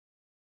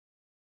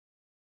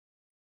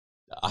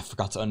I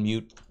forgot to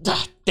unmute.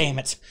 Ah, damn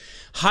it.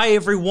 Hi,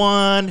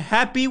 everyone.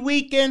 Happy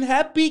weekend.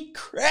 Happy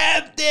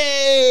Crab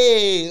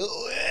Day.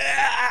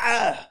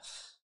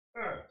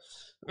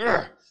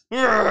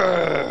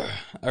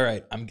 All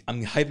right. I'm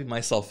hyping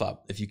myself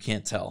up, if you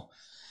can't tell.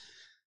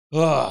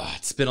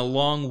 It's been a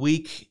long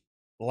week.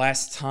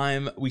 Last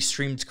time we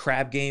streamed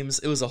Crab Games,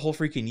 it was a whole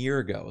freaking year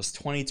ago. It was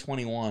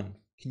 2021.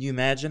 Can you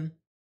imagine?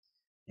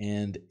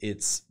 And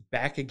it's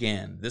back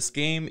again. This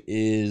game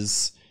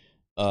is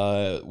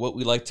what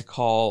we like to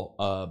call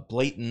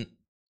blatant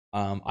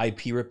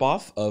IP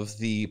ripoff of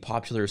the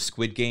popular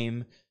Squid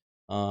Game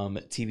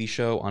TV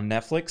show on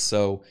Netflix.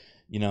 So,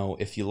 you know,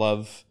 if you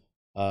love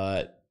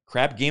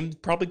Crab Game,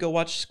 probably go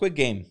watch Squid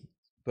Game.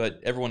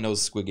 But everyone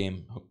knows Squid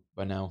Game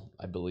by now,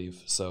 I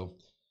believe. So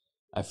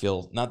I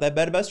feel not that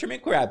bad about streaming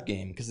Crab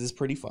Game because it's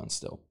pretty fun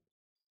still.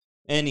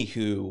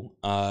 Anywho,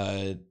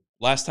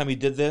 last time we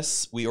did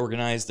this, we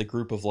organized a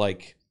group of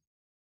like,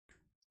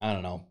 I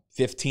don't know,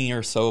 15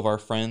 or so of our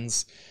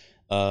friends.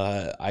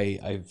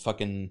 I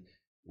fucking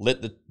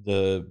lit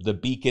the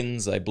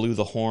beacons. I blew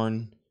the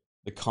horn,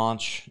 the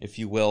conch, if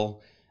you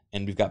will.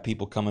 And we've got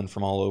people coming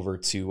from all over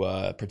to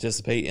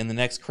participate in the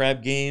next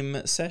Crab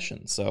Game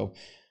session. So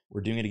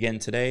we're doing it again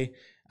today.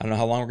 I don't know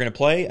how long we're going to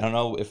play. I don't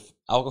know if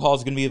alcohol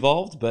is going to be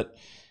involved, but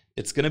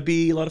it's going to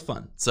be a lot of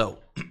fun. So,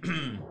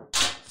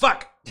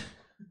 fuck.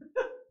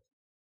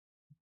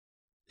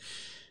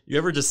 You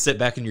ever just sit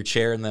back in your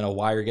chair and then a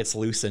wire gets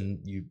loose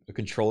and a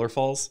controller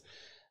falls?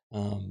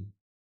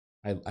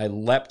 I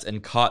leapt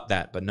and caught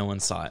that, but no one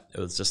saw it. It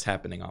was just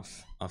happening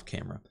off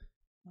camera.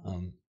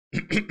 All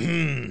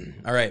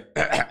right.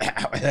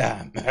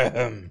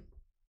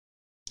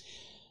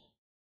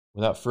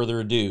 Without further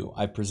ado,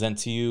 I present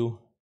to you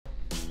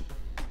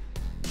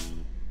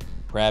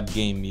Crab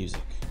Game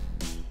music.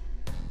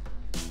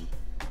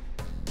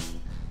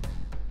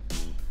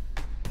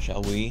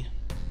 Shall we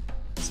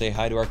say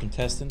hi to our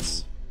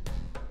contestants?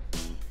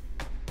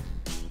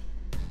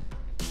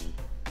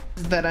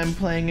 That I'm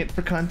playing it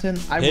for content.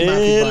 I will not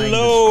be buying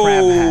this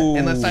crab hat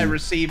unless I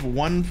receive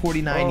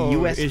 149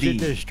 USD. Is it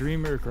the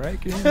streamer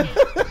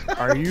Criken?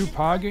 Are you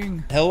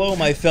pogging? Hello,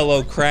 my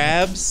fellow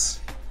crabs.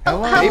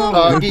 Hello. Hey,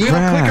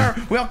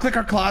 Poggy. We all click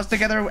our claws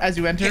together as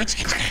you enter.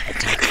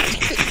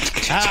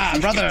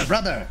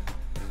 brother.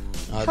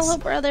 Hello,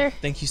 brother.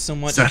 Thank you so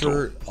much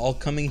for all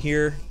coming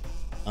here.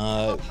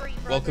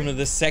 Welcome to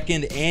the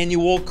second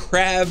annual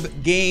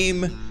Crab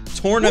Game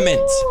Tournament.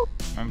 Woo!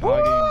 I'm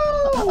pogging.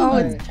 Oh,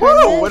 it's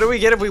Whoa, what do we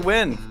get if we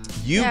win?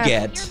 You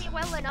get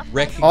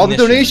recognition. All the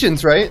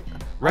donations, right?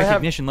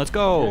 Recognition, let's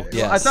go.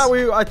 Yes.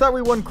 I thought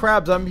we won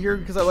crabs. I'm here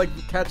because I like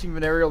catching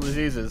venereal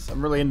diseases.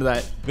 I'm really into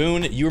that.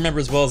 Boone, you remember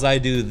as well as I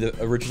do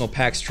the original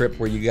PAX trip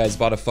where you guys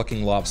bought a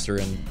fucking lobster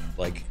and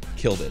like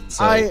killed it.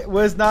 So I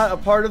was not a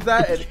part of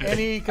that in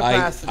any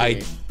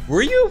capacity.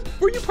 Were you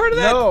part of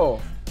that?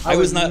 No. I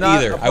was not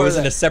either. I was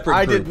in a separate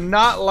group. I did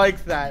not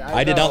like that.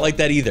 I did not like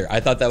that either. I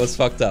thought that was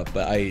fucked up,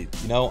 but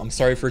I'm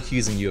sorry for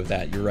accusing you of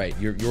that. You're right.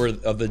 You're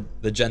of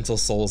the gentle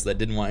souls that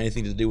didn't want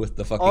anything to do with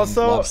the fucking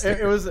lobster.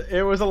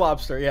 it was a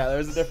lobster. Yeah,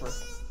 there's a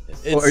difference.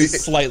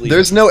 It's slightly.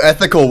 There's no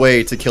ethical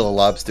way to kill a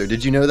lobster.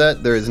 Did you know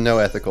that? There is no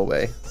ethical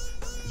way.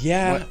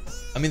 Yeah. What?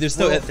 I mean, there's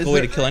no ethical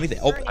way to kill anything.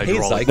 Oh, hey,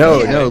 Zyke. No, I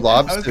was gonna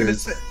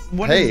lobsters. say,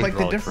 what Hey. is like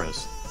the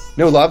difference?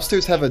 No,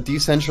 lobsters have a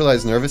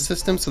decentralized nervous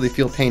system, so they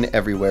feel pain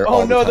everywhere. Oh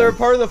all the no, time. they're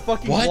part of the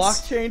fucking What?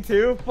 blockchain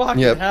too. Fucking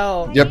Yep.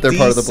 hell. Yep, they're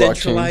part of the blockchain.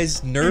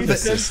 Decentralized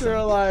nervous system.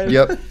 Decentralized.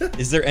 Yep.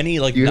 Is there any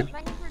like? You-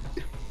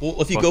 Well,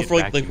 if you go for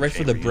like right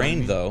for the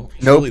brain though.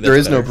 Nope, surely there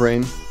that's is no better.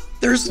 brain.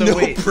 There's So no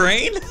wait.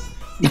 brain.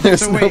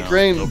 There's So no wait,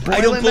 brain. I don't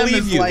Boiling them believe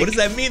is you. like- What does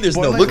that mean? There's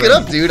no boiling- brain. Look it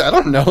up, dude. I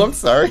don't know. I'm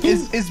sorry.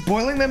 Is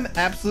boiling them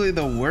absolutely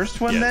the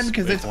worst one then?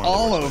 Because it's one of the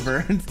all worst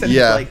over instead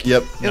Yeah. of like.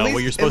 Yep. At No, least- what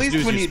you're at supposed to least do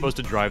is when you're you- supposed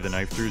to drive the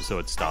knife through so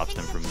it stops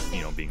them from,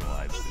 being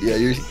alive. Yeah.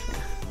 You're.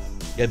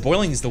 Yeah,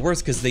 boiling is the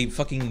worst because they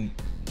fucking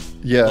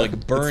Yeah.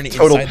 like burn it's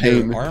total inside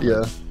pain. their armor.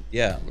 Yeah.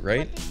 Yeah,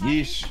 right?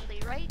 Yeesh.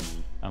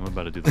 I'm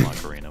about to do the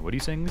Macarena. What are you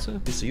saying, Lisa?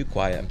 So you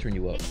quiet, I'm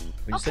turning you up.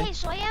 What you Okay, say?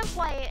 so I am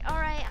quiet. All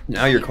right.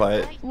 Now you're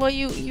quiet. Well,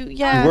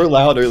 yeah. You were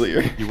loud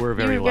earlier. You were You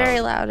very were loud.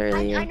 very loud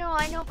earlier. I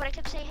know, but I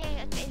kept saying,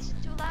 hey, it's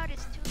too loud,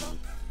 it's too low.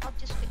 I'll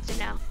just fix it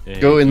now. Yeah,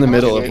 Go in the Your-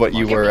 middle of what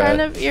you were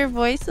at. Your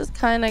voice is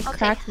kind of Okay,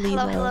 crackly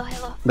hello.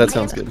 though. That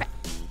sounds good.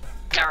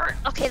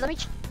 Okay, let me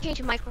change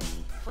the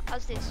microphone.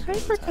 How's this? Hi,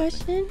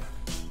 percussion.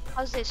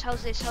 How's this?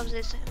 Hello?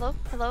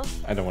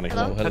 I don't want to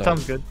Hello? hello. That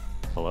sounds good.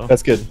 Hello?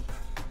 That's good.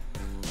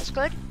 That's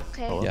good?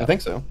 Okay. Hello? Yeah. I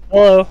think so.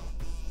 Hello.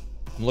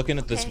 I'm looking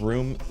at this Okay.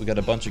 room. We got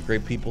a bunch of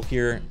great people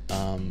here. Should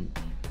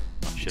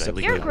I except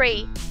leave? You're for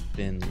great.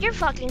 Finley. You're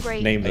fucking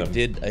great.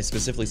 I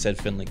specifically said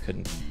Finley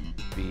couldn't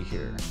be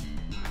here.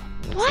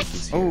 Looks What? like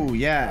he's here. Oh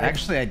yeah,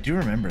 actually I do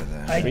remember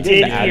that. I did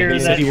hear He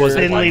that said he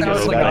wasn't Finley allowed to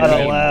was go not by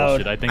name. allowed.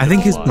 Should I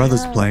think his it's a lie?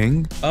 brother's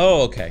playing.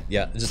 Oh, okay.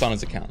 Yeah, just on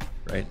his account,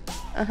 right?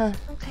 Uh-huh.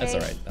 Okay. That's all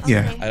right. That's Yeah.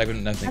 all right. I got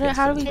nothing.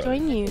 How do we against it.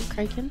 join you,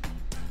 Criken?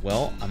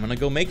 Well, I'm gonna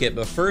go make it,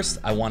 but first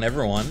I want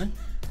everyone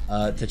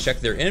to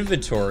check their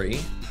inventory.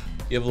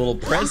 You have a little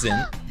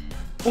present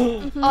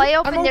Oh, I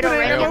opened it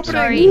already. I'm opening.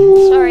 sorry.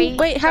 Sorry.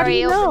 Wait, how do Sorry,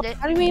 you I know? opened it.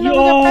 How do we know we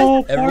got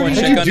presents? Everyone How did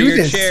check you under do your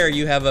this? chair.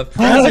 You have a How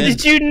present.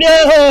 did you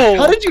know?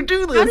 How did you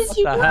do this? How did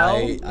you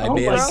know? I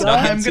may my have God. snuck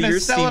I'm into gonna your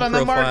sell Steam it on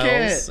the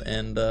profiles market.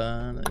 and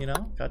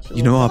got you.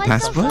 You know our What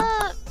password? the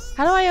fuck?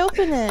 How do I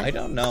open it? I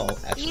don't know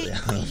actually.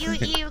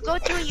 You go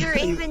to your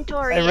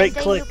inventory I and right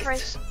then click. you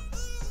press,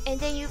 and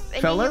then you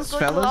Fellas, go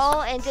fellas? to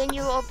all, and then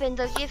you open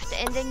the gift,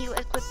 and then you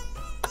equip.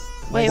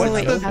 Wait, What's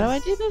wait, the- wait. How do I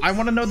do this? I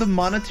want to know the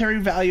monetary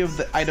value of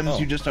the items Oh.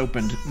 you just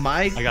opened.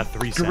 I got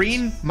 3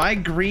 cents. My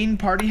green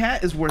party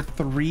hat is worth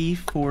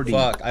 $3.40.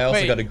 Fuck! I also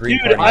Wait, got a green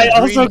Dude, party. I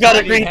also got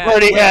a green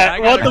party hat.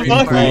 What the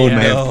fuck? Oh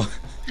man. no!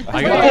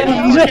 I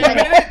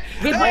got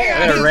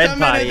A red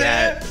party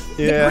hat.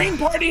 The green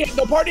party,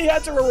 the party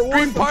hats are a reward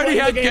Green for party playing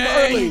hat the game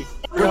gang. early.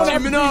 Everyone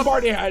have a green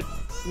party hat.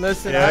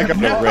 Listen, Yeah, I got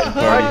my a red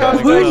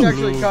party. cosmetics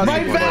actually cost My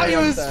me more value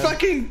than is that.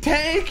 fucking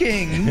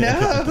tanking.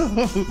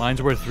 No.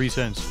 Mine's worth 3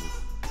 cents.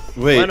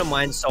 Wait, One of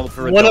mine sold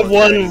for One of $1.30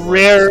 one once.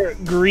 rare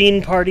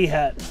green party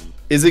hat.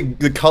 is it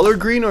the color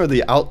green or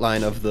the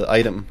outline of the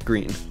item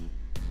green?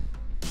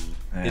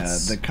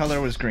 It's- The color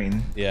was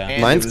green. Yeah.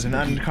 And Mine's- it was an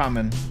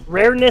uncommon.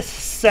 Rareness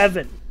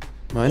 7.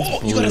 Mine's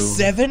blue. You got a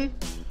 7?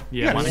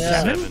 Yeah, mine's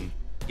Yeah. 7.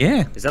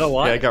 Yeah. Is that a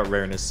lot? Yeah, I got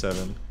rareness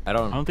 7. I I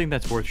don't. don't think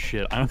that's worth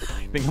shit. I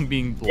think I'm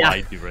being Yeah.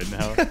 lied to right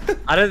now.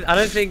 I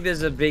don't think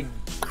there's a big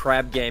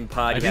crab game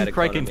party I hat think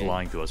Criken's economy.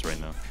 lying to us right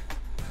now.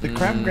 The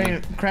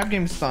crab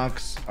game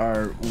stocks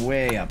are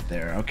way up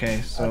there.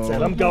 Okay, so That's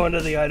it. I'm going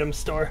to the item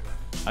store.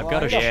 I've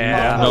got a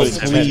Yeah. shoe. No,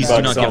 Put please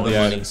do not $10 give on the the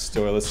money. item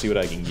store. Let's see what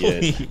I can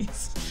get.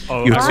 Please.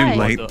 Oh, You're I've too already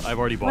late. bought I've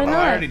already bought Why it. not?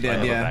 I already did, I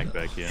have yeah. a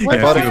backpack, yeah. What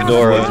I bought a kind of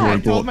fedora. hat? I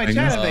told my Things.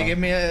 chat if they give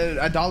me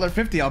a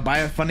 $1.50, I'll buy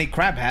a funny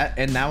crab hat,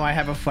 and now I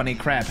have a funny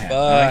crab hat. Fuck.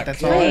 Alright,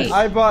 that's all. Wait.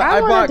 I bought I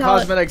want $1.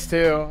 cosmetics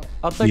too.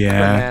 I'll take Yeah.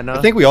 banana.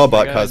 I think we all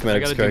bought I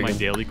cosmetics, gotta do my Criken.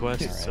 daily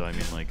quest, so I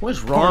mean, like,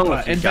 What's wrong Corpa,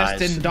 with you invest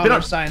guys? in Been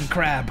on- $sign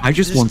crab. I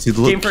just wanted to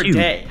Game look for a cute.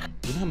 day.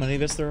 Do you know how many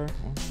of us there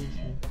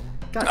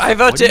are? I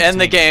vote to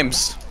end the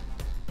games.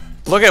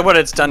 Look at what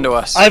it's done to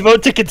us. I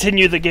vote to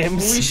continue the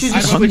games.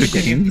 Hunger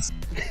Games.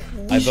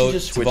 I vote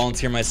to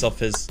volunteer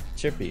myself as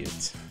Chippy.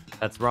 It's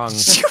That's wrong.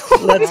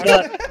 Let's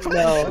not.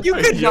 No. You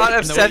could not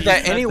have No, said you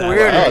that said any that.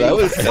 weirder. Oh, that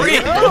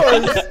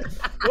was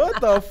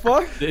What the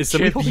fuck? is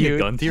somebody holding a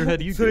gun to your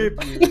head? You do.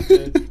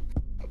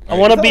 I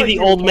want to be thought the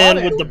you old man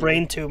bought it. with the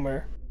brain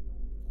tumor.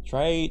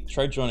 Try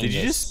joining Did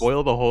you this. just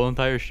spoil the whole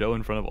entire show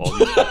in front of all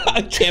these people?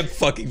 I can't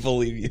fucking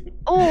believe you.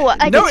 Oh,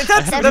 I No, just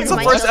that's stepped the in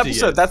first myself.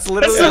 episode. That's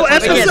literally That's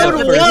that's so the episode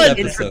first one. episode. Episode.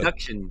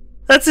 Introduction.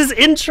 That's his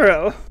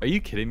intro. Are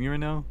you kidding me right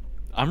now?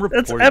 I'm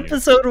That's reporting.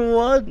 episode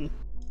 1.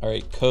 All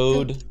right,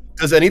 code.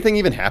 Does anything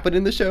even happen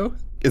in the show?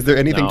 Is there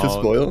anything to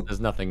spoil? There's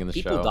nothing in the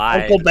People show.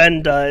 die. Uncle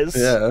Ben dies.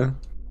 Yeah.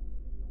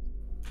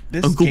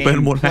 This Uncle game,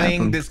 Ben, what playing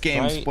happened? this game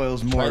Try-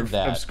 spoils try more of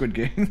that. Squid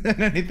Game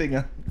than anything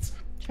else.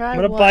 Try I'm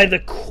gonna what? buy the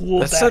cool.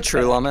 That's so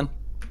true, backpack. Lemon.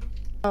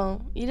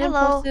 Oh, you didn't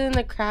Hello. post it in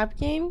the crab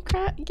game?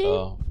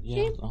 Oh,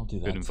 yeah, I'll do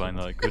that. Couldn't find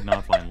that. Could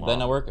not find Did law. that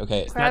not work?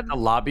 Okay. Is that the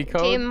lobby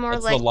code? Game or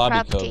It's like the lobby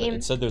crab code. game.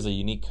 It said there's a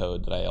unique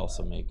code that I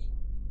also make.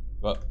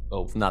 Oh,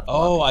 It's not the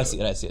oh, lobby I see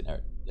it. I see it. All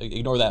right.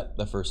 Ignore that.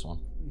 The first one.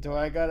 Do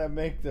I gotta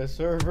make the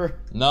server?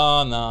 No.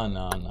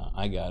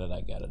 I got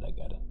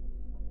it.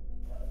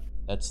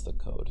 That's the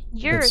code.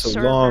 You're That's a so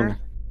server. long.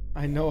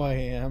 I know I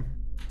am.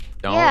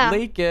 Don't Yeah.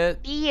 leak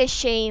it. Be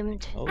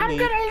ashamed. Holy-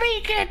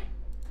 leak it.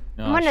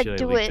 Oh, I'm gonna shit, I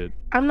do leaked it.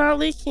 I'm not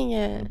leaking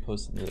I'm it.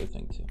 posting the other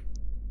thing too.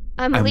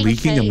 I'm I'm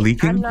leaking.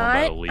 leaking. I'm about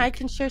a not. leak? I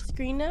can share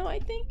screen now, I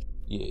think.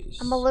 Yes.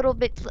 I'm a little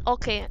bit.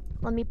 Okay,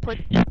 let me put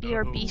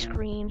BRB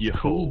screen.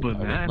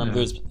 Remember,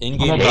 there's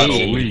in-game about to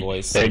Asian leak.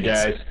 voice. Hey, and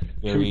it's guys.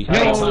 Very.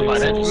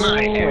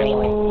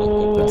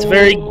 It's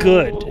very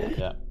good.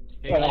 Yeah.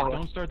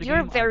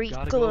 You're very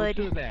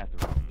good.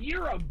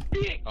 You're a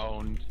bitch.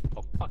 Owned.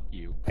 Oh, fuck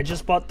you. I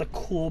just bought the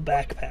cool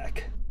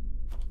backpack.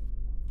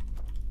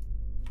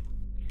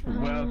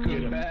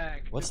 Welcome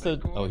back. What's the?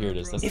 Oh, here it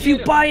is. That's If the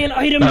you buy an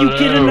item, you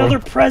get another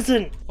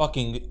present.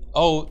 fucking.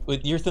 Oh,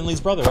 you're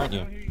Thinley's brother, aren't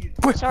you?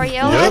 Sorry,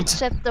 I'll Yep.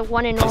 accept the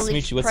one and Nice to only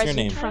meet you. What's your present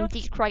name? from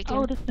the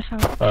Criken.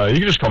 You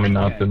can just call me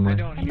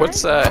Nathan.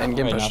 What's in-game Right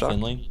now, push talk?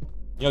 Finley.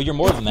 You know, you're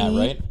more than that,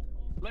 right?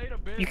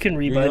 You can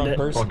You're your rebind own it.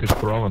 person. Fuck is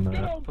throwing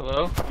that?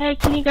 Hello? Hey,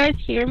 can you guys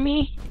hear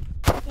me?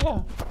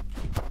 Yeah.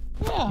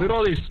 Look at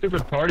all these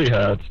stupid party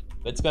hats.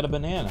 It's got a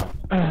banana.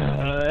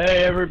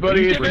 Hey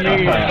everybody, it's me.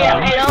 hello?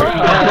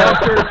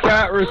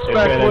 Cat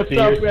respect. What's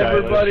up,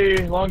 everybody?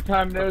 Long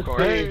time no see.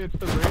 Hey, it's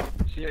the Rick.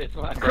 It's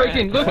my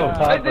Criken,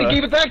 look! They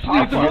gave it back to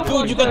me.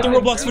 Dude, you got the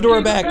Roblox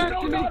fedora back.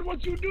 Oh God,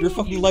 what you Your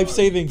fucking life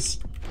savings.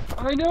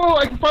 I know.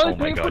 I can finally Oh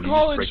my pay for God, you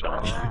college.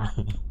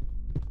 just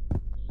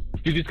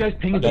Dude, this guy's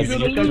paying Guys,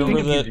 attention. you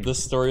remember the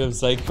story of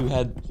Zyke who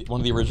had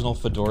one of the original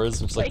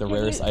fedoras, which is like the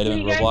rarest item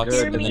in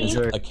Roblox, and then his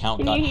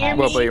account got hacked?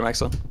 What about your mic,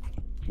 son?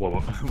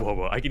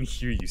 Whoa, I can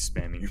hear you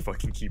spamming your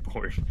fucking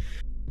keyboard.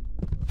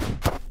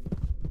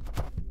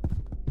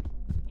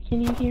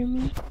 Can you hear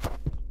me?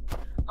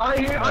 I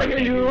hear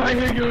you.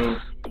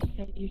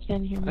 Okay, you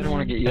can hear me. I don't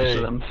want to get used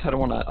to them. I don't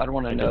want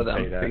to know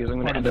them because I'm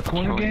gonna end up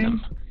killing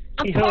them.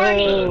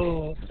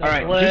 Yo. All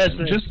right,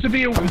 just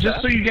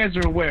so you guys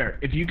are aware,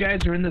 if you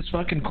guys are in this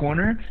fucking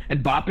corner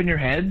and bopping your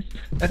heads,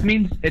 that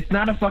means it's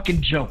not a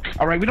fucking joke.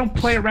 All right, we don't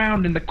play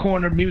around in the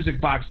corner music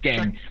box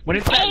game. When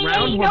it's that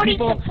round where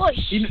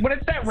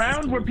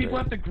people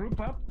have to group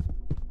up.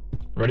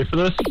 Ready for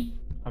this?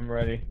 I'm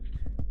ready.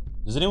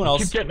 Does anyone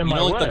else? You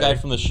know, like the guy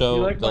from the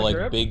show, the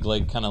like big,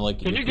 like kind of like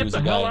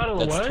Yakuza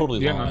guy. That's totally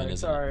Lawman, isn't it?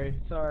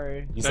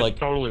 Sorry. He's That's like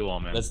totally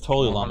Lawman. That's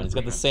totally Lawman. He's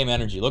got the same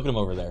energy. Look at him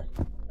over there.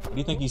 What do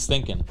you think he's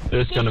thinking?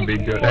 It's gonna be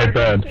good. Hey,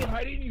 bad.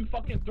 Heidi, you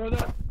fucking throw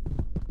that.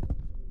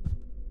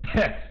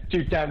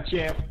 Two-time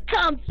champ.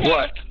 Come back.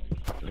 What?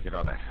 Look at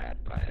all the hat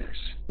buyers.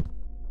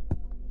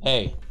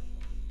 Hey.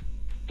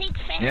 Think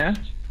fast. Yeah.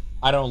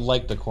 I don't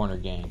like the corner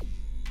gang.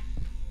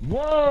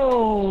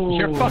 Whoa!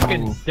 You're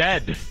fucking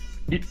dead.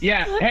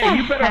 Yeah, What hey,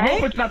 you the better heck?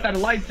 hope it's not that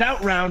lights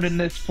out round in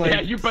this place.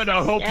 Yeah, you better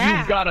hope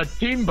you've got a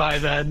team by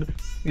then.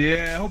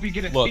 Yeah, I hope you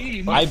get a Look,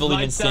 team. I believe in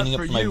lights standing out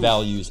up for for my you.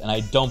 values, and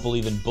I don't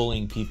believe in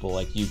bullying people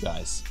like you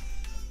guys.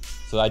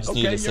 So I just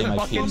need to say my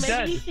Well, piece.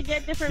 maybe you should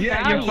get different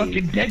Yeah, values. you're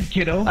fucking dead,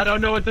 kiddo. I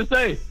don't know what to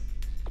say.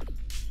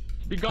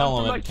 Be gone Tell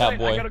from him my it, sight.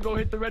 Catboy. I gotta go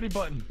hit the ready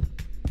button.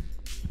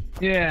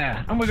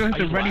 Yeah, I'm gonna go hit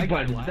the ready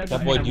button.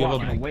 Catboy, do you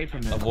have away from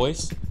a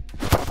voice?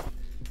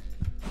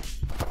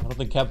 I don't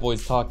think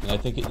Catboy's talking. I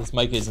think this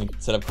mic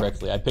isn't set up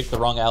correctly. I picked the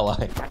wrong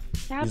ally.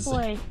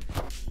 Catboy.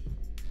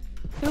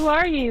 Who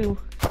are you?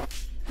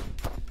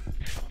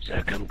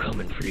 Zach, I'm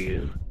coming for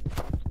you.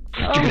 Oh,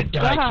 You're gonna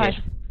die, God.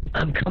 kid.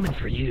 I'm coming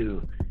for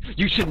you.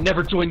 You should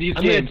never join these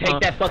I'm games. gonna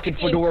take that fucking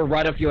fedora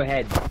right off your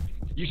head.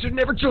 You should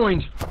never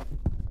joined.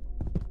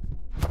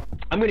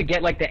 I'm gonna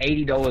get like the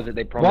 $80 that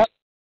they promised.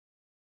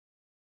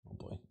 Oh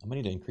boy, I'm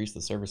gonna need to increase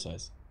the server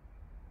size.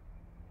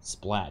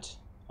 Splat.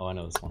 Oh, I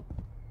know this one.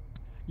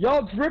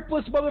 Y'all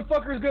dripless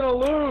motherfuckers gonna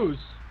lose.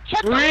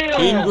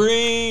 Team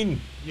Green.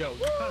 Yo,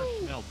 you kind of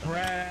smell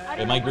bad.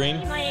 Am I green?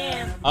 I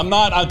am. I'm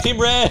not. I'm Team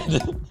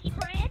Red.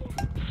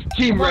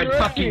 Team Red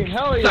fucking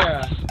hell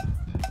yeah.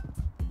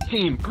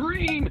 Team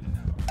Green.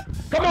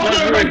 Come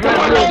on, man! Come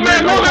on,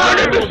 man!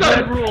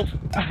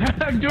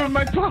 I'm doing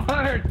my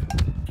part.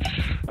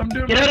 I'm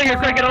doing. Get out of here,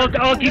 Criken.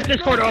 I'll keep this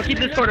corner. I'll keep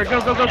this corner. Go,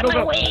 go, go, go,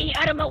 go.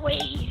 Out of my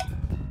way.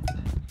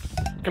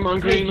 Come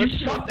on, Green. Let's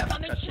Shut that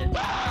fucking shit.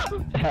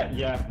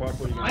 Yeah, fuck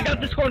what you I got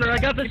this corner. I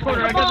got this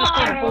corner. I got this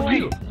corner for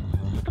you.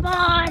 Come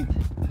on.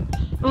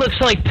 Looks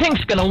like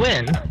Pink's gonna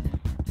win.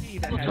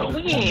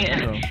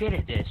 Yeah. Shit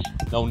at this.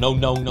 No, no,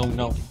 no, no,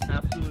 no.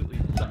 Absolutely.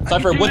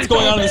 Cypher, what's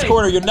going on in this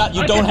corner? You're not.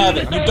 You don't have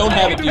it. You don't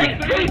have it, dude.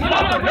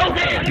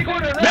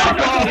 Back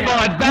off,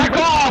 bud. Back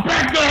off.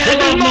 Back the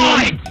hell is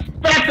mine.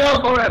 Back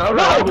off. All right. All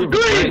right.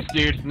 Nice,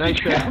 dude. Nice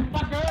shot.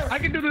 I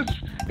can do this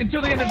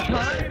until the end of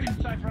time.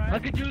 I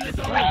can do this.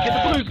 All right. Get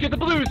the blues. Get the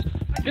blues.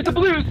 Get the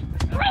blues.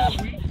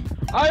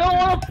 I don't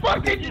want to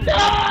fucking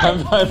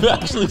die! I'm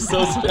actually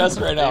so stressed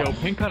right now. Yo,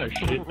 Pink kind of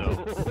shit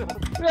though.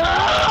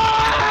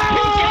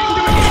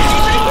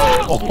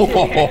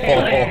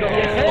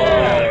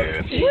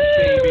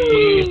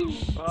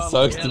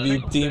 Sucks to be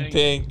Team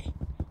Pink.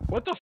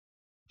 What the?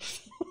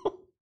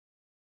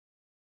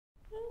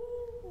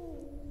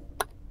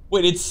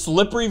 Wait, it's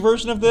slippery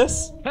version of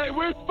this? Hey,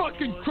 where's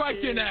fucking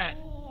Criken at?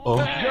 Oh.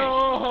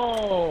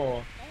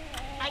 Yo!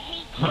 I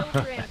hate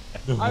children.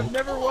 I've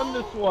never won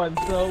this one,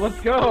 so let's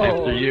go.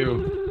 After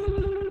you.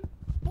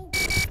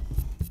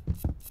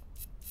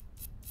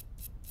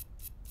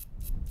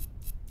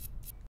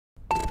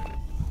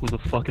 Who the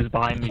fuck is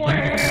behind me?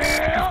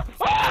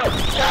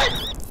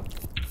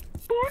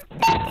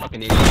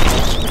 Fucking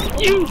idiot.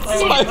 You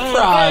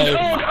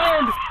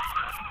Cypher!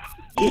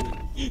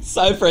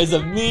 Cypher is a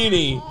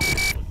meanie!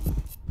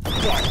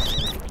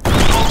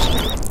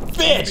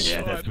 Bitch!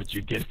 Yeah, that's what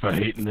you get for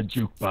hating the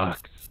jukebox.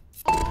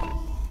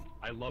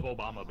 I love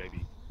Obama,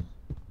 baby.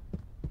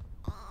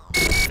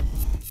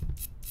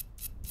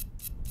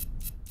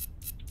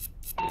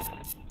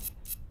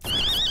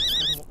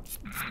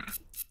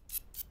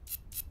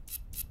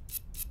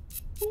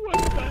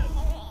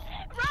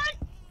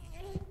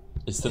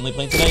 Is Thinly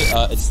playing today?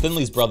 It's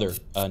Thinly's brother,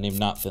 named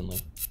Not Thinly.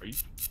 Are you?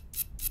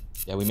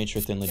 Yeah, we made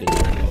sure Thinly didn't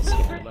join us.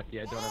 You're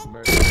lucky I don't have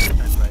murder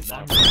right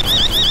now.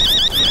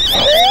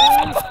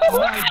 Oh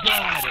my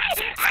god!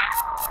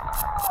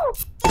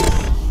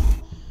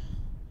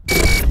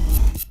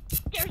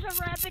 There's a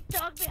rabid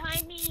dog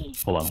behind me.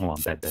 Hold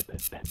on. Bad.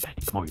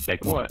 Come on,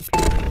 back more.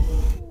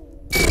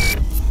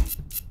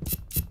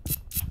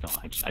 No,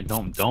 I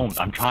don't. I'm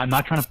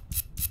not trying to.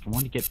 I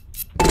want to get.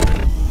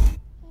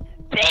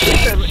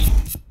 Bitch!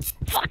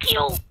 Fuck you!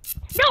 No,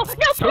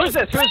 please! Who is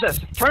this? Who is this?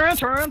 Turn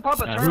around,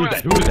 Papa, turn Who's around.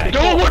 that?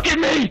 Don't look at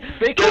me!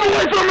 Get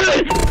away from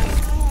me!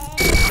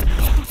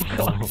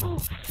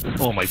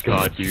 Oh my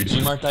god, dude.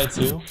 G-Mark died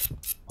too?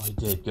 Oh, he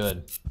did.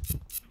 Good.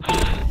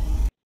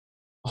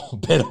 Oh,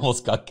 Ben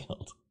almost got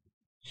killed.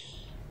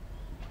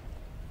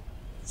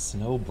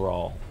 Snow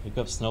Brawl. Pick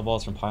up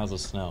snowballs from piles of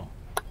snow.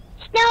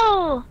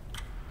 No!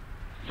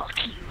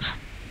 Fuck you.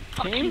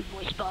 Fuck you,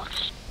 voice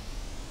box.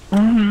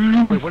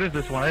 Wait, what is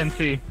this one? I didn't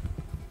see.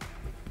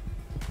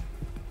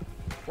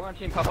 We're on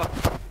team, Papa.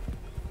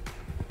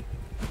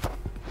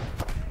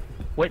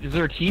 Wait, is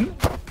there a team?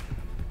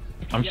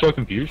 I'm so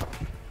confused.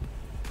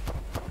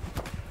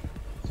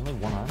 There's only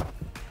one arm.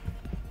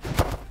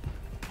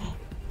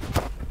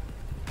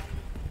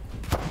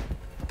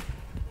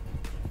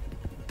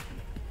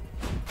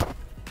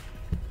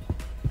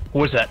 Who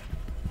was that?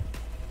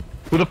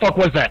 Who the fuck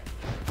was that?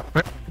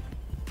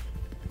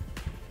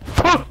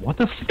 What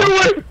the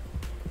fuck?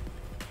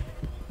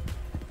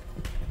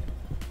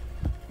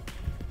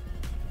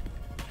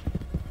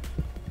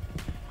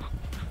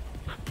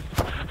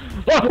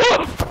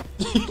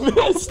 He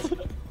missed.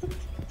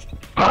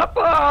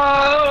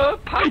 Papa!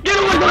 Get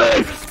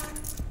away from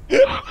me!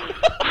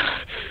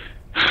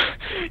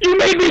 You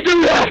made me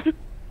do that!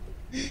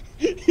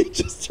 He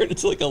just turned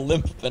into like a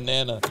limp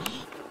banana.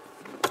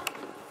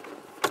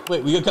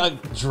 Wait, we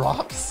got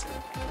drops?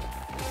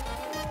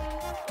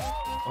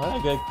 Why did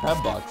I get a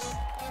crab box?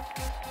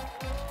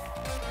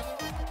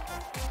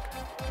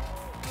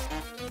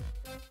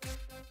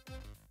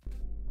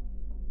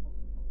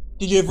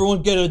 Did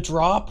everyone get a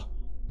drop?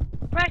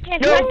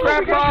 Criken, No,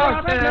 crab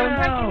box!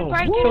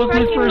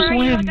 Criken, first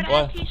win. I'm gonna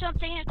ask you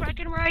something.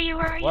 Criken, where are you?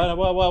 Where are you?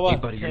 What? Hey,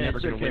 buddy, you're never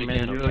gonna win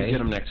again, okay?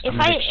 Get him next If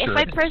time.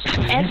 I press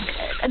F,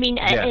 I mean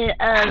the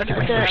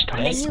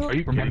menu. Are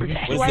you remember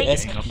that? What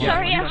is the S key?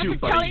 Sorry, I'm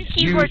telling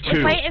keyboard.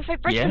 If I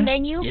press the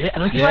menu, Yeah,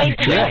 do I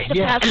introduce the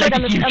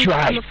password?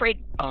 I'm afraid.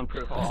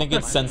 I think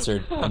it's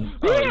censored.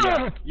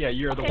 Yeah,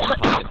 you're the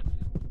one.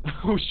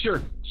 Oh,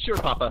 sure,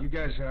 Papa. You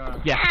guys,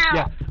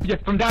 Yeah,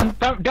 from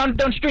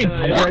downstream.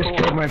 you guys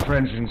killed my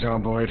friends in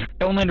Zomboid.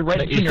 Don't land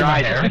right in your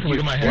eyes. Look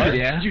at my hair.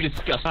 Yeah. You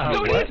disgusting.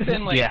 Oh, What?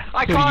 Finley. Yeah.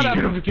 I caught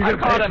him. You I get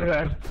caught paid him. for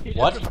that. He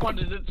What? just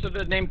responded to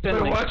the name Better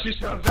Finley. watch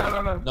yourselves out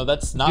on a... No,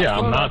 that's not. Yeah,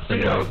 I'm not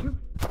Finley. Finley.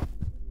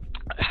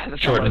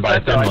 That's Shortened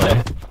not by what I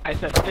said, though. Finley. I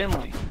said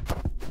Finley.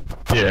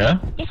 Yeah?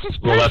 This is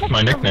Well, that's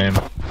my perfect. nickname.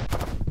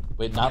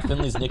 Wait, not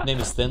Finley's nickname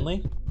is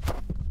Thinley?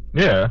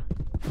 Yeah.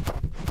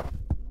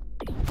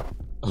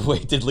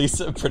 Wait, did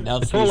Lisa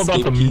pronounce It's the all about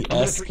escape the key movement.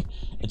 esque?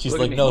 And she's Look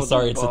at like, me no, holding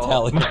sorry, the it's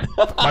ball. Italian.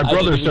 My I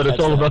brother didn't said catch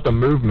it's all that. about the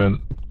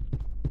movement.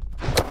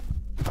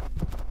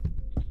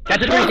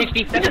 That's a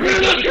 360. That's a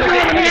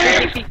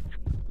 360.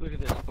 Look at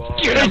this ball.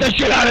 Get the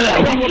shit out of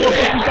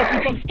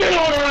there. Get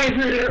on right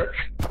here!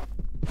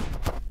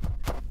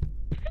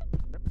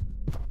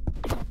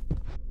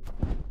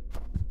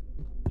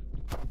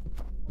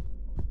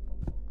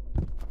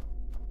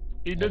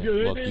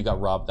 Look, you got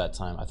robbed that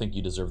time. I think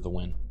you deserve the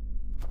win.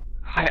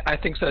 I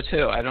think so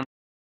too. I don't.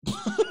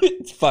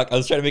 Fuck, I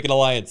was trying to make an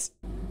alliance.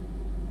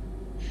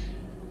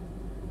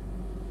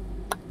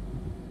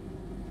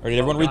 Alright, did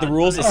everyone read the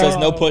rules? It says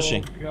no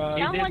pushing.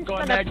 Someone's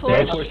gonna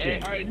push.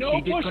 Alright,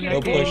 no pushing.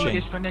 No pushing.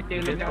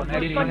 Disconnecting.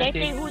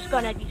 Who's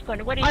gonna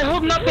disconnect? What is I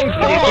hope nothing.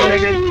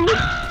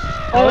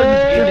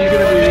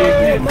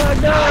 Oh my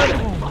god!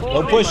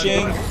 No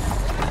pushing.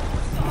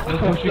 No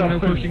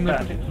pushing.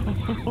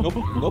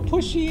 No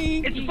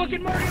pushing. It's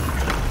fucking murder.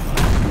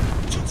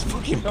 It's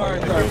fucking Sorry,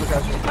 Mario.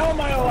 How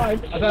am I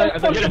alive? I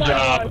thought get a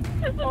job.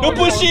 No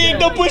pushing!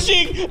 No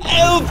pushing!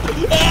 Help!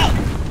 Help!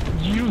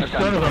 You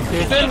son of a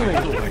bitch.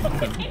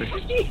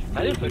 I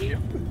didn't push you.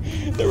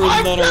 There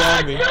was none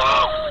around me.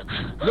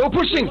 No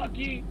pushing!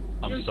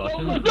 I'm sus.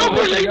 No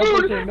pushing,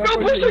 dude! No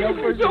pushing!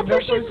 No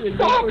pushing!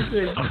 Stop!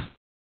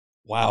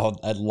 Wow,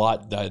 a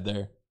lot died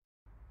there.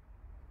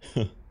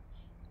 You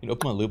can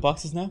open my loot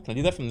boxes now? Can I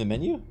do that from the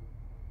menu?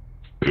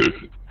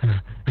 Don't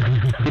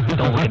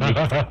let me.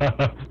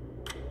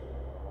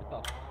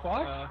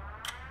 Fuck?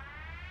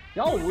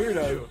 Y'all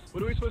weirdos.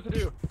 What are we supposed to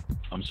do?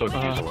 I'm so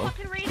confused. Hello?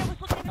 fucking read? I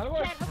was looking at How the do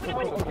I... chat.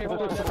 Okay,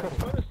 hold on.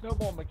 Explain the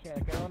snowball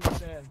mechanic. I don't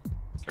understand.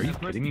 Are you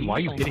kidding me? Why are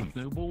you hitting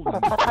me?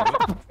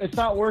 It's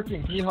not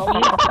working. Can you help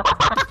me?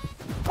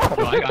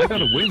 I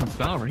gotta win,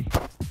 sorry.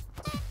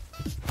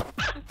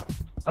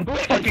 I'm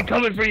fucking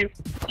coming for you.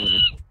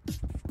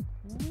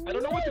 I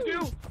don't know what to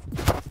do!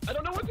 I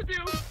don't know what to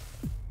do!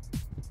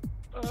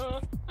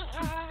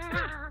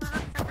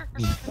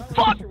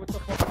 Fuck! What the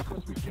fuck am I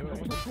supposed to be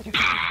doing?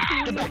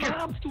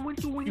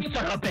 You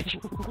son of a bitch.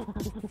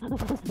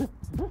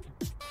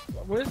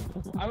 What is...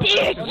 I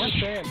don't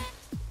understand.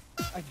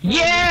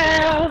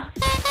 Yeah.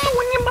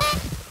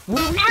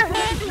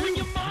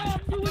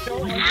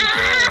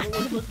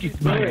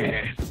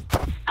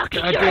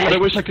 God damn it, I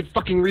wish I could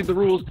fucking read the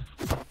rules.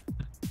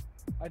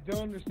 I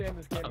don't understand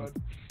this game mode.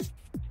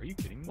 Are you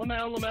kidding me?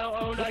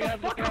 Lamau, I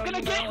have the crown.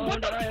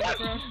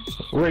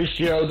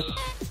 Ratioed.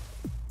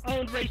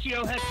 Owned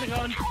ratio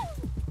hexagon.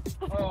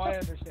 Oh, I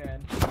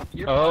understand.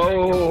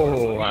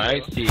 Oh,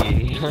 I see.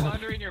 Go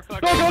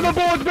the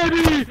board,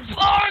 baby!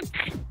 Fuck!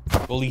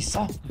 Well,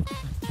 Lisa.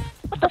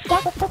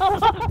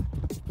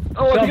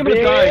 Oh, I think I'm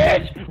gonna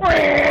die.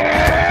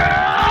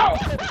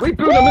 Wait,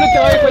 Boone, I'm gonna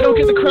die if I don't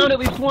get the crown at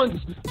least once.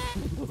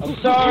 I'm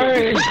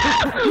sorry.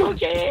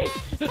 Okay.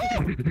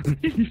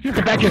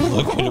 Look at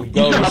him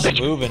go, he's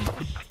moving.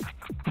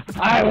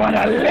 I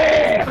wanna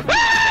live!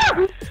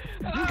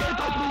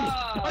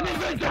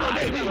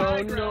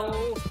 Oh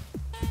no.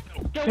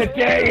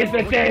 Today is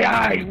the day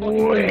I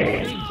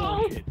win!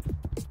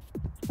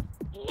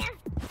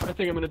 I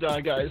think I'm gonna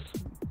die, guys.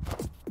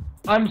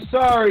 I'm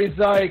sorry,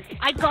 Zyke.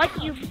 I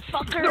got you,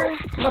 fucker.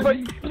 How about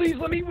you? Please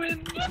let me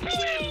win. Let me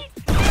win.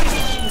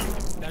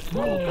 That's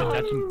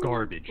some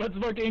garbage. Let's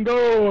fucking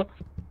go.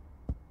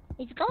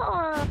 Let's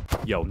go.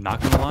 Yo,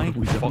 not gonna lie,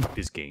 we fucked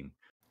this game.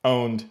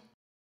 Owned.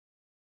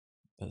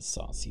 The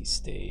saucy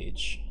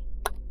stage.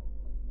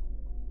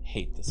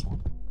 Hate this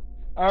one.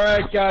 All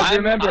right, guys.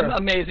 Remember, I'm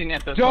amazing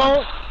at this.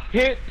 don't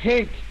hit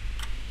pink.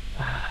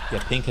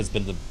 Yeah, pink has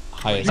been the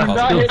highest Do not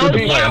possible. hit Oh,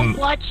 pink. yeah,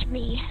 watch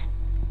me.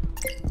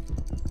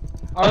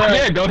 All right.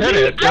 Yeah, go hit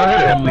it. Go hit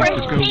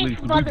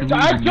it.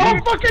 I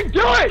don't fucking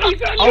do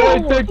it.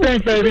 Always take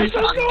pink, baby.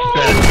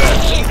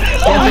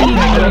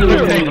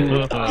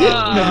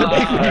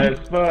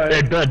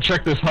 Hey, Bed,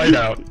 check this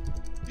hideout.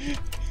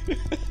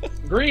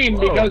 Green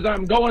because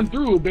I'm going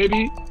through,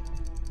 baby.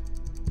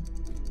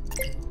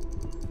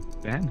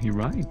 Damn, he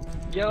right.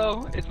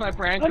 Yo, it's my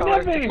brand I'm color.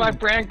 nothing. It's my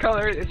brand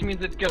color. It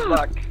means it's good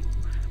luck.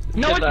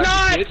 No, Good it's luck.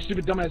 not! Bitch,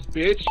 stupid dumbass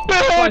bitch.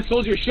 That's why I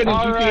sold your shit in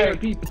GTA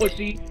RP,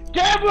 pussy.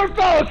 Gambler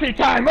fallacy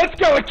time! Let's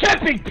go! It can't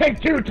be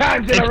pink 2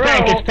 times in a row!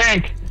 It's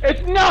tank.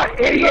 It's not,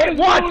 idiot!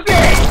 Watch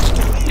this!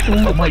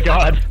 Oh my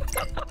god.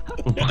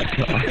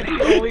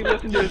 He only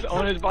listened to his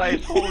own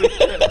advice. Holy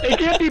shit. It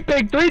can't be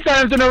pink 3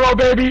 times in a row,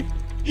 baby.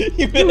 You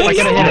Am I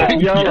gonna hit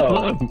it?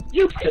 Yellow.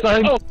 You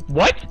son. Oh,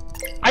 what?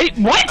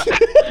 What?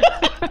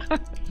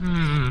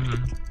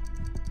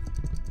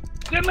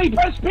 Finley,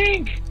 press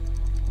pink!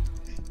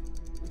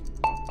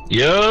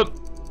 Yup.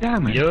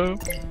 Damn it. Yup.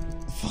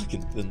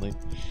 Fucking Finley.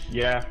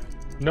 Yeah,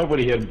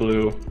 nobody hit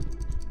blue.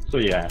 So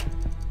yeah,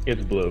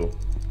 it's blue.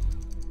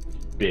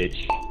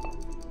 Bitch.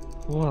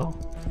 Whoa.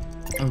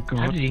 Oh god.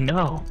 How did he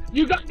know?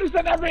 You got this,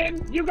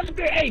 Evan! You got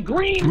this! Hey,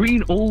 green!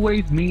 Green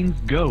always means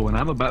go, and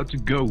I'm about to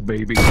go,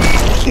 baby.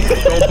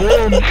 Go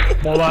boom.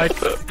 More like.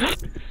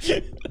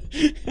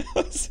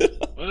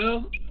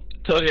 Well,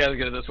 Told you I was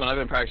good at this one. I've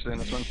been practicing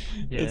this one.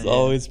 It's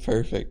always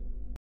perfect.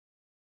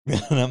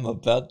 And I'm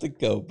about to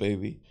go,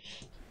 baby.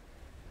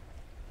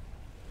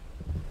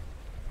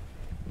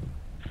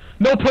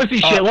 No pussy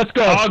shit, let's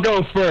go. I'll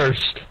go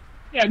first.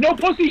 yeah, no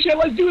pussy shit,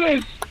 let's do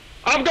this!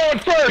 I'm going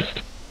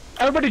first.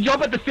 Everybody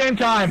jump at the same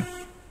time.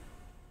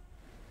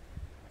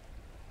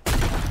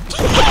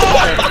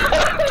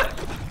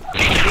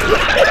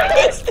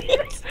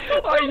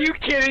 Are you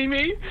kidding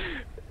me?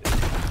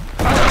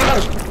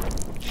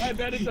 I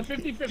bet it's a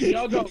 50-50,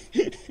 I'll go.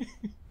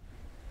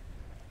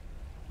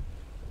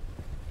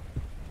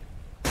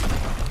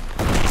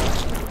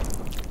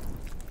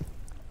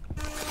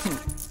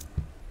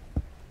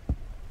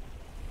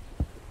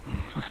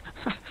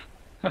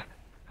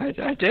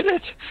 I did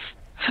it.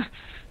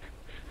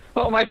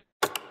 Oh my.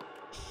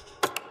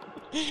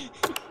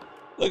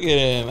 Look at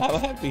him, how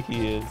happy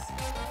he is.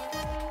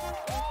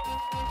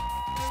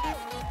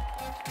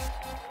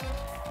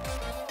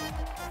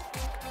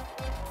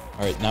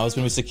 Alright, now is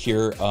when we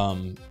secure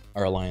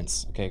our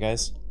alliance. Okay,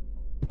 guys?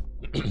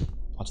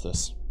 Watch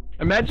this.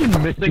 Imagine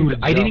missing the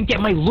I didn't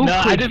get my loot. No,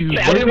 I didn't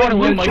want to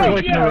win my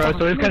choice in a row,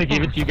 so I just kind of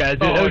gave it to you guys.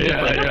 Oh, It was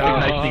just like a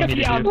nice thing to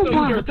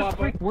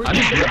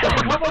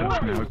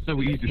do. It's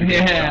so easy.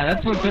 Yeah,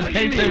 that's what the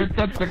taste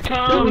starts to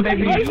come,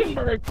 baby.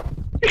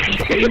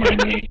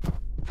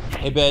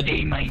 Hey, Bed.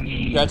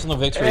 Congrats on the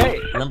victory. Hey.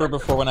 Remember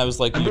before when I was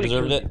like, you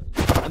deserved it?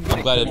 I'm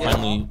glad it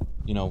finally,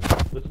 you know.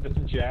 Listen to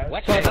some jazz.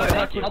 What?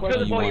 I'll turn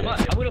the volume up.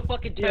 I'm gonna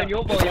fucking turn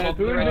your volume up.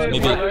 Maybe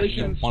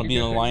you want to be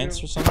in an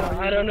alliance or something?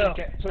 I don't know.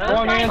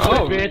 Wrong answer,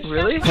 Oh, bitch.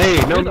 really? Hey,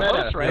 no You're the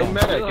meta, host, right? no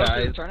meta, You're the host of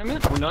the guys.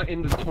 tournament? We're not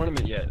in the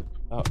tournament yet.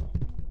 Oh.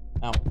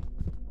 Ow.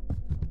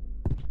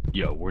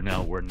 Yo, we're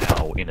now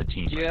in a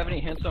team. Do you have any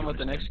hints on what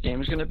the next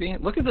game is gonna be?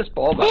 Look at this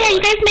ball. Hey, are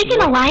you guys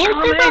making alliances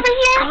over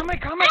here?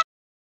 Comment.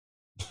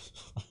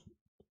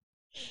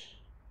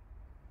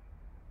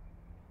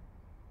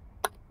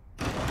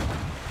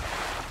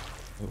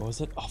 Wait, what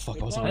was it? Oh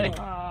fuck, I wasn't reading.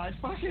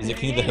 Is it Is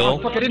King of the Hill?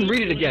 Fuck, I didn't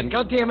read it again.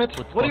 God damn it.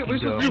 What are we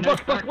supposed to do?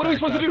 Fuck, what are we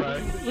supposed to do?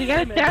 We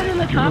gotta start in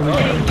the top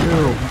eight.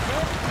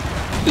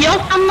 Y'all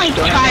sound like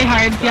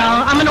tryhards,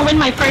 y'all. I'm gonna win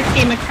my first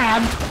game of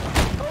crabs.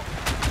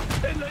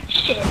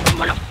 Shit, I'm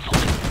gonna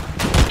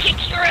fucking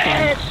kick your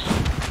ass.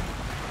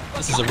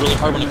 This is a really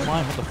hard one to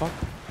climb. What the fuck?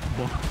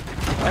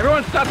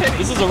 Everyone stop hitting.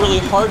 This is a really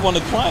hard one to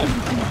climb.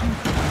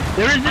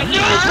 There is no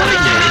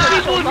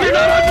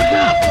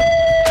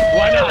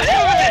Why not?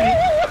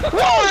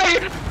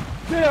 Why?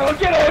 Get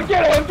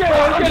on!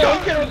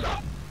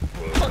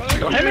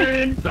 Go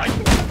ahead.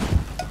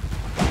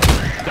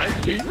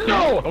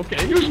 No!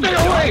 Okay. You stay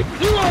away!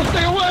 You all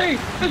stay away!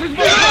 This is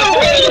No,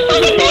 you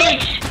fucking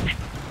bitch!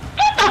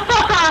 Get the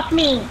fuck off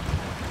me!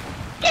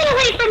 Get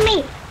away from me!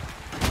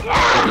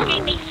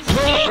 Make me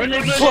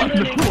sick.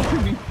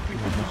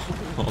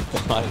 Oh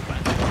god.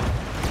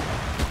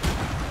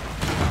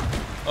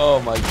 Oh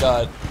my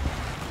god.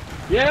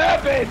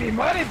 Yeah, baby,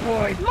 money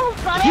point!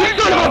 Move, buddy! You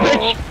son of a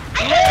bitch!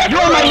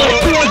 You're my little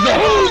towards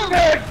who's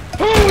next?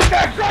 Who's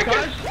next?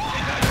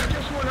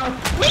 Leave it up!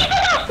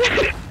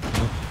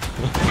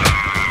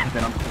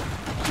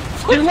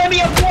 Just let me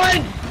have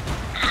points!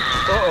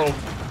 Uh-oh.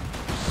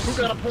 Who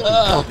got a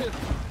point?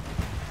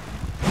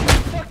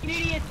 Fucking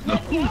idiots! No.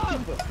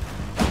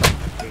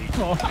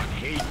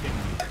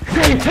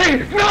 Hey,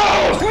 no!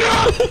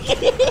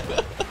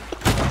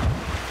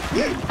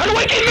 How do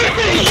I get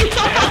missing? You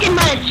so fucking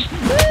much!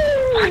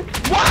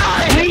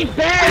 Why? He's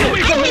bad!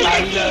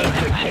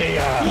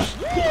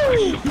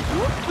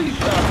 Please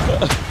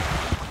stop.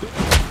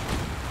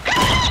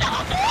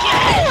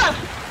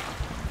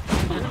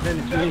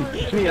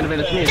 It's me, Annabelle,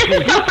 it's me.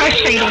 You're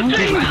frustrating.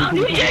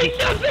 You gained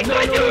nothing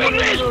by doing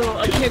this!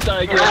 I can't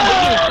die again.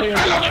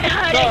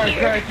 Sorry,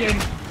 Criken.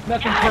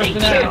 Nothing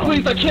personal.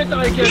 Please, I can't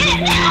die again.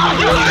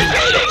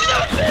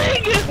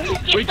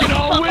 We can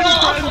all win,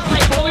 friends!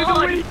 Only the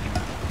weak!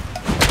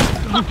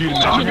 You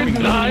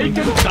can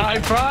die,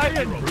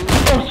 Brian!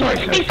 Oh, sorry,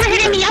 Thanks for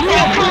hitting me up,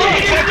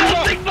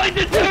 nothing by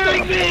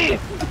deterring me!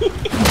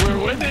 We're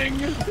winning!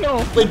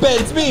 No. Wait,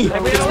 Ben, it's me! It's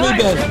me,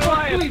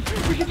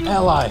 Ben!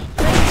 Ally.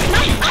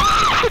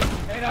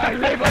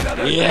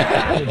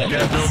 Yeah!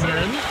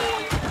 Gentlemen!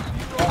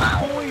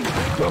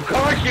 Go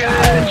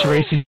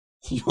Criken!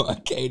 You are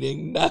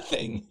gaining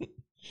nothing.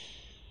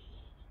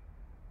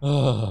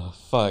 Oh,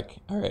 fuck.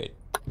 Alright.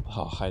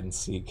 Oh, hide and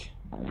seek.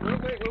 Wait,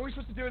 what are we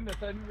supposed to do in this?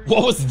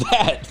 What was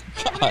that?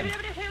 God.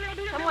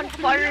 Someone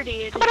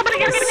farted.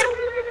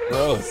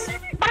 Gross.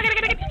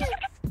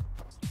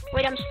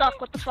 Wait, I'm stuck.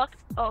 What the fuck?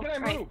 Oh,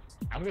 right.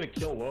 I'm gonna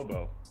kill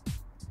Lobo.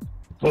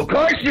 Go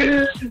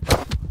Criken!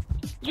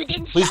 You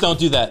didn't. Please don't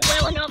do that.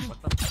 Well enough.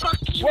 Fuck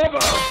you. Lobo!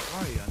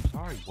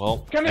 Sorry.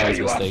 Well, Come that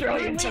here, was a you mistake.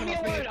 Australian! Leave me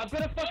alone. I'm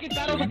gonna fucking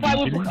battle the fight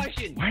with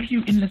percussion. Why are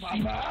you in the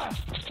scene?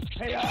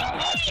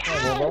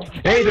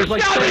 Hey, there's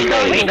like 3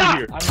 guys over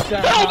here.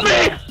 Help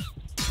me!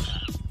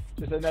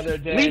 Just another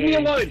day. Leave me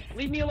alone.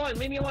 Leave me alone.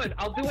 Leave me alone.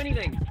 I'll do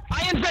anything.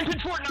 I invented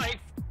Fortnite.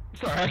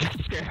 Sorry, I got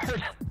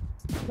scared.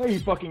 No, you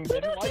fucking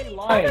didn't. Why are you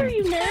lying? What are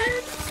you,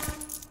 man?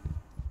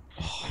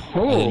 I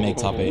didn't make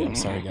top 8. I'm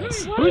sorry,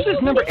 guys. Who's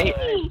this number 8?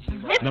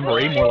 Number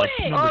 8, more like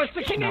number. Oh, it's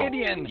the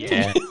Canadian.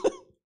 Yeah.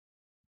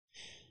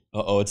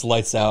 Uh-oh, it's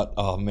lights out.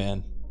 Oh,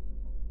 man.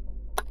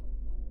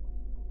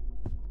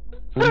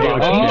 Oh,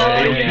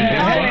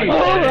 yeah.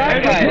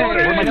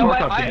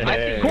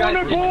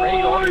 Corner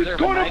boys!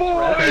 Corner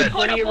boys!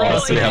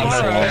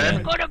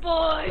 Corner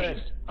boys!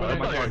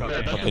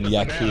 Fucking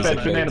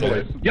Yakuza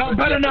character. Y'all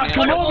better not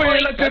come over here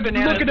like this.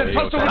 Look at the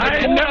tussle with I the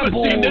ain't never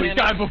corner seen boys. this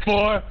guy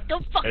before.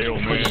 Don't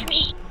fucking push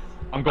me.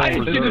 I'm I going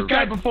ain't seen this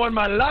guy before in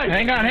my life.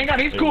 Hang on.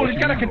 He's cool. He's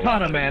got a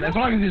katana, man. As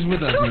long as he's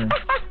with us, man.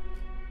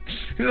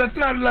 Let's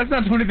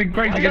not do anything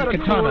crazy against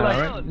katana,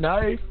 alright?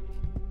 Knife.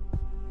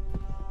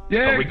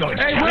 Yeah. we going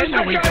Hey, to where's Canada?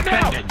 that We guy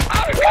now? defended.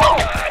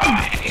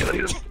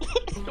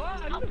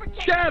 I'll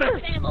protect Get my her.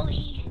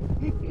 family.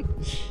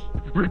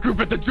 Regroup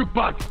at the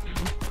jukebox.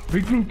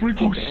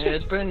 Regroup.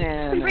 It's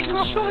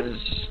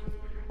bananas.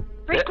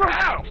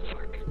 Ow!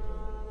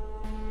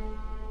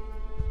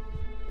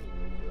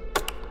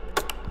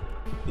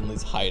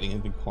 Finley's hiding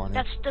in the corner.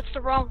 That's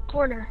the wrong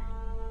corner.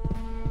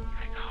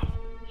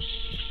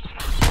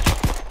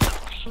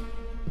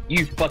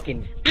 You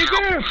fucking.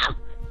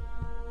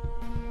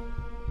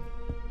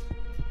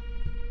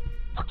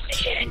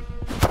 Oxygen.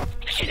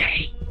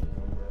 Oxygen.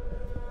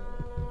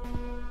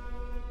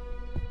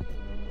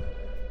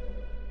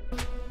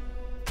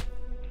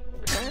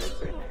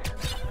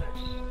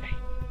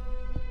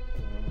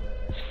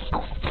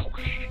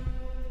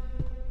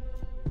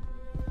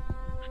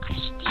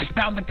 I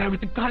found the guy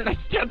with the gun. I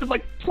stabbed him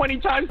like 20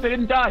 times. They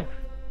didn't die.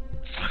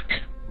 Fuck.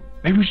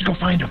 Maybe we should go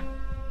find him.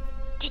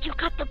 Did you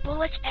cut the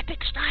bullets epic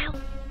style?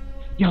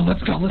 Yo,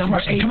 let's go.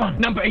 Number 8. Come on.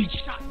 Number 8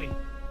 shot me.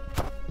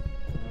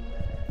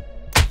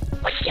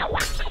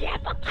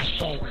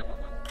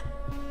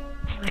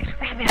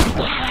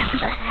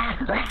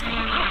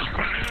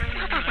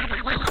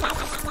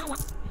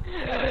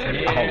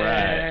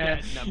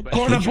 Alright.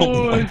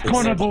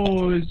 Corner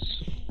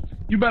boys.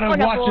 You better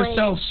Corner watch boys.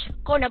 yourselves.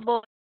 Corner boy.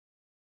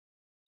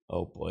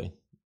 Oh, boy.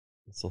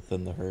 This will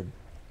thin the herd.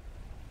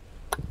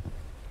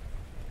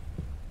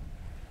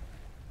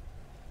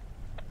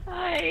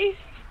 Hi.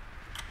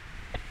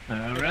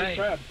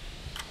 Alright.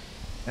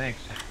 Thanks.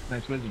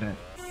 Nice wizard hat.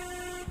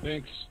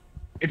 Thanks.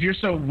 If you're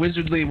so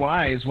wizardly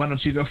wise, why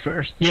don't you go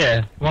first?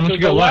 Yeah. Why don't you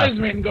The go wise last?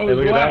 man goes Hey,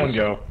 look at that last. one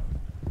go.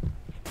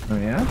 Oh,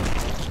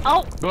 yeah?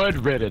 Oh,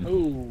 Good riddance.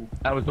 Ooh.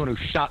 That was the one who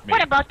shot me.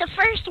 what about the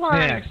first one?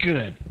 Yeah,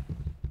 good.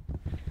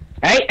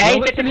 Hey, Well,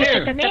 listen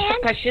here. We're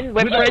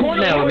With the friends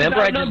corner now, boys remember?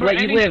 I just outnumber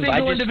let you any live. I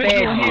single just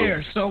individual spared you.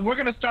 here, so we're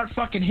gonna start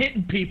fucking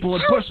hitting people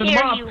and How pushing them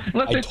dare off you.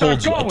 unless I they start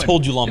told you. I going.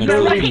 told you, Lawman.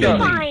 Okay,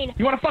 fine.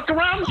 You wanna fuck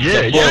around?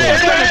 Yeah,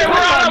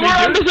 Yeah.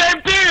 We're on the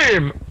same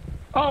team!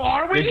 Oh,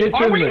 are we? Get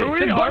Are in we? there.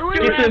 Then Are bust we?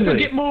 your Get ass in and there.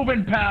 get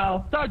moving,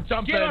 pal. Start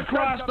jumping. Get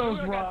across Start those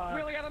jumping. rods.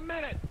 We only got a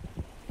minute.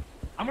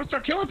 I'm gonna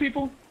start killing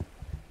people.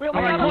 We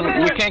only got a You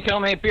minute. can't kill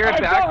me. Be right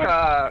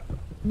back.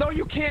 No,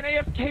 you can't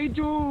AFK,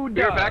 dude.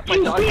 Be right back. My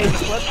dog is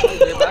flip.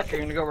 Be right back.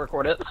 You're gonna go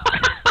record it.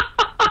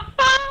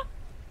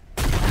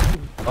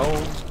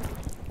 Oh.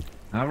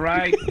 All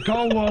right,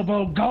 go,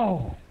 Wobo,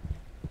 go.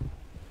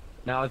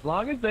 Now, as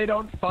long as they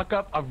don't fuck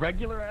up a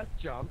regular ass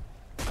jump,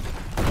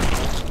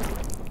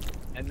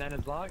 and then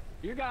as long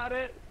you got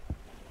it.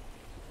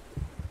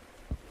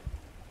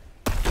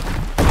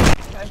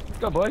 Okay.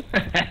 go, boys.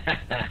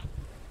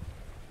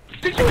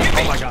 Did you hit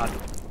me? Oh my god.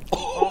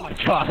 Oh my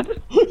god.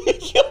 He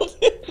killed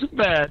it. It's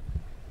bad.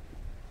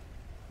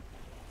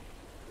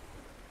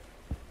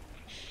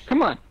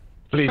 Come on.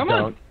 Please Come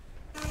don't.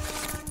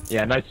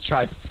 Yeah, nice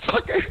try,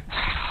 fucker.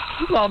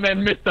 Oh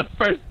man, missed the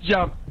first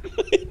jump.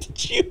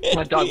 Did you hit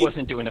My dog me?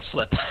 wasn't doing a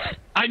flip.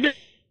 I knew.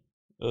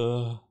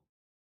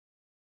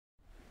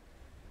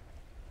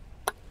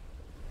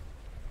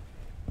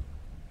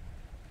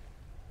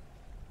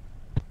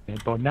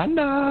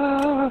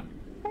 Banana.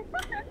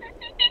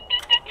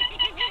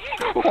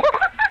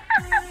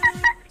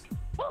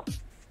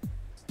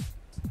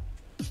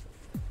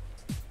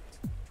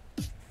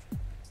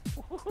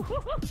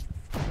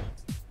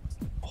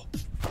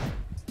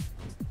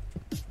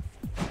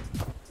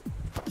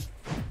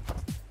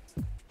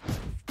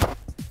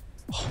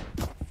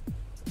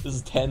 This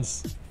is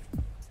tense.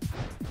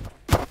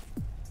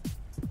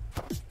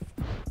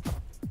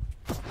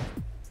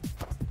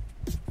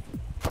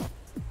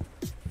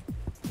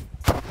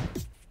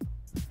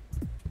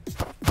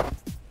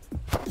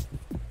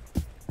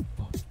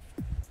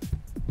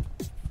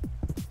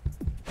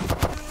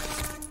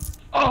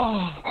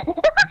 Oh.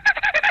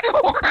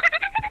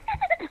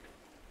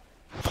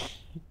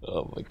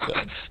 Oh my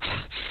god.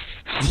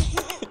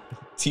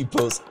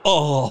 T-pose.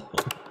 Oh.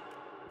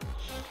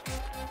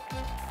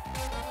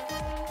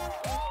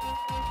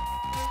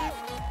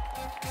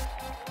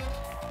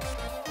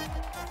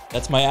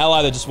 That's my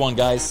ally that just won,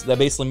 guys. That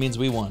basically means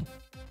we won.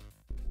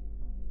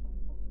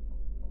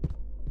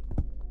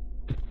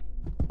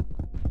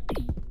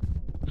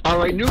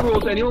 Alright, new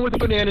rules. Anyone with a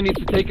banana needs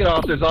to take it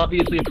off. There's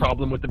obviously a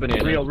problem with the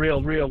banana.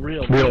 Real.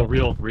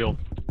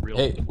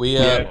 Hey, we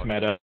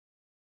meta.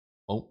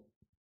 Oh.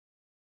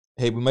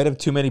 Hey, we might have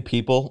too many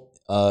people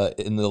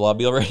in the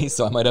lobby already,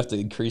 so I might have to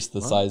increase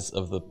the size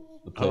of the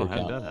player How did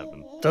count. that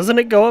happen? Doesn't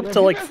it go up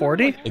to like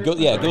 40? It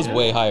goes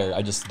way higher.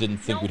 I just didn't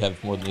think we'd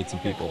have more than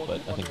 18 people,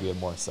 but I think we have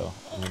more, so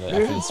I'm gonna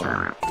after this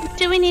stream.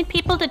 Do we need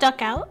people to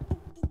duck out?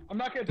 I'm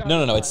not gonna die.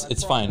 No,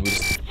 it's fine. We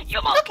just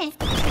Okay.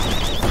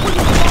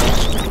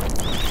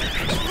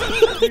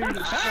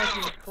 Jesus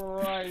fucking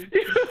Christ.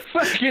 You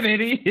fucking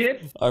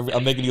idiot.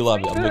 I'm making you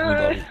lobby. I'm making you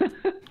lobby.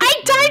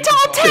 I died to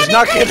all 10. There's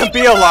not gonna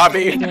be a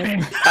lobby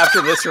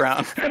after this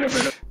round.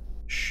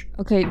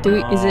 Okay, do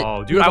we, is it?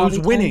 Oh, dude, I was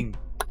winning.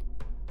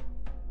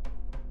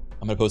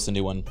 I'm gonna post a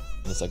new one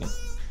in a second.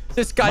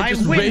 This guy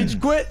just rage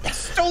quit.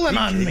 Stolen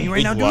on me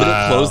right now. Did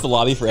it close the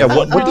lobby for Yeah,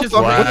 everyone? what the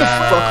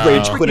fuck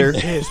rage quitter?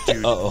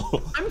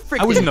 Uh-oh.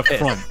 I was in the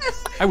front.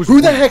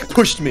 Who the heck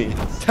pushed me?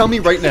 Tell me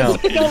right now.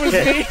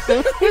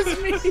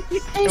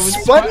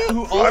 Spud,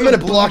 I'm gonna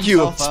block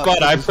you.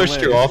 Spud, I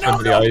pushed you off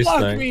into the ice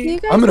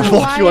thing. I'm gonna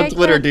block you on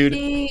Twitter, dude.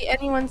 See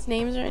anyone's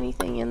names or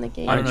anything in the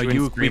game. I don't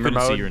know. We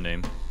couldn't see your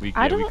name. We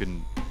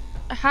couldn't.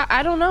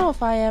 I don't know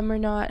if I am or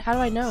not. How do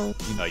I know?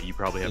 You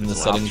probably have in the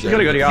settings. You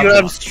gotta go to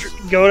options.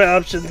 Go to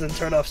options and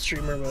turn off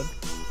streamer mode.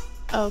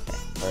 Oh, okay.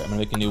 All right, I'm gonna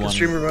make a new one.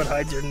 Streamer mode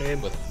hides your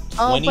name.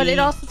 Oh, but it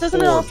also doesn't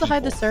it also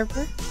hide the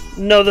server?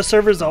 No, the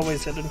server's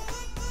always hidden.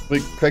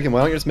 Wait, Criken,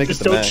 why don't you just make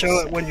Just it the don't max? show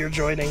it when you're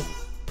joining.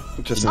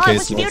 Just in Oh,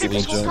 case it was multiple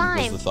beautiful join. time.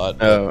 Was the thought.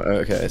 Oh,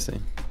 okay, I see.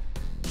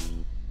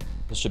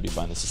 This should be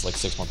fine. This is like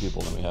 6 more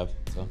people than we have.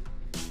 So.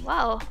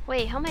 Wow.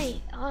 Wait, how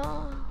many?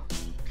 Oh.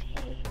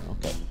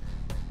 Okay.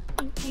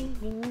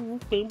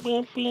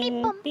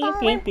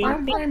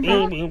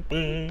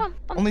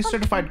 Only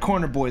certified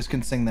corner boys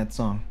can sing that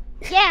song.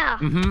 Yeah.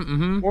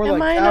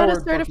 Am I not a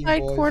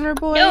certified corner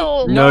boy?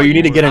 No. No, you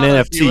need to get an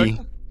NFT.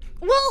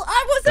 Well,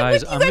 I wasn't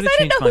Guys, with you guys. I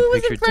didn't know who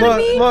was in front of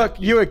me. Look,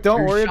 Uick,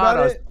 don't worry about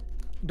shot it.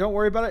 Don't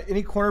worry about it.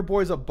 Any corner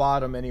boy's a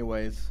bottom,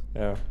 anyways.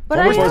 Yeah. But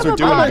I am a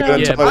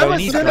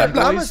bottom.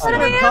 I'm a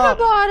center top.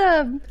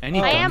 Bottom. I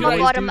am a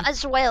bottom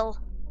as well.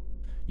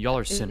 Y'all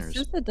are sinners.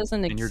 Just that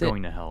doesn't and you're exist.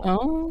 going to hell.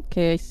 Oh,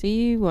 okay. I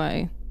see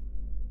why.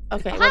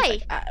 Okay. Hi.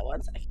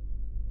 One sec.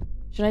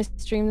 Should I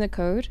stream the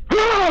code? No.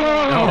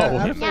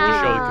 Show the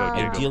code.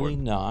 Ideally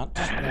not.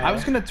 I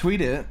was gonna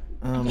tweet it.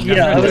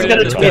 Yeah, I was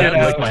gonna tweet it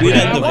out. Tweet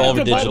at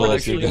Devolver Digital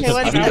if you're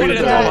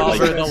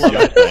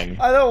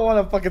I don't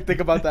want to fucking think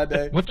about that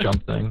day. What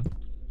jump thing?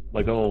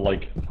 Like a little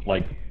like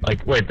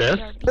wait, this?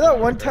 That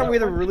one time we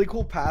had a really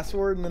cool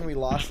password and then we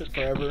lost it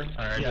forever.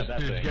 Alright, yeah,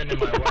 that's getting in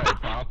my way,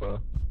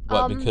 Papa.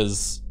 What?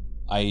 Because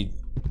I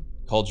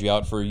called you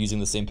out for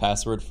using the same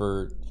password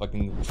for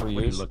fucking 3 years.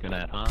 What are you looking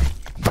at, huh?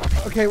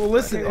 Okay, well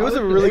listen, it was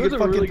a really good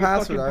fucking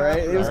password, alright?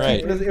 It was Alright.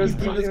 keeping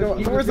us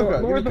going. Where's the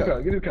code? Where's the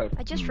code? Give me the code.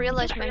 I just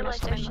realized my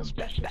mustache is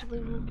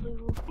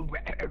blue.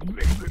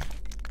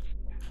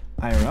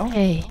 IRL?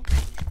 Hey.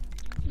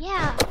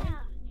 Yeah.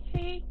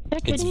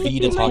 It's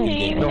feed a talking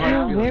game.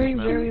 Very,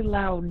 very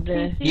loud.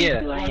 Yeah.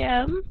 Who I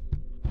am.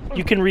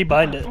 You can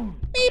rebind it.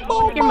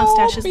 Your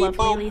mustache is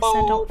lovely, Lisa.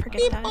 Don't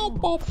forget that.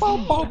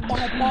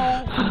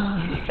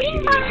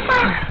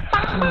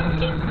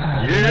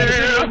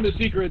 I learned the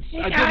secrets.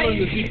 I did learn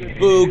the secrets.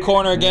 Boo,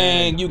 corner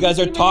gang. You guys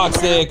are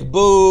toxic.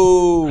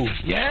 Boo.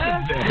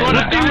 Yeah? You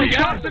wanna die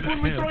again? Toxic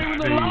when we throw you in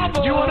the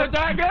lava. You wanna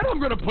die again? I'm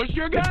gonna push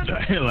you again.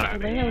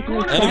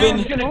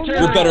 Anavan,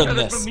 you're better than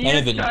this.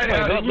 Anavan,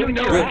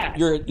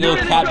 you're a little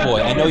cat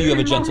boy. I know you have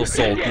a gentle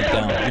soul deep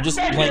down. You're just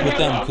playing with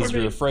them because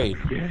you're afraid.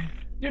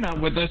 You're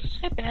not with us.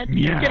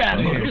 Yeah. Get out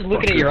of here. I'm just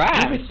looking at your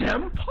eyes.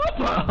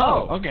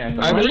 Oh, okay.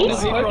 I'm really really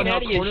zero on how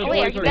corner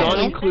boys are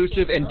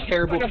non-inclusive and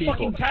terrible people. Like a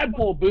fucking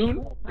tadpole,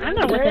 Boone. I'm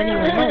not with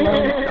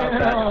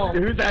anyone.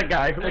 Who's that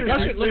guy? Who's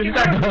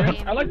that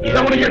guy? I like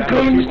that one of your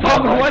goons.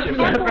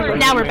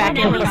 Now we're back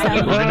in Lisa.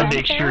 I'm gonna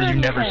make sure you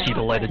never see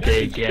the light of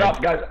day again.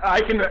 Stop, guys.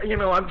 I can,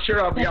 I'm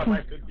sure I'll be out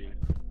my good deed.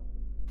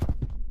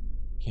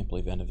 Can't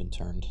believe Anavan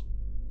turned.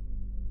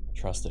 I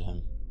trusted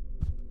him.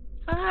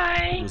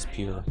 Hi. He was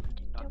pure.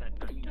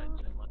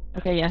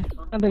 Okay, yeah.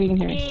 I think you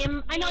can hear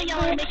me. I know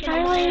y'all are making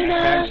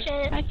a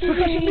shit. I can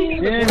hear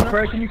you. Yeah,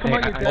 Fred, can you come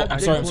out your dad? I'm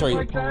sorry, I'm sorry.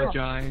 I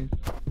apologize.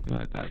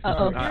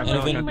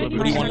 Anavan, what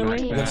do you want?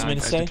 You have something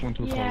to say?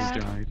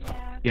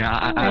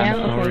 Yeah,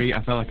 I'm sorry.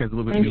 I felt like I was a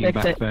little bit mean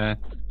back there.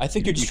 I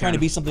think you're just trying to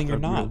be something you're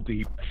not. I'm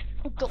a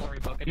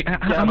cat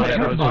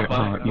boy,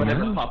 you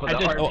know?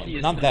 Oh,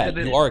 not that.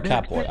 You are a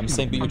cat boy. I'm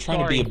saying, but you're trying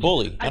to be a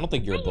bully. I don't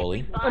think you're a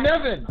bully.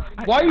 Evan,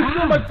 why are you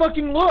stealing my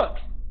fucking look?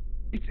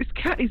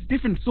 It's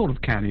different sort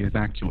of cat ears,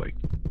 actually.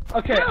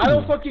 Okay, I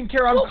don't fucking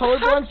care. I'm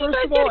colorblind, first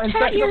of all, and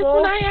second of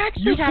all,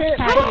 you can't.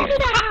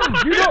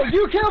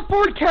 You can't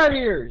afford cat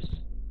ears.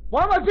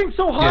 Why am I being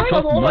so high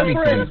on all my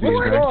friends? What's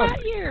wrong?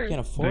 You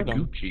can't afford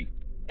them.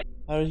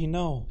 How did he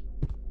know?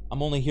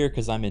 I'm only here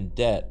because I'm in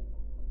debt.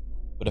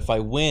 But if I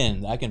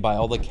win, I can buy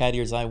all the cat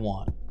ears I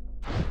want.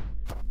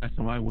 That's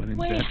why I went in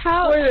Wait, debt.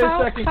 Wait a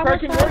second,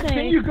 Criken, where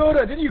didn't you go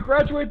to? Didn't you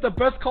graduate the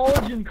best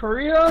college in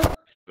Korea?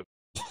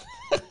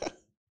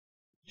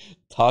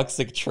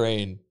 Toxic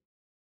train.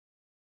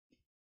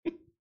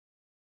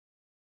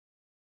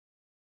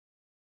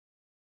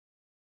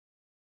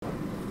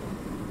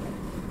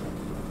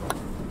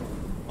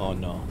 Oh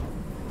no.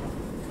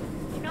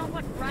 You know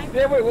what, right?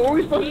 Yeah, wait, what were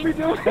we supposed to be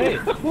doing? Hey,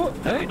 Come on,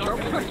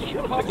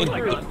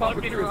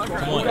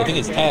 I think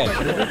it's tag.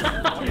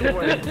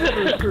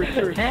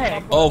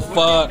 Oh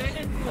fuck.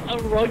 A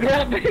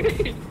Rugrat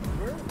baby?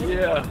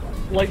 Yeah.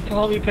 Like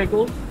Tommy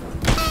Pickles?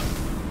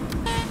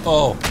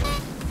 Oh.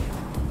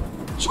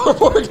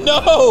 Charborg,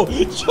 no!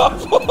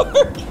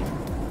 Charborg!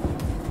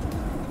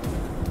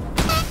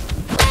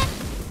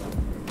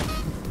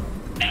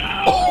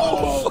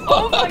 Oh,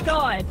 Oh my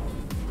god!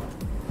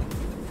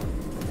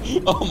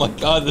 Oh my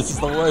god, this is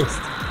the worst.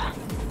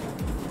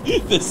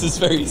 This is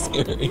very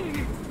scary.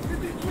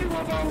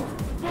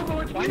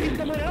 Find me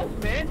someone else,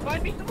 man!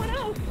 Find me someone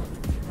else!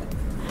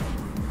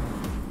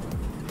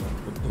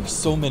 There's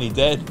so many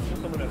dead.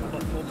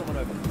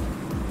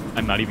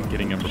 I'm not even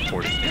getting him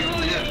reported.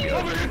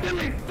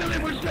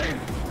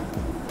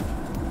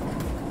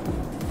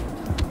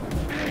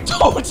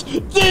 Don't!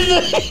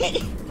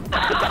 Dilly!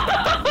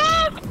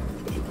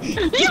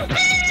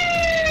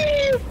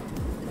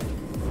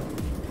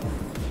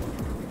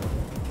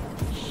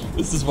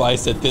 This is why I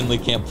said Thinly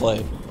can't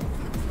play.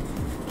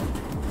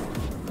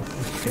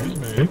 Excuse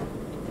me.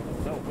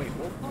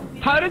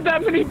 How did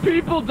that many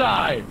people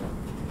die?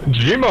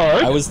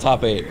 G-Mark? I was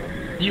top 8.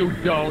 You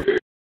don't.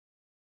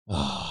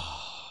 I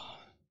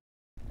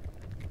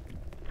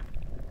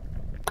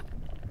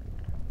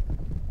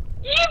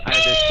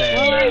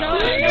understand. No,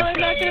 I'm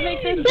not gonna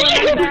make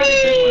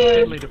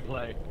this one. To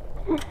play.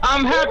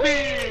 I'm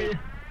happy!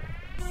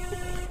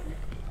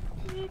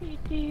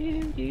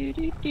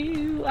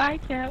 I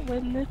can't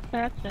win this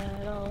match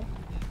at all.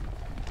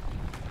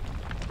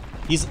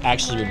 He's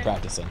actually been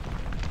practicing.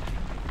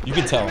 You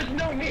can tell. There's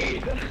no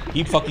need.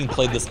 He fucking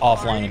played this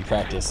offline in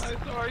practice. I'm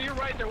sorry, you're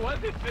right. There's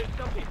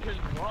something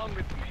just wrong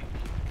with me.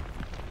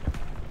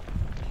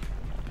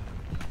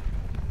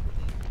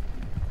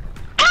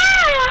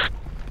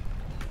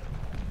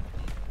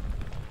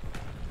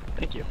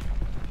 Thank you.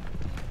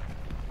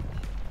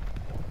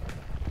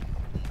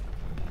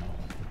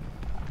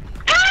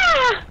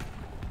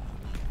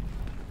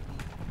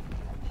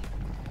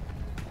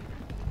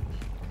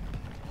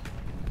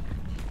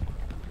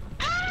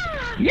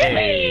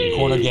 Yay!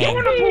 Corner gang.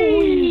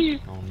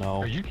 Oh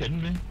no. Are you kidding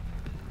me?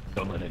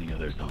 Don't let any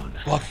others on.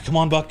 Buck, come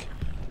on, Buck.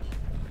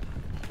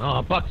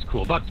 Oh, Buck's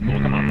cool. Buck's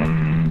cool. Come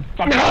on,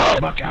 Buck. No!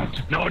 Buck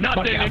out. No, not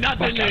Buck Dinny, out. not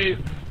Buck Dinny. out.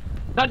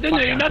 Not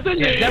Dinny, not Dinny.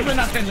 Yeah, definitely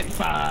not Finley.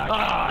 Fuck.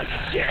 Ah,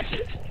 shit.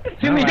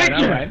 Finley, get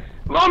you. Right.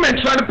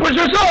 Lawman trying to push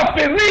us off,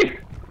 Finley.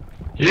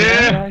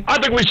 Yeah, I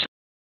think we should.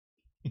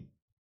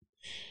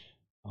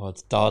 Oh,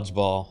 it's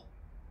dodgeball.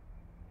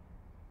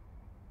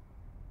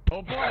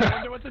 Oh boy, I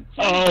wonder what the team.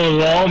 Oh,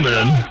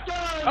 Lawman.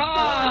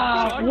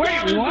 Ah,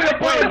 wait, what?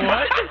 Wait,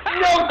 what?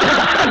 No,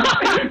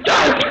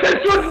 this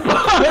was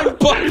fun.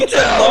 Buck is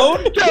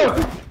alone?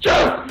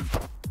 Joe.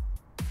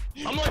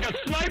 I'm like a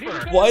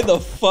sniper. Why the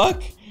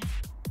fuck?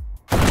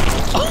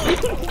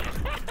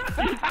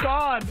 He's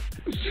gone.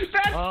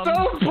 That's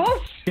so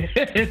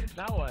bullshit.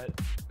 Now what?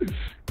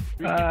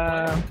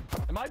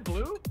 Am I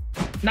blue?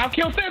 Now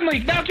kill Finley!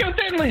 Now kill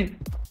Finley!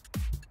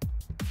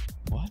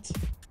 What?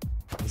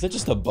 Is that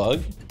just a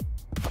bug?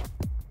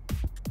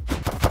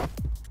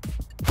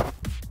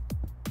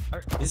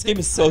 This game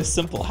is so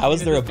simple. How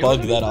is there a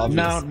bug that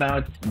obvious? No,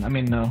 it's. I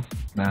mean, no.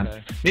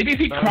 Okay. Maybe if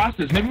he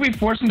crosses. Maybe we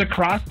force him to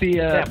cross the.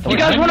 You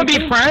guys want to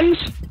be friends?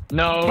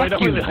 No, Fuck I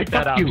don't you. really like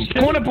that Fuck you.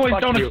 option. Corner boys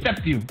Fuck don't you.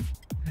 accept you.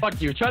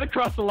 Fuck you. Try to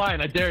cross the line.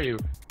 I dare you.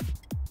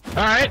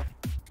 Alright.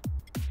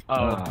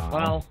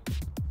 Well.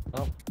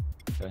 Oh.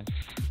 Okay.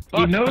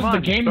 He knows come the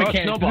on, game throw a mechanics.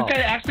 This snowball. guy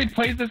actually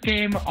plays this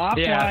game Yeah,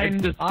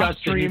 offline, it's off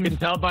disgusting. You stream. can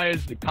tell by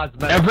his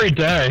cosmetics. Every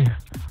day.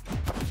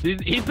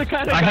 He's the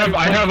kind of I guy have who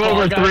I plays have Fall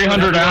over Guys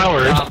 300 whenever he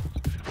hours. stops.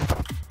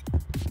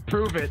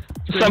 Prove it.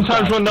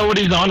 Sometimes when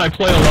nobody's on, I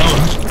play alone.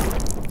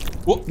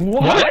 What?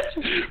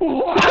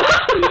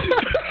 What?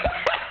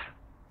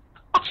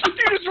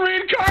 You just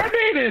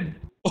reincarnated!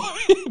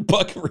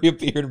 Buck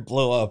reappeared and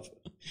blew up.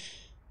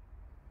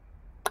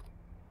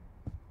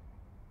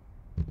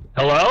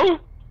 Hello?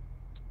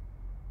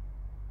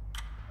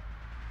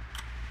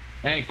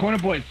 Hey, corner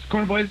boys,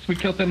 we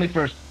kill Finley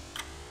first.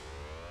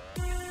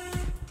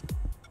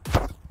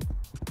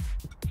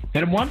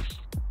 Hit him once.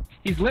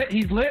 He's lit,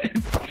 Wait,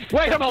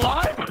 I'm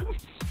alive?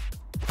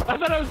 I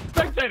thought I was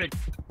spectating.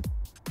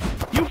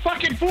 You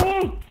fucking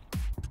fool!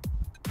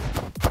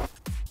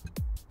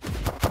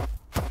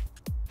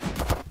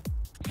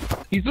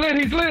 He's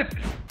lit!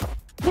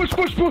 Push!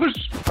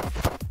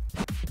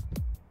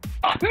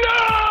 No!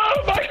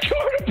 My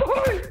corner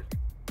boy!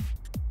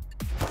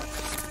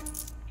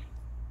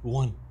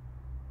 One.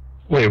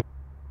 Wait.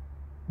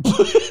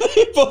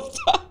 They both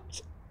died.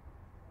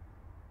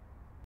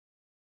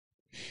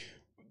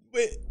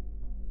 Wait.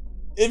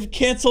 It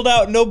canceled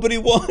out. Nobody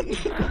won. Nobody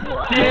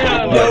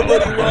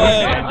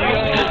won.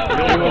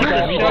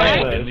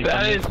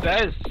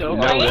 That is so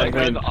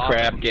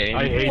crap game.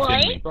 I hate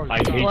it.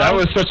 That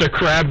was such a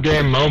crab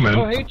game moment.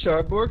 Oh, hey,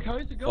 Charborg,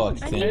 how's it going?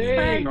 Fuck,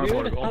 Hey,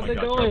 dude, how's it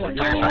going?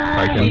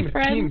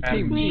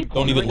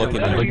 Don't even look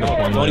at me.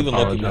 Don't even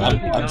look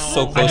at me. I'm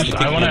so close to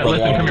kicking your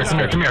brother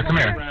out. Come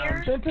here.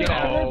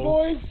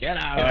 Get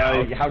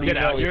out. How do you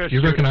know? Do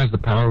you recognize the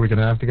power we could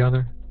have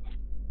together?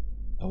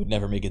 I would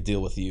never make a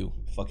deal with you,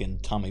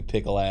 fucking Tommy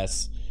Pickle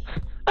ass.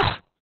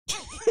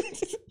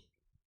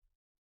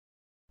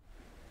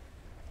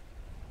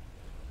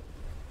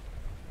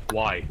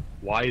 Why?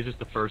 Why is this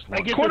the first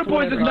one? Corner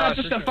boys is not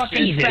just a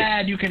fucking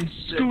fad you can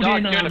scoot in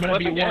on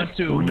whenever you want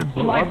to.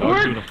 Like,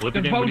 we're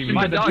devotion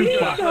to the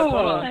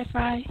jukebox.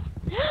 Hi!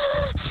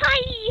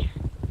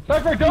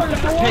 Cypher, don't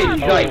Hey,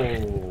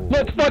 guys.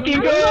 Let's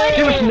fucking go!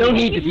 There was no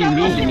need to be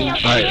mean to me.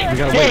 Alright, we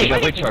gotta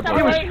wait,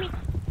 Charboy.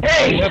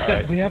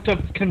 Hey! We have to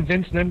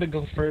convince them to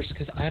go first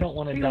because I don't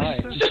want to die.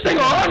 Just hang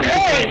on,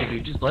 hey!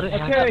 Just let it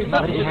happen. Okay,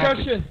 Let it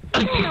happen.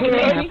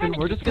 discussion.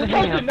 We're just gonna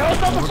hang out. Now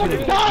it's not the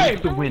fucking time!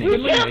 The winning.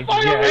 You can't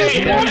fire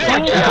Hey, me!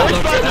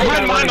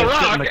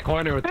 Sit in the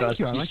corner with us.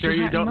 You sure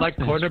you don't like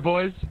corner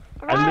boys?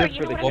 I live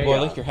for the Well, boy, I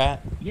like your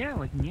hat. Yeah,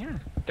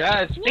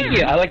 Guys, thank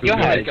you. I like your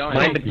hat. Going.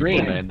 Mine the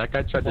green. Man, that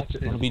guy tried to.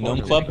 It'll be Gnome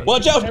Club.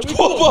 Watch out!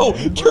 Whoa,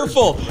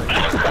 careful!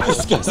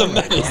 This guy's a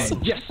menace.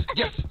 Yes.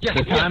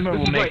 The timer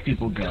will make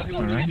people go,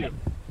 alright? Get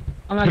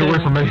away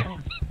from me.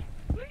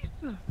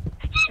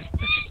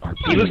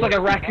 He looks like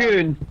a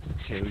raccoon.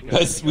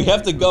 Guys, we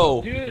have to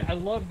go. Dude, I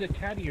love the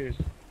cat ears.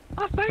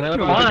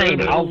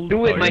 Fine, I'll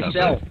do it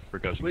myself.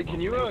 Wait,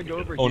 can you go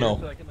over Oh, here no.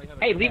 so I can like have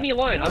a Hey, leave me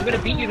alone. I'm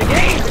gonna beat you the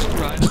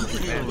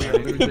game. Man, we are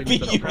losing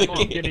Beat to you the the fucking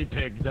game. guinea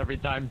pigs every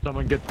time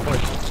someone gets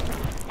pushed.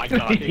 My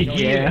God,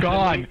 Yeah. he's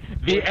gone.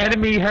 The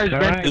enemy has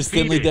been Alright. Is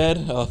Finley defeated.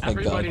 dead? Oh, thank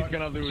Everybody's God.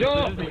 gonna lose.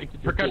 Joe! This is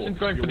percussion's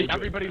going for the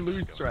everybody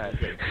lose strat.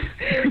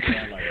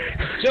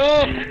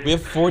 Joe! We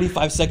have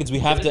 45 seconds. We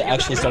have to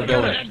actually start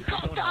going.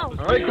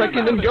 Alright,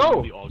 Criken, then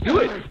go! Do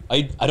it!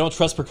 I don't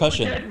trust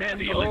percussion.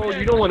 Oh,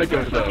 you don't want to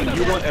go though.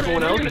 You want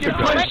everyone else to go.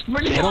 I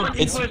don't,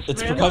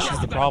 it's percussion's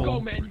the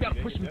problem.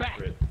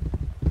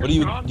 What do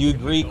you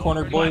agree,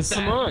 corner boys?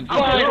 Come on.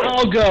 Fine,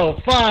 I'll go.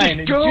 Fine.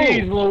 Just go.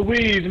 Jeez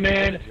Louise,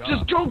 man.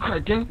 Just go,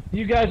 Criken.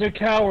 You guys are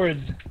cowards.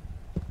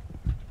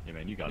 Yeah,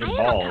 man, you got I it. am a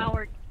Ball.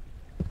 coward.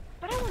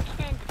 But I won't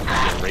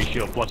stand.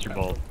 Ratio plus your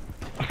ball.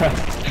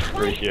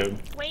 Ratio.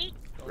 Wait.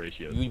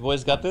 Ratio. You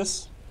boys got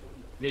this?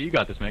 Yeah, you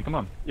got this, man. Come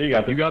on. Yeah, you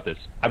got You got this.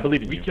 I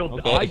believe in We you. killed.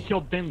 Okay. I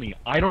killed Finley.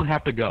 I don't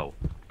have to go.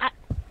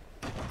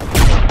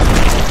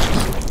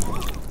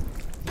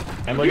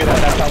 And look at that.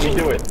 That's how we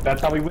do it.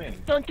 That's how we win.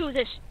 Don't do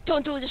this.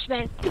 Don't do this,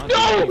 man.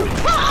 No!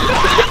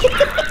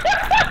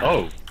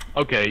 Oh,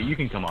 okay. You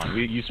can come on.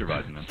 You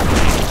survived in this.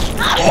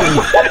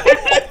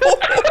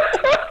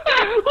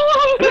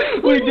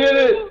 We did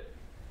it.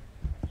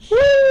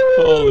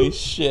 Holy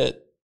shit.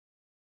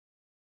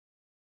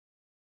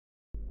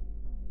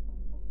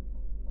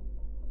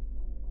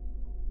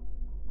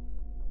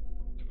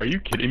 Are you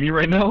kidding me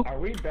right now? Are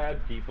we bad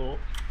people?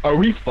 Are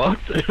we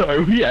fucked?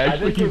 Are we I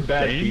actually think we're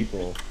bad insane?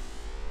 people.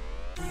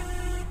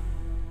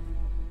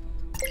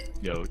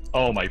 Yo,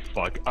 oh my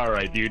fuck.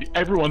 Alright, dude.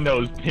 Everyone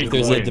knows If Pink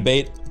there's wins. a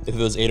debate, if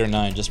it was 8 or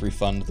 9, just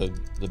refund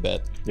the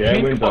bet. Yeah, it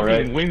Pink wins fucking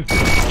alright. wins.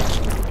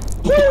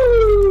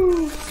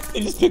 Woo! They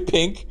just picked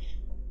Pink.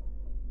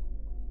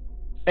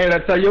 Hey,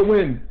 that's how you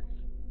win.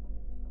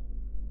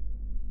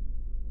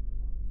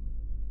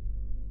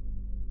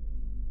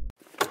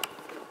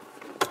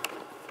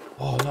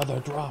 Oh, another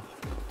drop.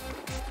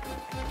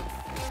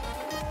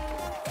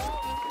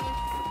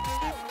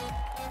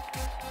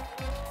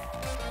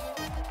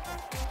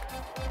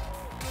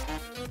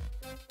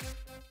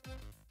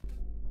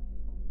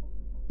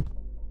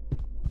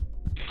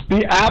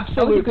 The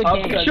absolute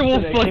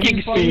actual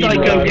fucking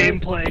psycho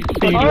gameplay.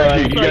 You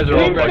guys are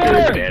all fucking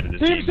bad at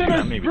this Team game.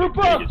 Sinners, Maybe group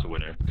the up! biggest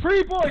winner.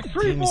 Free boys,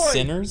 free Team boys!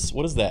 Sinners?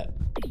 What is that?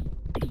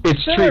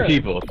 It's Sure. 3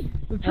 people.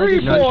 Free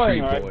Not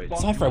boys! 3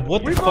 boys. Cypher,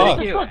 what the We fuck?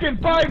 voted for fucking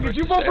Biden. Did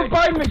you vote for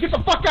Biden? Then get the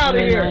fuck out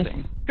of here!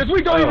 Because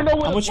we don't even know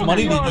what How much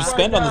money did you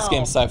spend on this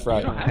game,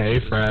 Cypher? Hey,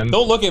 friend.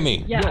 Don't look at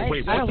me. Yeah,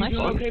 I don't like it.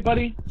 Okay,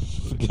 buddy?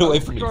 Get away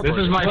from me. This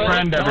is my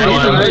friend,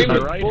 everyone.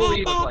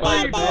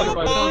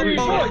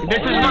 This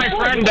is my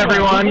friend,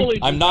 everyone.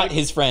 I'm not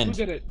his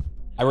friend.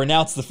 I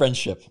renounce the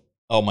friendship.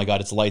 Oh my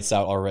god, it's lights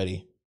out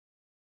already.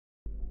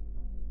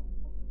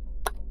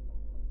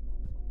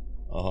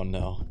 Oh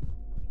no.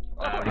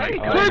 Free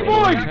boys!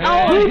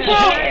 Free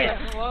boys!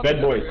 Bad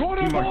boys.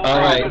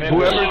 Alright,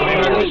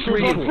 whoever's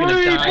free boys!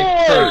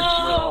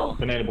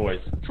 Banana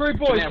boys. Free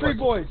boys, free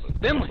boys!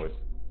 Boys.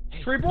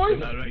 Free boys?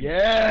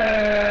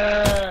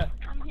 Yeah!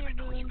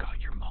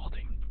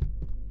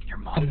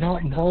 I'm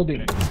not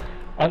molding. Do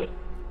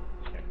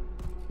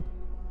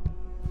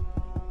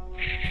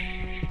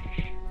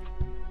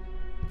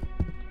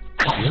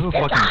you have a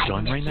fucking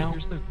gun right now?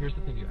 Here's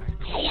the thing, you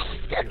actually...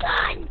 The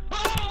gun!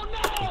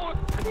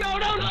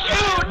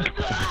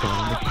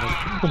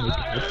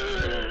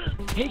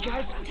 Hey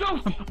guys, no!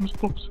 I'm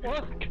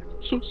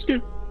so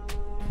scared.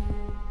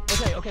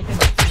 Okay.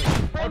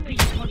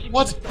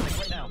 What?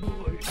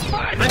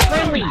 I'm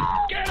friendly!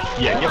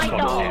 Yeah, get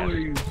fucked.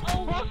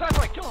 Oh,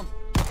 Cypher, kill him!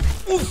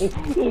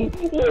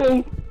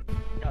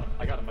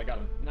 I got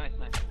him. Nice.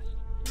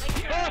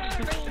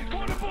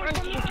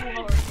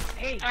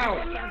 Hey, ow!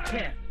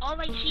 All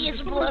I see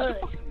is blood.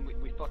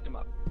 We fucked him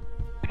up.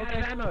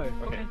 Okay, ammo.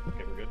 Okay,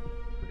 we're good.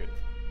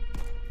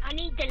 I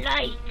need the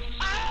lights.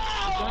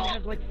 The gun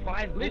has like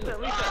 5 bullets.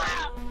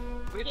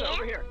 Lisa,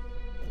 over here.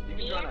 You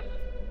can join us.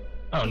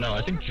 Oh no,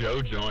 I think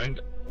Joe joined.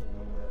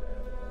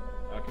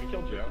 Can we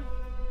kill Joe?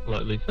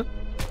 What, Lisa?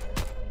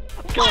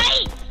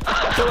 Wait!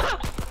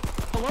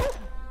 Hello?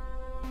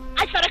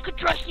 I thought I could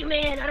trust you,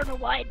 man. I don't know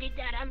why I did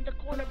that. I'm the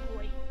corner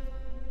boy.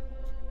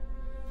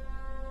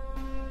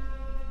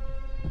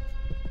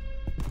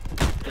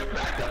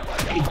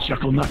 Hey,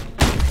 Chuckle Nut.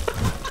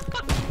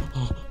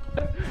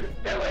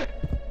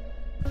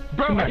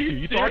 Bro, are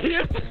you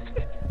serious?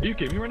 Are you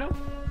kidding me right now?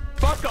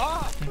 Fuck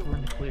off! I think we're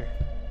in the clear.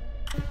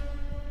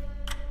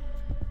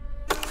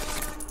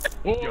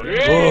 Whoa. Whoa.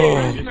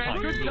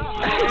 Good job.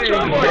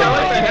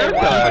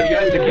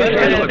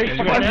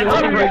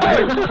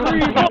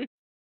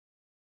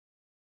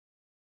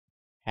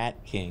 Hat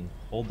King.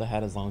 Hold the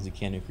hat as long as you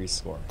can to increase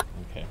score.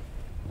 Okay.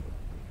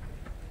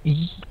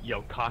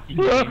 Yo, cocky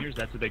gamers,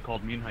 that's what they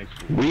called me in high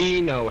school.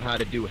 We know how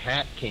to do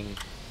Hat King.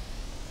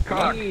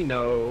 Cock. We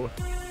know.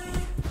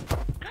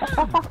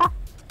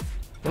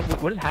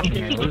 What is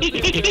happening?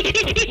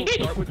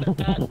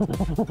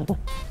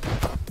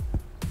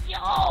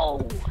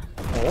 Yo!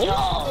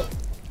 Yo!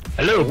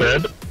 Hello,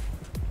 babe.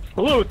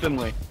 Hello,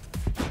 Finley.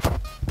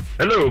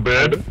 Hello,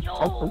 babe.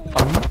 Yo!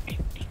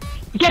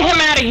 Get him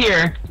out of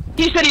here!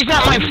 He said he's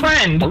not my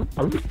friend!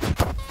 Fuck you.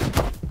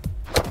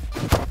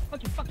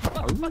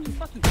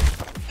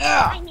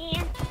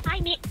 Hi,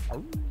 man.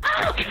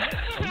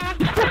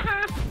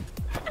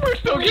 We're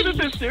so good at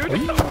this, dude!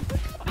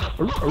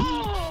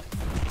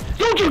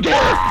 Don't you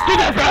dare! Get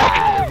that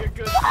back!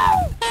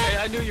 Hey,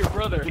 I knew your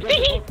brother.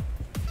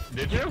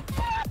 Did you?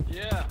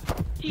 Yeah.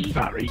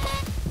 Sorry. It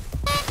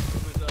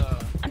was,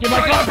 Get my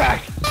gun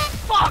back!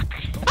 Fuck!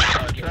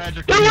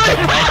 Tragically, he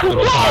got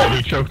hospital time.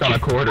 He choked on a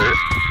quarter.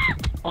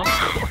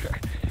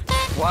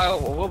 wow,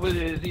 what was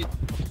it? Is he...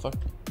 Fuck.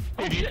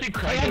 Hey, do you see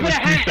Criken with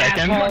 2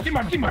 seconds?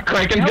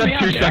 Criken's got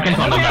 2 seconds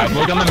on the map.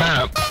 Look on the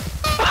map.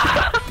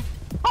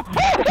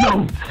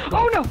 No!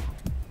 Oh no!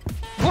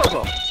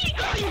 Whoa.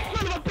 You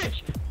son of a bitch!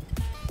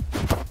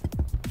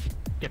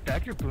 Get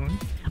back your Boone.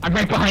 I'm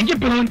right behind you,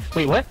 Boone!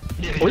 Wait, what?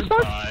 Yeah, What's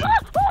you're that?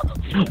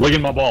 fine. Look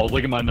at my balls,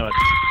 look at my nuts.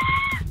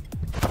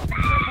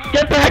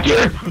 Get back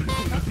here!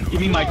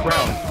 Give me my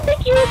crown.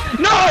 Thank you!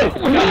 No!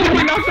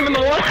 We knocked him in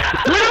the water!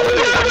 No!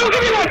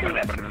 Give me that!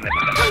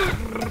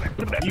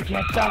 You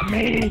can't stop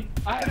me!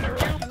 I have a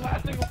reaction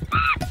last single...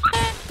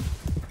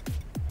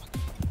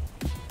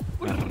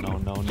 No.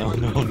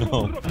 Come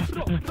on.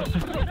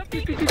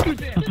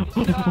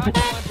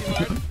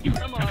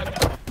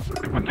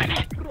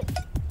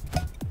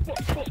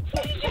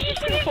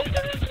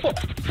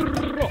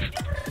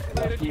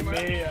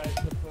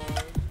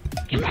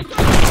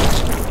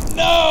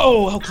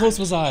 No! How close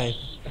was I?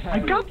 I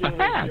got the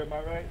hat!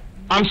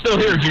 I'm still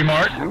here,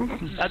 G-Mart.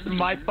 That's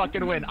my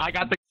fucking win. I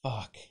got the...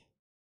 Fuck.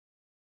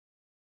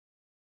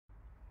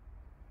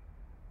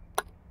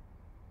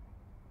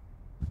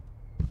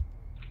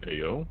 There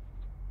you go.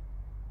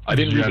 I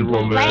didn't read the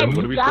rules. Gentlemen.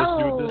 What are we supposed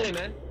to do with Let's this?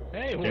 Hey, man.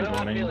 Hey, Let's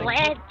go, man.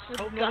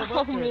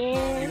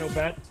 man. You know,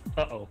 Bat.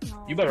 Uh-oh.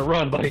 You better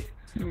run, buddy.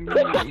 This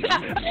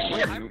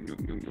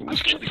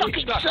game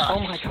fucking sucks. Oh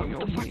my god.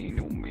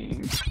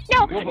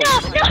 No,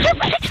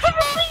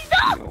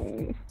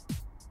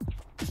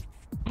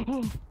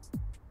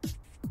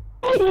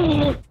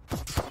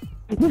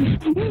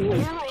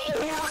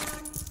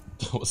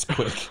 That was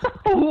quick.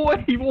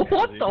 Wait,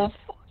 what the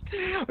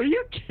fuck? Are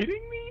you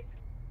kidding me?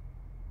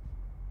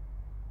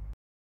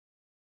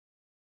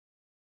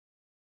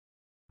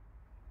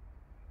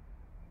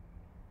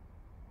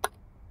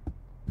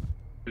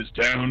 This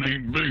town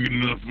ain't big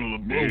enough for the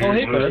boat. Oh,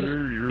 hey, bud.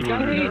 You're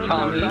Hey,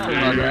 Tommy.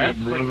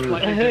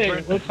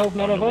 Hey, let's hope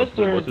none of us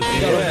are...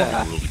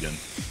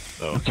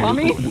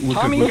 Tommy,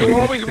 you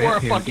always were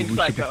a fucking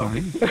psycho.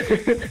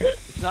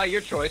 It's It's not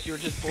your choice, you were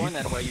just born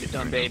that way, you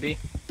dumb baby.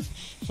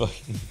 We'll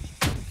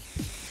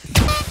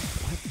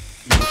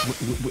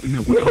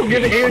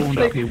get going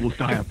up here, we'll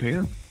die up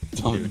here.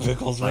 Tommy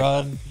Pickles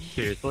run.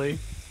 Seriously?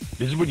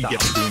 This is what you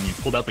get for doing. You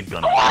pulled out the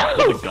gun.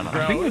 Pulled the gun out.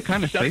 I think we're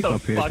kind of safe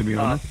up here, to be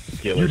honest.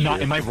 You're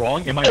not. Am I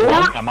wrong? Am I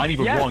wrong? I'm not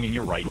even wrong, and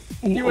you're right.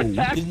 You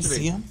attacked me. Didn't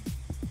see him?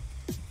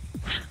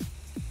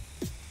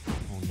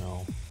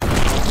 Oh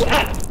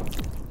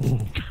no.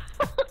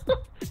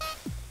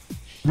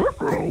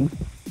 Ruh-roh.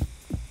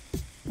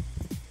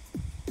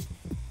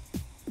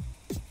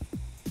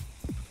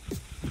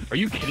 Are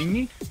you kidding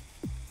me?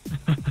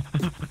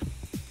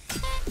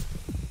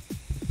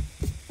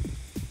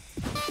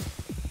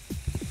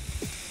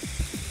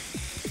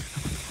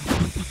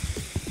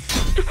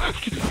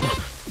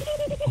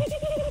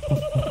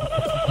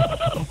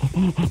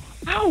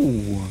 Ow!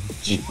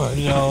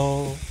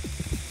 No.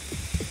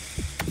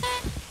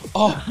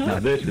 Oh! Now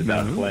this is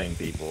not playing,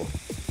 people.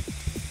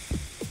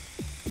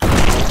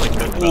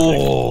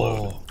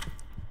 Oh!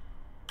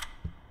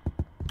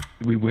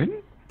 Did we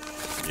win?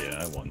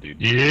 Yeah, I won, dude.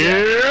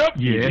 Yep!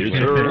 Yeah. Yes,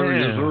 sir.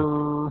 Yes,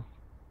 sir.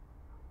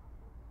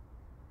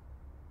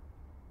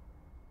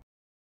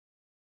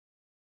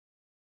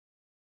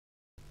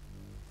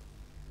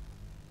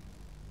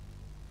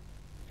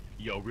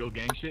 Yo, real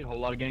gang shit? Whole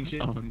lot of gang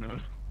shit? Oh no.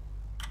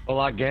 A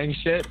lot of gang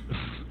shit.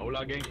 Whole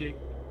lot of gang shit?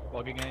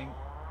 Fucking gang?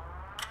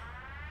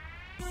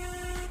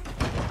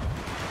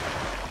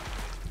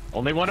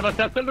 Only one of us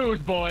has to lose,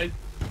 boys.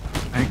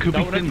 And it could be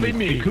Don't let it be Finley.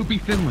 me. It could be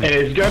Finley.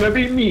 It's gonna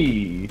be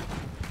me.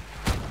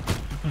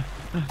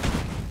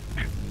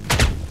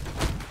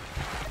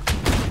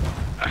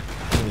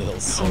 That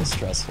was so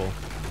stressful.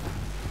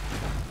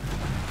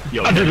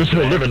 Yo, I did this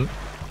for a living.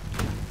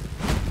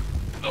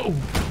 Oh!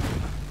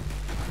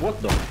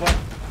 What the fuck?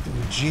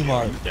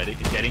 G-Mart.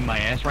 Deading my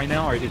ass right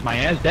now? Or is my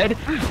ass dead?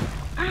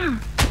 How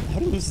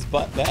do you lose his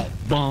butt that?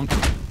 Bonk.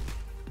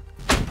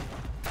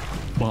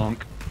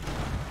 Bonk.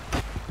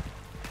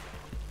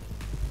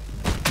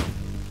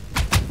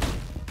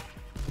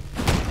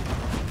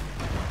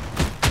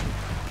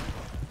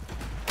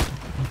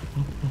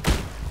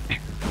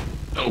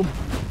 Oh.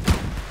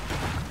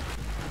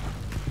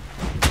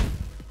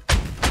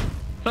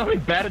 Somebody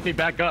batted me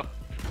back up.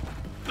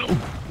 No.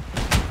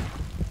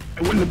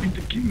 I want to be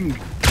the king.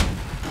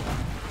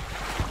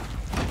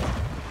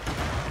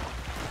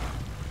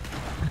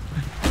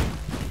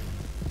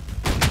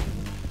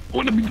 I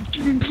want to be the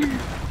king, please.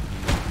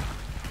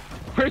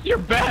 Where's your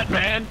bat,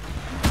 man?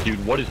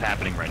 Dude, what is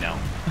happening right now?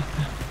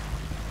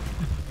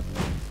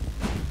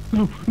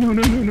 No, no,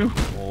 no, no, no.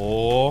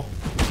 Oh.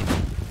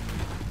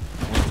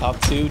 Top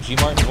two,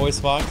 G-Mart and Voice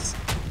Box.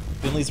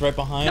 Finley's right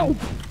behind. No.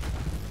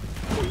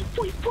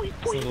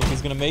 Doesn't look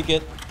he's gonna make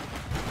it.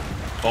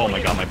 Oh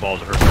my god, my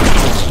balls are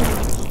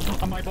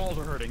hurting. My balls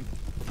are hurting.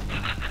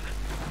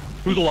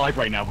 Who's alive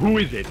right now? Who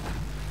is it?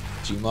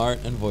 G-Mart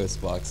and Voice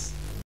Box.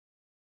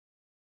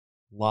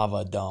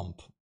 Lava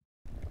dump.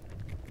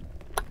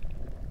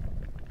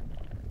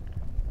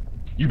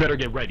 You better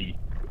get ready.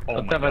 Oh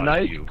Let's my have a God,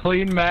 nice, you.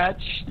 clean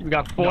match. We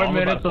got 4 No, I'm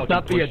minutes. about to Let's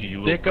not be a fucking push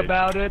you, dick little bitch.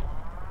 about it.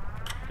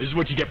 This is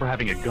what you get for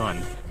having a gun.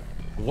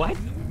 What?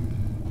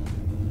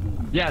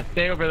 Yeah,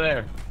 stay over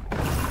there.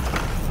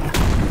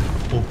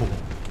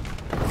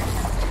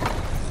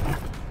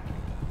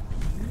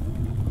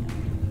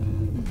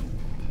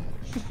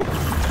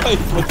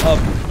 What's up?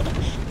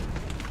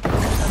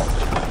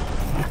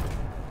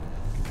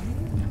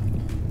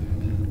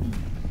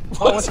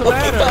 Oh, what's the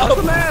matter? What's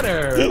the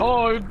matter?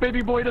 Oh,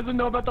 baby boy doesn't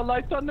know about the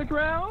lights on the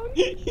ground?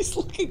 He's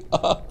looking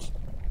up.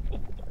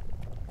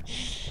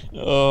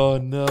 Oh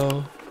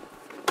no.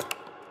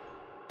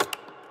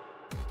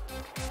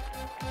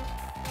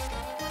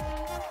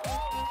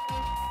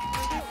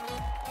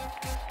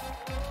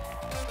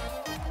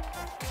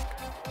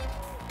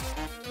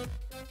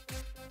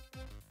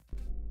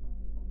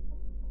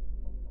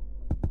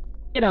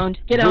 Get owned.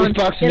 Get owned.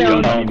 Get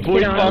owned.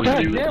 Get owned.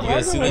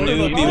 Yeah, see the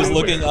noob, he was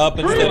looking up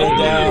instead of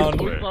down.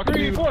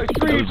 Three boys,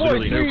 three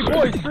boys, three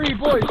boys, three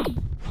boys.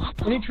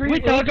 We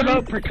talk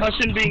about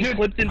percussion being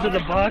clipped into the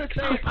box.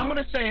 I'm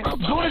gonna say,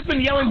 Boy's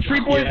been yelling Tree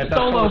Boys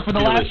solo for the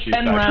last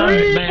 10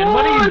 rounds, man.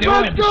 What are you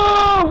doing? Let's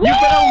go! You've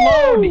been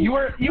alone.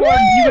 You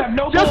have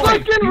no Just voice.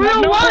 like in You have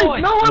real no life,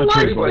 voice. no one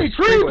likes me.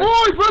 Tree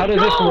boys, let's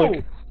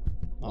go!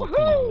 Oh, come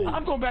on, man.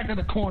 I'm going back to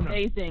the corner.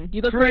 Amazing.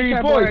 You look Three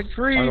great, boys, Cyborg.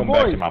 three I'm going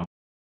back to boys. my.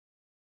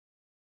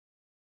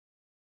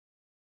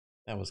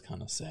 That was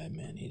kind of sad,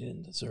 man. He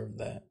didn't deserve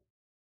that.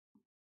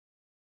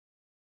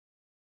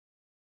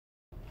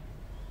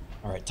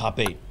 All right, top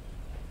 8.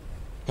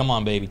 Come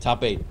on, baby,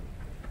 top 8.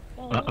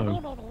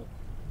 Uh-oh.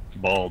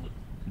 Bald.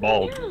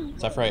 Bald.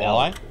 Is that right,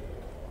 ally?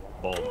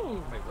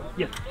 Bald.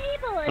 Yes.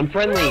 I'm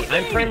friendly.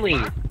 I'm friendly.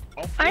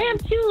 I am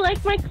too,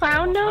 like my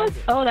clown nose.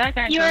 Oh, that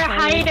guy. You're a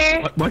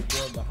hider. What?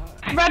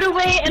 Run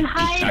away and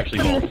hide Actually,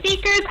 from no. the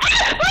seekers.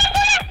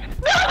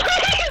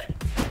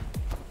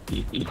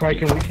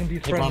 Criken, we can be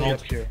friendly Ronald.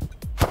 up here.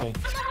 Okay.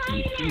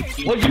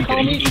 What'd you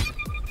call me?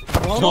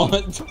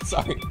 Ronald?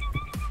 Sorry.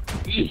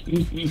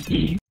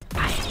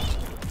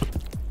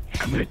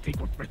 I'm gonna take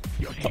what's rest of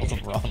your Called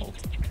him Ronald.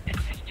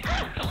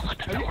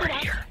 Over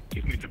here.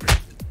 Give me the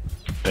rest.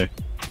 Hey.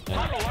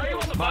 Why are you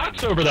on the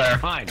box over there?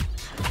 Fine.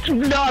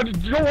 No, don't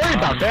worry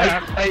about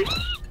that.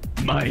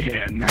 My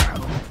hand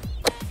now.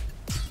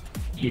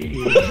 Yeah.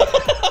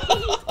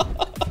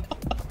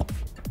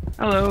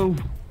 Hello.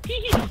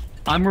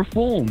 I'm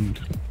reformed.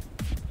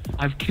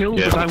 I've killed,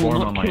 Yeah, but I will reform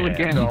not on kill my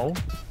again. ass.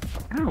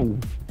 Ow.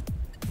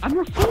 I'm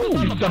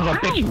reformed. Son of a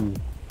bitch.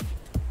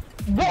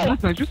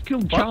 What? I just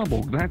killed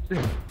Charbog, that's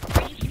it.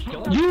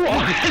 You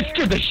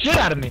scared the shit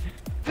out of me.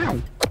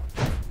 Ow.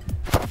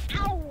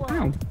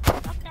 Ow.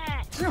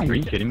 Are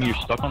you kidding me? You're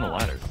stuck on the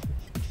ladder.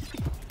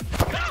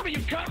 Get me,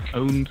 you cuck!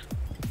 Owned.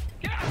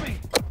 Get me!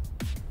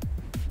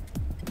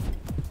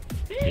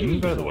 Can you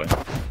move out of the way?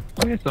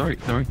 Oh yeah, sorry.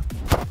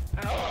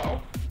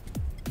 Ow!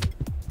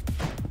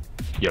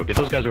 Yo, get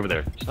those guys over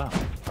there. Stop.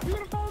 You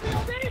gonna follow me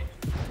all day?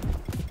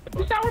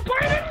 Is that we're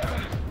playing it?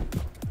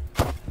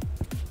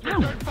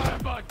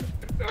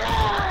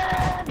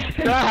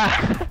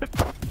 Ow!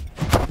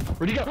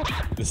 Where'd you go?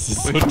 This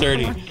is so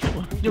dirty.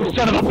 You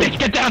son of a bitch,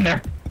 get down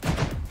there!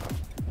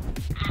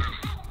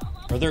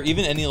 Are there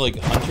even any, like,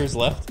 hunters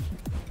left?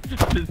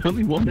 There's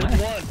only one left.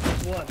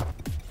 There's one.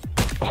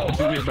 Oh,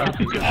 we're about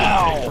to go.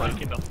 Ow!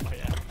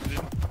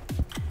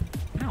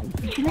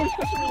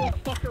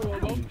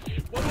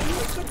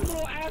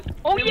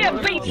 Oh yeah,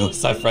 baby. Yo,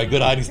 Sci-Fi,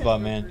 good hiding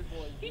spot, man.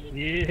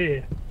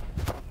 Yeah.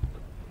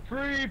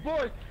 Three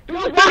boys.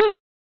 Oh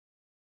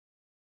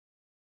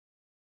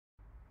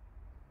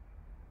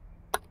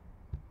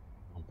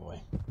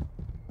boy.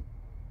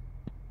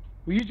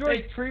 Will you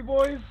join Tree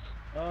Boys?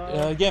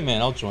 Yeah,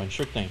 man, I'll join.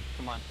 Sure thing.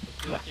 Come on.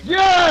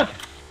 Yes!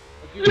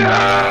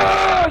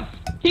 Yes!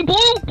 He blew.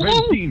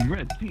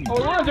 Red team. Oh,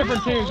 we're on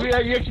different teams. You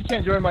actually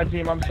can't join my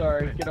team. I'm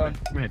sorry. Get on.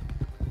 Red.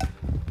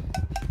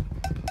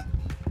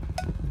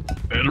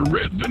 Better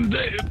red than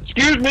dead.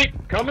 Excuse me.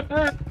 Coming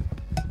through.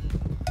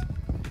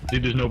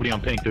 Dude, there's nobody on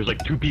pink. There's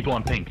like 2 people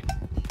on pink.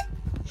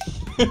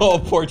 Oh,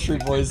 poor Tree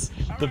Boys.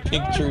 The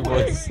pink Tree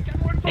Boys.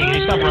 Hey, can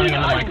you stop running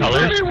into my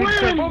colors?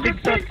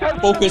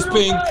 Focus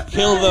pink.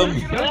 Kill them.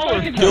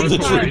 Kill the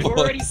Tree We're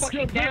already Boys.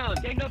 fucking down.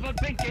 Gang up on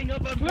pink. Gang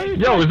up on pink.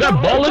 Yo, is that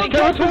ballless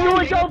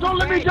territory? Don't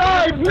let me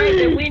die, They're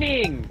please!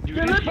 winning.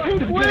 Let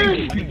pink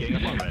win!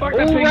 Fuck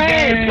the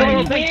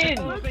pink gang.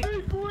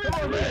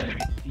 Win.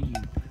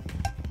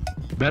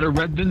 Better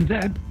red than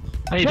dead.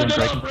 How you doing,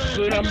 Criken?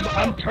 Dude,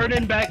 I'm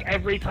turning back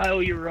every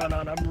tile you run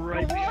on. I'm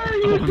right Why behind are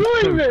you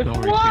doing this?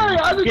 Why?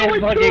 I just Get only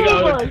fucking 2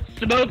 of out. us!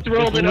 Smoked,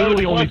 rolled, and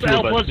literally only plus 2 L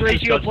of us. plus This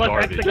ratio is plus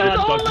garbage.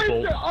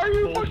 hexagon. Are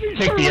you fucking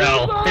Take the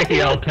L. Take the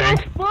L, Pink.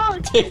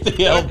 Take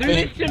the L, Do this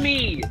pink. to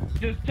me.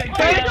 Just take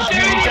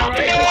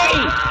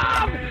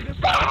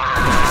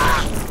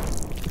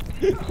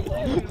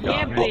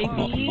Yeah, baby.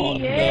 Oh,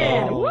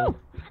 Yeah. no. Woo.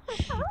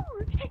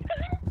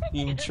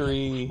 Team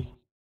Tree.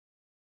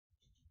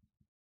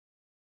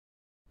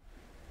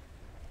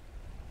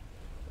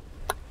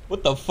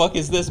 What the fuck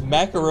is this?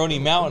 Macaroni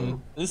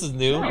Mountain. This is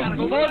new. We're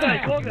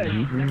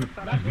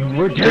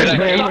dead,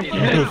 man.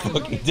 We're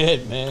fucking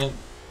dead, man.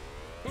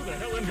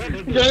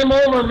 Game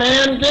over,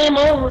 man. Game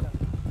over.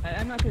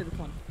 I'm not good at this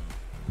one.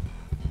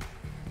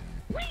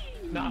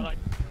 Not like.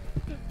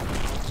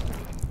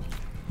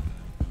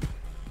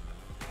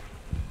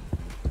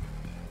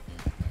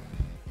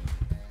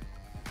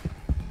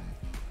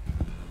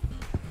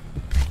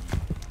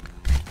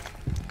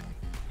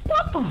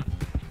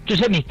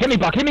 Just hit me,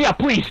 Buck, hit me up,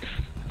 please!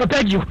 I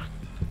beg you!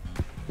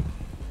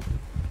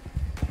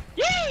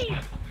 Yay!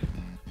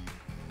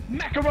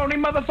 Macaroni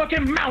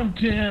motherfucking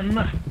mountain!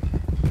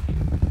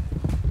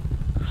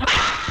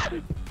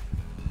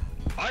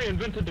 I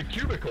invented the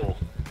cubicle!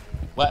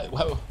 What,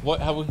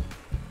 how?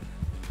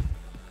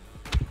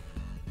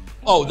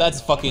 Oh,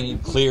 that's fucking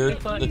clear.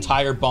 The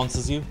tire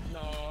bounces you.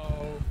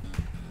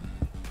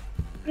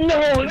 No,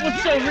 it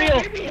was so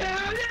real.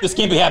 This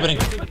can't be happening.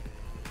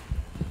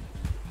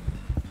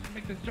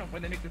 Make this jump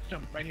when they make this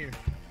jump right here.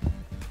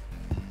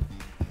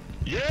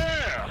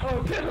 Yeah!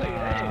 Oh, Finley!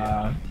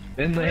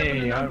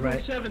 Finley,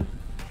 alright.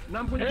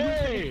 9.7.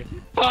 Hey!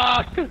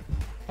 Fuck!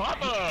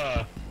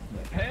 Papa!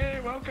 Hey,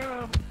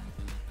 welcome!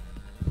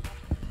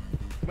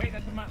 Wait,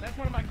 that's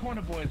one of my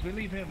corner boys. We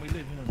leave him.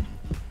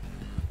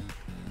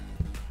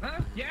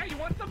 Huh? Yeah, you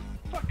want some,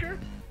 fucker?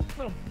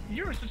 Little,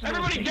 you're just a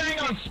Everybody little gang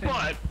on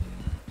spot!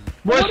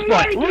 Worst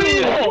spot. What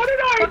did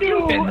I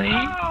do? Finley.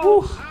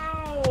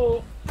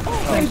 Ow.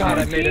 Thank God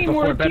I made it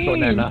before Beto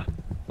Nana.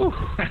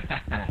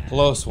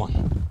 Close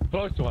one.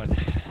 Close one.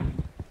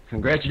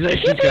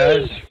 Congratulations,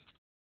 guys.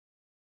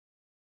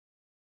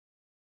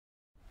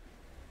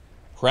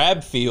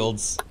 Crab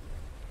fields.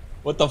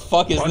 What the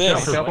fuck is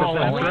this? What does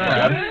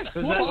that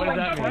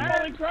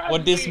mean?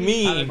 What does this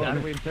mean? I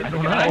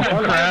don't know.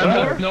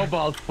 Crab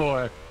snowballs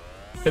for.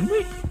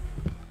 Finley?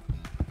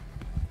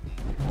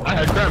 I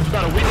had crabs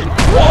about a week ago.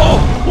 Whoa!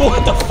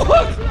 What the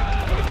fuck?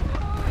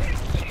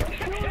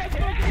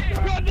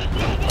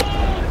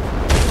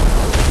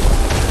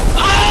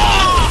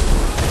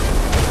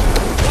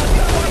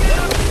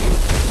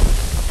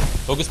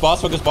 Focus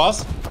boss, focus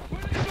boss.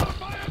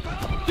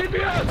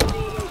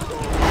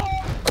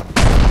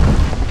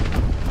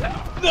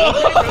 No!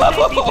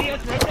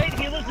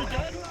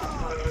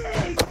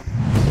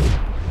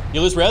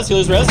 Healer's res,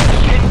 healer's res.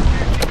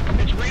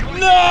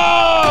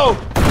 No!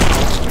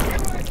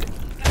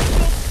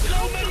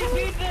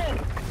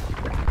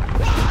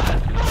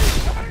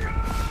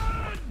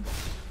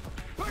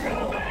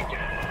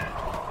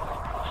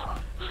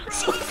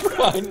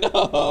 I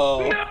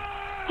know.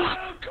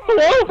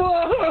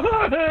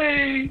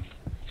 Hey!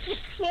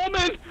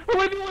 Woman! Are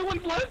we the only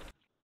ones left?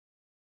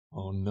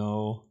 Oh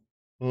no.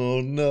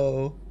 Oh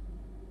no.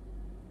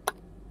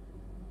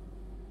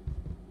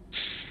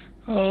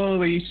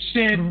 Holy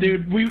shit,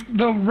 dude.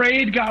 The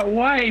raid got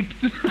wiped.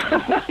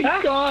 Oh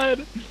my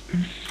god.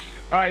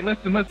 Alright,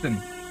 listen.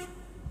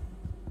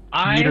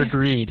 Need or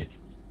greed?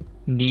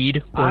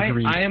 Need or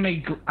greed? I'm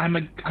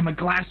a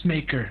glass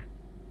maker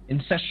in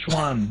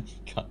Szechuan.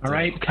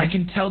 Alright? I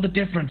can tell the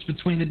difference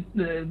between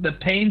the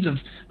panes of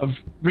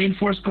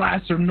reinforced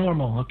glass or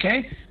normal,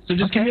 okay? So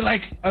just give me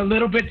like a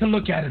little bit to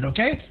look at it,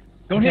 okay?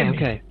 Don't hit me.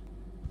 Okay.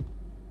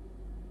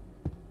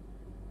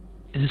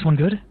 Is this one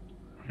good?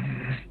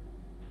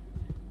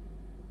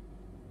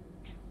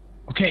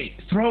 Okay,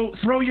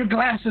 throw your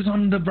glasses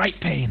on the right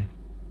pane.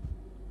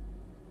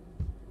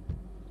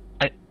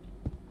 I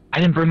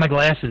didn't bring my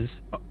glasses.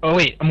 Oh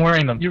wait, I'm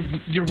wearing them.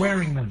 You're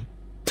wearing them.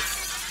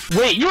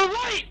 Wait, you're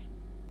right!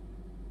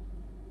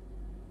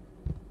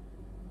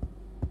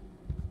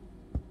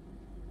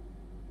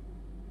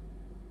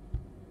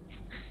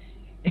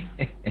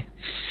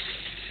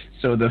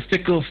 So the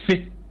fickle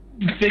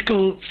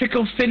pickle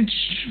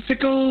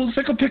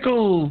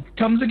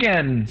comes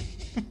again.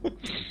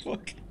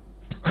 Fuck.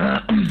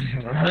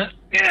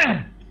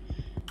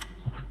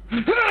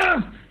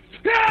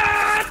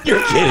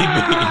 You're kidding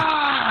me.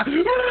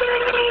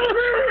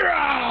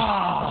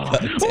 God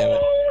damn it.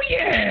 Oh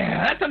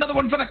yeah, that's another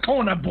one for the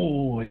corner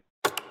boy.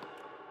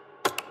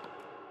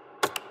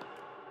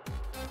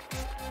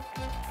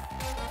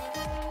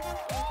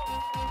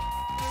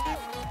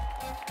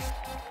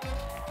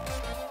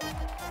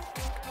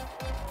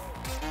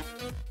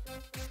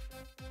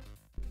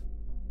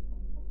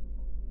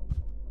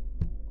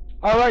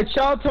 Alright,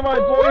 shout out to my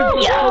boys,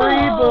 the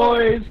Free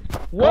Boys.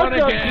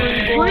 What's up,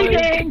 Free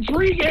Gang?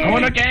 Free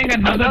Gang,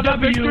 another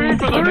W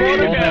for the Corner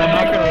Gang. I'm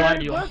not gonna lie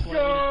to you. Let's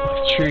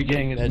go. Tree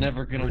Gang is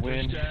never gonna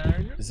win.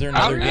 Is there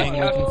another gang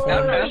looking for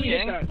me?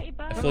 Gang.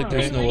 I feel like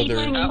there's no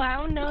other.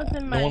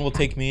 No one will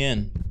take me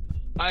in.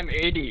 I'm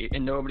 80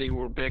 and nobody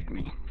will pick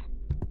me.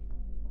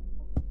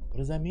 What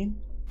does that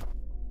mean?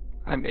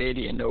 I'm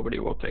 80 and nobody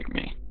will pick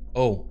me.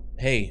 Oh,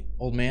 hey,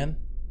 old man.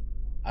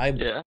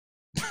 Yeah.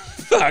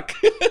 Fuck.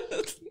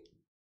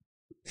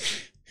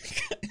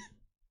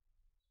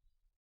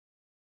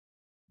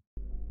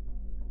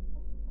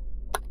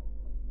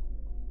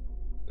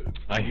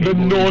 The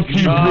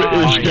naughty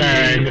British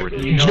gang.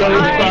 Joe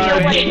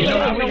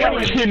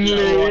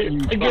Kinley.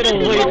 Get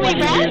away from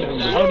me.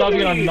 I'm not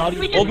gonna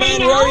naughty. Old man,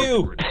 where are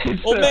you?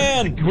 Old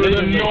man. We're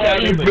the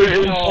naughty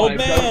British. Old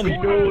man.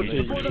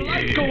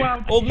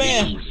 Old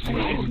man.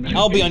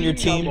 I'll be on your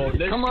team.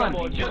 Come on.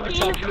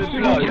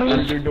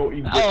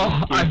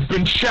 Oh, I've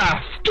been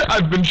shafted.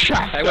 I've been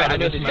shafted. Hey, wait, I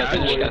know these guys.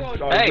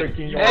 Hey,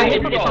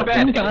 Oh my god. I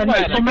have a gun.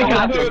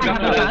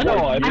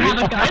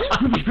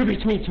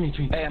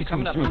 Hey, I'm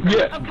coming up.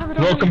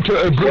 Yeah. Welcome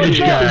to a British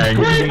gang.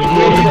 Welcome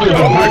to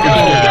the British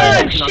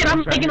gang. Shit,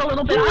 I'm lagging a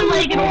little bit. I'm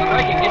lagging a little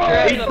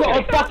bit. He's got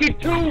a fucking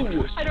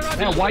two!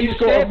 Man, why are you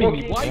stabbing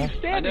me? Why are you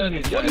stabbing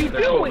me? What are you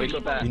doing?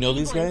 You know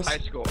these guys? High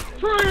school.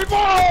 Free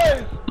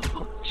Boys!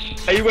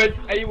 Hey, you went,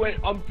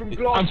 I'm from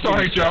Glasgow. I'm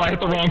sorry, Joe. I hit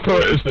the wrong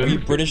person. Are you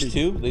British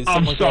too? They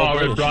I'm seem like they're all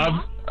sorry, British.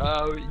 bruv.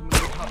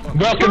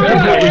 Welcome to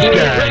British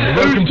gang.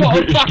 Welcome to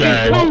British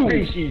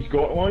gang. She's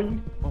got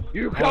one.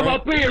 You come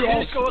up here,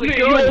 I'll split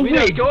your guns. We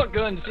wig. don't got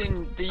guns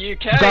in the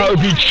UK. About to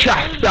be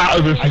chaffed out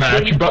of this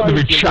match. About to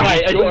be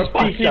chaffed.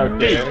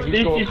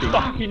 This is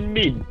fucking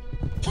mint.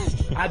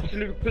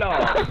 Absolute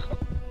class.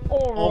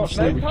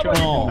 Absolute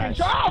class.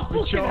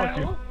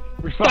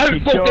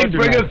 Don't fucking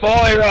bring a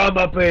firearm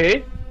up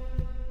here.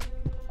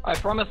 I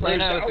promised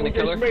Lena I was gonna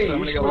kill her, so I'm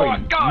gonna go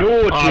away.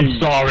 Naughty. I'm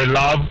sorry,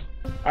 love.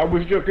 I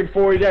was looking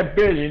for that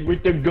building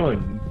with the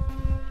gun.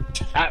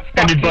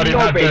 Anybody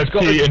have their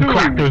tea and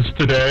crackers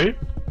today?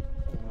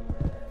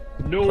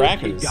 Naughty,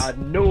 Crackers. God,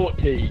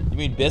 naughty. You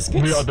mean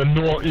biscuits? We are the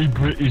naughty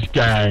British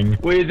gang.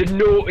 We're the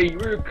naughty.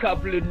 We're a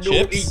couple of naughty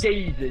Chips?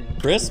 geezers.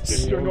 Crisps?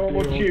 Just a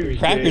normal Tuesday.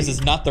 Crackers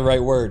is not the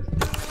right word.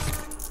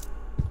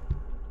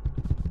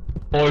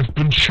 I've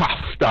been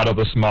chuffed out of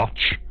this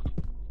match.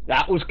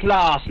 That was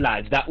class,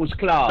 lads. That was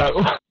class.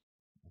 I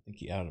think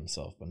he outed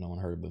himself, but no one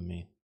heard it but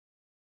me.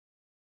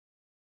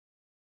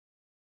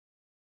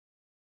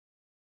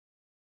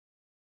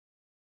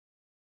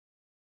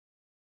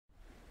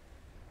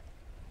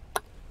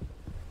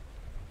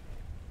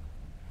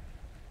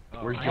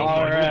 Where's Joe All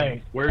Fudge?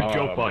 right. Where's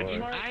Joe Fudge?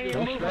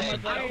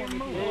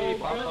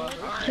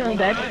 Killing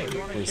dead.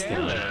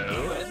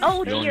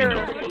 Oh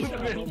dear.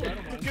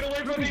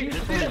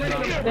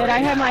 But I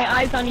have my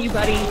eyes on you,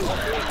 buddy.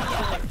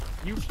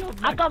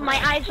 I got my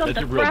eyes on That's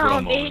the a real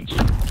ground, bro bitch.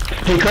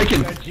 Hey,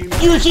 Criken.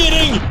 You're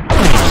cheating!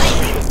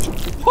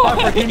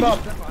 Team up.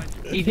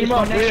 Team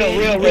up.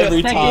 Real.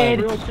 Every time.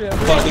 Real shit.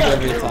 Fucking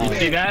every time. You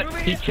see that?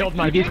 He killed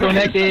my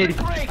Disconnected.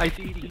 I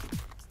see.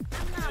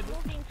 I'm not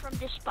moving from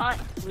this spot.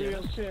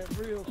 Real shit.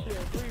 Real shit.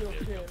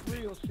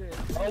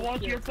 I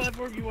want your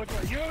platform, you want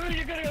your...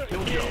 You're gonna...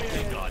 Kill Joe.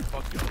 Thank God.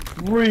 Fuck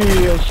Joe.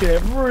 Real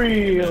shit.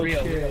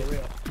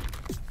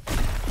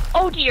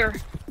 Oh dear.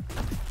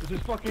 This is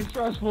fucking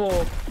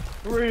stressful.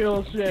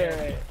 Real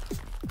shit.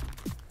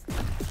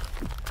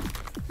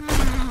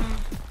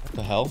 What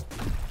the hell?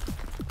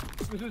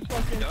 This is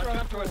fucking Don't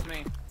jump stressful. towards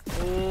me.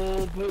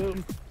 Oh,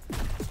 boom.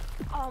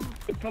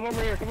 Come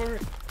over here, come over here.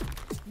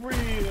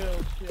 Real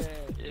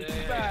shit. This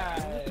is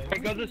bad. Hey,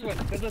 go this way,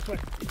 go this way.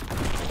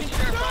 We can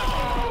share a platform.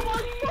 Oh,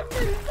 my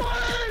fucking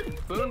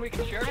friend! Boone, we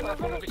can share a I'm a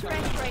platform little every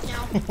time. stressed right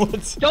now.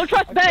 What? Don't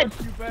trust bed.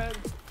 You bad.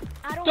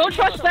 I Don't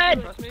trust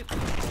bed. Trust me?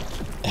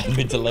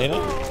 Admit Elena?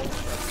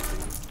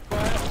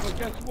 But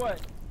guess what?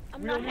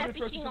 I'm We not don't need to happy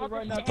trust seeing each all other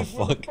right this now. The shit.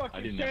 We're the fuck? fucking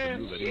I didn't have to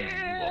champs. move. I didn't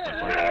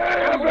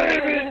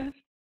Yeah, baby.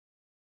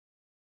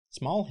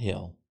 Small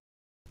hill.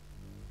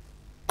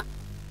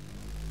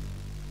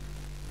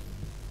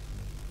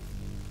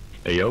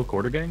 Hey yo,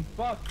 quarter gang?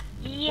 Fuck.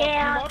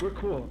 Yeah. We're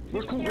cool.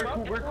 We're cool.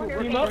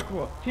 Team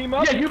up. Team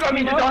up. Yeah, you got me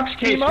in the Doc's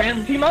case,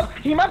 man. Team up.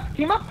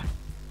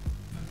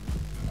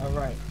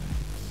 Alright.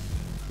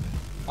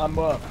 I'm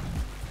up.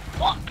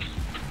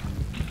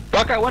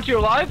 Buck, I want you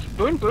alive.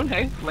 Boone,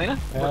 hey, Lena.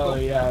 Hell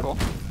yeah. Cool.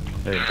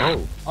 Hey,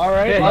 oh.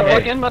 Alright. Let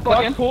plug in, let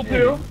plug in. Cool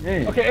too.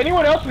 Okay,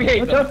 anyone else we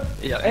hate?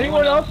 Yeah,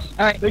 Anyone else?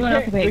 Alright, They anyone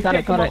else can't- okay, they got it,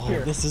 can't got come it. up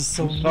here. This is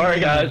so Sorry,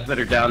 mean. guys that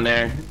are down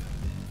there.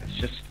 It's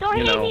just, Don't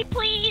you hate know. me,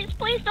 please.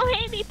 Please don't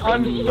hate me, please.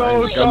 I'm please,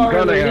 so please.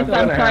 sorry. I'm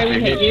sorry we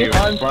hate you.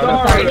 I'm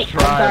sorry.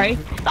 sorry.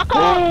 Fuck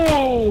off.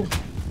 Oh!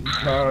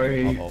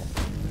 Sorry. Uh-oh.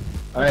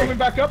 Coming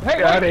back up. Hey,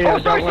 Got wait. it. Oh,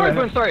 sorry,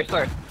 Boone,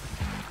 sorry.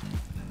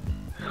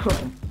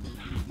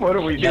 What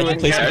are we Magic doing,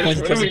 placement guys?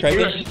 points What are we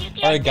Criken.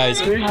 doing? Alright guys,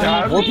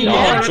 more people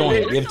have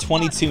joined. We have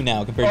 22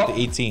 now compared to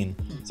 18.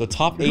 So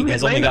top 8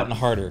 has only gotten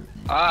harder.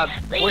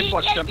 Voice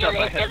box jumped up.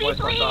 I had voice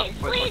box off.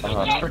 Voice box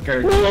off.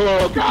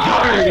 Oh,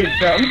 sorry.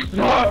 I'm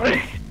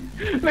sorry.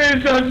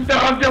 Please don't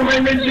stop. Don't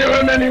make me do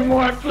them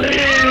anymore, please.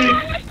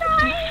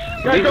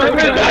 I don't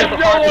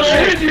want to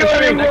hit you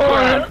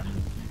anymore.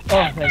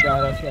 Oh my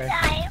god, that's right.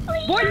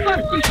 Voice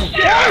box,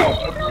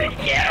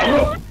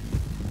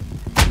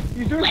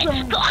 You do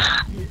some...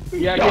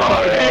 Yeah, get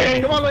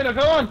back. Come on, Lena,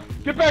 come on.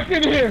 Get back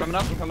in here. Coming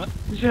up, I'm coming.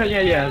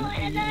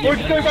 Yeah. We're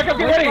just going back up.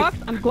 Get Voice ready. box,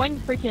 I'm going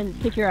to freaking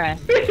kick your ass.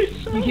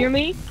 You hear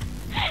me?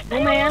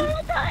 Oh man.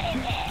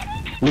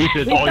 Lisa,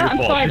 it's all your I'm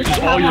fault. sorry, This this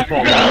is is all your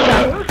fault.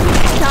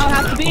 That's how it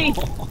has to be.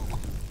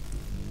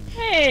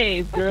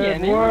 Hey, fuck yeah,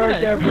 Good man. work,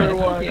 Good.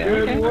 everyone. Yeah,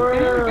 Good okay,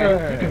 work.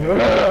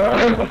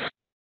 okay.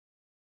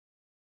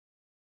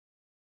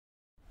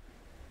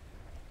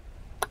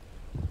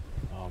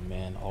 Oh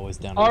man, always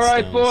down to All the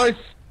right, stones. boys.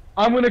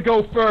 I'm gonna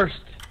go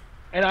first,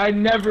 and I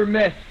never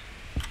miss.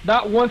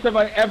 Not once have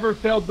I ever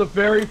failed the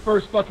very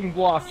first fucking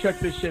block. Check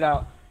this shit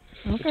out.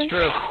 Okay.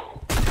 True.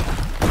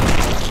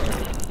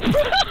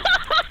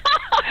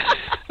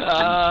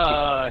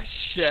 Oh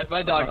shit,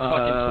 my dog's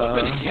fucking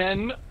flipping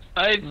again.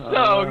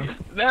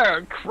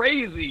 They're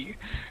crazy.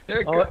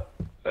 They're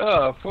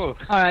phew.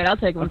 Alright, I'll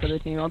take one for the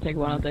team. I'll take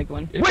one.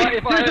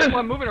 If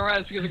I'm moving around,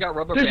 it's because I got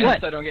rubber There's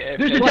bands. what? I don't get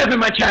There's a dev in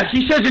my chat.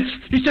 He says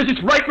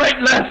it's right,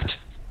 left.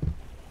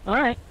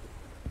 Alright.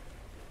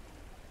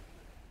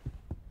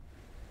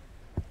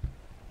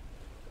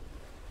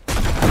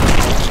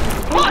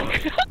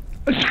 Fuck!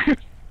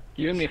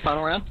 You and me,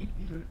 final round?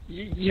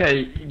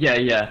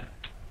 Yeah.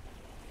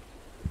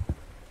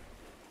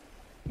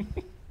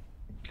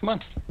 Come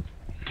on.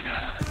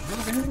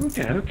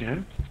 Okay.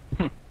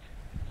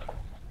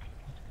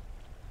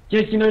 Yeah,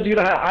 you know, dude,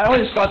 I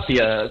always thought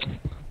the,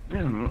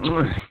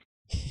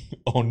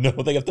 Oh no,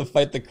 they have to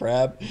fight the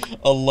crab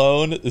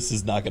alone? This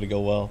is not gonna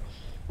go well.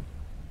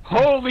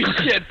 Holy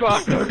shit,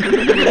 Buck!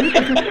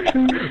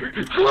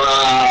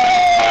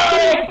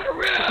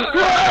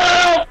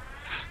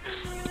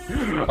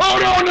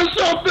 Hold on to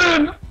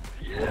something!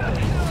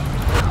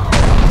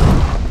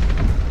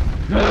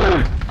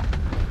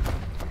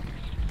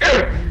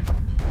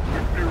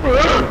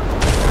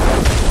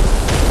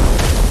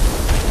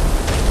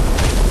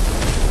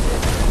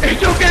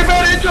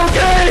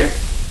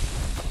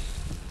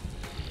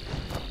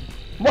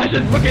 You're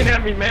just looking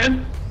at me,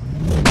 man.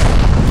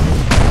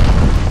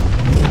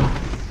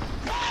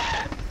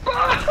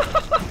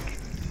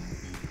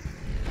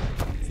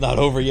 It's not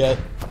over yet.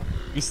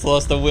 We still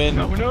has to win.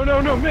 No,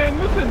 man,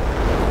 listen.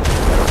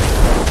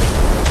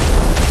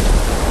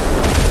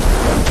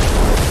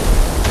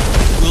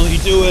 Will he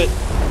do it?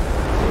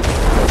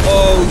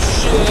 Oh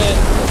shit!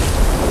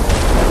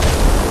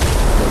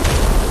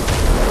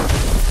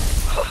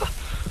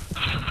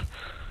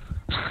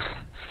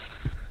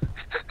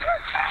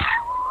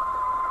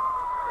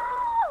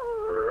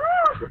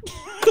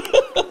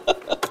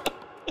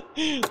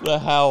 The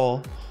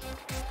howl.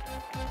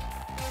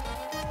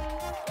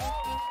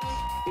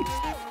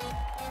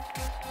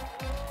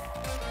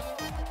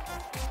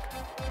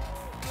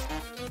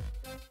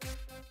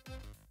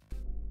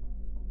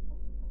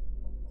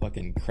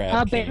 Fucking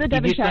crap. Ban the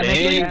Devon shot.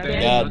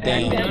 God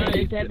damn.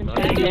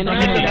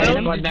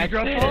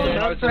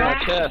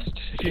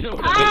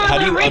 How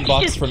do you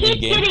unbox from in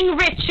game? Getting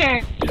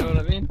richer. You know what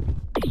I mean?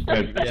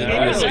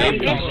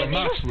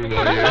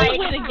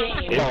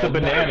 It's a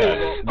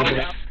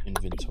banana.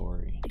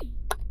 Inventory.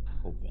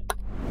 Open.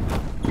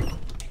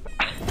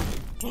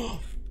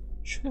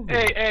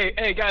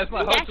 Hey, guys,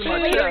 my hopes in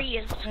my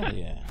chest. Hell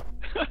yeah.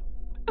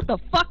 What the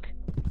fuck?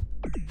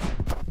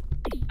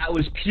 That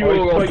was pure.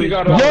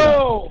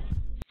 No!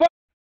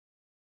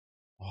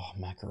 Oh,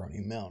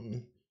 Macaroni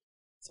Mountain.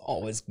 It's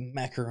always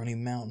Macaroni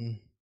Mountain.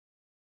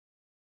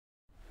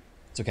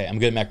 It's okay, I'm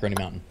good at Macaroni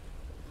Mountain.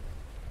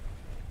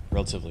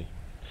 Relatively.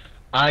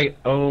 I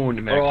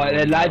own macaroni. Alright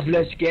then, lads,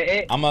 let's get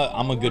it. I'm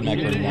a good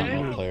Macaroni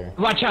Mountain player.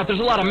 Watch out, there's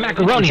a lot of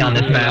macaroni on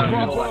this map.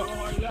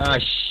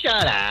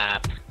 Shut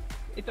up.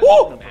 It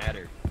doesn't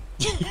matter.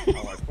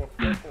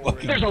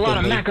 There's a lot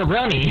of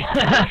macaroni.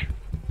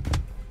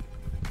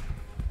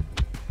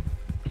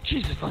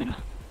 Jesus, Lena.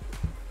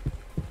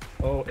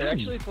 Oh, it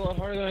actually is a lot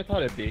harder than I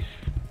thought it'd be.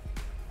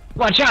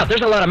 Watch out,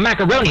 there's a lot of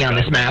macaroni on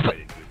this map.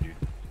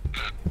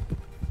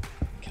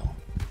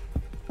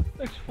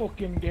 Let's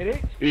fucking get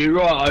it. You're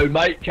right,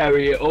 mate.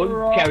 Carry it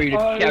on. Carry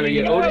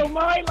it on.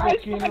 Mate,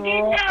 let's fucking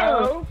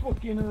go.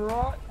 Fucking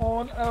right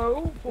on.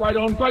 Oh, right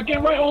on.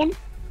 Fucking right on.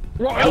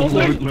 Right on,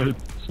 lads.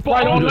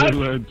 Spot on,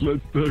 lads.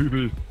 Let's do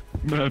this.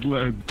 Mad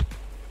lads.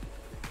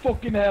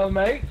 Fucking hell,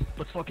 mate.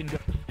 Let's fucking go.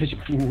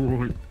 Fucking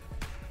Alright.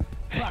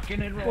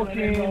 rocking and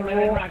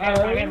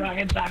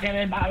rocking, sucking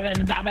and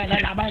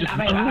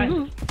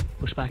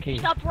Push back in.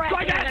 Stop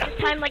rapping at a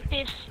time like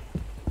this.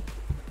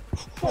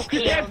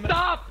 fucking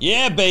stop.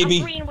 Yeah, I'm baby.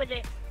 agreeing with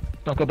it.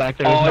 Don't go back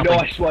there. Oh,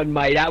 nice one,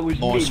 mate. That was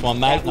Nice mint. one,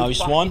 mate. That was Nice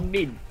fucking one.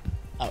 Mint.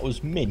 That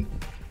was mint.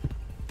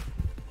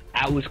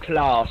 That was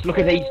class. Look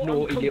at these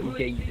naughty little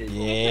geezers.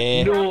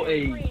 Yeah.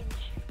 Naughty.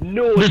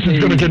 Naughty. This is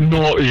gonna get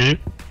naughty.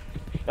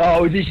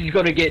 Oh, this is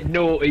gonna get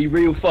naughty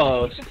real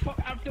fast.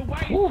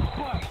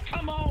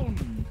 Come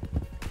on.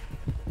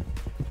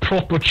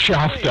 Proper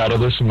chuffed out of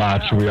this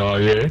match we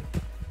are, yeah?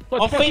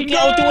 I think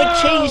I'll do a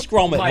cheese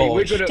grommet, Mate,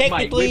 we're boys. gonna-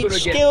 Technically, mate, we're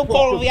gonna get still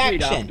part of the proper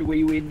win action. After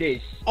we win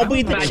this. I'll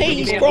be the Mate,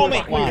 cheese we're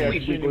grommet gonna one.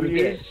 win. We're gonna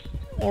get-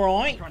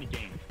 Alright.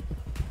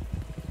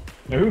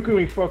 Now who can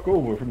we fuck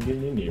over from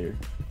getting in here?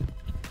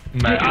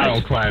 Man, I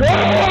don't claim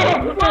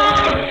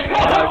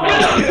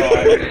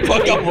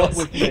Fuck up, Ross.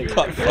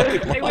 Fuck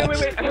fucking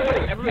Wait.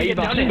 Everybody get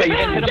down.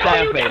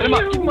 Hit him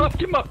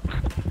up.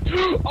 Oh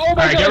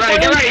my Alright, god, get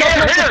ready,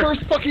 that's here. the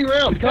first fucking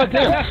round. God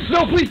damn. No,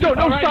 please don't.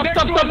 No, stop.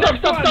 No, why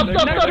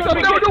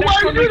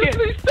are you doing this?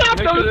 Please stop.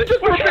 No, just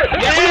for a bit.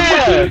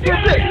 Yeah.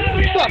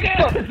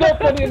 Stop. It's not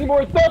funny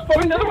anymore. It's not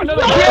funny. Another one.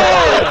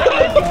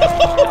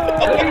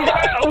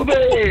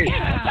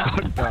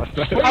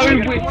 I'm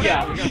with ya.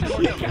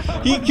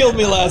 He killed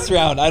me last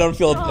round. I don't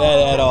feel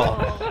bad at all.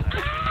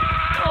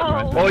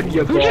 On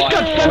your Who just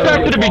got sent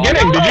back to the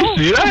beginning? Did you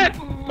see that?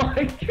 Oh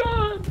my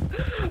god.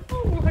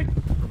 Oh my.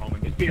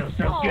 It feels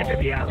so good to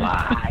be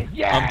alive.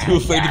 I'm too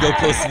afraid to go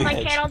close to the My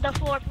edge. cat on the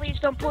floor, please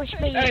don't push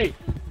me. Hey.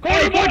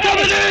 Corner boy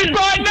coming in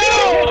right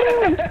now!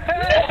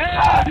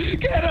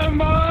 Get him,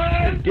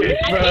 man.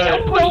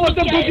 Don't let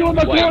them put you in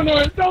the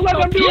corner. Don't let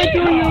them do it to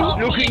you.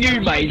 Look at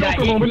you, mate. That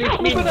English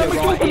ninja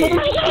right here.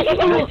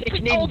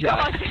 British ninja.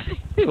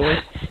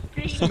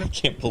 I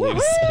can't believe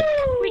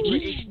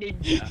it.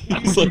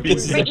 He's like,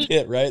 this is a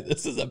pit, right?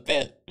 This is a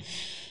pit.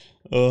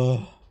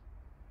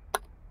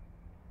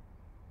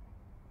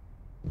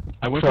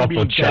 I went from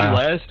being dead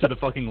last to the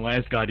fucking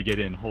last guy to get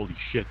in. Holy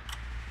shit.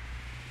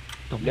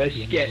 Let's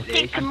get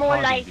this. Think more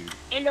like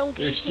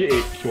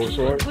elongation.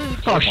 Short.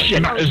 Oh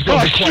shit!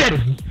 Oh shit!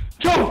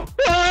 Joe!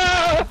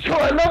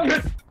 I love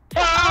it.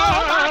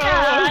 Oh my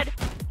god.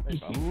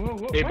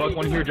 Hey, Buck,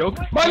 wanna hear a joke?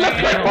 My left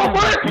click won't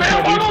work,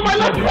 man. Why won't my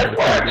left click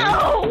work? No!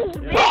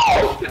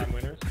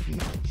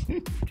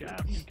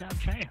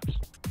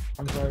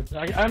 I'm sorry.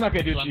 I'm not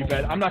gonna do it to you,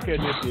 Ben. I'm not gonna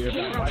do it to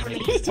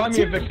you. Find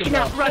me a victim. Do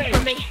not run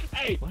from me.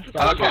 Hey,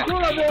 okay.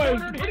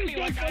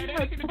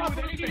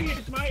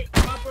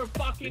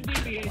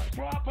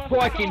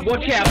 Criken,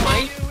 watch out,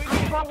 mate.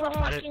 I'm proper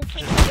fucking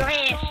kicking your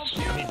ass.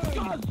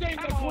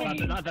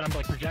 Not that I'm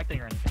like projecting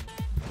or anything.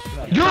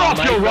 You're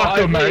off your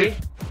rocker, mate!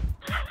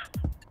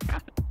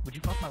 Would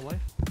you fuck my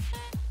wife?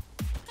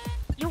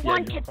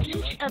 want a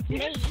piece of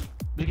me?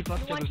 Did he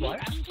fuck each other's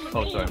wives?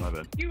 Oh, sorry, my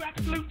bad. You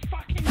absolute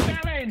fucking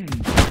villain!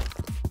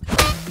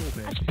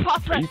 That's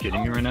proper. Are you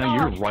kidding me right now?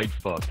 You're right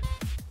fucked.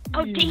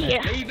 Oh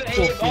dear.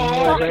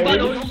 Oh,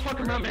 don't fuck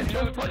around, man.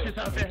 Don't push us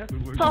out there.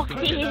 Fuck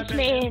this,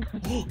 man.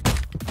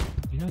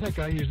 You know that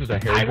guy uses a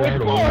hair dryer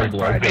to warm your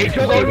blood?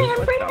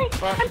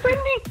 I'm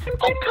Brittany.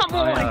 Oh, come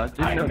on.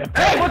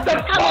 Hey, what the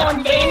Come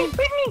on, Dan.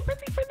 Brittany.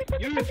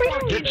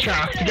 Get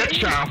shaft, get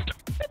shaft.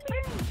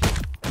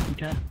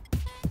 Okay.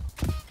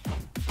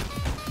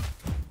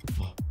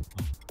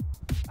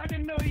 I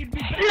didn't know you'd be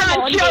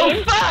Not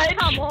Joe Fudge.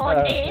 Come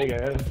on,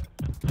 Dan.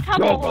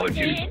 Come on,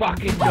 you Dan.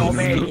 fucking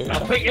dumbass.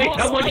 I'll pick it.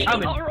 Someone's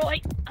coming.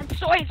 Alright. I'm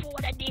sorry for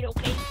what I did,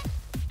 okay?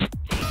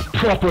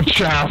 Proper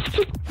shaft.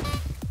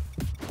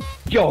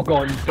 You're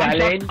gone,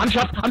 villain. I'm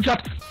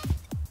trapped.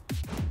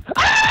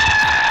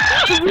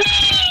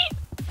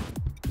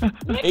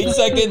 8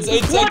 seconds.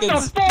 8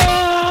 seconds.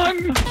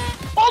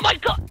 Oh my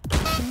god.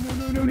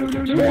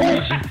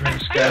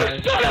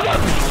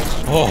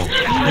 Oh,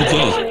 you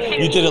did it.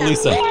 You did it,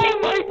 Lisa. Oh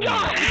my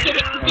god.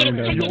 You did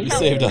it. You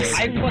saved us.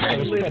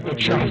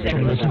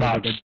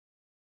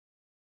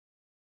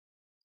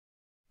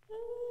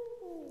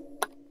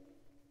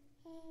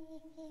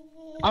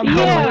 I'm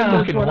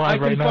fucking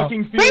alive right now.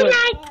 fucking feel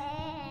it.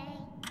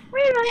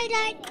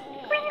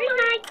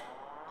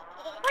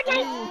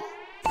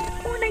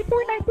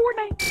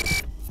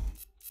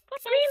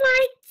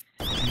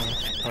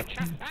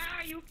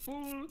 You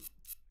fool!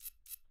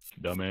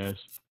 Dumbass.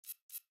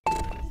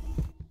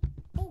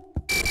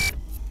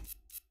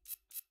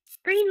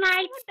 Green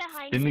light.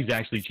 Finley's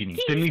actually cheating.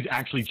 Finley's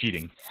actually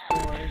cheating.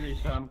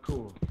 I'm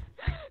cool.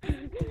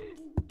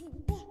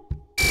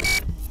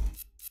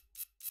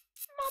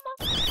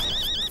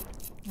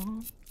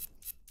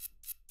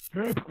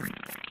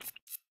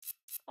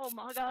 Oh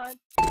my god.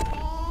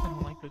 I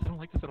don't like this. I don't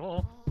like this at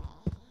all.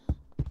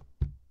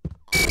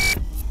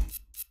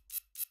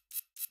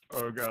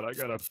 Oh god, I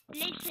gotta.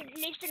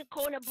 Listen,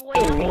 corner boy.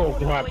 Oh,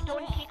 God. Boy,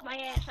 don't kick my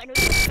ass. I know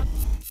you.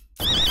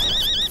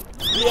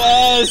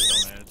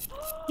 Yes!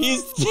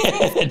 He's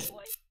dead!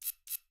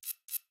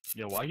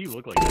 Yeah, why do you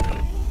look like that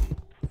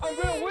though? I'm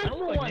gonna win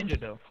for like one. Ninja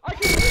though. I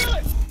can feel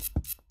it.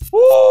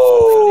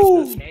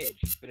 Woo!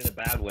 But in a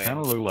bad way. Kind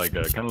of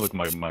look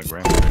like my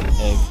grandma.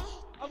 Egg.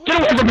 Get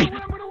away from me!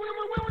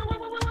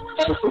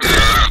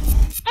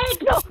 Egg,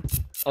 no!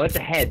 Oh, it's a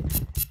head.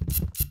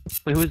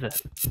 Wait, who is that?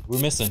 We're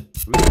missing.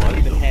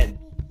 Even head.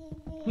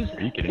 Who's that?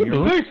 Are you kidding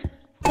me?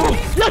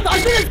 Yes,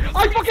 I did it!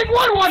 I fucking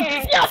won one!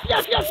 Yes!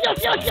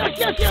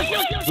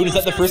 Dude, is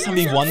that the first time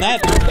he won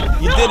that?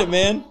 You did it,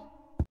 man.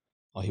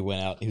 Oh, he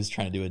went out. He was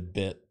trying to do a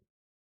bit.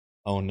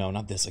 Oh no,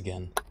 not this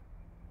again.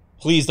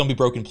 Please don't be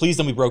broken. Please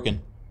don't be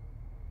broken.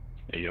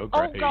 Hey, yo,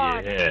 Oh,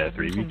 God. yeah,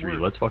 3v3.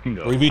 Let's fucking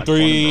go.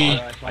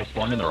 3v3. I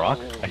spawned in the rock.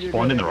 I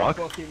spawned in the rock.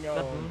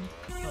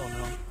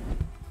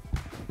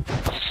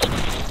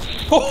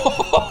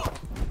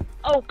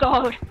 Oh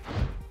god.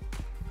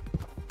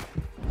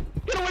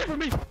 Get away from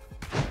me!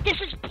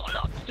 This is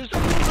bollocks. There's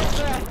someone up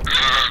there.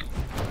 Ah!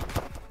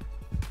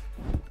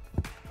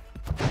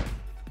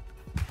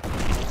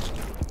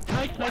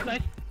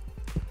 Nice.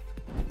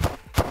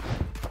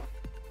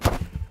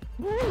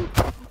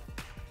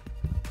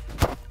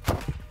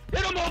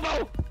 Hit him, Mobo!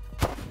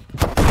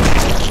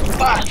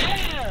 Fuck!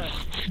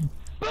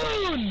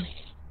 Boone!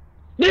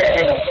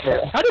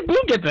 Yeah! How did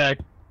Boone get back?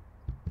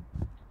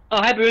 Oh,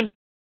 hi, Boone.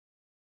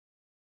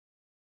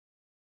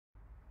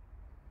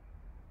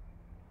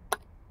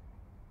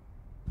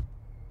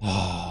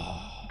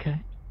 Okay.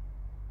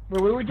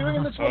 Wait, what are we doing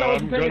in this one? I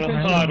wasn't paying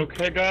attention.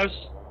 Okay, guys?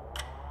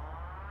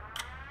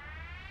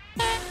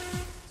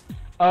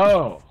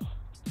 Oh.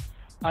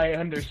 I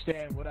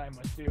understand what I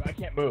must do. I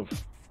can't move.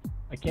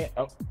 I can't.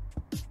 Oh.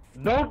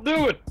 Don't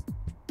do it!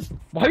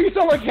 Why do you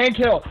sound like Hank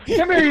Hill?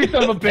 Come here, you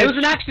son of a bitch. It was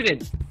an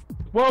accident.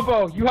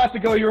 Wobo, you have to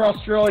go. You're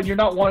Australian. You're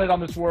not wanted on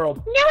this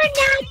world. No, I'm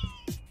not.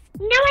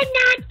 No, I'm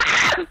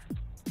not.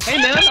 Hey,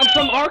 man, I'm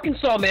from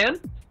Arkansas, man.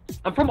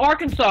 I'm from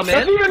Arkansas,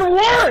 man. That's even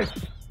worse!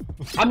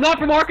 I'm not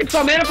from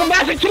Arkansas, man. I'm from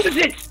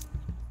Massachusetts.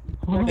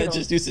 That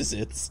just uses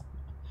it.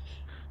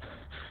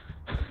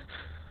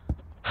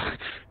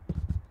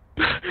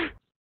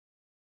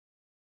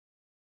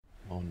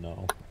 Oh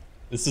no.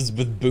 This is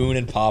with Boone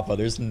and Papa.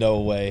 There's no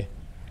way.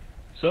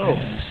 So,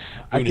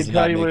 I can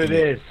tell you what it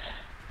is.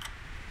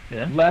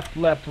 Yeah?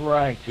 Left,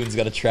 right. Boone's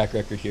got a track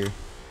record here.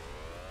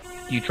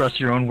 Do you trust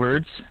your own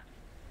words?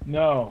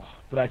 No,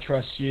 but I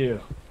trust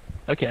you.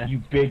 Okay.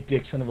 You big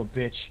dick son of a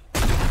bitch.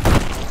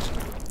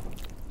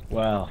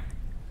 Well,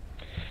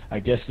 I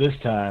guess this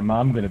time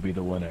I'm gonna be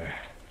the winner.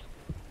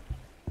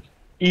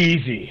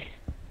 Easy.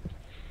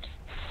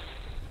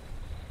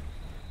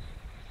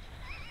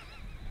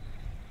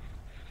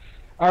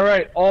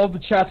 Alright, all the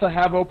chats I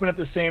have open at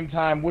the same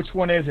time. Which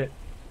one is it?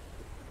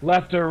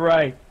 Left or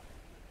right?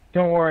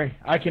 Don't worry,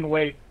 I can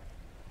wait.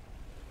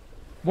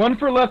 1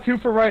 for left, 2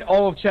 for right,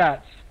 all of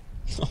chats.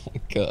 Oh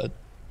my god.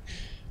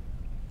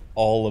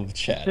 All of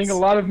chats. Seeing a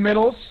lot of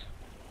middles.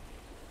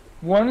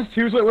 1s,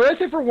 2s. Wait, what did I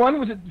say for 1?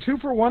 Was it 2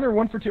 for 1 or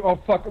 1 for 2? Oh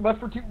fuck, left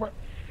for 2.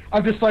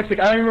 I'm dyslexic.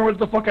 I don't even remember what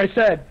the fuck I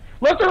said.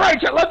 Left or right,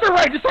 chat. Left or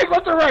right. Just take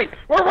left or right.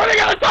 We're running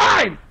out of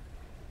time.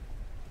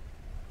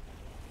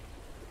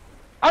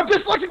 I'm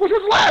dyslexic. Which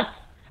one's left?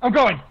 I'm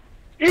going.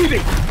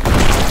 Easy.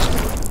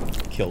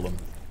 Killed him.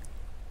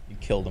 You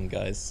killed him,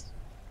 guys.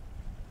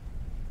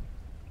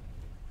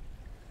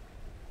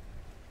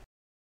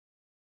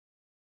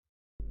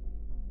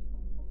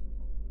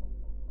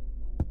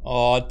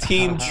 Oh,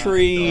 Team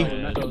Tree.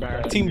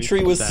 Team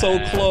Tree was so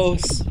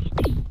close.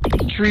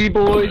 Tree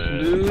boys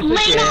lose again.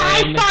 Lena,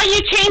 I saw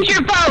you change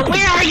your vote.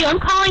 Where are you? I'm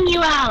calling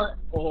you out.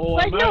 Oh,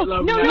 Lena,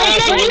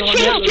 you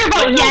changed your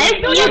vote. Yes,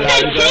 you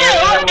said 2,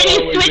 and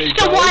you switched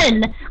to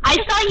 1. I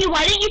saw you.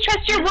 Why didn't you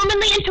trust your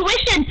womanly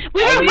intuition?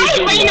 We were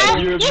right, Lena.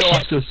 You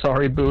I'm so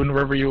sorry, Boone,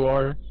 wherever you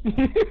are.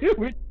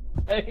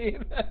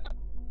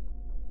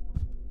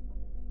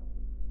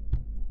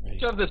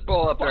 Shove this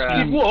ball up your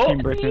ass. Whoa.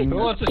 Who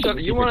wants to shove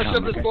it? You want to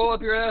shove this ball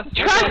up your ass?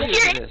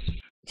 Trust your...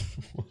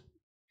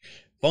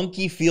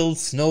 Funky Field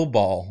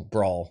Snowball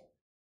Brawl.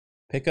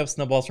 Pick up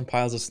snowballs from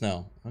piles of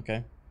snow.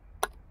 Okay.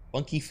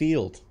 Funky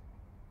Field.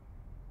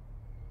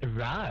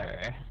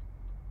 Rawr.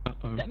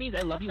 That means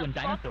I love you in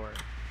dinosaur.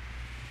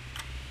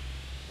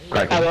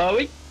 Hello?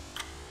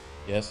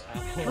 Yes.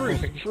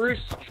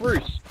 Fruce.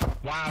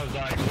 Wow,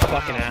 Zach.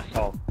 Fucking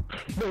asshole.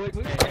 No, wait,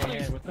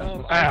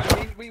 Ow.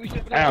 we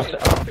should have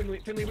Ow.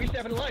 Finley, we should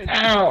have an alliance.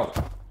 Ow.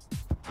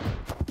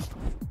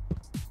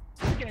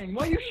 Gang,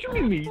 why are you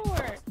shooting me?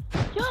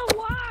 Yo,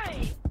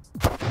 why?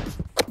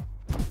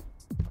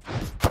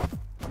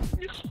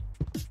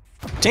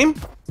 Team?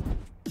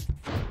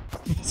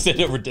 Send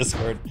it over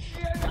Discord.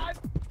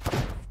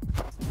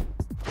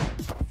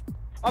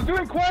 I'm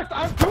doing quests.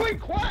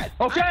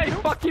 Okay,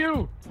 fuck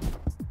you.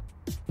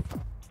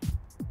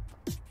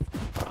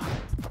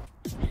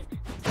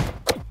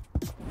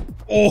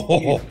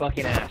 Oh, You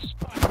fucking ass.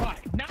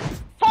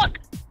 Fuck!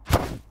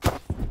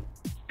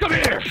 Come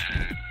here!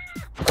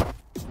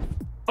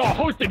 Oh,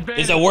 host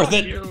advantage! Is it worth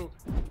it? You.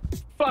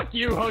 Fuck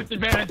you, host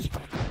advantage!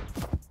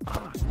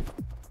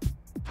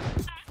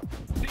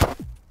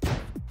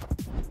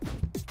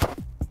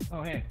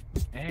 Oh, hey.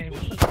 Hey,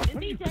 Is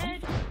he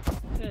dead?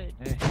 Good.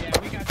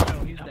 yeah, we got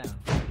Joe. He's down.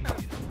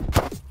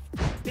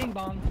 Bing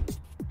bong.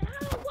 Oh,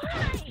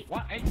 why?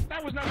 What? Hey,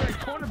 that was not very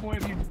corner boy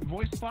of you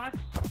voice box.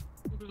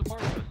 Who was a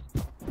part of this?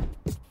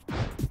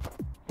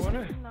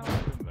 Corner? No.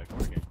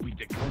 We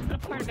did corner.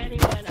 Not part of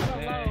anyone.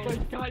 I'm alone.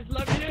 But guys,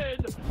 let me in!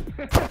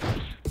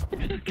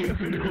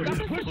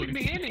 Stop pushing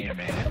me in here,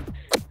 man!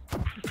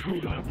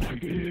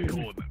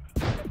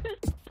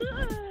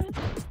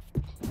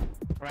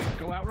 Alright,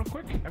 go out real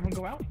quick. Everyone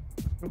go out.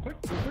 Real quick,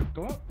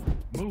 go out.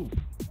 Move.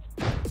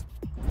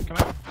 Come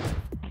out.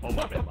 Oh,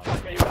 my bad, what the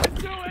fuck are you guys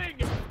doing?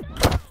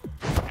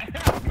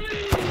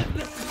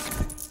 Please!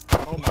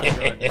 Oh my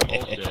god,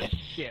 bullshit.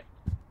 Shit.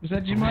 Is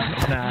that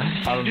G-Mark?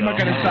 Nah. G-Mark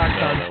got his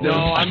socks on.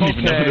 No, I'm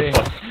okay.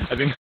 I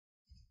think.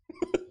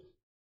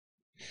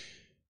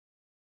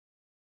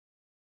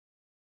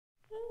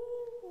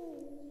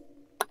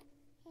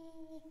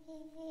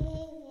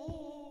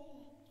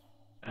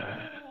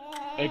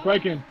 Hey,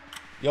 Criken.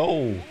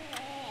 Yo.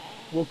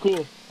 We're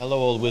cool. Hello,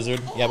 old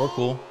wizard. Yeah, we're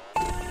cool.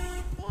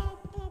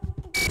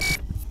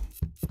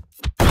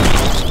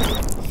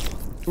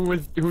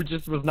 Who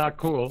just was not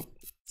cool?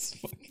 It's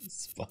fucking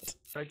Spot.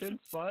 Criken?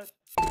 Spot?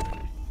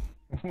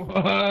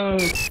 Whoa.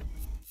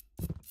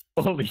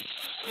 Holy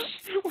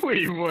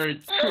we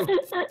weren't cool.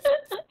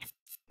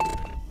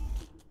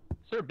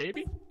 Sir,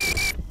 baby?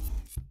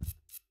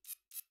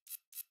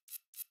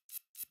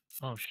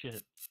 Oh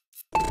shit.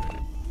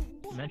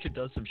 Dementia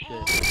does some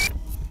shit.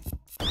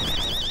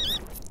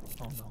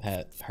 Oh no.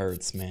 That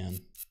hurts,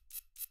 man.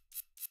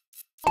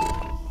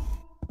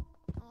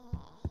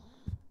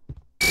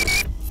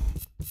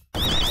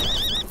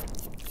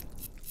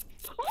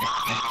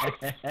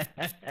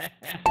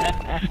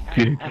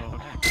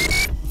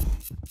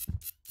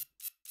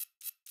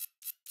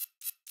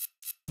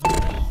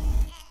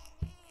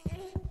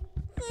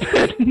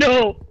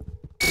 No!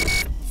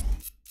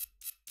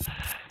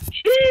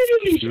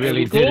 You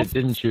really did it,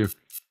 didn't you?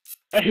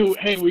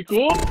 Hey, we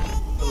cool?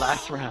 The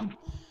last round.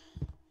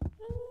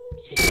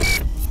 You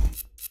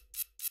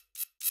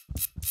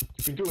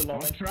can do it,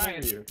 Long. I'm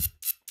trying you.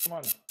 Come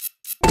on.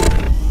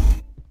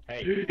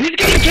 Hey. He's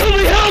gonna kill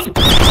me, help!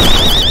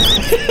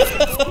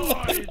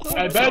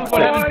 I bet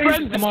what his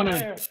friends come on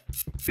in.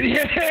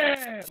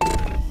 Yeah!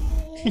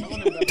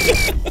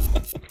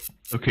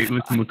 Okay,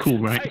 listen, we're cool,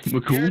 right?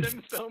 We're cool.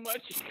 Him so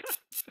much.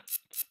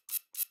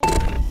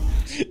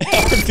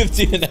 Hour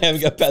 15 and I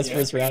haven't got past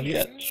first round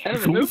yet.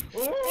 Cool?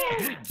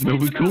 No,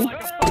 we're cool?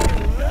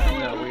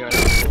 No, we are not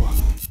cool.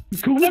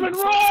 Cool? Lemon,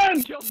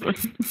 run!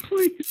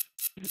 Please.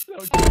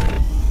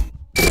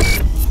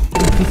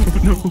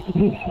 No.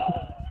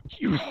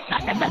 You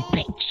son of a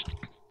bitch.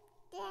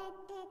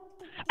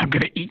 I'm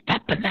gonna eat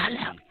that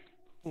banana.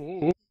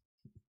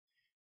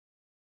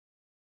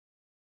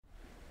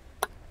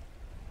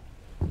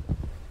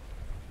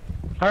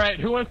 Alright,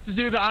 who wants to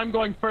do the I'm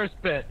going first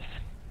bit?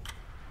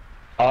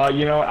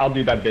 You know, I'll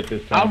do that bit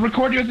this time. I'll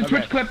record you as a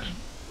Twitch clip.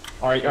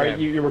 Alright,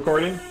 you're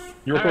recording?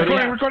 You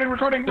recording? Recording.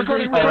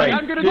 All right.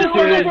 I'm gonna go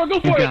for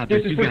it.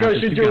 This is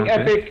Percussion doing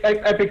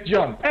epic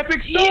jump.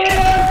 Epic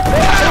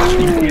Yeah!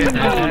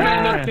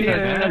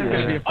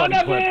 On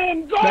up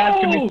in, go!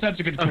 That's gonna be such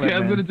a good clip, Okay,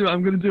 I'm man.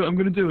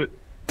 gonna do it.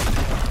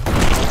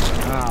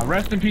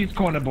 Rest in peace,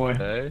 corner boy.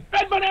 Red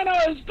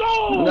bananas,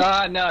 go!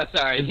 No,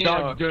 sorry. His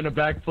dog's doing a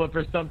backflip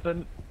or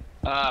something.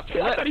 I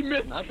thought he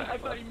missed. Not I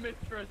thought he missed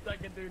for a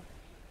second, dude.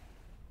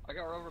 I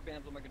got rubber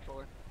bands on my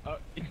controller. Oh,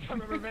 he's got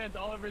rubber bands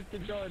all over his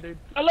controller, dude.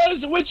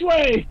 Alonso, which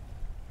way?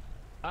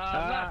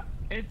 I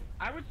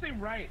would say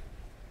right.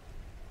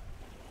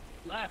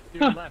 Left,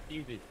 dude, left,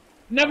 easy.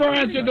 Never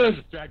answer this.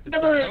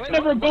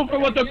 Never go for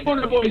what the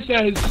corner boy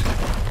says.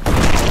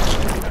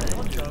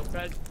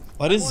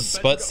 Why does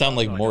Sput sound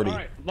like Morty?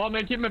 Alright,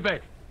 Lawman, keep him at bay.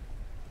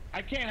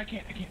 I can't.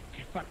 Okay,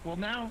 fuck. Well,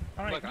 now.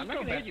 Alright, Look, I'm let's not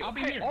go, gonna hit Ben. you. I'll be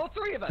Hey, here. all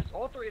three of us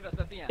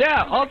at the end.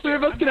 Yeah, all three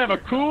of us can have a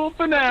cool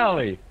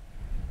finale.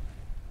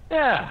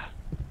 Yeah.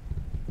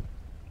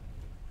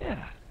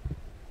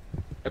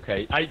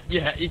 Okay,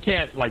 you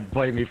can't like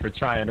blame me for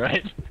trying,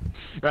 right?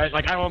 Right?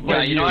 Like I won't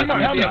blame you. I'm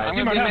gonna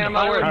be a man of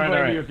my word.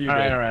 Alright,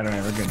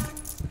 we're good.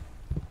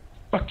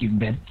 Fuck you,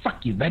 Ben.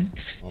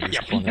 Well, this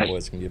corner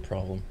boy's gonna be a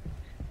problem.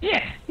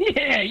 Yeah,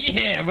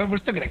 but we're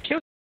still gonna kill.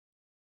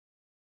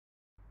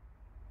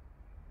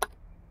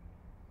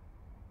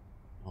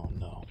 Oh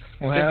no.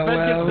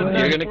 Well.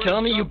 You're gonna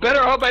kill me? You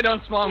better hope I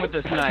don't spawn with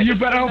this knife. You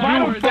better hope I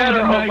don't spawn with this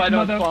knife, I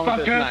don't spawn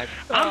with this motherfucker.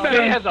 knife. I'm He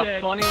has a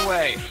funny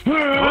way.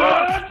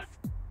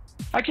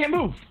 I can't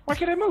move. Why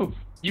can't I move?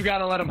 You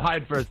gotta let him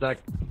hide for a sec.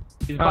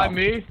 He's by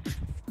me.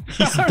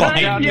 He's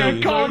behind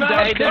you. Call him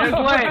out. Hey, Dennis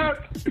Lane.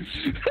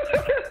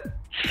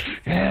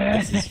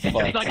 This is It's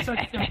fucked. like the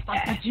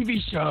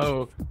TV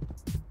show.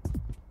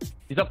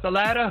 He's up the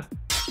ladder.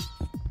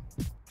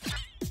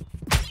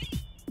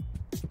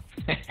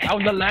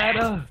 Down the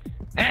ladder.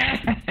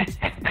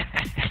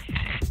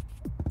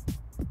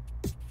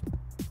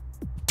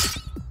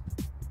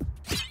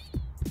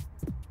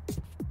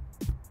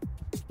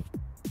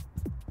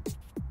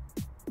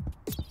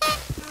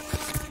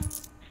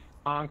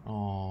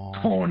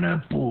 Aww.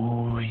 Corner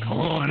boy.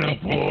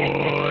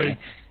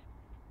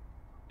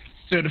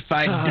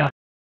 Certified done.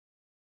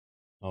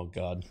 Oh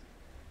god.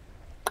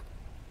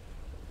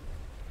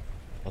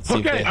 Let's see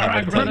if Okay, they have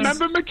alright, what it takes.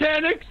 Remember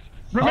mechanics?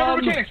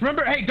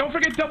 Remember, hey, don't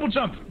forget double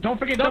jump. Don't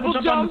forget double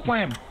jump on the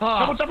slam.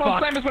 Double jump on the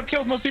slam is what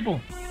kills most people.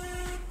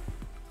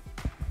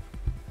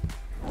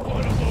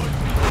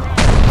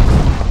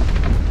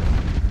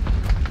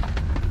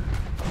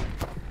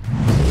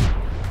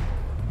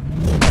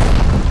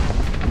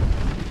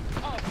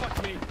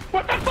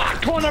 What the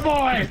fuck, corner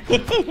boy?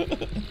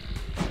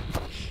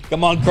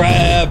 Come on,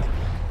 Crab!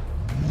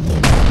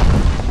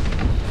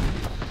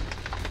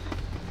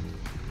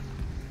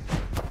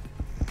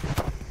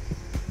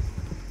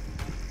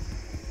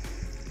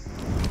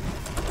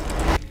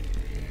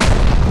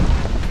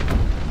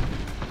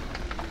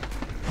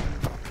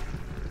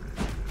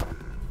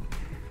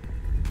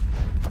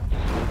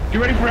 You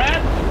ready for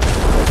ads?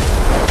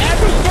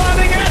 Ads are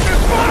spawning!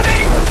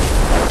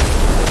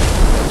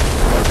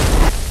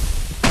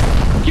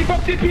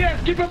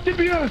 Keep up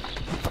DPS!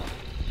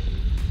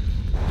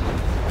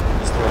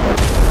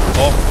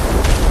 Oh,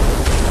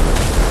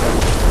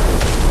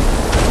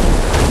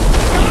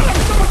 God,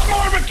 I'm so much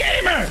more of a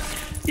gamer!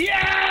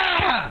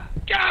 Yeah!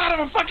 God,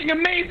 I'm a fucking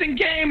amazing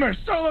gamer!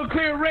 Solo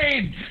clear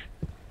raid!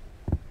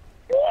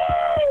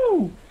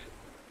 Woo!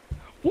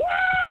 Woo!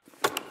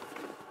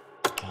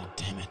 god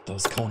damn it,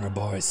 those corner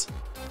boys.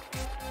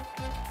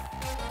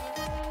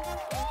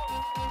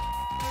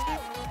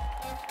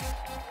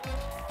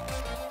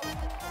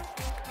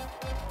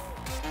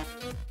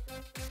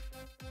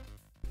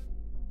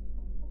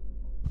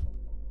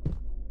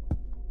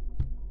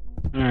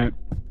 Logan,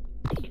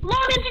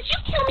 did you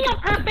kill me on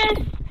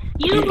purpose?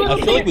 You Dude, I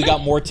feel like we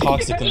got more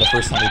toxic than the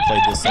first time we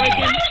played this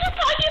somehow.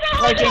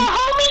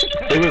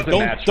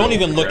 Don't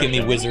even look at me,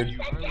 wizard.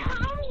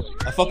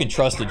 I fucking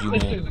trusted you,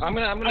 man. I'm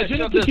gonna I didn't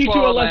shove this teach you a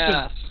ball in my lesson.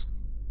 ass.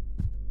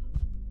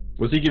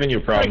 Was he giving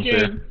you problems Criken.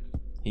 there?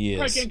 He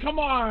is. Criken, come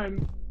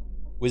on.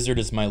 Wizard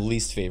is my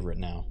least favorite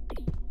now.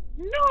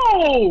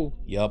 No!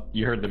 Yup.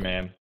 You heard the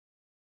man.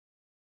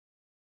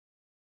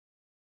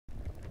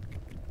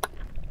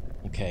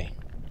 Okay.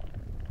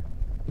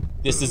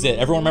 This is it.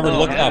 Everyone remember to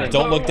look up.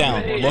 Don't look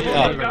down. Look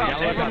up. Look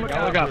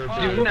up.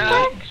 Do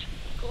not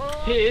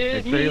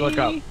hit Make sure you look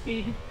up.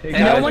 Hey, No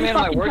I was one a man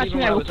of my fucking word touch even me,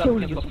 when I I will was up kill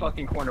against you. the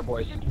fucking corner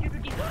boys. Oh, this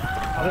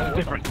is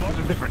different. This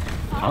is different.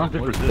 Huh?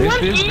 Different. This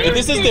is different.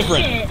 This is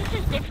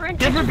different.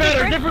 Different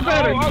better. They're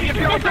down. Oh,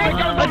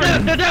 I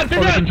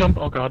can jump.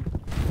 Oh god.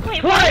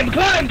 Climb!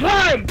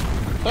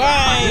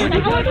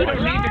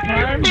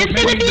 There's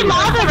gonna be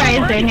lava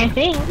rising, I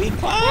think.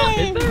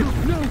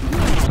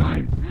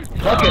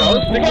 Okay, I'll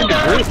stick with the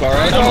group,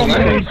 alright? Oh,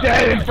 man,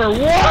 dead for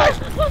what?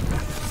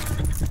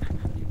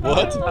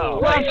 What?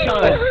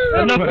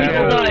 Enough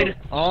people died.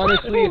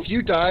 Honestly, if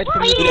you died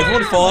from Did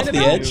everyone fall off the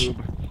edge?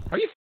 Are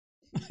you?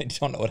 I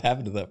don't know what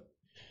happened to them.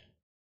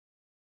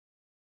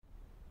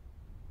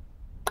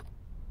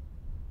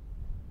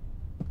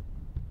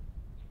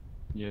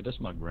 Yeah, that's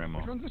my grandma.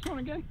 Which one's this one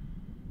again?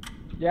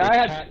 Yeah,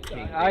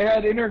 I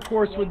had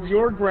intercourse with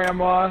your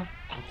grandma.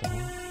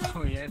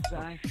 Oh yeah,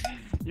 Si.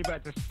 You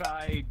about to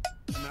side.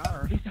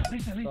 No.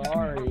 Lisa.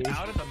 Sorry.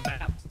 Out of the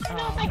map. I don't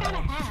know if I got a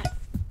hat.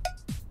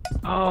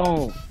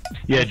 Oh.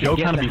 Yeah, Joe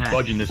kind of be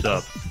fudging this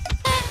up.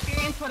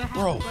 Experience what a hat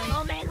Bro. is like.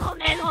 Oh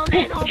man. Oh,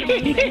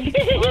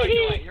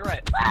 you're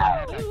right.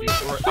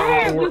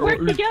 Sir, we work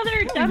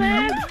together,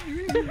 dumbass.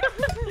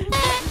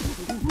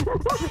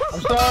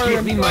 I'm sorry.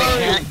 Give me my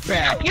hat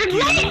back. You're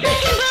lucky,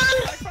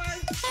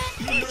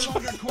 You're no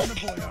longer corner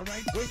boy,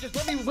 alright? Wait, just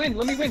let me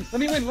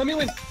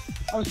win.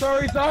 I'm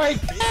sorry, Zy.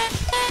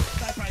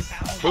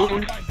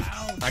 Boone,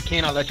 I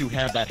cannot let you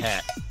have that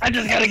hat. I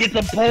just gotta get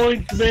some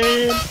points,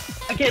 man.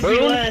 I can't be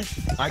less.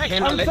 I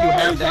cannot I'm let sorry, you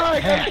have that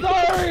Zy. hat. I'm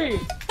sorry.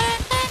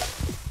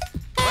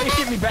 Why you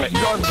give me back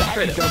your arms? Don't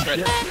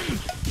credit.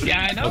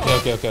 Yeah, I know.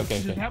 Okay.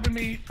 Just helping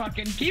me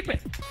fucking keep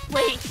it.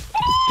 Wait.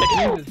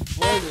 Jesus,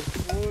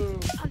 blue.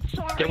 I'm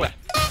sorry. Get wet.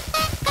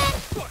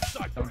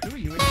 Don't do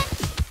you.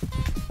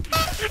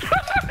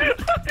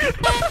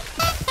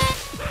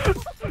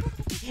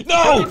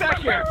 No! Get back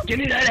here. Give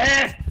me that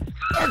hat.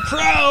 Our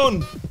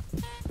crown!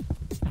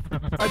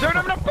 I don't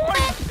have enough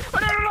points.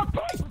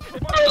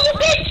 Oh, you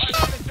bitch!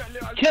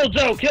 Kill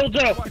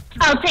Joe.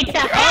 I'll take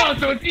that hat. Oh,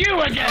 so it's you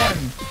again.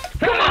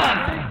 Come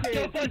on.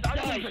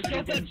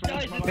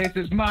 This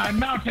is my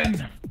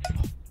mountain.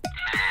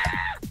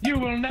 You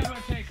will never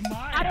take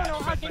mine. I don't know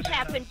how this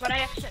happened, but I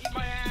accept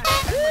my ass.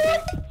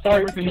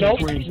 Sorry, no.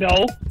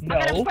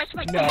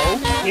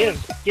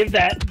 Give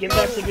that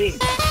to me.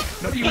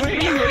 No, you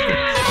wait.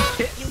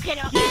 You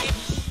cannot.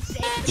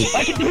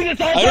 I can do this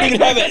all I don't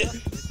even have it!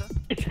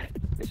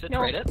 Is it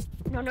trade it?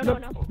 No.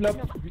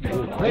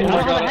 Hey, Oh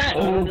my God.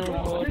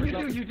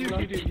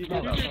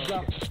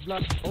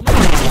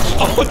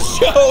 Oh,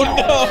 Joe,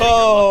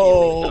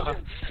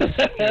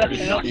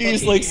 no!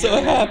 He's like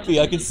so happy.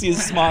 I can see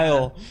his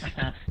smile.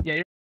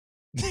 Yeah.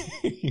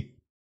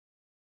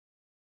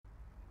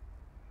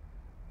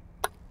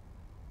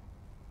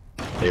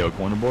 Hey, yo,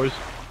 corner boys,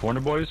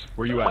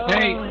 where you at?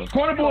 Hey,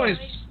 corner boys.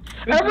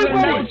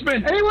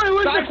 Everybody, anyone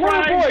who's a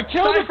corner boy,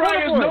 kill the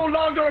Fry corner is boy. no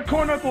longer a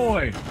corner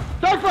boy.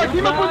 Cypher,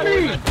 team up with me.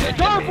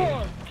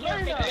 Cypher.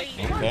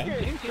 Okay.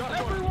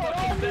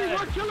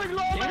 We're killing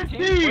Lawman's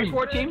team.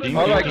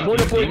 All right,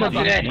 corner boys up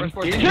today.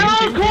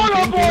 Kill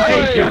corner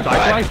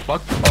boy.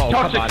 Fuck. Oh,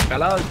 come on,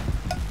 fellas.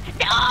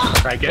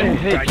 Criken,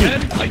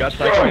 I got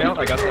Cypher out.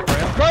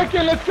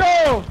 Criken, let's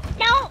go.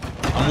 No.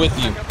 I'm with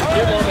you.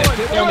 I'm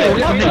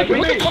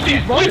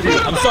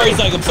I'm sorry,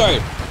 Zyke. I'm sorry.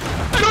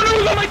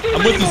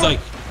 I'm with you, Zyke.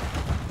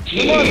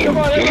 Come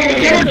on,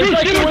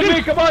 everyone with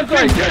me. Come on,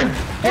 Zyke.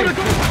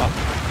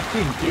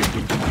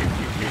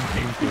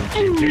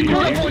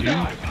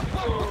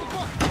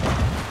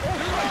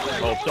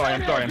 Oh,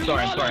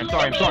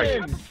 I'm sorry.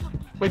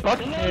 Wait, Buck.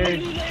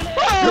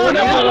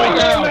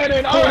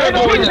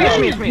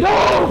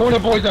 Corner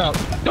boys out.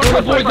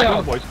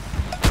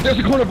 There's a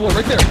corner boy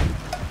right there.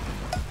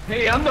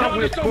 Hey, I'm not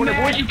with corner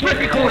boys. You can't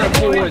be corner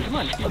boys.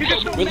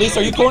 Release,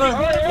 are you corner?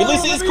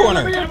 Release is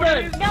corner.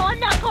 No, I'm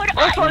not corner.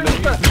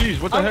 Jeez,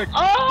 what the heck?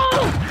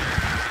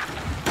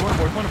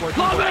 Corner boy.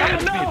 Oh,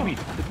 man,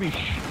 It's me.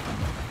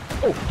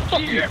 Oh,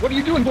 fuck you. What are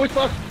you doing, boys?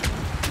 Fuck.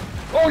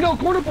 Oh no,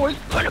 corner boys.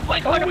 Corner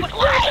boy. I'm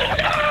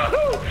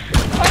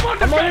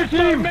on your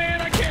team.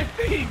 Man, I can't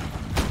see.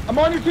 I'm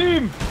on your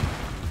team.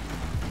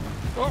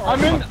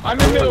 I'm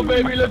in middle,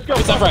 baby. Let's go.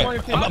 It's not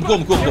right. I'm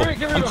cool.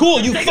 I'm cool,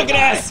 you fucking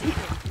ass.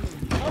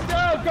 I'm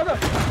down.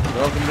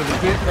 Welcome to the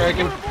pit,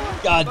 Criken.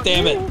 God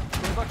damn it.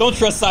 Don't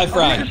trust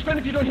Sci-Fry. I'll be your friend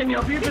if you don't hit me.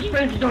 I'll be your best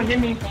friend if you don't hit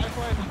me.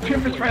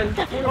 Pimp friend.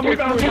 Sorry. Oh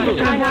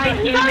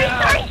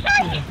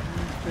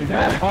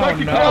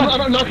no.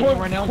 I'm not corner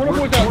boys out.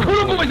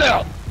 Corner boys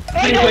out.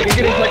 Get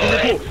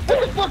in. What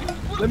the fuck?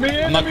 Let me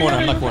in. I'm not corner.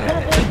 I'm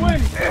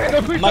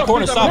not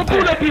corner. Stop. Don't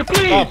do that to you,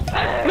 please.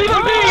 Leave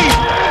him be.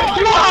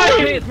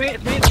 It's me.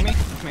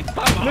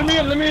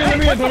 Let me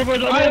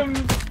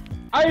in.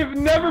 I have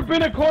never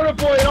been a corner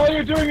boy, and all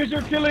you're doing is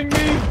you're killing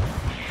me.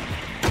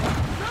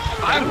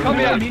 I'm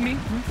coming at me.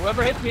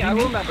 Whoever hits me, I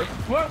will remember.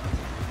 What?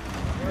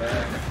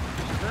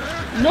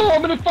 No,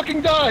 I'm gonna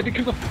fucking die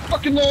because of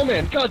fucking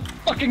Lawman. God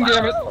fucking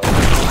damn it.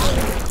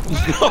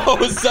 No,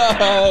 Zy.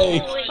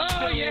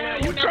 Oh yeah,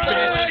 you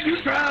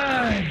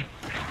tried.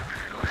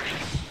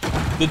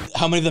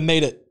 How many of them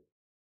made it?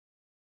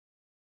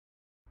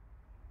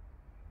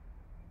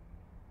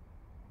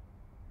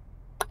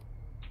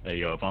 Hey,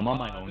 yo, if I'm on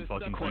my own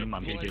fucking team,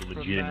 I'm gonna get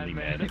legitimately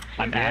mad.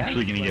 I'm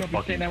actually gonna get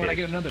fucking when I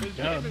get pissed.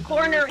 another dub.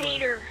 Corner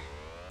hater.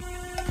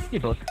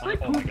 Oh my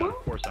god, of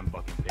course I'm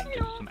fucking pissed. This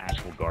is some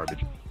actual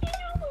garbage.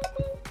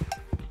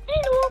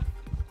 Hello.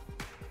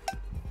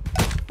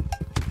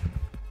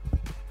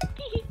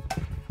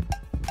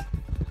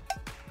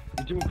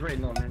 You're doing great,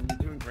 Lawman. You're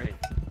doing great.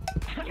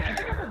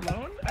 I'm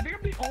alone? I think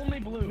I'm the only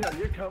blue. No,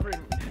 you're covering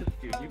this,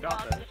 dude. You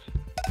got this.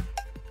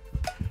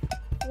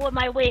 Who am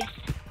I with?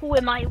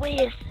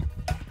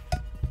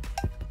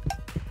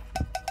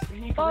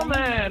 Oh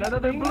man,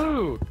 another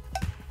blue.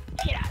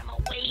 Get out of my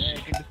way.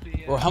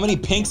 Or how many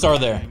pinks are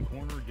there?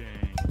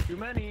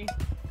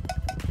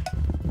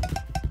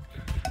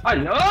 I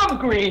love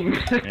green.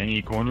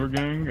 Any corner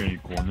gang? Any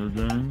corner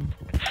gang?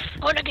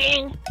 Corner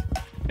gang.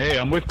 Hey,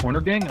 I'm with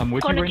corner gang. I'm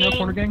with you right now,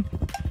 corner gang.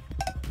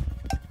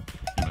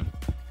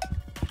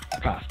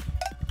 Pass.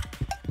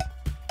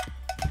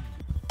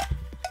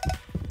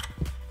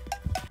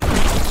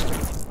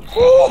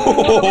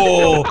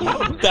 Oh,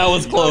 that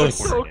was close.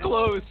 So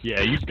close.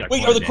 Yeah, you got.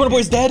 Wait, are the corner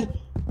boys dead?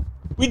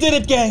 We did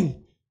it,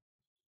 gang.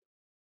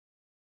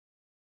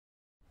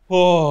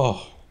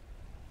 Oh.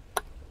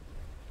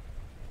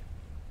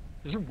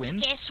 Is there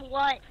wind? Guess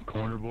what?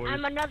 Corner boys.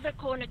 I'm another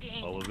corner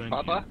gang.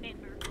 Papa,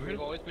 we've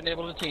always been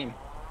able to team.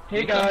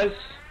 Hey guys.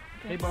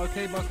 Hey Buck,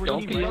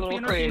 Don't be a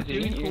little crazy.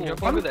 You can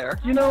jump over there.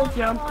 You know,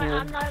 yeah, I'm I'm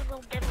cool. not a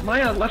little bit.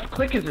 My left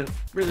click isn't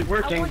really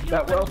working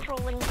that well.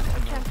 Trolling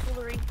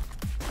potentially.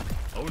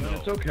 Oh no.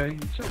 It's okay.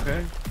 It's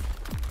okay.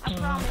 I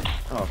promise.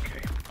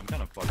 Okay. I'm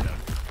kind of fucked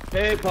up.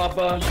 Hey,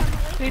 Papa.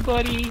 Hey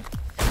buddy.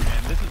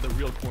 Man, this is the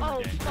real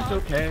corner gang. It's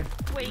okay.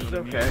 Wait. It's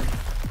okay.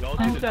 Y'all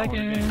see this corner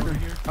gang over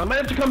here? I might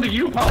have to come to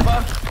you,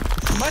 Papa.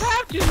 You might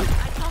have to.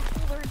 I talk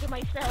cooler to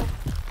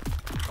myself.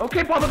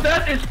 Okay, Papa,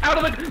 that is out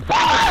of the.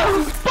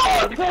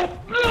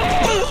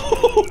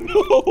 Oh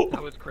no!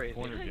 That was crazy.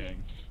 Corner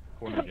gang.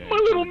 Corner gang. My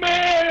little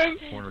man.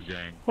 Corner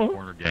gang.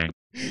 Corner gang.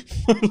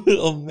 My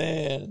little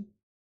man.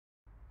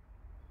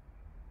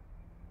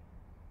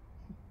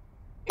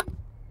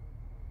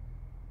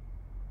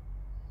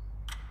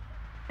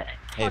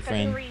 Hey, Fuck, I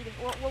friend. can read.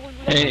 What was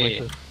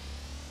Hey.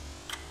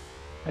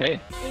 Hey.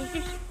 Is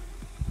this?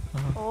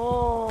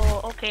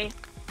 Oh, okay.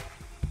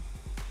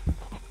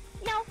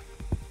 No.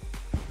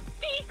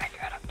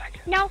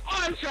 No.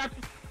 I'm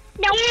trapped.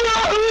 No.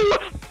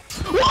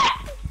 What?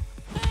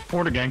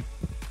 Corner gang.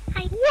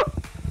 Hi.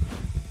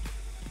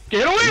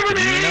 Get away from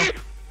me!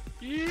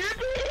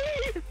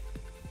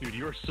 Dude,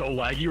 you are so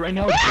laggy right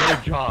now.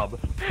 Good job.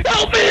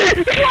 Help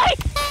me!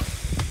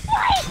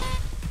 What?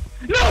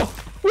 No!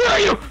 Where are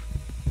you?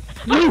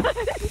 You!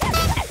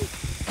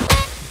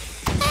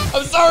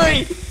 I'm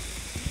sorry.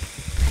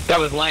 That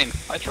was lame.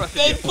 I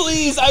trusted you.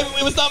 Please,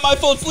 it was not my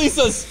fault. It's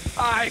Lisa's.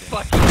 I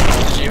fucking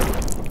trusted you.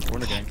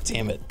 Corner gang.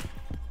 Damn it.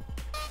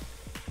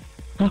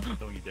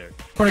 Don't you dare.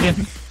 Corner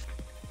gang.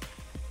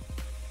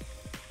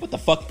 What the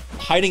fuck?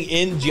 Hiding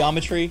in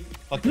geometry?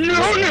 Fucking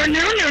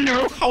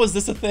No! How is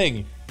this a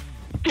thing?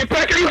 Get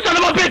back here, you son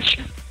of a bitch!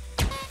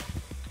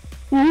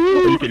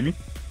 Are you kidding me?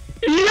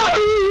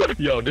 Yo!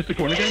 Yo, this the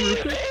corner gang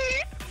real quick?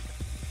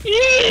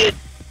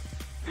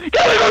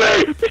 Get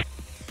away from me!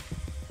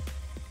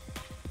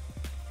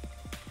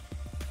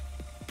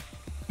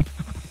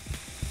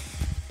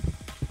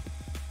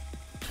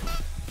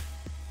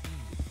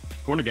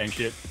 Corner gang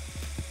shit.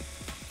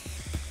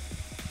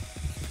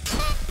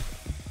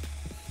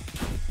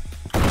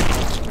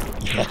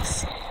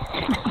 Yes.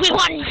 We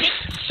won.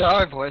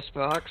 Sorry, voice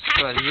box,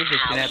 but you're just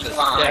gonna have to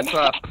step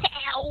up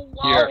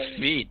your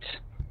feet.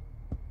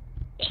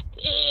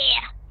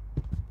 Yeah.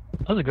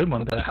 That was a good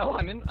one. What the hell?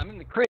 I'm in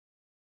the crate.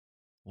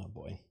 Oh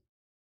boy.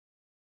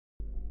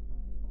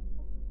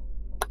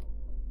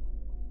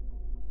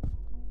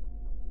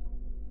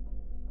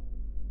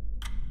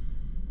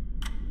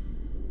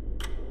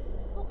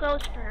 Who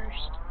goes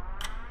first?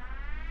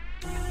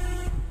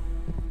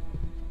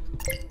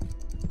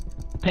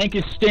 Pink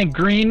is stink.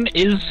 Green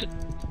is.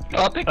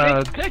 Oh, pick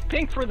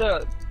pink for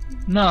the.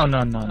 No.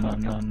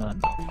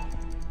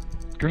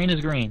 Green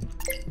is green.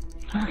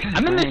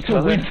 I'm in this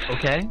to win,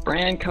 okay?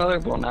 Brand color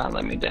will not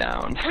let me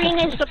down. Green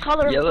is the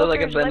color of Yellow like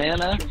a hookers. Why would you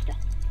banana. choose that?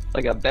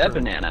 Like a bad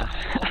banana.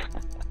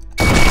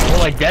 More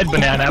like dead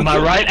banana. Am I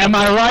right? Am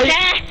I right?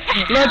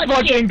 Let's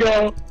fucking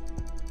go.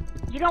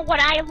 You know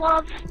what I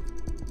love?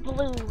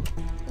 Blue.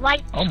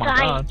 Light Oh my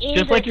sky God. in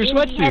Just the, like your in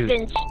the sweatsuit.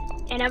 heavens.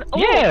 And I'm,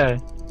 Yeah.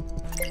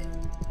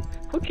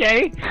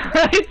 Okay.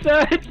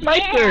 it's my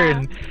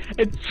turn.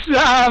 It's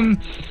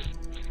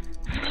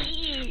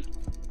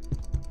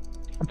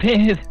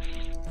pink.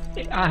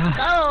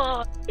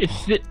 Oh. Is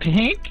it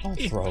pink?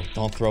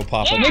 Don't throw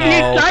Papa. Yeah. Maybe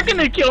No. it's not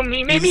gonna kill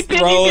me. Maybe He's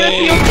pink is gonna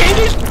be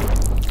throwing.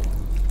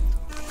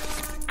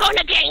 okay.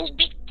 Gonna gang,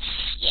 bitch.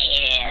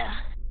 Yeah.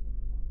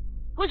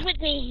 Who's with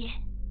me?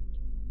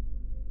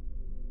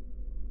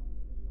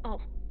 Oh.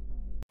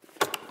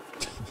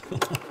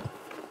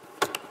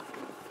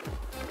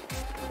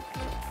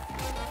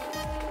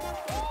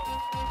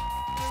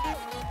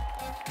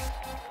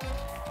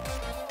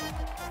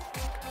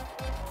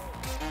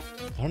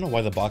 I don't know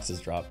why the boxes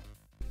drop.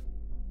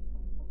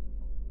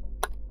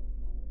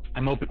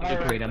 I'm opening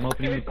the crate. I'm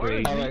opening the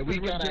crate. Alright, we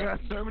got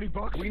so many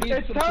bucks. We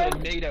need some time.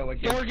 tornado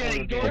again. Door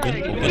gang.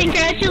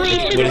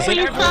 Congratulations, What is it?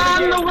 Lisa,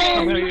 on the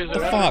win. What the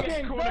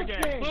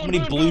fuck? How many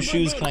blue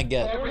shoes can I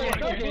get?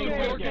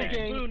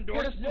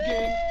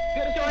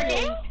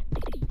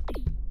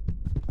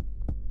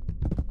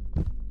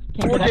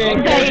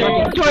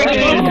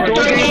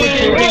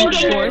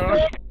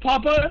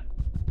 Papa.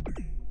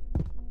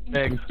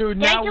 Thanks. Dude,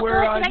 now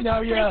we're on.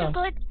 Now, Did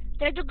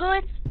I do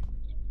good?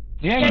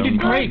 Yeah, you did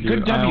great.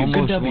 Good W.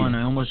 Good W.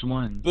 I almost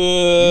won.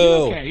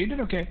 Boo! You did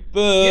okay. Boo!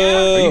 Yeah.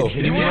 Are you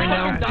kidding me right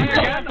now?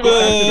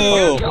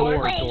 Boo!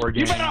 Door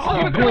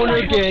gang.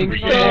 Corner gang.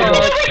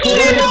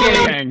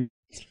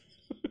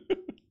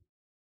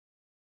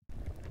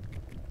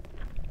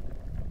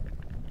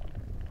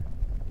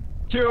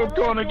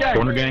 Corner gang. Corner gang.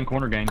 Corner gang.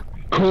 Corner gang.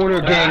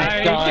 Corner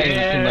gang dying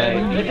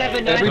tonight. Let's have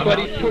a nice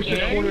Everybody push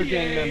a corner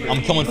gang member.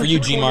 I'm coming for you,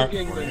 G-Mart.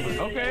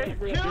 Okay.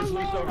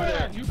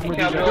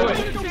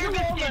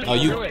 Oh,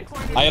 you.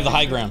 I have the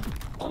high ground.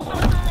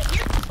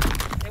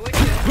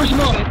 Push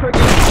him up.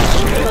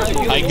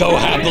 I go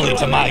happily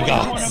to my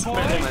gods.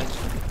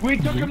 We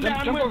took him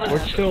down with us.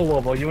 We're chill,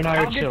 Lobo. You and I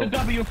are I'll get chill. the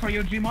W for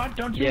you, Gmod.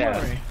 Don't you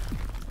worry.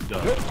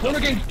 Corner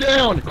gang's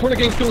down. Corner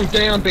gang's going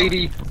down,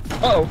 baby.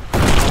 Uh-oh.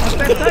 What's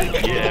that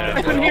say? Yeah.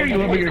 I couldn't hear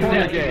you over your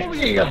Corner desk. gang.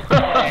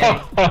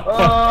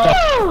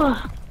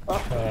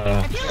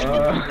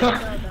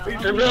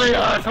 He's really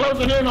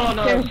closing in on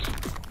us.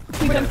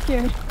 I'm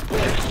scared.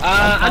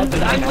 I'm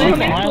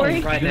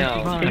leaving right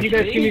now. Can you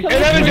guys give me?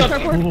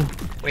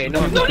 Wait, no.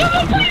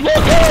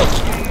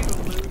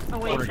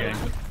 Corner gang.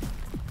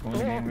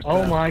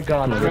 Oh my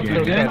God.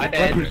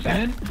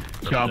 Represent.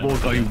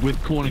 Cowboys, are you with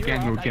corner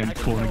gang or against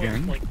corner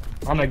gang?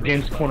 I'm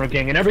against corner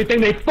gang and everything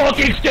they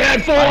fucking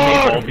stand for! I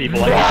hate all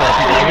people, I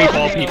hate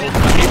all people, I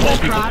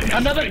hate all people.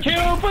 Another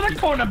kill for the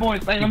corner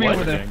boys. Let me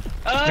over there.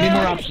 We need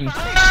more options.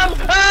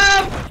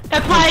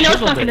 That's why I know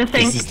it's not gonna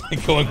sing. This is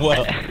not going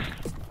well.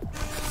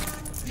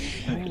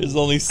 There's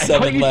only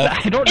 7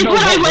 left. I don't It's know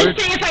what I what would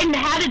say if I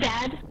had a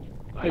dad.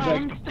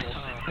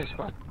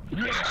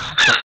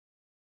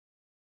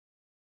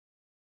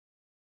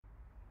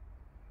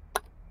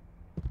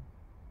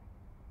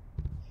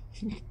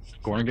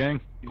 Corner gang?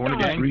 Corner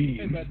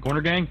gang?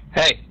 Corner gang?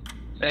 Hey,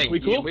 We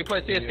cool? we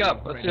play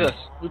CSGO. Let's do this.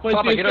 We play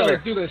Papa, get over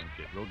CSGO. here. Let's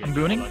do this. I'm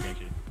gooning?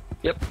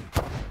 Yep.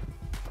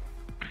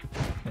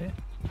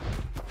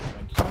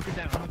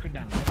 Hunker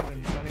down.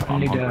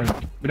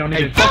 We don't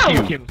need to.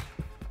 Fuck you!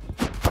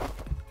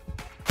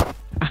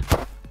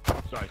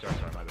 Sorry,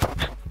 my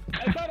bad.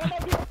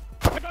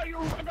 I got you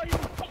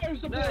fire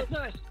support.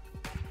 Nice.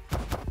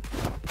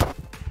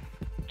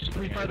 Just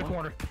refire the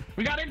corner.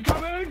 We got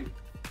incoming.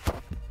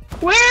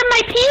 Where are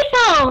my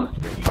people?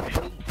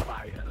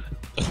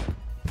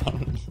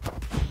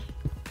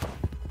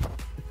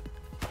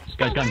 This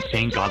guy's got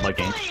insane godlike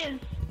games.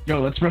 Yo,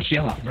 let's rush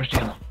yellow. Rush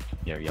yellow.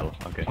 Yeah, yellow,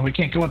 okay. Oh, we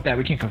can't go up that.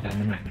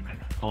 Never mind.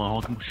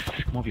 Hold on,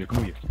 come over here,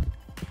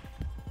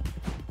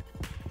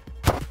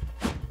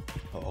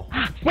 Uh-oh.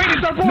 Wait,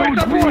 it's our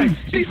boy!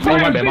 He's Oh,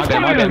 my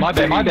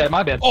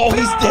bad. Oh,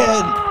 he's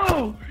dead!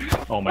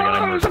 Oh my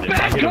god, I missed it. I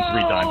hit him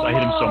 3 times. I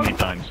hit him so many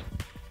times.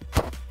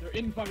 They're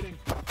infighting.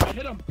 I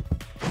hit him.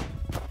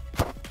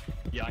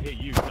 Yeah, I hit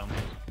you,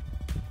 dumbass.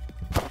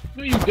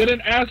 No, you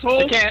didn't,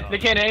 asshole. They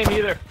can't aim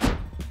either.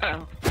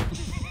 Oh.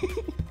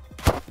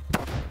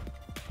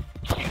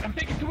 Shit, I'm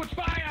taking too much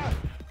fire!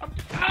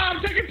 I'm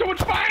taking too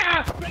much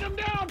fire! Pin him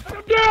down!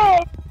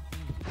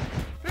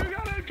 They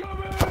got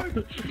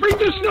incoming! Bring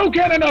the snow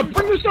cannon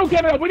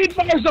up! We need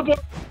fire support!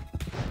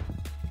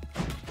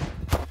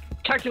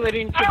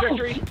 Calculating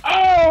trajectory.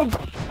 Oh,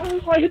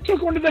 I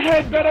took one to the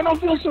head, but I don't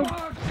feel so.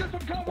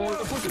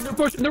 They're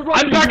pushing. They're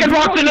I'm back and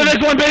rocks into this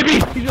one,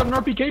 baby! He's an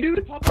RPK,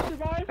 dude. Papa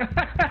survive?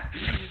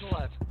 He's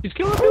alive. He's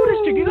killing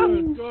dudes to get up.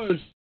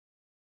 Good.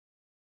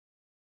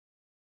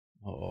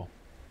 Uh-oh.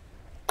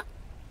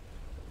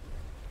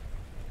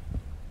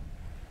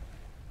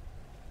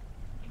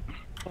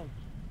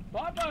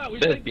 Papa, we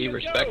Said be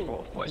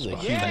respectful. This is a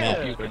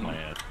huge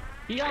map.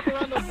 He hopped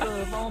around the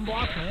long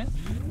blocks, man.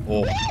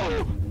 Oh.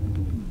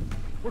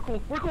 We're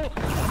cool.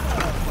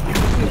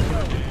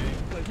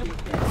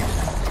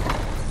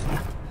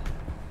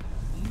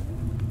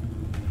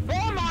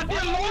 Oh my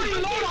dear Lord,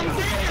 I'm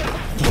dead!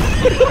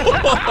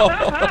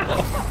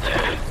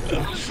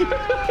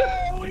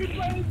 We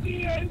play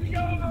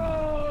CSGO!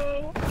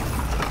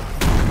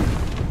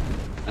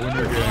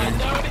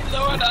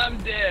 Lord, I'm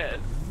dead.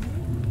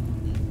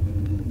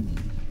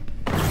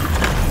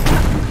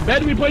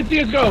 Ben, we played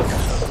CSGO!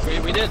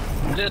 We did.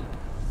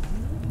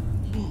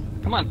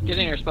 Come on, get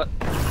in here, Spot.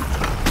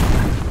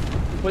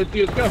 Play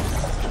CSGO.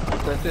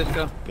 Let's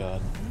go.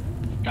 God.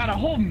 Got a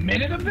whole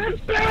minute of this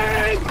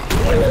thing!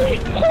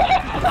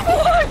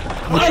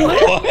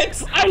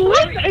 What? I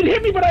lived! It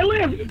hit me, but I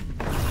lived!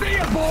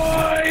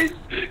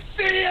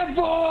 See ya,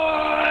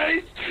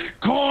 boys!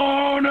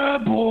 Corner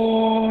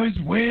boys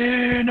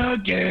win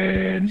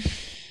again!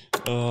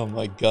 Oh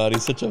my god,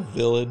 he's such a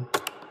villain.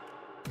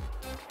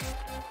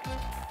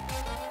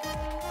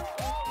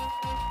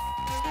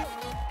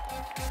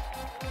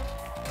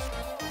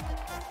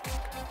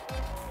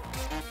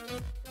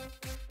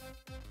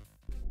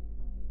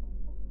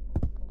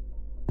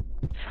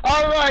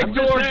 Alright,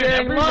 door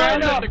gang,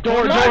 line up!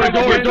 Door. Line up! I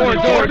joined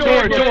door. Far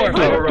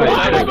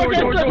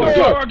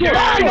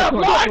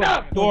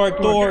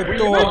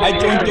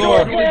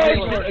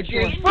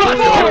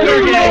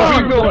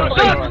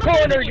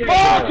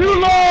too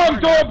long,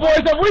 door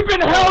boys! Have we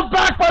been held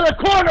back by the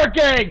corner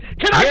gang?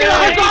 Can I get a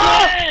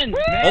huzzah?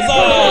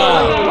 Huzzah!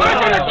 We're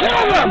gonna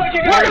kill them!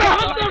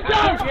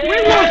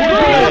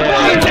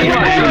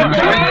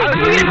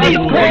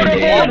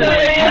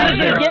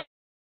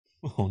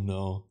 Oh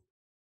no.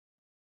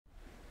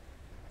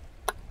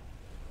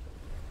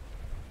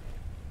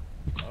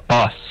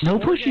 Boss. No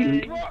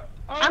pushing.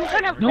 I'm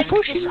gonna lick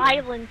this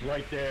island.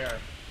 Right there.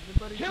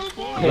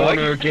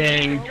 Corner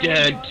gang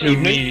dead to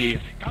me.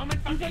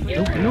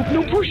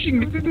 No pushing.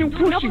 No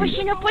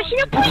pushing. No pushing.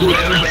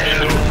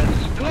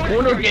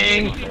 Corner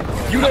gang.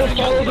 You don't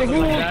follow the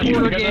rules,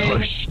 corner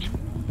gang.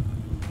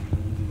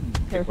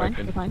 They're fine.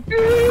 They're fine.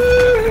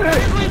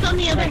 Everyone's on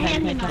the other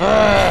hand.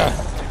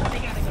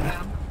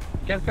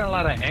 Guy's got a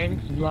lot of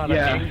angst, a lot of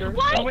anger.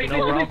 What? Oh, wait, no,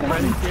 we're all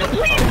friends here.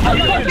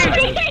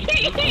 Really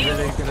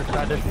gonna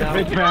try this now?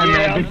 Big fan,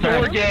 man. Big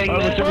fan. Gang. Oh,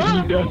 whichever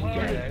you do.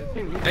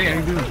 Hey, I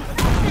do.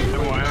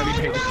 Oh, I already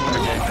hate the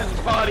corner gang.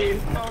 Body.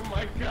 Oh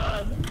my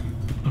god.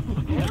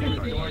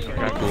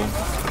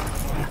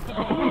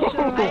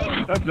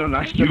 That's no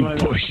nice. You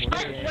pushed.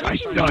 I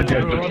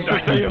started.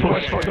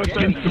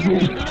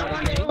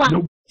 No.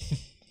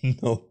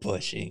 No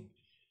pushing.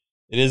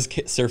 It is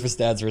Surface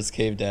Dads versus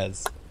Cave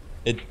Dads.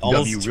 It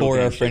almost tore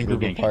our friend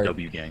group apart.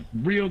 W gang.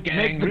 Real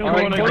gang. Real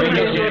Alright,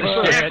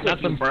 gang. not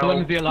some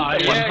flimsy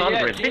lies.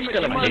 100. He's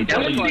gonna be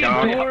W,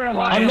 dog.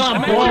 I'm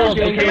not bald,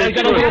 okay?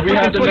 We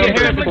have to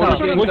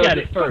look at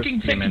it first.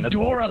 Fucking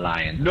Door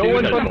Alliance. No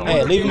one but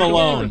Hey, leave him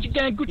alone.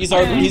 He's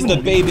the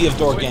baby of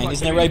Door Gang.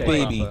 Isn't that right,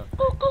 baby?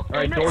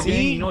 Alright, Door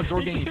Gang, you know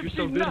Door Gang, if you're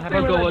so good, how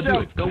about go do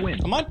it? Go win.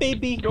 Come on,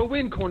 baby. Go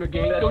win, corner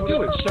gang. Go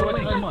do it. Show us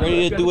how much.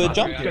 Ready to do a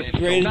jump? You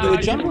ready to do a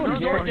jump?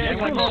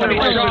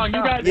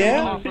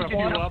 Yeah?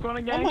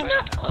 Come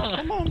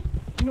on.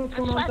 How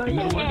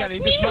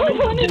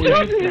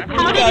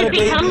did it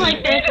become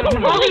like this?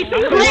 Holy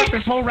shit!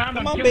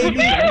 Come on, baby.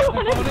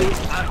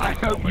 I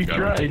hope you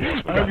tried.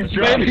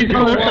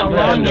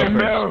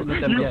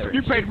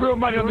 You paid real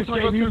money on this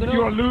game.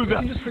 You're a loser.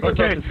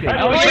 Okay.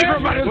 Oh,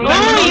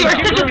 you're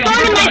such a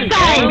thorn in my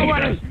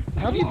side!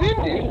 How have you been,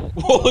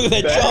 dude? Whoa, look at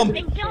that jump.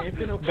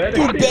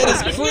 Dude, Ben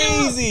is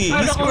crazy.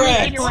 He's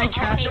cracked.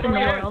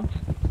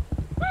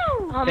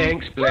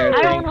 Thanks, Blair.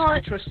 I don't know. I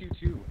trust you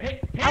too. Hey,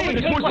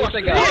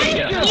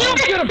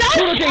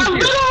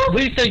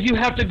 Lisa, you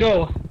have to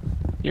go.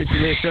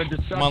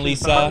 Come on,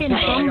 Lisa.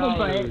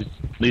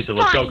 Lisa,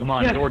 let's go. Come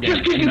on, Door gang.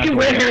 Just because you can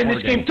wear hair in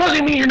this game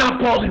doesn't mean you're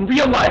not bald in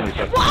real life.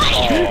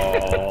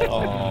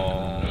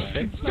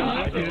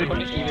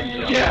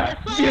 Yeah,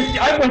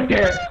 I went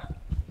there.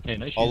 Hey,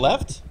 nice. All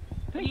left?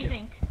 What do you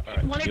think?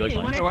 One or two.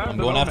 I'm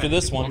going after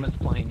this one.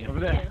 Over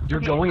there.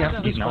 You're going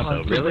after He's not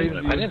though. Really?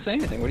 I didn't say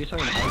anything. What are you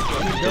talking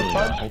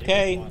about?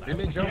 Okay.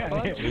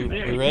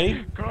 You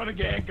ready? Corner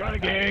gang.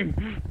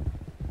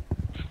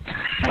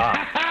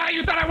 Ah.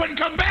 You thought I wouldn't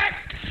come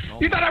back?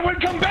 You thought I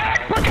wouldn't come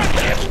back? Look at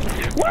this!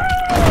 Woo!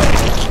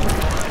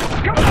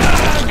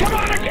 Come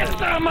on and get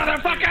some,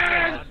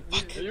 motherfuckers!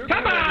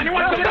 Come on, you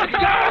want some of this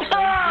stuff?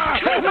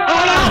 Come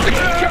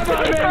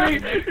on, baby!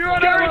 You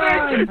want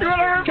everything? You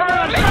want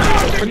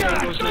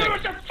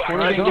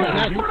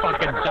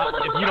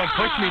If you don't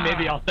push me,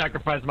 maybe I'll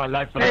sacrifice my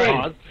life for the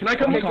cause. Can I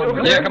come over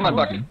Yeah, there? come on,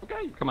 Buck.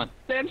 Come on.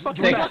 Thank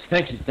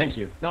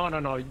you. No.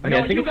 Okay,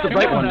 I think it's the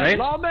right one, right?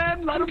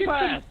 Lawman, let him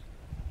pass.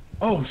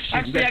 Oh, shit.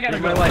 Actually, I gotta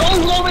my go. life. Oh,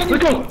 Loman!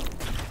 Let's go!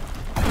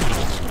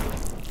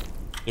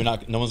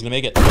 No one's gonna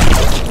make it.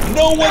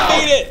 No one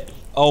made it!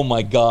 Oh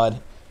my god.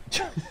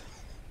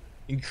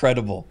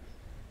 Incredible.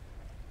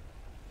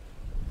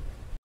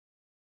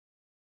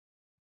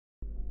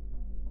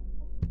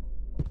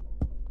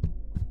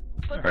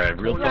 Alright,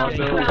 real talk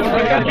though.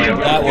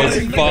 That was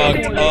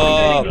fucked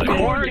up.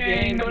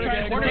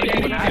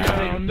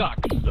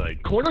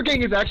 Corner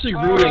gang is actually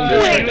rooting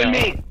this right now.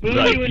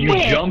 Like, you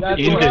jumped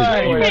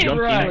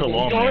into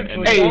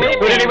Lawman. Hey,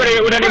 would anybody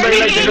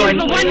like to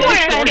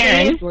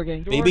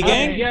join? Baby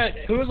gang? Yeah,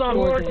 who's on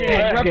board?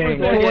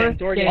 Anybody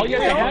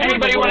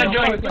want to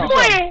join?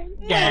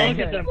 Gang.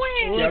 Look at them.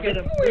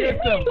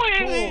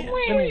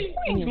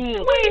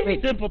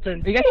 Wait, Simpleton.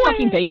 are you guys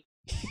fucking bait?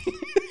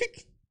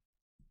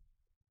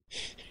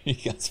 You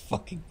guys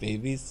fucking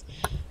babies.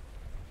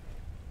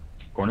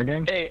 Corner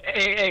gang?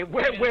 Hey,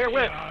 where?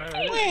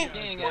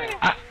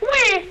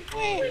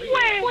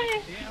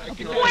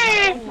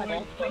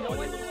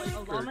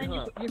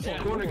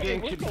 Corner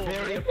gang should be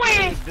very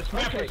This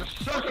map is a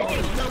circle.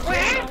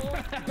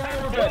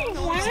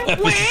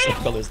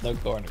 There's no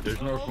corner.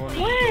 There's no corner.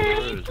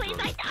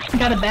 I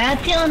got a bad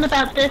feeling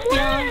about this,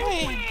 y'all.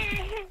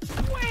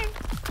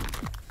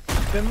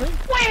 Finley?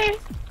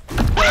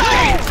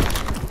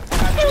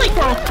 I feel like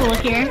we're all cool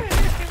here.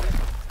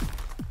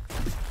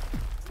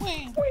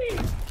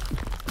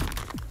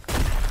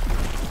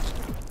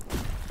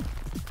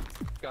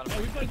 Got him.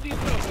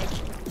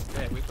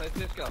 Hey, we play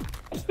Cisco.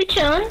 We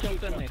chillin'.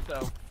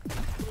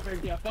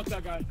 Yeah, fuck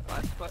that guy.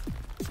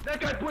 That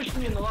guy pushed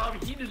me in the lobby.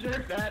 He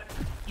deserved that.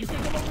 You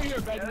can come over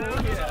here, Ben.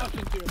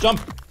 Jump.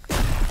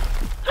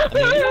 Why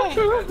is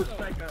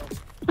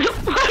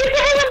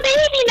there a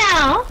baby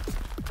now?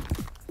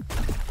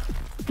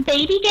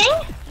 Baby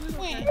gang?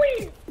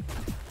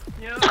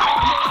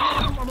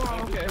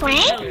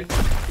 Frank?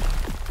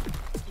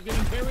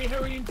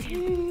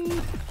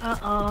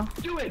 Uh-oh.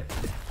 Do it!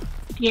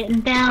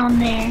 Getting down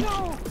there.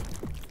 No!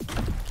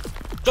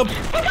 Jump!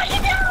 I got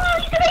you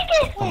down! You can make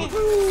it!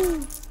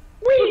 Woohoo!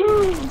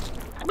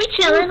 Woohoo! We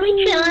chillin',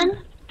 we chillin'.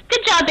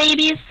 Good job,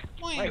 babies.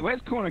 Wait,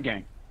 where's Corner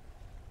Gang?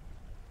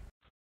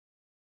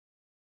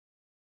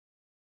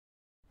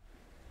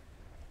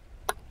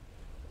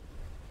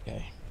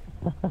 Okay.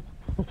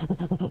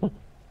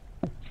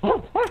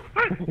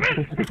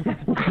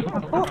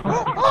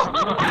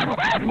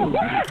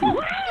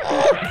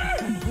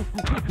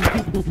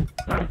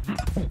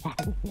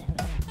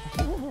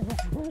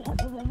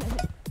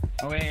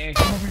 Oh, wait,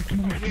 come over,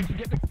 come over. We have to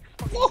get the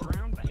fucking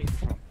ground. I hate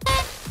this one.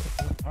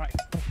 Alright.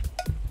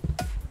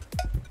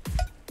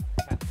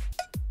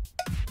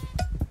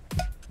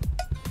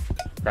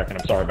 Criken,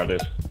 I'm sorry about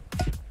this.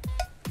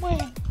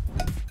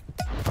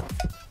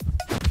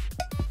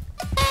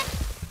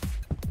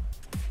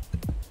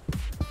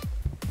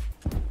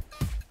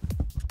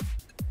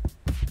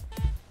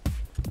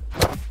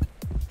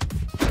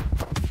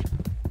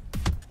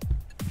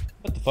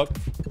 What the fuck?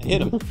 I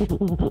hit him.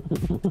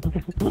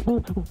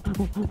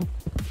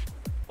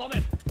 Love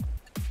it.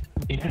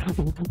 Yeah.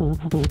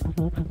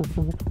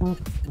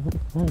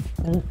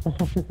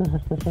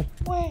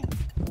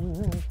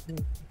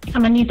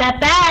 I'm gonna need that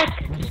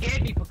back. You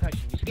scared me, Percussion.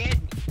 You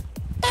scared me.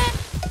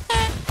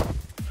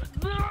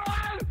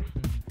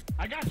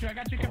 I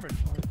got you covered.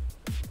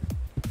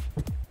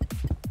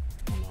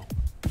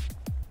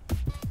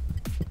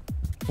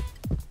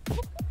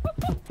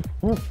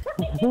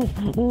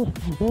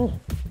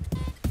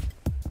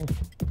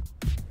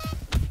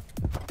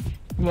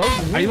 Hello?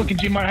 How you looking,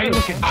 G-Mart? How you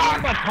looking?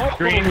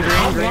 Green,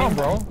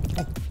 bro.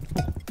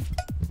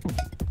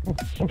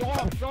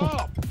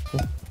 Stop!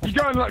 You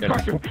going like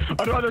Criken?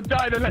 I'd rather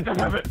die than let them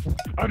have it.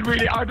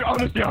 Honestly, I'd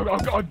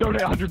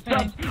donate 100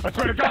 subs. I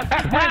swear to God.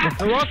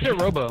 I lost your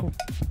Robo.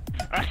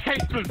 I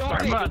hate this so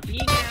Sorry, much. you're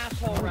being an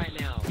asshole right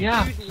now.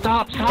 Yeah, Dude,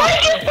 stop. I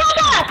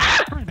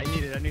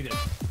need it.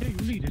 Hey,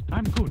 you need it.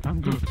 I'm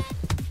good.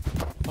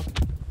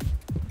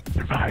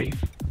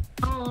 Survive.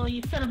 Oh,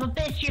 you son of a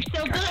bitch, you're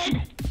so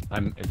good.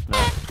 It's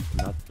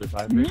not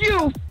surviving.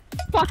 You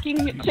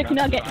fucking chicken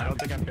nugget. I don't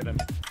think I'm gonna.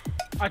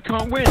 I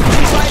can't win.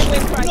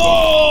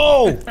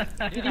 No!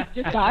 Did he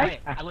just die?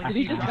 Did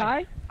he just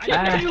die?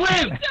 You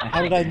live!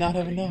 How did I not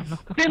have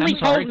enough? Finley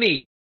told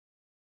me.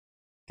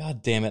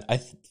 God damn it! I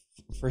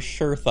for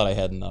sure thought I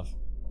had enough.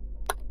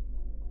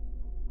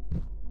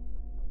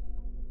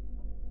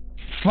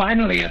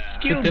 Finally, a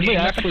skill Did we game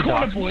that the actually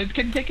corner die? boys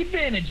can take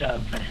advantage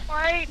of.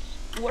 Right.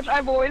 What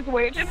I've always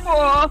waited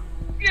for.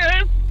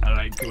 Yes. I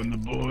like doing the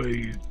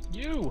boys.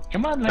 You.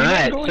 Come on, man.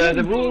 Alright, go so in.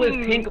 the rule is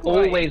pink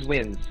always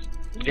wins.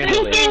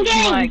 Generally. Ding,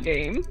 ding, My ding.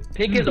 game.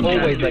 Pink is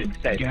always like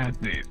safe. Got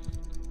this.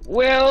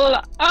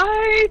 Well,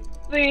 I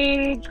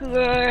think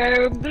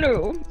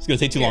blue. It's gonna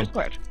take too long. Here's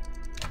what.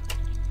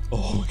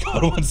 Oh my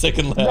god! 1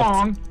 second left.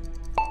 Wrong.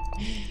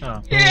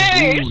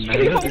 Yay! Ooh,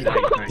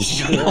 nice.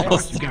 You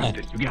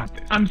got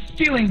this. I'm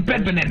stealing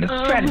bed banana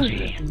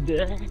strategy.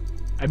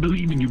 I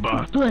believe in you,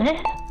 boss.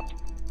 What?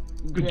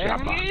 Good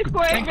job, boss. Yes,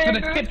 Thanks for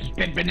the Quaker. tips,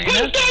 bed banana.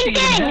 Ding, ding,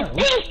 ding!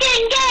 Ding,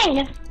 ding,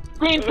 ding!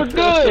 Green for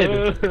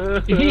good.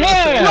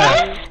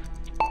 What?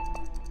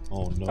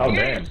 Oh no! Oh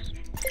damn.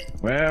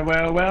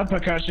 Well,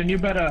 Percussion, you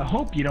better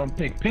hope you don't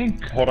pick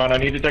pink. Hold on, I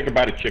need to take a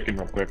bite of chicken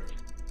real quick.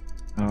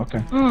 Oh, okay.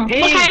 What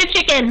kind of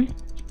chicken?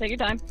 Take your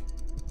time.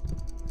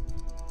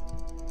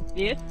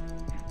 Yes.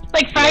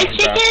 Like fried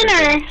Yeah,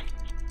 chicken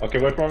or Okay,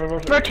 wait.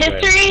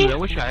 rotisserie? I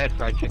wish I had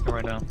fried chicken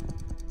right now.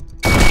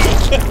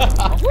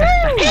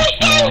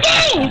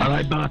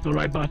 Alright, boss. I'm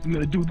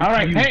gonna do this.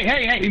 Alright, for you.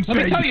 hey, let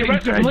me tell you,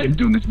 right? I'm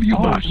doing this for you,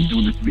 boss. I'm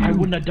doing this for you. I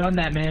wouldn't have done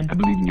that, man. I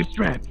believe in your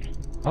strap.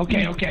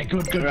 Okay,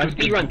 good.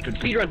 Speed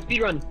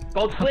run.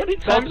 Gold How many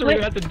split. times are we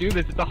gonna have to do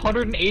this? It's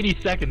 180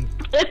 seconds.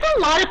 It's a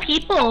lot of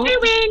people. I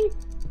win.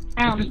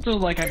 There's still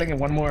like, I think,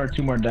 one more or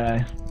two more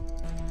die.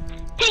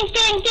 Ding,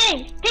 ding,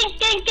 ding! Ding,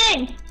 ding,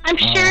 ding! I'm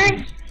sure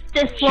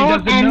this She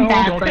won't doesn't end know.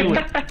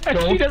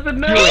 badly. She doesn't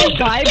know.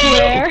 Bye,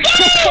 Blair.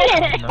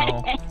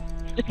 No.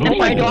 Oh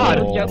my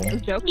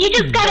god. Joke. You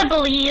just gotta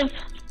believe.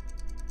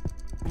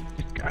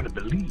 Just gotta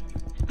believe.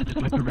 Just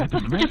like the rest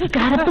of the Just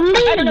gotta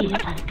believe.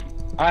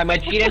 Alright, my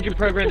cheat engine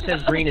program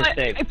says green is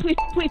safe.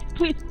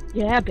 Please.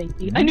 Yeah,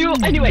 baby. I knew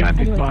it. You got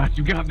this, boss.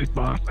 You got this,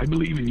 boss. I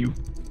believe in you.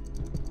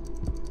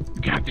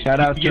 You got this. Shout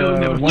out to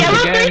Yellow once Yellow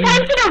 3 again.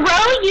 times in a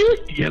row, you.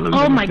 Yellow Oh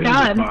never my fails,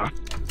 god. boss.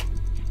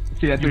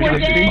 See that Ding,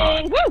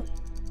 360? woo!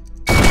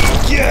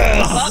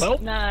 Yes! Oh,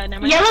 nah,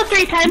 never mind. Yellow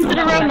 3 times in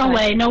a row. No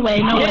way.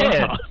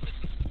 Yeah.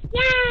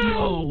 Yeah.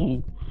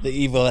 No. The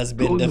evil has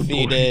been Golden boy.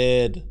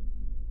 defeated.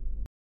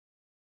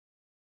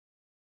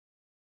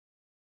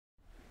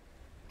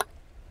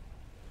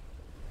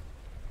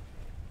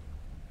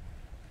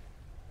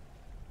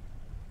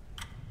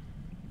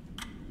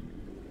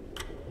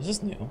 Is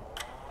this new?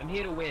 I'm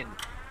here to win.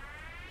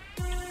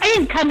 I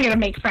didn't come here to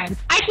make friends.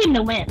 I came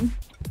to win.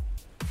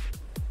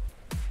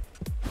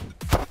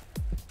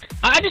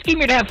 I just came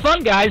here to have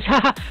fun, guys.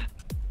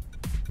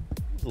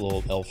 The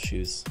little elf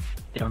shoes.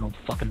 They don't know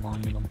fucking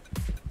long in them.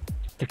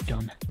 They're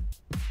dumb.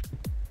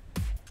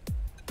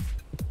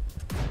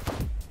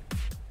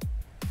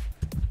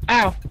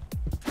 Ow.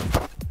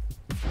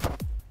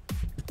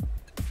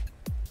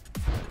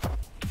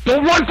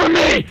 Don't run from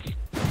me!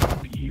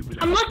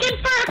 I'm looking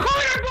for a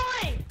corner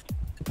boy!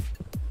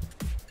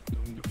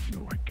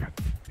 No, I got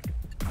it.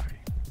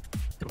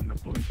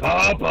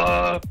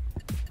 Papa!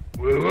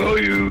 Where are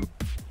you?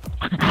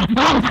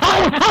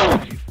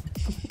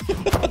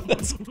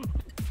 That's...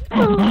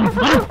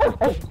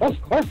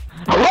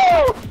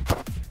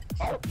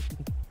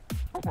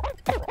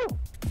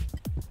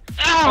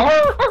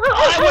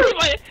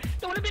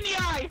 Don't hit me in the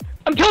eye!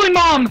 I'm killing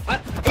mom!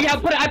 Yeah,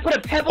 I put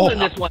a pebble in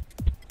this one.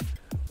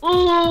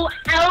 Ooh,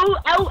 ow,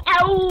 ow,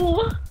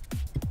 ow!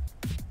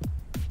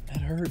 That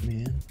hurt,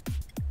 man.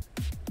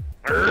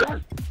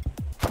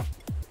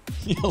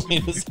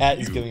 Yelena's hat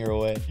is giving her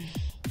away.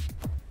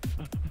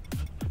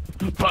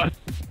 Boss,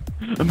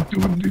 I'm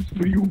doing this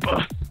for you,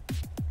 boss.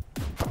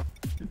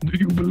 Do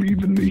you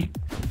believe in me?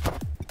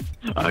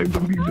 I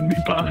believe in me,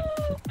 boss.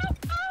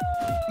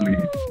 Please.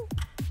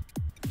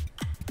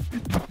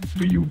 This is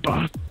for you,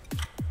 boss.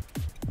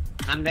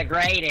 I'm the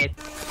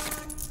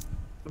greatest.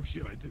 Oh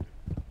shit, I did it.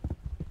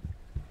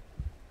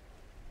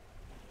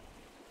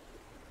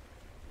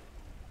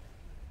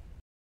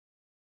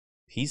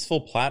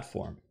 Peaceful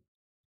platform.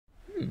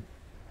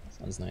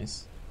 Sounds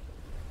nice.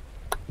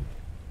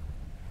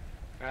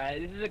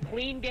 Alright, this is a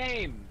clean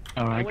game.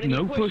 Alright,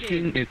 no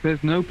pushing. It says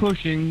no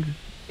pushing.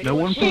 No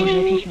one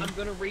pushing. pushing. I'm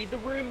gonna read the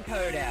room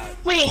code out.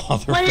 Wait,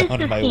 Father what is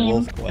found this my game?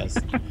 wolf quest.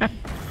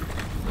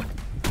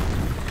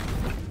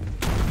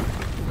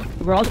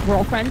 We're all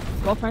friends.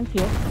 We're all friends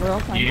here. We're all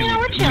friends. Yeah,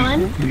 we're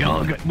chilling.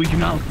 We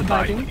can all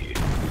survive here.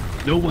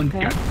 No one's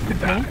got to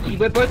die.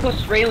 We're both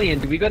Australian.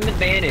 Do we got an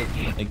advantage?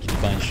 Thank you,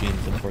 Divine Sheen,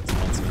 for the 14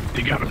 months, man.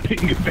 They got a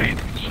ping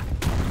advantage.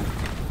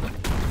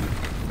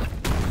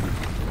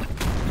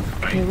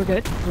 Okay, we're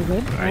good. We're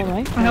good.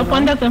 Alright. I hope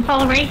one doesn't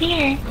fall right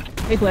here.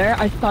 Hey Blair,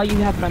 I saw you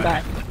have my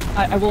back.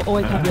 I will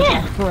always have your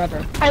back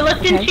forever. I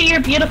looked into your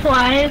beautiful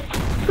eyes.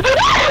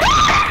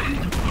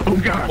 Oh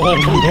god. Oh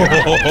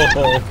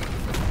no.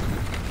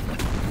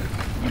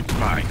 It's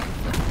fine.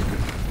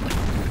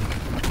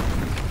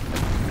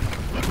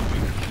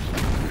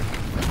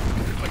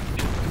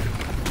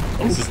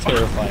 This is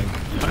terrifying.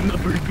 I'm not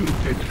very good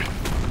at it.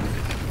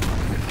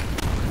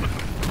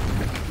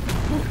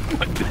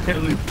 What the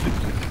hell is this?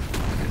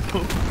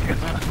 Oh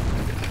god.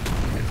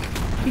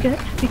 Be good,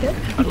 be good,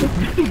 be good,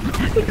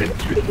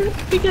 be good,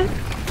 be good.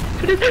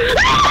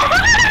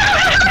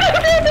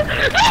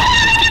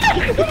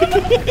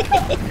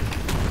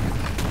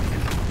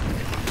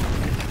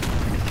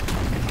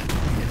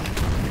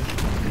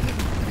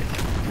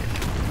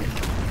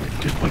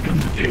 Just like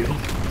Undertale.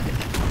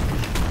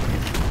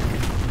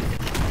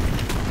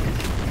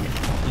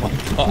 Oh my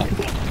god.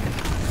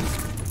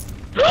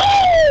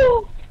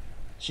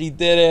 She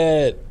did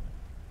it.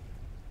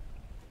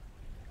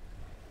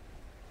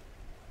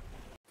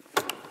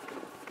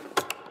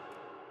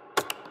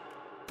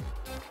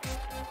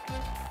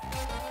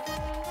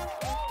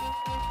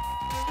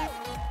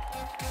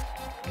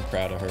 I'm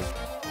proud of her.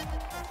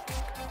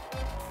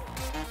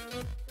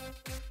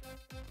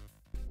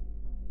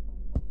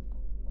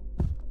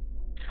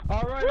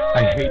 Alright,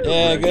 I hate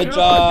Yeah, good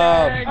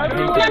job.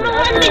 Number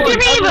one victory,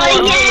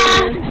 buddy,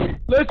 yeah!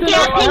 Listen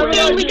Yeah, up,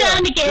 Criken, we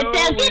gotta get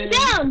down, get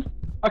down!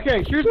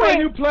 Okay, here's my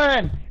new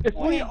plan. If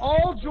we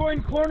all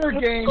join corner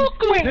games,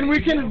 then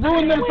we can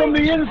ruin them from the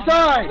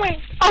inside.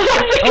 Oh,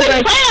 that's a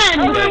good plan!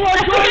 Everyone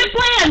That's a join. good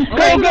plan! Go!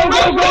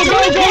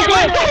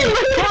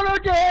 Corner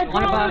game!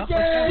 Corner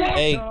game!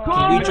 Hey,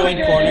 can we join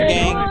Corner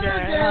Gang?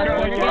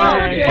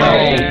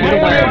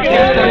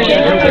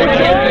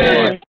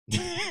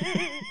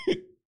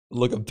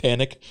 Look of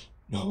panic.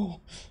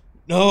 No.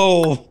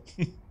 No.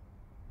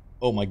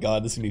 Oh my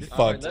god, this is gonna be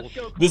fucked.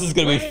 This is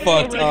gonna be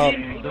fucked up.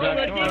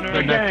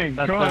 Corner gang.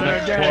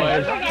 Corner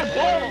gang.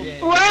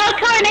 We're all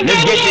corner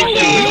Let's get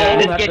this gang!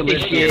 shit. Let's get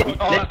this shit.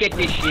 Let's get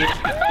this shit.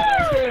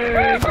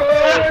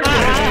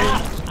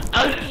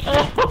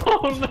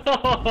 Oh no!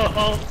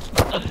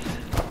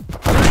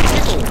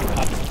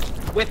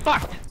 We're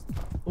fucked.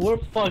 We're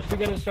fucked. We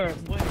gotta start.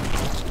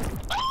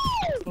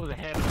 That was a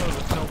hand. That was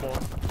a snowball.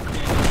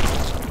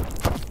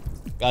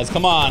 Guys,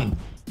 come on.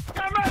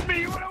 Come at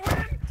me, you wanna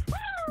win?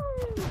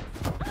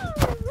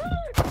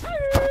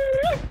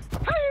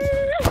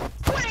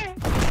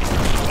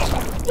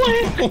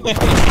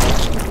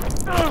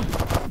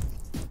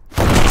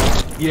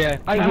 Yeah,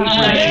 I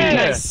hate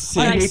Yes.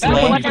 I hate Six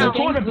lanes. the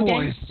Corner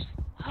boys.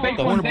 Fake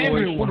corner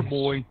boy, corner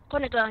boy.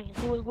 Corner gang.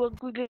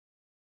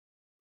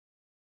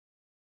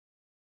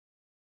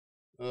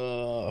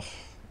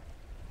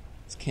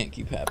 This can't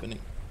keep happening.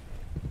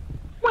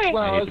 Wait.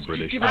 I hate the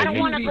British. I don't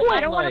want to go. I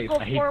don't want to go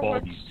I hate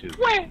forward. Baldies too.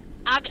 Wait.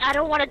 I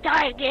don't want to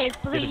die again,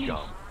 Get a please.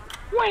 job.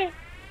 Wait.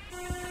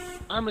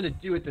 I'm gonna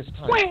do it this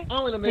time. Wait.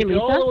 I'm gonna make Hey, it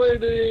all Lisa? the way to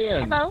the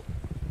end. Hello.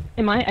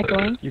 Am I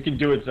echoing? You can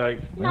do it,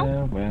 Zyke.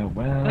 No.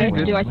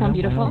 Do I sound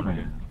beautiful?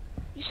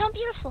 You sound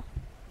beautiful.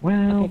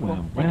 Okay,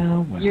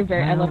 cool. You're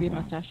very. I love your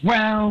mustache.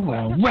 Well.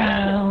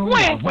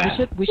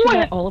 We should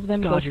let all of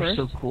them go God, you're first.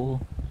 so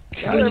cool.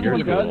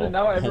 everyone does, and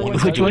now everyone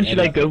does. Which one should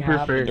I Nothing go for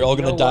happens. first? They're all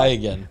gonna die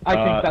again. I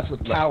think that's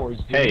what cowards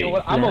do. hey, You know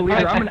what? I'm a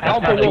leader. I'm an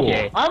alpha wolf.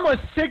 Okay. I'm a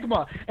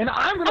sigma, and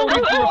I'm gonna lead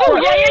from the Oh,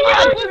 front. yeah.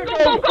 I'm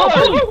Go,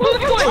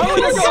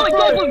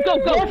 gonna go,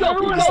 go.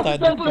 Everyone else is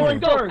going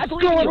first. Go,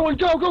 everyone,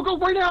 go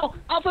right now.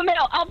 Alpha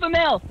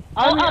male.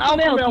 I'm the Alpha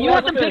male. alpha You male.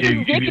 have some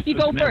big dick if you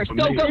go first.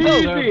 Go.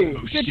 Easy.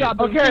 Good job.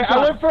 Okay, I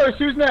went first.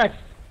 Who's next?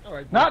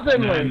 Not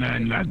Finley.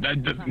 Nah,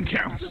 that doesn't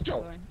count. Just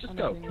go.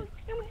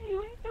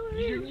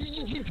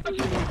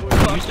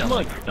 You sound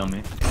like a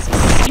dummy.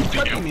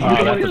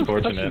 That's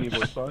unfortunate.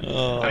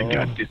 I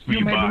got this for You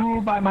you, may boss.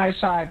 rule by my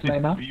side,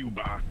 Lena. For you,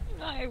 boss.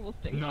 I will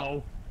stay.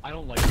 No, I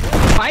don't like it.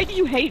 Why do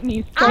you hate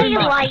me so I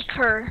much? like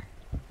her.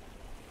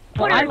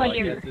 Put I her like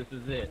here. This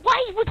is it.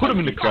 Why would Put him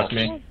you in the crust,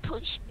 fucking man.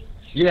 push me?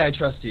 Yeah, I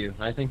trust you.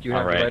 I think you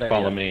have the right idea.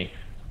 follow me.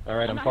 All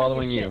right, I'm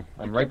following you.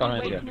 I'm right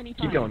behind you.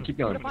 Keep going.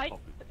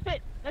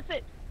 That's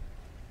it.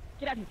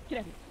 Get out of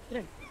here.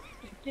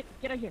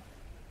 Get out of here.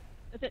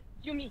 That's it.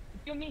 It's you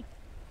and me.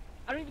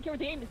 I don't even care what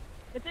the aim is.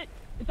 That's it.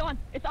 It's on,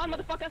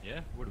 motherfucker. Yeah?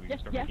 What are we gonna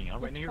start making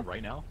out right here,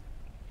 right now?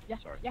 Yeah.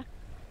 Sorry. Yeah.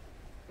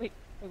 Wait,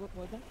 what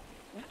was that?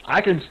 Yeah?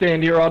 I can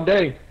stand here all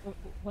day.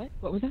 What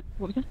was that?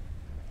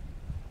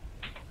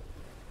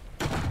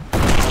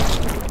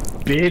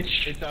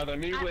 Bitch. It's either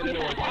me winning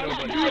or it's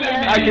nobody.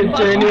 I can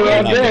stand here all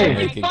You're not gonna day.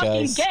 make it,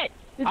 guys.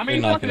 I mean,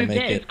 You're not fucking gonna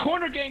make it.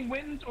 corner gang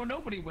wins or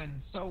nobody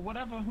wins, so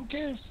whatever. Who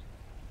cares?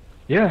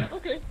 Yeah.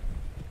 Okay.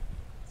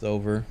 It's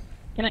over.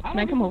 Can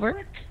I come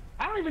over?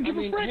 I don't even give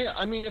a frick. Hey,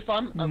 I mean, if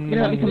I'm You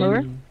let me come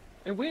over?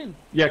 and win.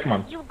 Yeah, come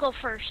on. You go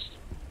first.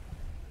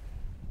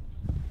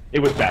 It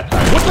was that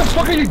time. What the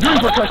fuck are you doing,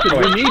 Percussion?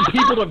 We need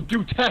people to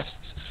do tests,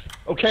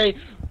 okay?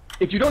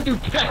 If you don't do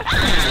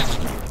tests...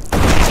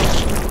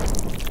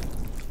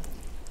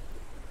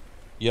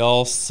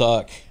 Y'all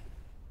suck.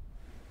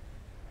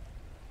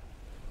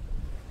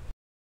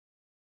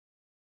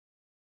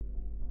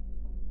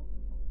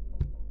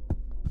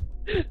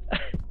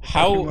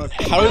 How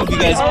have you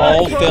guys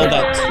all failed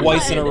that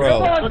twice in a row?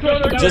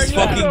 Just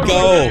fucking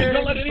go.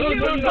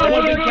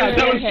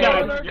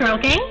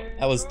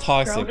 That was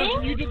toxic.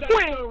 You did that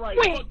so right.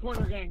 Fuck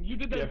corner gang. You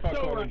did that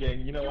so corner right.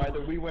 Gang. You know,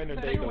 either we win or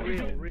they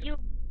win.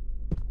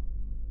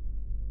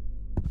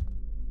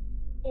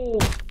 Oh.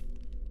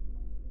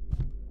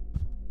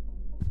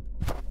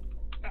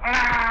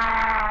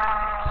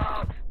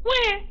 Ah!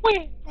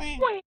 Wait.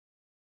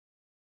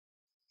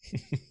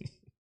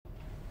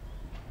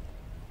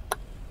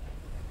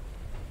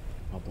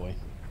 Oh boy.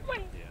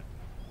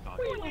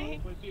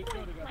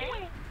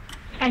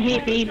 I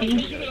hate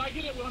babies.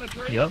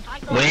 Yep.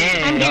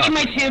 I'm getting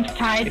my tubes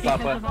tied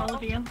because of all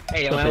of you.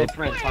 Hey, my old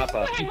friend,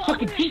 Papa. You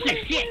fucking piece of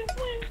shit.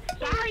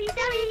 Sorry.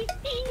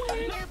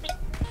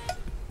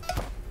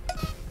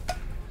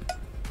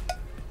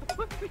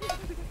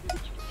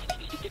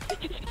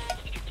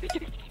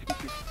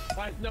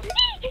 No.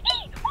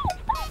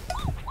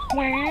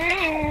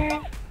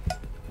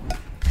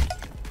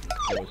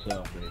 What's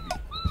up, baby?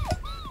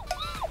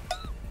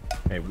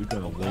 Hey, we're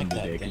gonna win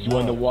today. Cause you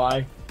wanna know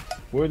why?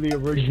 We're the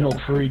original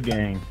tree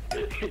gang.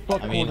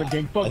 Fuck I mean, corner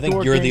gang. Fuck I think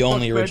door you're gang, the fuck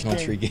only red original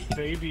gang. tree gang.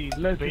 Baby,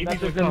 listen, that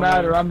doesn't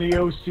matter. I'm the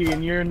OC,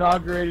 and you're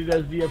inaugurated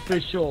as the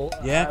official.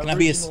 Yeah, can I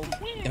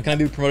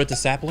be promoted to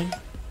sapling?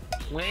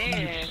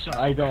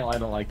 I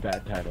don't like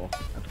that title.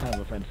 That's kind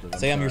of offensive.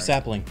 Say I'm your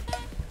sapling.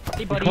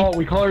 Hey,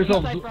 We call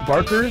ourselves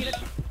barkers.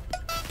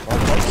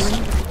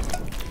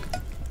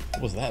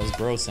 What was that? It was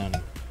gross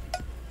sounding.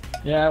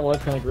 Yeah, well,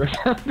 it's kind of gross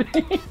sounding.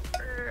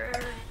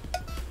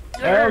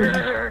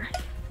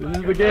 This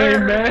is the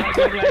game, man.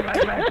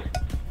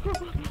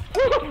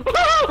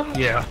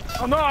 Yeah.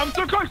 Oh no, I'm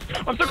so close.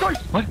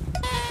 What?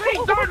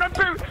 Please don't, I'm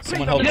too.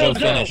 Someone help Joe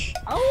finish.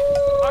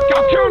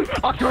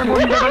 I'll kill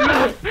everyone you've ever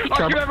loved.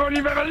 I'll kill everyone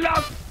you've ever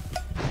loved.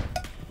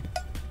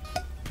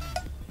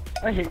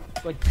 I hate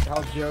like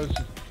how Joe's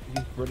just,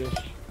 he's British,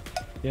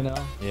 you know?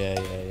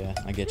 Yeah.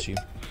 I get you.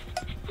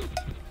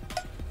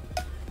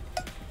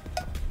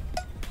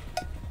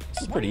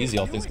 This is pretty easy,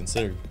 all things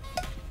considered.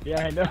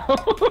 Yeah, I know.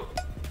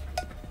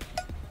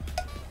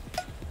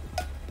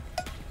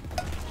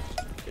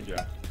 Good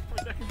job.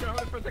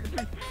 For a second,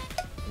 please.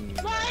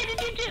 Why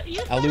did you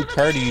do?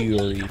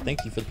 Alucardi,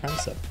 thank you for the prime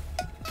sub.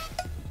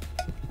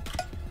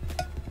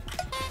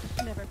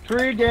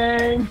 Tree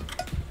gang.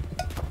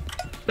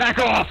 Back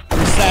off!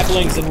 We're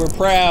saplings and we're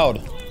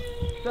proud.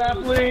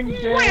 Sapling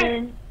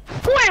gang.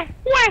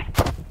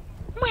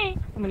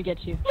 I'm gonna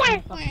get you.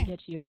 I'm gonna fucking get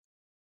you.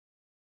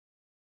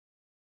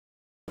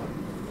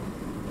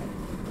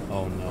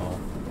 Oh no.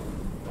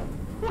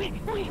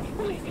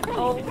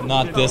 Oh.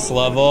 Not this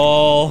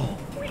level.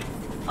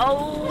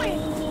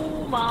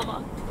 Oh,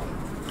 mama.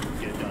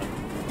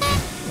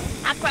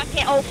 I cracked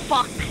it. Oh,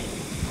 fuck.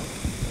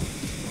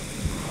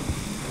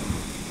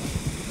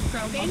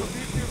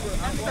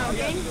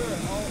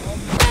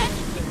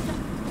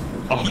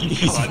 Oh,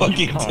 He's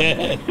fucking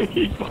dead.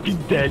 He's fucking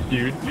dead,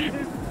 dude.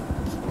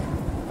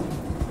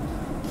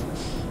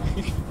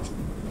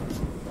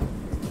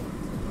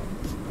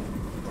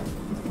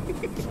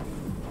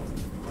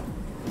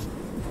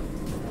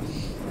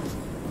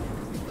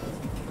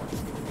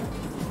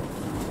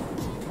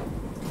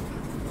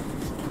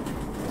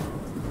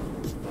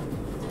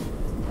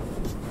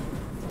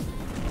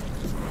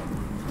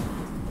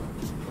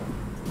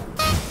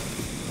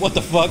 What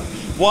the fuck?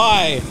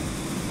 Why?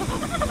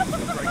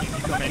 If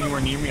you come anywhere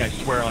near me, I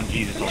swear on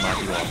Jesus, I'll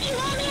knock you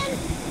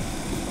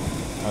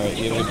off. Alright,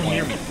 you have a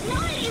near point. me.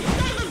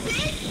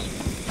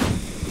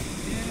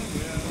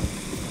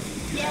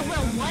 Yeah,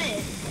 well,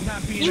 what?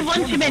 You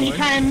won too many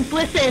times.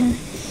 Listen.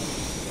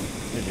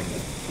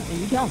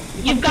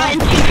 You've gotten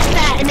too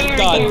fat and arrogant.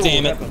 God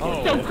damn it.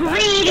 So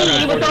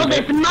greedy with all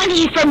this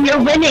money from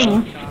your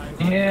winnings.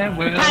 Yeah,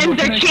 well, Times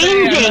are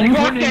changing.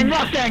 Rocking.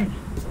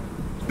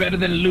 It's better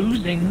than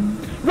losing.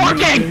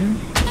 Rocking.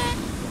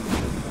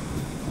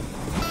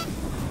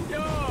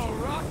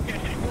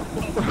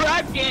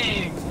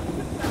 Rocking.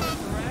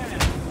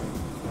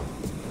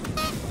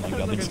 Oh my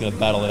god, they're just gonna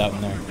battle it out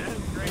in there.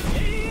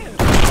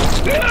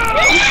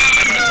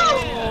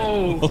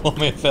 Oh,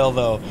 may fail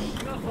though.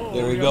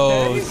 There he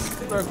goes.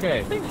 Okay.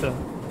 I think so.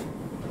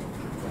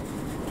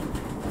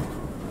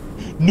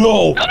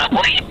 No! No, no,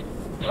 please!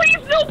 Please,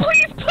 no,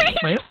 please,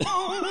 please!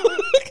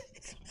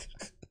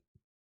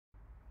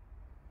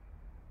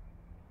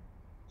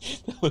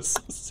 That was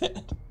so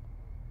sad.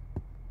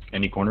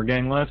 Any corner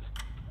gang left?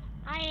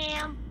 I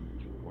am.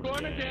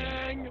 Corner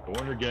gang.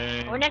 Corner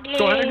gang. Corner gang.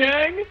 Corner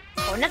gang.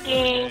 Corner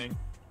gang.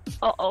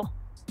 Uh-oh.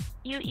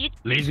 You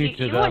Lead me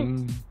to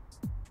them.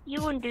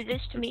 You wouldn't do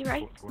this to me,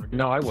 right?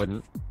 No, I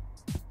wouldn't.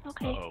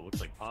 Okay. Uh-oh,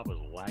 looks like Papa's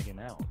lagging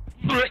out.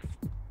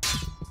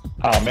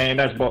 Oh man,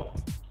 that's bull.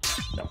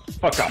 No,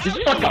 fuck off. Did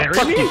you Fuck off. marry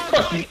Fuck me? you.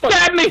 Fuck you. Fuck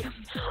Stab me!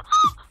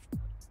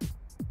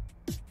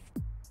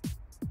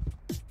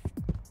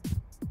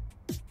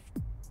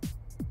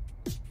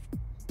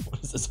 What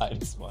is this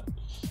hiding spot?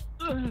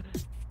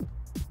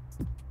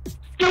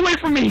 Get away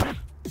from me!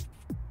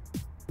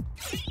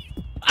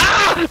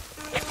 Ah!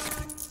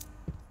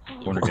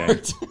 Corner gang.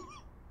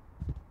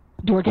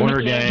 Door gang.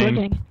 Corner gang. Door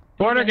gang.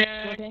 Corner Door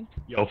gang. gang.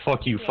 Yo,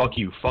 fuck you, fuck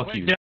you, fuck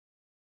you.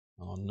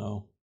 Oh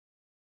no.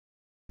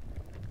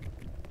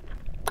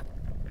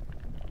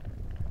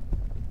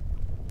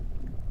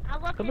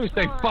 Somebody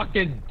say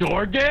fucking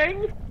door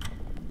gang?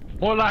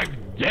 More like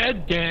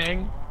dead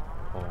gang.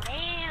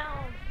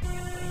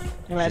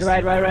 Right.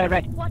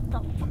 What the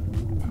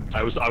fuck?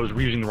 I was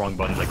using the wrong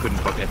buttons. I couldn't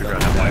fucking figure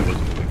out why I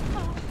wasn't moving.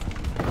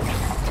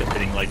 Kept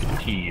hitting like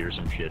T or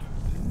some shit.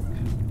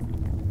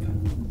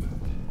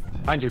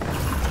 Find you. Oh,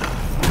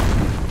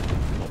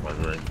 by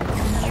the way.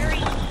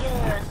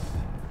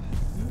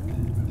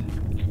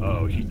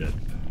 Oh, she's dead.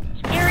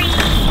 Scary!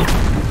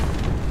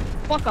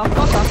 Fuck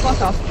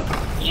off.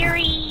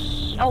 Scary!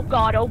 Oh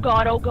god, oh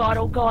god, oh god,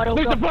 oh god, oh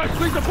Lisa, god. push!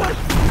 Lisa, push!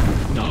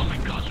 No, my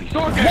God, Lisa.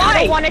 Door gang! Why? I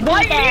don't wanna do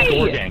that.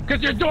 Door gang.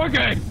 Because you're door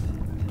gang!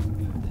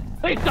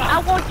 Lisa! I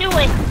won't do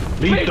it!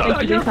 Lisa!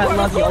 Lisa, I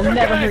love you. I'll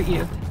never hurt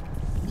you.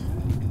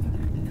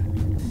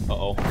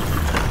 Uh-oh.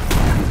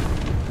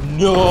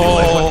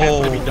 What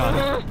has to be No! done?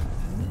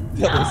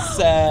 That was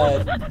sad.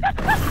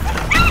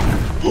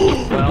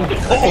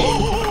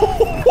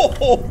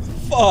 Oh,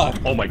 fuck!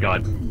 Oh my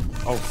God.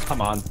 Oh,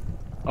 come on.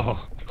 Oh.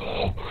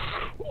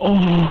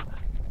 Oh.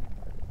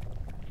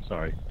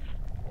 Sorry.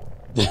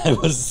 That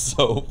was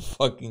so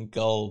fucking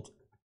cold.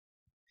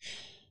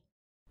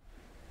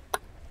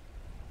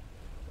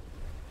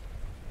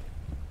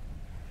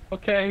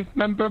 Okay,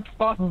 member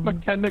boss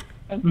mechanic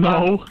and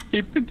No.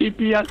 keep the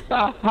DPS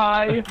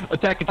high.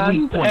 Attack at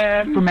weak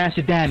point for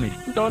massive damage.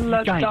 Don't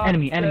let Giant down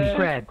enemy.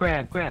 there.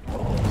 Grab.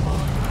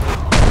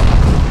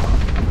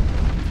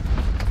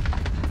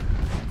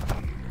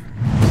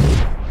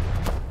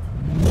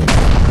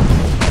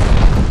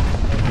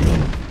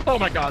 Oh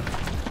my god.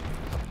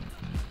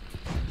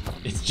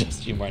 It's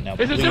just you right now.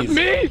 Is it just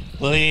me?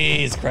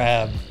 Please,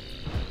 Crab.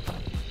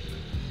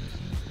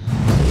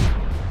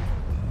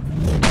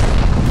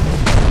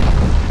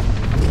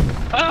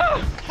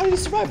 Ah! How did you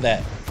survive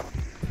that?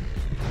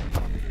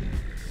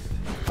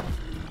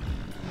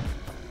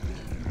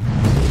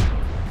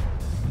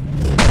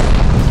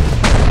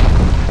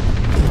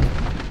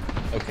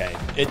 Okay,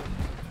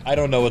 I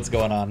don't know what's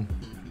going on.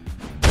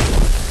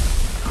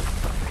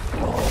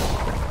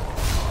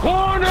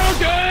 Corner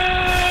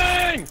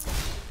gang!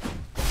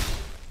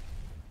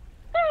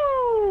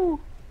 Woo!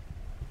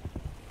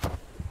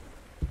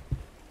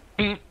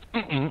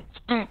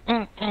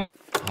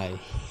 I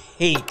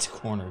hate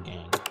corner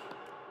gang.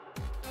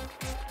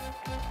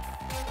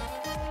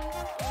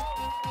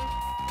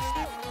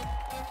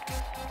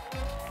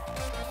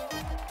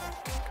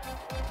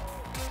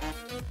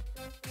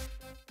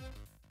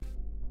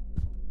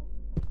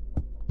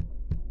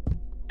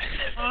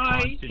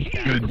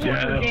 Good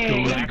job.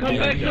 Come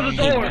back to the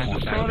door.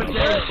 Corner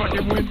gang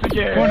fucking wins the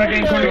game.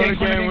 Corner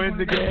gang wins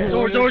the game.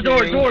 Door.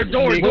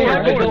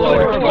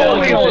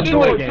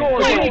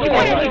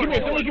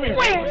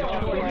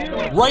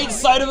 Right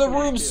side of the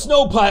room,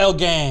 snow pile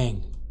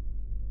gang.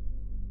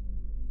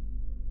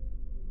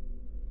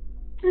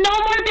 No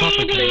more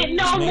baby!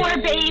 No more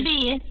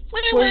baby!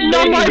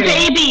 No more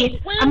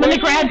baby! I'm gonna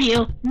grab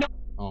you. No.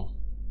 Oh.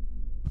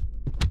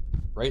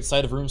 Right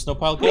side of room, snow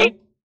pile gang.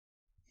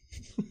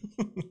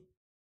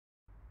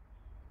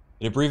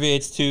 It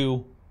abbreviates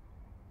to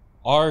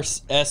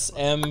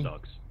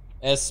RSM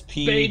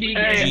SPG.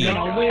 Hey,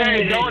 don't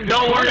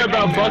worry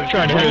about Buck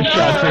trying to hit a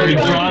shot for he's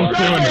drawn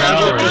through and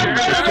Valorant.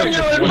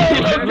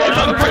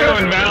 Drawn through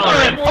and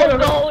Valorant.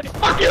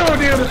 Fuck you,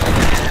 dude!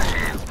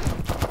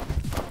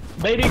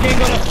 Baby ain't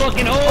gonna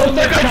fucking hold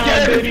this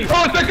time, baby.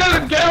 Oh, that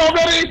guy's dead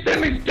already!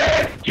 Timmy's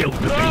dead! Kill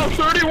the baby.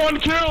 31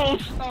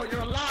 kills! Oh,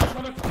 you're alive,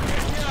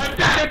 motherfucker! Yeah, I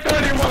died at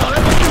 31!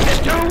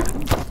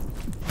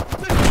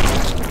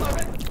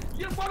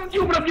 Why don't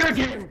you open up your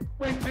game?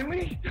 Wait,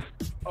 Timmy?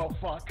 Oh,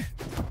 fuck.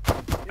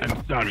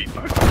 I'm sorry,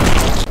 Buck.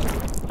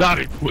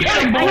 Sorry.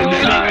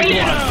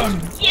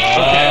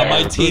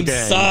 My team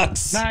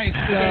sucks.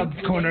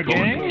 Nice corner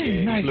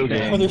gang. Nice.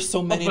 Oh, there's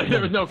so many. Hopefully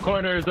there was no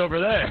corners over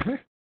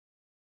there.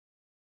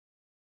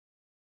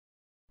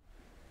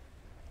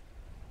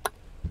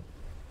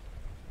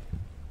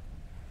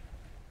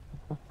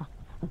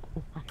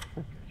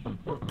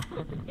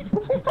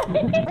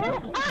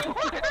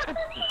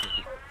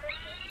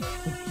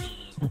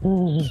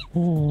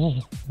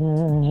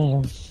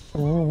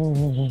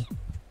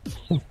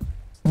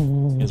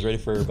 You guys ready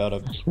for about a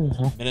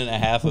minute and a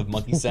half of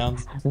monkey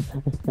sounds?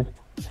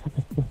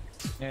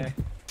 Yeah.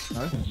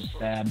 No, this is just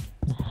bad.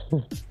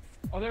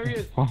 Oh, there he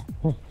is.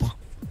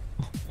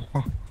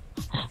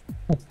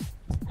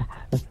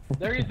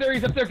 There he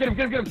is up there.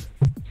 Get him.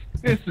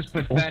 This is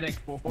pathetic,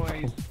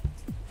 boys.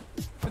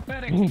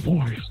 Pathetic. Oh,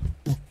 boys.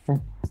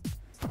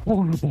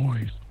 Oh, the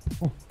boys.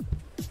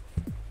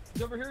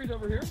 He's over here. He's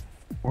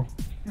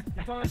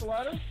on the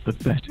ladder.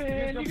 Pathetic.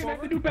 Man, you're gonna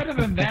have to do better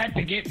than that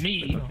to get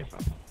me.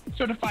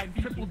 Certified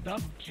triple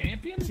dub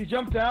champion? He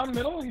jumped down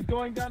middle. He's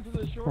going down to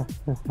the shore.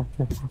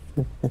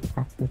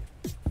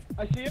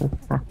 I see him.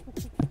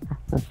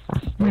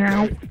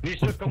 Meow.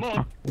 Nisha, come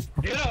on.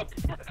 Get up.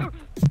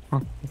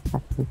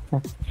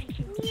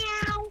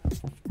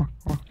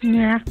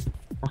 Meow.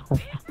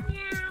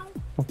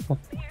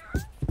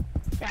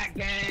 Cat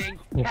gang.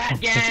 Cat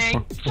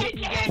gang. Cat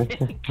gang.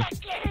 Cat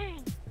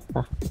gang.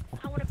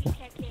 I want to be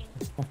cat gang.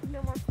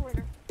 No more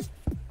corner.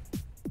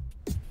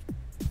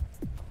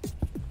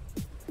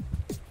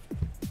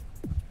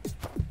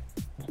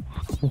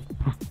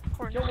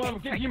 Kill one.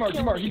 Get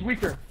Gmar. He's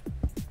weaker.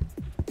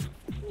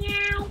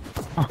 Meow.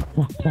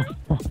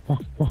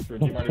 Sure,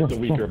 Gmar is the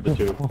weaker of the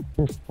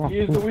two. He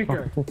is the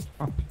weaker.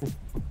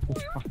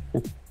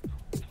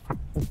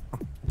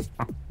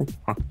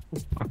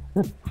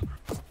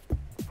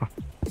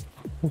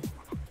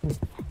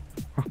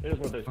 Here's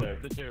what they say.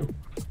 The two.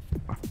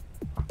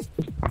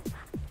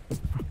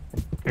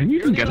 Can you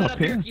even get up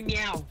here?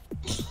 Meow.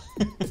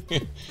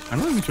 I'm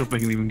not even sure if I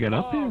can even get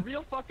up here.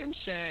 Real fucking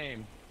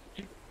shame.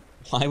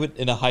 Why would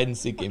in a hide and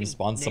seek game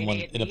spawn someone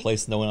in a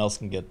place no one else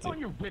can get to? Oh,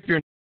 you whip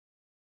your.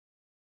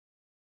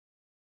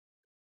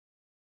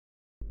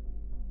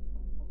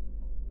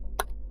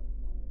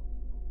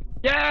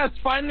 Yes,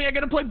 finally I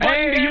get to play button.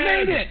 Hey, you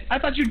made it! I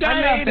thought you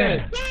died out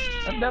there.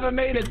 I've never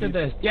made it to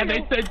this. Yeah,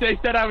 they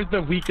said I was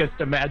the weakest.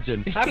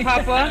 Imagine. Hi,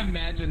 Papa.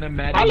 Imagine.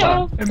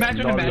 Hello.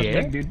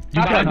 Imagine, dude. You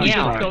Papa, got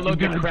meow. solo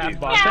good crab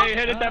boss. Hey,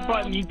 hit that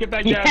button. You get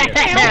back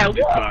down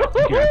here.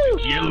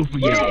 Yellow for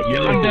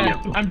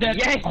yellow. I'm dead.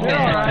 Yes,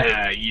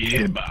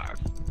 Yeah, box.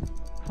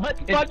 Let's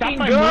It stopped fucking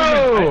my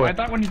go. movement. I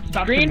thought when you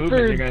stopped Green the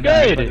movement, for you're gonna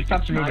die, good. but it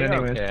stops your movement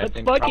anyways.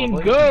 Let's fucking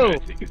go.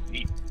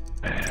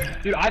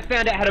 Dude, I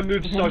found out how to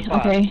move so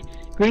fast. Okay.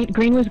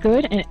 Green was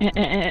good,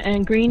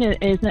 and green is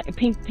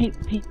pink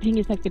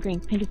is next to green.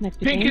 Pink is next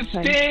to Pink green. is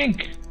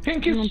stink.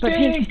 Pink is But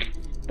stink.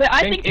 But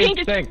I think pink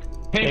is stink.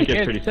 Pink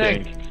is pretty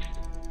stink.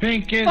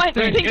 Pink is Fine,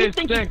 stink. pink is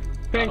stink.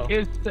 Pink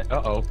is stink.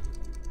 Uh-oh.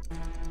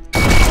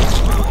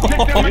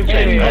 We didn't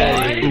say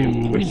red.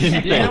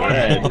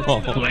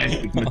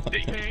 Classic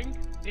mistake.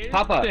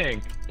 Papa.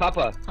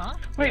 Papa. Huh?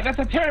 Wait, that's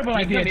a terrible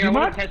idea. Come Do here, you I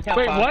wanna want? test how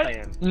Wait, fast what? I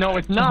am. No,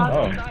 it's not.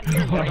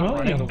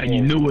 Oh. And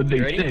you know what they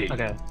Ready? say.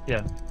 Okay,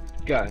 yeah.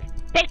 Go.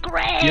 Pick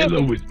red.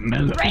 Yellow is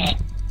mellow. Red.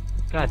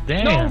 God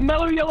damn. No,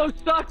 mellow yellow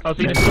sucks. Oh,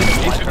 so you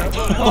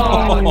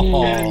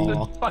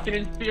Oh. This fucking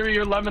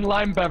inferior lemon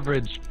lime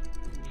beverage.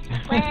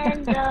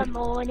 When the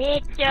moon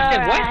hits your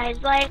said what?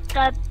 eyes like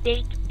a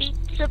big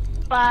pizza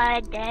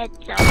pie, that's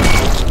a...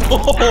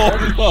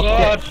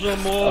 Such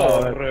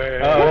amore.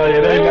 Oh,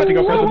 yeah, there you got to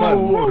go press the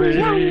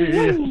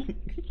button.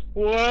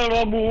 Well,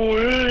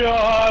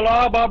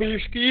 la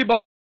babishki ba.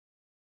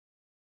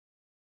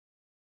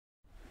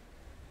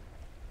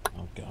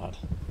 Oh god.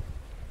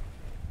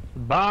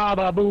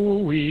 Baba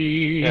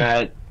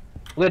booey.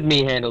 Let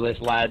me handle this,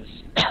 lads.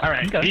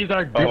 Alright, these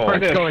are Oh,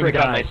 first going Trick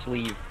on guys. my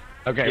sleeve.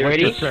 Okay, You what's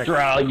ready? your trick?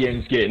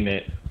 Australians getting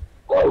it.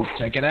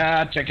 Check it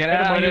out. Check it Hit him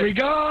out. with Here it. he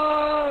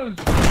goes.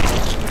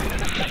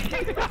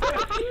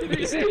 He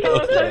didn't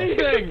tell us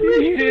anything.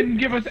 He didn't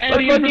give us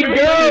any Let's fucking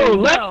information. go!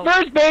 Left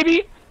first,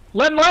 baby!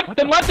 Then left,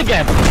 then left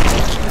again!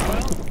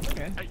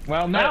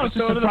 Well, now it's Let's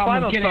go just to a the problem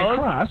finals, getting fellas.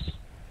 across.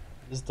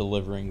 Just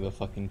delivering the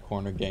fucking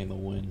corner gang the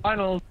win.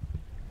 Finals.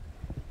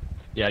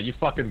 Yeah, you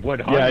fucking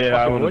would, huh? Yeah, You yeah, I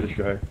fucking want to would.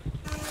 destroy.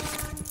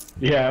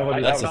 Yeah, I want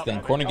to That's the thing.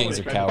 Corner gangs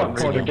are Fuck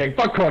cowards. corner You know? gang.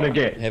 Fuck corner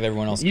gang. Have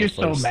everyone else You're go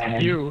so first.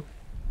 mad. You.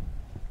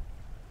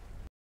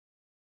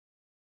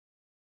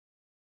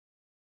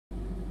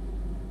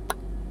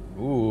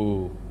 Ooh.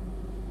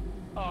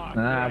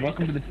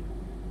 Welcome to the...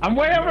 I'm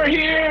way over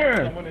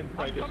here! Someone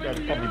inside this guy's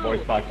company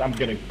voice box. I'm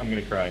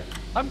gonna cry.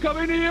 I'm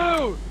coming to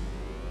you!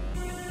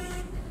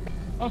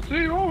 I'll see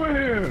you over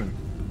here!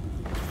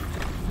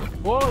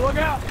 Whoa, look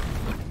out!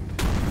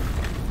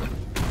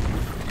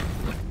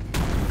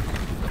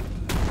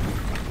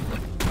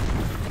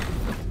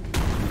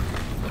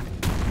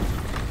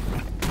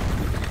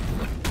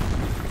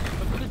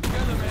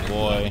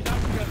 Boy.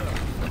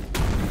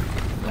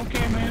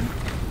 Okay, man.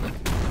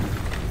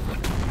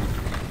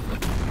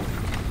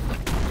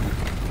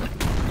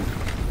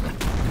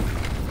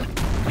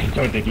 I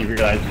don't think you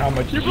realize how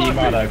much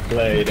Gmod I've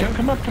played.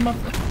 Come on. Come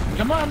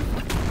on!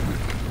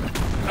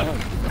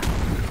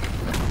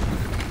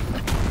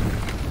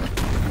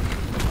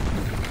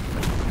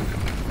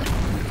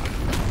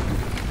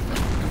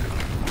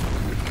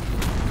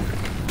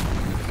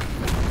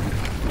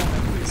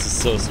 This is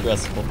so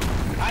stressful.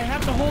 I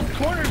have to hold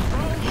corners, bro!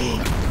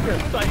 You're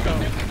a psycho.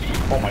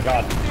 Oh my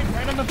god.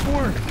 Right on the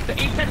 4. The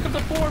apex of the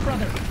 4,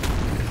 brother.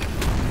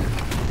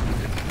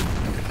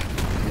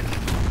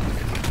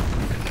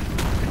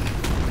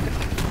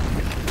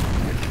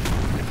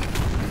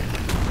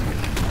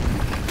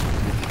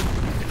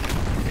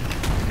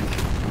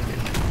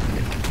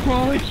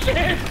 Holy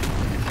shit!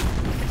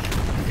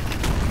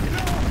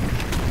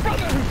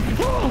 Brother!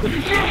 Oh,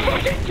 you're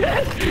fucking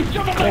dead!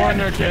 Jump on my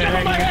head! Jump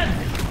on my head!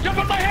 Jump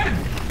on my head!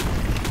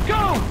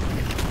 Go!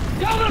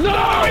 Tell them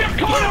no! We have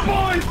corner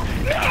boys!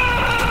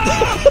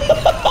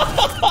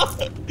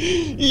 No!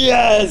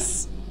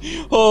 Yes!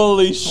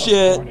 Holy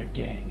shit!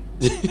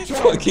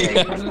 Fucking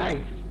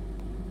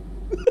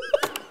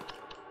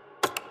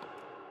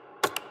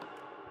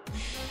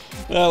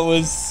that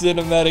was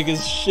cinematic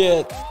as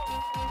shit.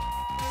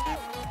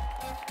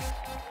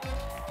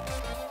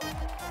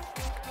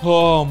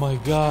 Oh my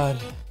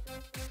god.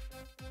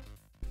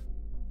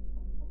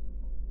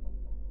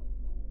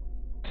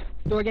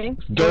 Door game?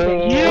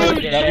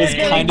 That was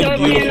kind of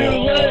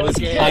beautiful. That was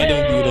kind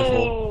of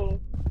beautiful.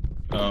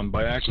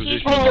 By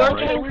acquisition,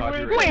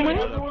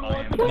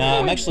 Nah,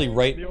 I'm actually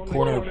right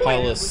corner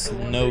pile of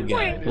snow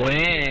gang. You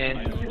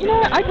know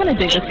what? I kind of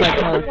dig this right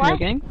pile of snow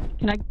gang.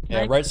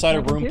 Yeah, right side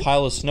of room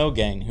pile of snow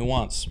gang. Who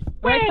wants?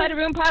 Right side of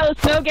room pile of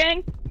snow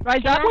gang.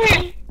 Rise up.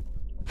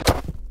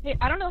 Hey,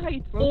 I don't know how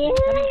you throw things.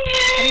 How do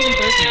you even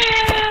throw things?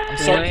 I'm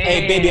sorry.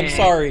 Hey, baby, I'm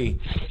sorry.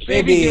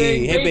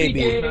 Baby, hey,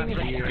 baby.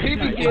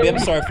 Baby, I'm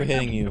sorry for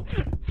hitting you.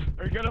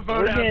 We're gonna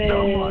vote out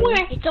someone.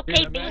 It's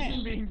okay,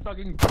 baby.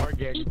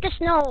 Eat the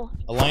snow.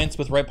 Alliance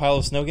with right pile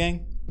of snow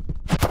gang?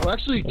 Well,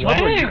 actually,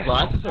 your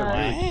glasses are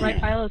right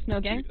pile of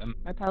snow gang.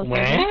 Right pile of snow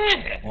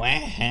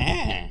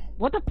gang.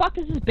 What the fuck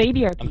is this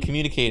baby RP? I'm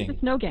communicating. It's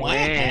snow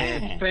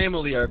gang.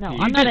 Family RP. No, You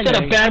I'm just not said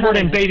a bad word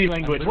in baby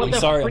language. What I'm the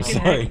sorry, I'm freaking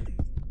sorry. heck?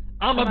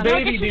 I'm a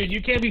baby, dude. You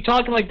can't be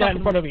talking like that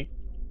in front of me.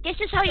 This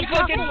is how you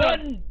talk to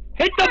button.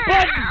 Hit the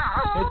button.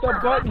 Hit the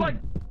button.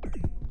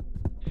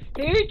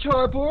 Hey,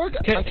 Charborg.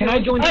 Can I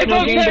join the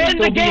game but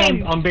still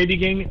be on baby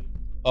gang?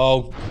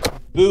 Oh,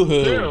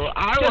 boo-hoo. Ew,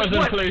 I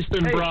wasn't placed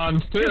in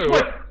bronze,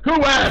 too.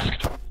 Who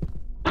asked?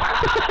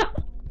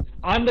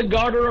 I'm the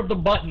guarder of the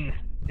button.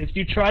 If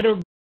you try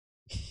to...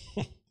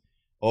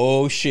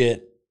 Oh,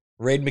 shit.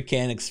 Raid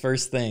mechanics,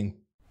 first thing.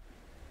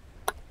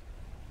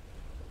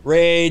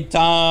 Raid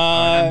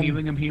time!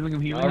 I'm healing.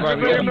 Alright,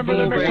 we remember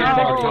the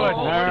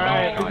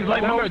Alright, this is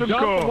like Remember,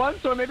 jump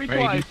once or maybe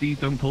twice.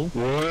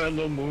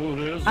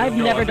 I've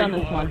never done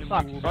this one.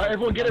 Fuck. Alright,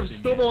 everyone get a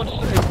snowball and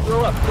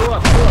throw up.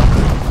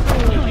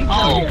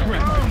 Oh,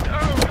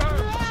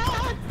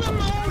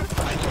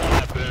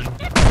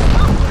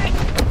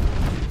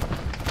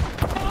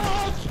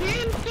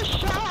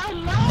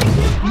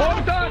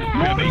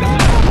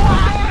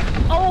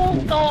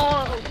 Oh,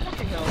 God.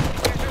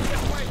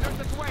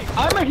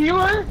 I'm a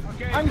healer.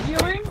 I'm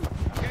healing.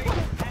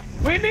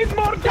 we need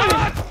more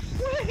guns!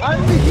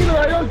 I'm the healer.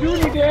 I don't do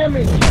any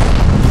damage.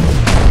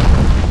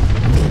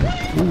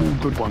 Ooh,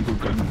 good one. Hey,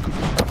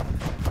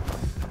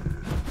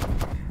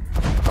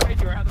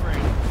 you're out of the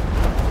rain.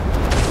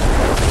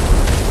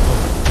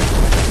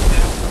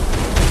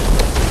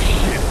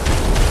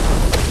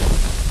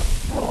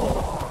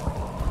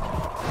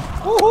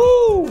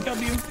 Woohoo!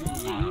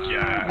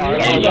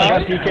 I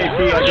got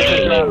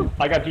DKP.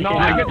 I got DKP. No,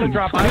 I get to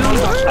drop. I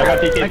got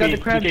DKP. I got the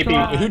crab DKP.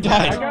 shot. Who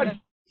died?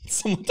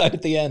 Someone died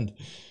at the end.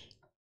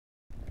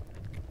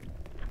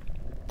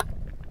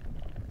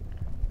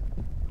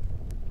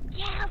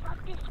 Yeah, I love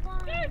this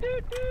one.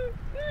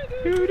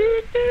 Dude,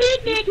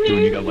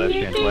 you got last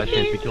chance. Last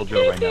chance to kill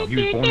Joe right now. He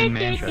was born in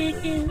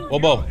Manchester.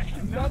 Wobo.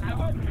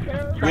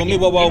 You want me,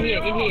 Wobo? In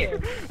here.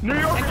 New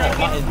York.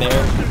 Not in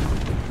there.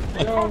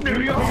 New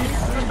York.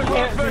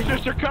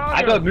 Versus Chicago.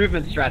 I got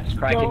movement strats,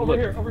 Criken. Over Look.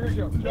 here,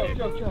 Joe.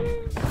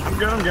 I'm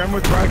going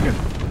with Criken.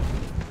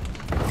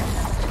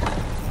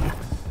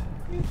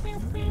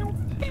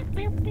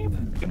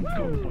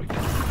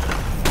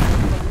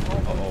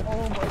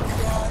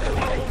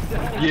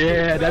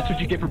 Yeah, that's what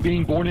you get for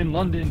being born in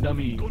London,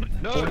 dummy. No. Born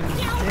in the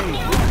UK.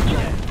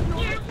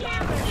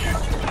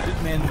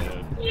 This man.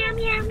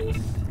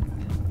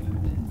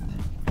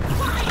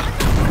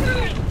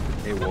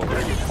 Hey, Wolf.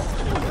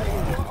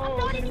 I'm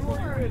not anymore.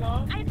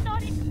 I'm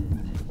not anymore.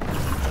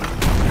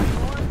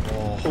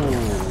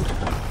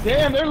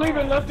 Damn, they're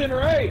leaving left and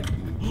right.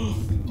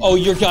 Oh,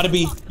 you're gotta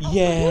be.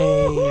 Yay.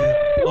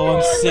 Oh,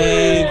 I'm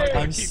saved.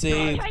 I'm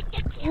saved.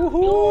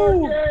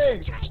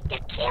 Woohoo. Trying to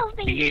kill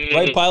me.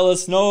 Right pile of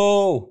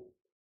snow.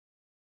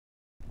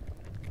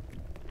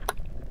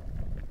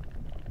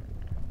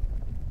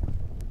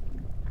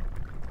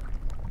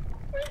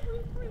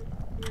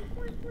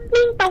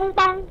 Bing bong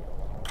bong.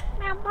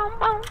 Bong bong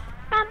bong.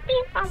 Bong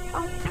bing bong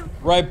bong.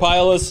 Right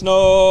pile of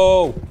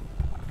snow.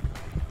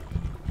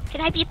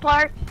 Can I be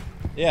part?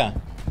 Yeah.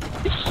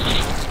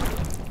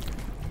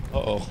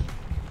 Uh-oh.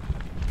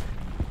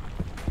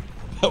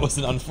 That was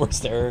an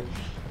unforced error.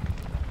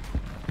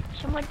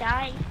 Someone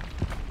died.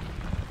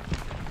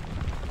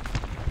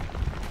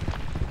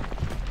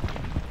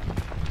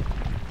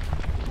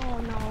 Oh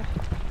no.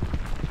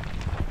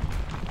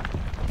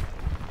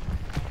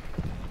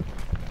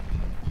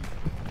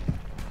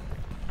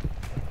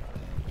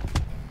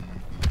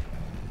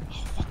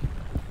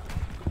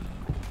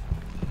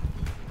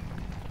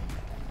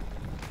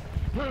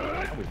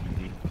 That was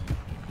easy.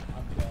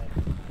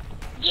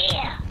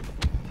 Yeah.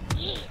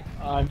 Yeah.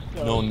 I'm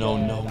so No, no,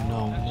 sad. no,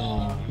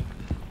 no,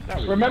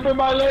 no. Remember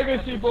my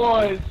legacy,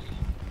 boys.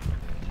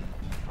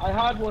 I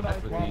had one. I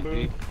That was promise.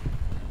 easy.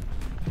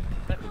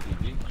 That was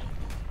easy.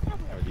 That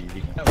was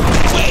easy. That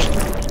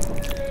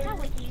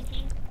was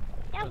easy.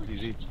 That was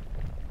easy.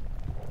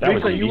 That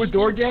was Lisa, easy. you a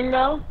door gang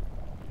now?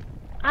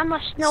 I'm a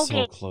snow So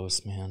gang.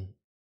 close, man.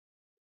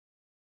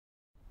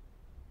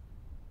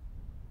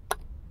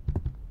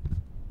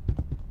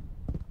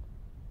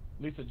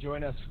 Lisa,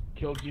 join us.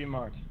 Kill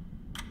G-Mart.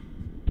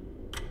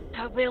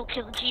 I will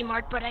kill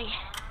G-Mart, but I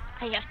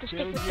have to stick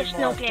Kill with the G-Mart,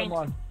 snow come gang.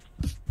 on.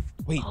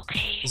 Wait.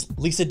 Okay.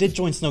 Lisa did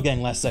join Snow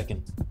Gang last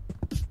second.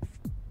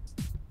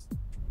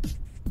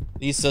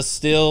 Lisa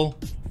still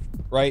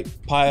right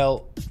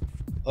pile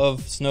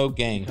of Snow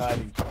Gang.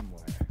 Hiding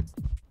somewhere.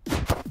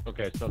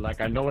 Okay, so like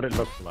I know what it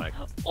looks like.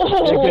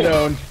 Oh. Take it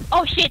owned.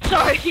 Oh shit!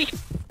 Sorry.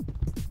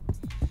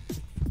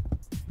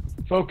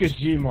 Focus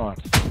G-Mart.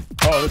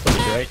 Oh, this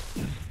looks great.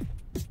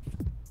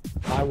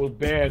 I will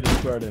bear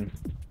this burden.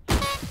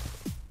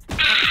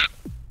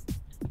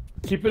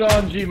 Keep it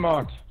on,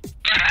 G-Mart.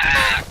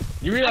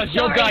 You realize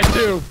you'll die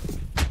too.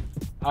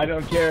 I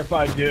don't care if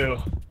I do.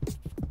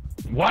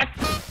 What?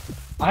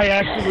 I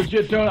actually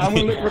legit don't. I'm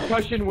gonna let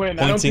percussion win.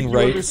 I don't Pointing think you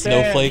right,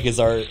 understand. Snowflake is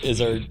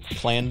our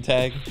clan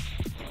tag.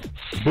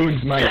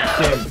 Boone's my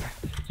sim.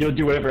 He'll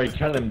do whatever I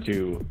tell him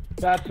to.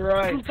 That's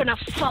right. I'm gonna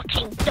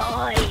fucking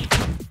die.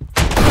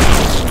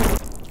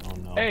 Oh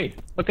no. Hey,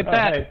 look at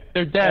that. Hey,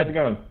 They're how's dead. it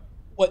going?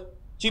 What?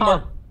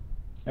 G-Mart.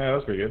 Yeah, that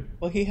was pretty good.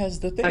 Well, he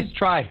has the thing. Nice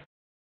try.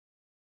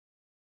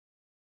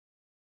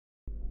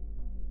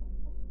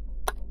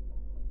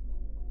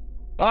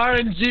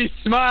 RNG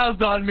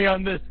smiles on me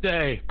on this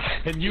day.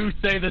 Can you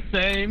say the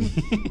same?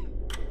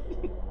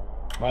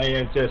 My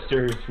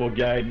ancestors will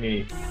guide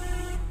me.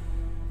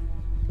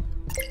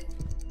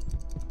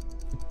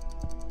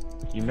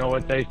 You know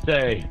what they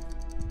say.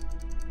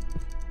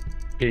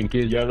 Pink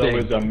is yellow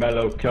pink. is a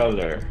mellow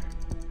color.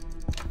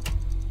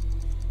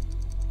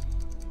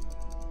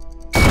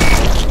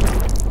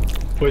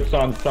 Puts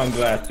on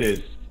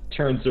sunglasses,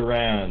 turns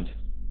around.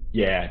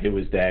 Yeah, it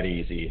was that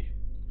easy.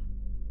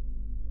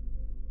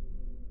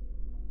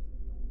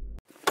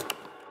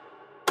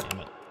 Damn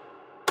it.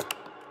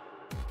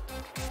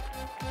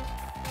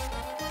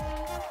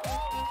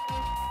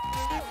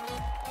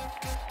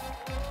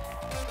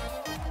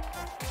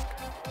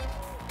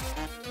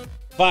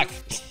 Fuck.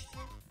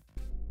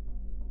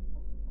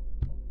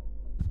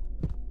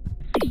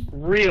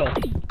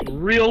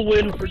 Real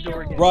win for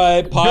Dorgan.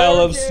 Right pile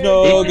of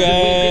Snow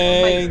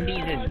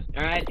Gang.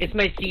 Alright, it's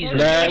my season.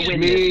 Let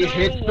me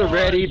hit the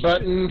ready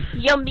button.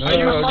 Yummy.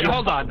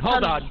 Hold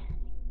on.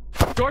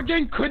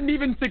 Dorgan couldn't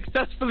even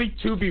successfully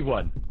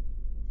 2v1.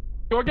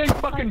 Dorgan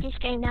fucking... this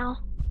game now.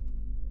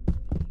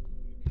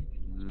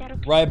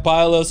 Right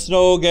pile of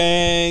Snow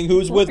Gang.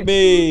 Who's with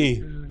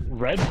me?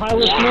 Red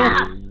pile of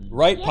snow?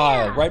 Right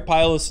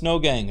pile of Snow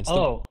Gang. It's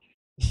Oh.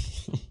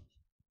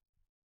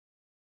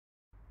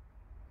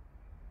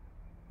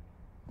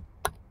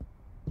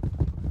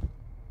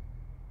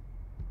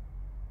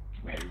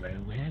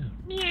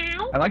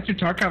 Meow. I liked your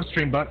Tarkov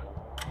stream, Buck.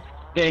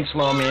 Thanks,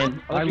 small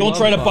man. Don't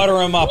try to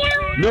butter him up.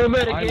 No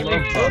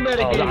metagaming. No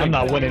metagaming. I'm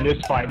not winning this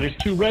fight. There's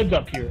 2 reds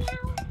up here.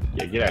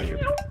 Yeah, get out of here.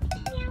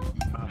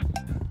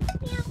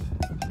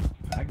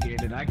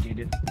 I get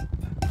it.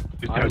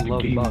 Just I how the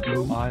love game Buck.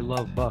 goes. I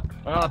love Buck.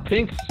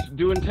 Pink's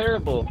doing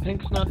terrible.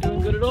 Pink's not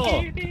doing good at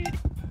all.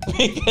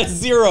 Pink has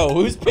 0.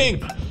 Who's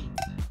Pink?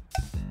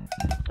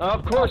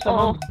 Of course, I'm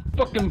all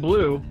fucking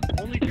blue.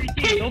 Only 3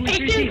 teams. Only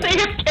 3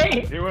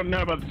 teams. You wouldn't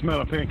know about the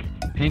smell of pink.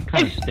 Pink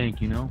kind of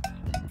stink, you know?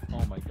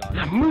 Oh my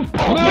god. Move,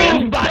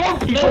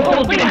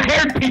 People get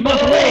haired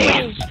people's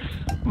ways!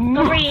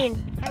 Go green.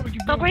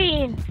 Go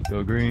green.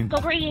 Go green.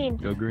 Go green.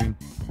 Go green.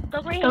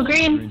 Go green. Go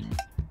green.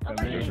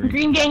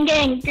 Green gang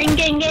gang. Green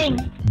gang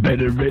gang.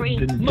 Better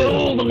red than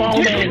Move them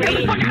all, man.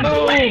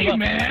 Move,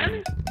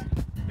 man.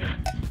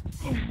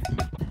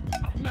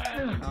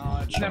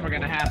 It's never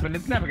gonna happen.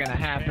 It's never gonna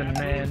happen,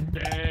 man.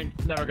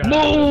 It's never gonna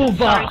Move!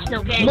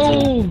 happen.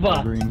 Move!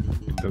 Go green.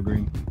 Go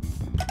green.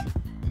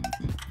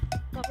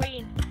 Go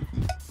green.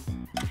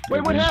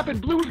 Wait, what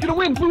happened? Blue's gonna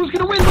win. Blue's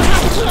gonna win. What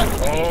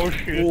happened? Oh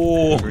shit.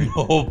 Oh,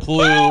 no,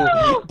 blue.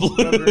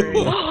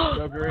 Blue.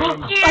 Go green.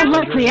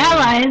 Unlucky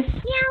allies.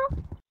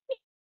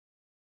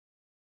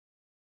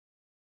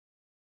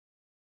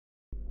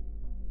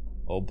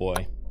 Oh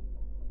boy.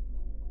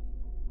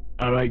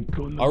 Alright,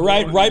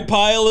 right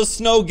pile of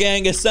snow,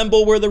 gang.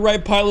 Assemble where the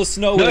right pile of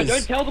snow No, is.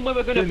 don't tell them where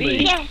we're gonna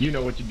be. You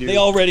know what to do. They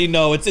already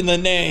know. It's in the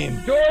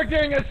name. Door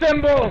gang,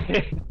 assemble!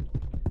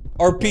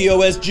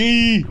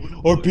 RPOSG.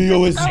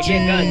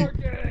 RPOSG.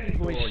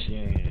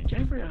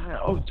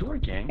 Oh, door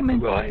gang. I've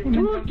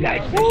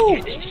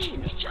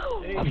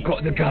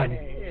got the gun.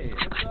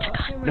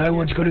 No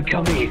one's gonna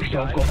come here because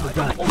I've got the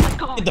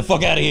gun. Get the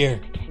fuck out of here.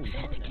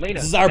 Lena,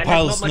 This is our that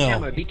pile is of not my snow.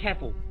 camera. Be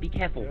careful. Be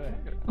careful.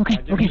 Okay,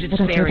 Use it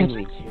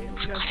sparingly.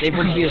 Save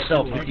one for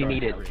yourself if you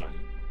need it.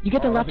 You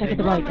get the left, I get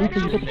the right. Lisa,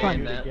 you get the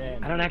front.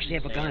 I don't actually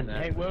have a gun.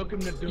 Hey, welcome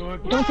to door.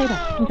 Don't say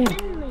that. Don't say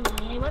that.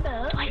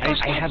 I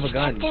have a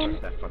gun.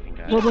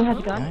 Will has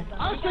a gun?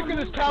 I'm sick of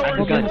this I coward. have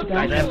a gun.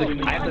 I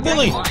have the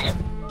Billy,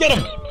 get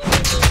him.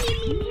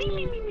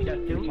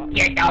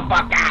 Get the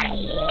fuck out of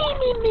here.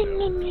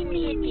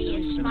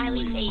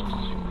 Smiley face.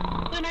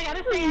 Then I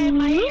gotta say I have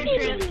my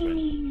interest.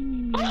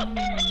 Oh,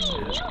 Billy,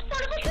 you son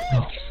of a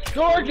bitch.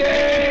 Door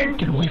gang!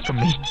 Get away from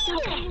me.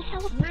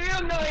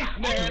 Real nice,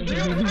 man.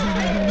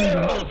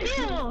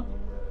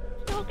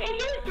 Okay, he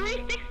was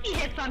 360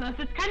 hits on us.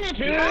 It's kind of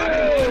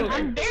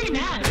I'm very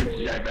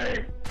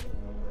mad.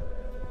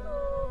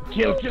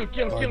 Kill.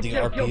 Guard the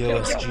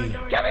RPOSG.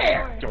 Come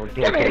here! Come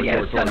here,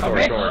 you son of a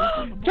bitch!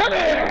 Come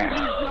here!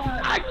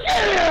 I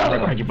kill you!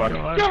 Come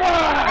on!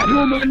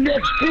 You're my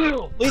next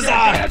kill! Lisa! You're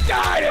gonna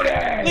die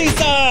today!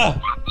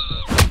 Lisa!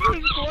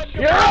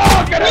 You're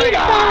all gonna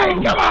die!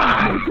 Come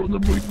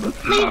on! Lisa,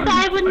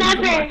 I would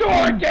never.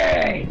 Door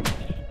gang!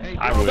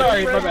 I would.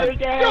 Sorry, my bad.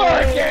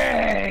 Door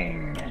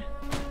gang!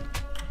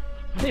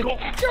 Door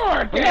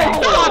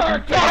gang!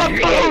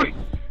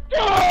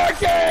 Door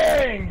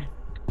gang!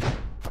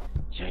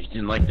 You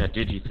didn't like that,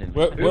 did you, Tim?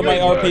 Where are my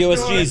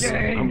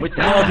RPOSGs? I'm with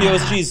My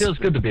RPOSGs. Feels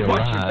good to be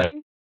alive.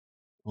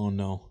 Oh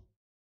no.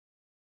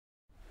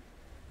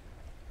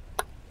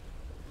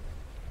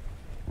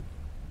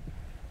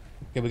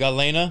 Okay, we got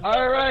Lena.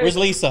 Alright. Where's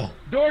Lisa?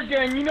 Door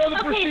gang, you know the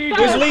procedure.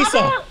 Where's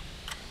Lisa?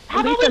 How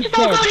about we just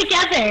all go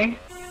together?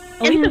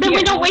 And then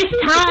we don't waste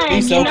time.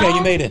 Lisa, you okay, know?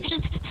 you made it.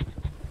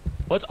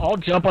 Let's all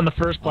jump on the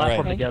first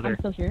platform Alright. together. I'm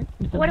still here.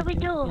 What do we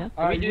do?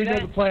 Alright, we know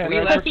the plan.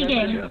 Pussy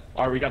game.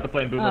 Alright, we got the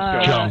plan, Boo.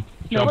 Let's go. Jump.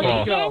 Jump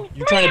off.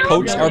 You trying to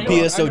poach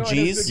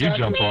RPSOGs? You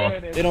jump off.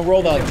 They don't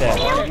roll like that.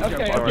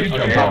 You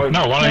jump off.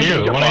 No, one of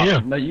you. One of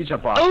you. No, you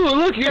jump off. Oh,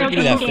 look, Look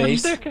at that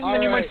face. and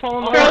then you might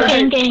fall in Girl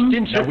gang gang.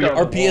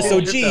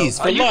 RPSOGs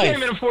for You can't life.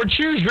 even afford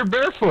shoes. You're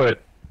barefoot.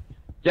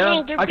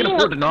 Yeah, I can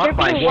afford to not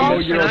buy one more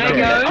euro.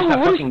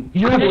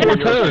 You have 4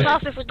 toes.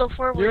 Off if we go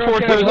forward. 4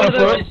 toes on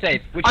foot.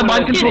 I'm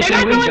on control.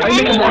 They're not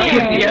going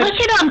anywhere. Look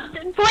at him.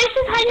 Voice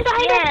is hiding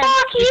behind his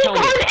box. He's going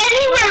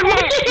anywhere.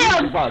 Look at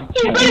him.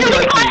 He's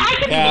literally on. I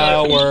can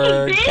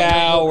Coward.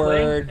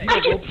 Coward. I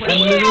can see I'm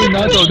literally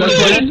not though. That's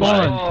why it's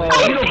fun.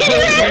 I'm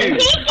kidding.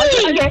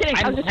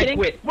 I'm just kidding.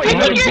 Wait, I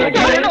can just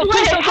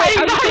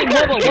hiding behind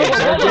nobody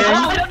else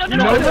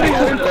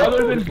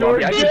other than Door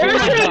gang.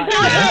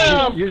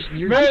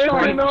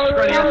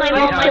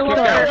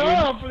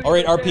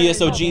 Alright,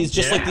 RPSOGs,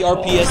 just like the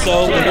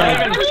RPSO, we're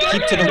gonna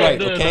keep to the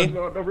right, okay?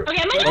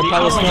 Right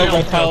pile of snow,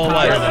 right pile of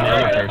life.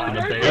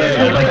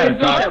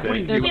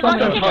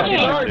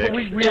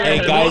 Hey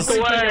guys,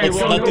 let's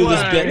not do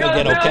this bit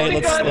again, okay?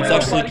 Let's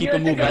actually keep it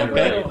moving,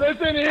 okay?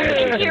 Listen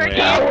here,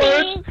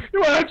 coward!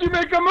 Why don't you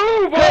make a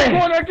move,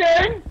 corner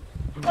gang?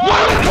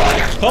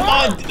 Come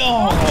on!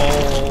 No!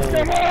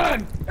 Come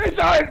on! It's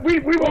alright, we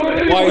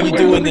won't. Why are you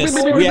doing this?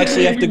 We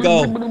actually have to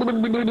go.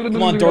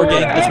 Come on, door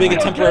gang. Let's make a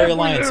temporary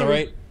alliance,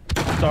 alright?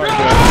 Sorry,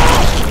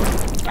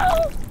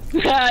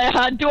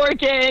 Door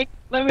gang.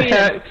 Let me in.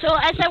 So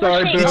as I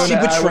Sorry, was Boone, Did she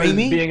betray I was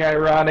me? being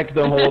ironic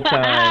the whole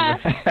time.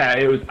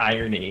 It was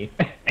irony.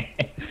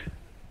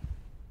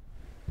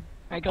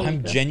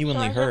 I'm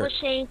genuinely I hurt. was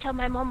saying, tell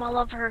my mom I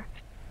love her.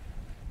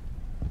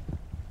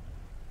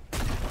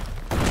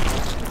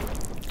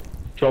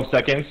 12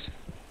 seconds.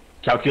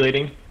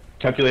 Calculating.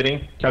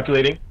 Calculating.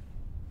 Calculating.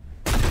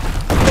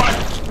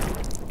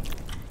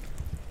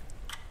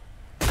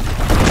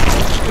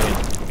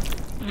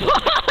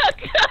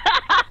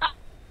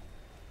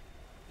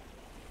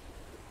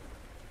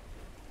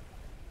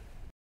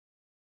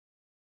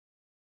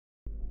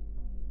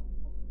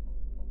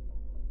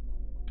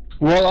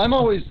 Well, I'm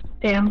always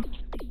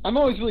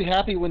really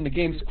happy when the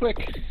game's quick,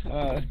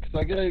 because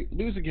I gotta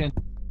lose again.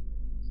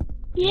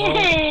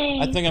 Yay!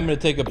 I think I'm gonna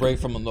take a break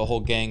from the whole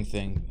gang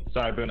thing.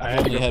 Sorry, Boone.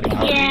 I've only had my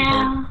heart.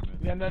 Yeah.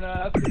 Yeah, no,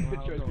 that's a good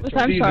choice. Listen,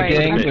 I'm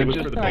sorry. I'm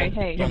sorry.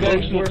 Hey. You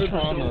guys were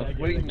trauma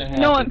waiting to happen.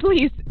 No,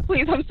 please,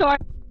 I'm sorry.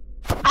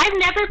 I've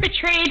never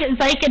betrayed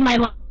Zyke in my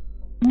life.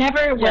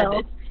 Never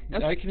will.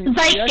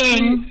 Zyke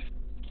gang.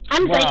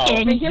 I'm Zyke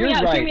gang. You're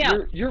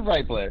right. You're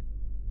right, Blair.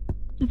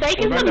 Zyke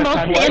is the most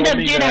stand-up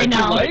dude I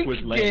know.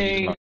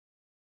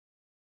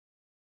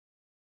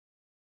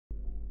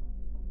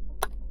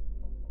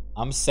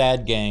 I'm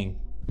Sad Gang.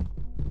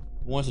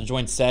 Who wants to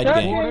join Sad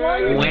Gang?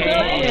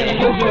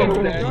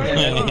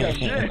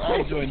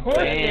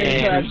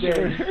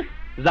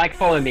 Zach,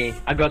 follow me.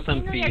 I got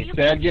some fees.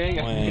 Sad Gang?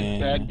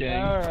 Sad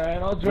Gang.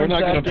 Alright, I'll join. We're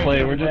not gonna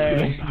play, we're just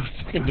gonna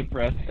fucking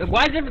depressed.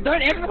 Why don't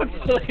everyone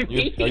follow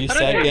me? Are you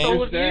Sad Gang? If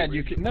you're sad,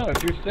 you can. No,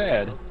 if you're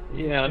sad.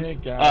 Yeah.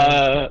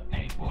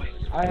 Hey, boys.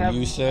 Are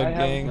you Sad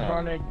Gang?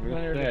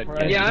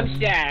 Yeah, I'm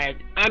sad.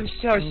 I'm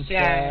so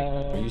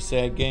sad. Are you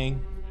Sad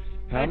Gang?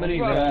 How many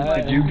rounds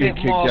did you get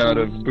kicked out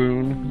of,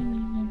 Boone?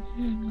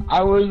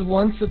 I was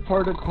once a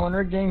part of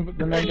Corner Gang, but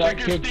then I got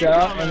kicked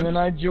out, and then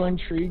I joined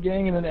Tree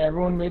Gang, and then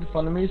everyone made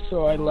fun of me,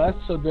 so I left.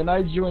 So then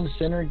I joined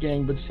Sinner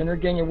Gang, but Sinner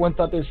Gang, everyone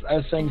thought I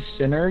was saying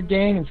Sinner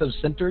Gang instead of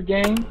Center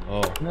Gang.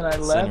 Oh, and then I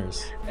left,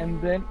 Sinners.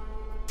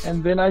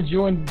 and then I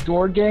joined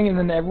Door Gang, and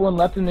then everyone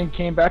left, and then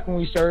came back when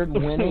we started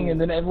winning, and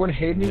then everyone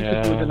hated me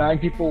because we were denying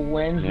people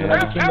wins, and then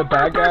I became the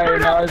bad guy,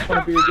 and now I just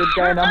want to be a good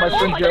guy. Now my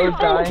friend Joe's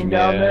dying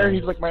down there.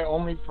 He's like my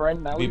only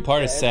friend. Now To be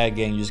part of Sad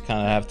Gang, you just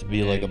kind of have to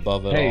be like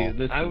above it all.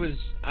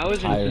 I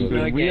was in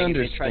Sinner Gang and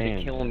they tried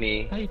to kill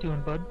me. How you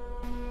doing, bud?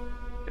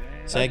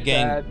 Sad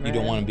Gang, you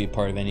don't want to be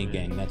part of any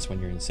gang. That's when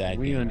you're in Sad Gang.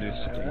 We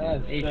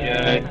understand. Hey,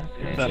 Joe.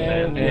 What's up,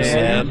 man?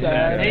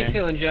 How you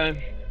feeling, Joe?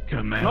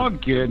 Come on. Oh,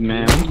 good,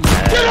 man.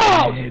 Get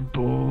out!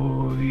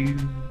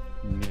 Boys.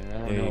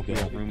 There you go.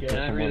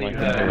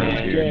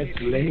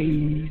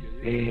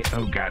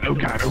 Oh God,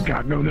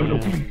 no,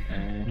 please.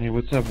 Hey,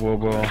 what's up,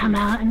 Wobo? Come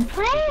out and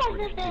play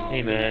with it.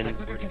 Hey, man.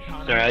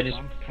 Sorry, I just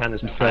kind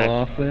of fell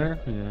off there?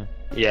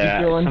 Yeah,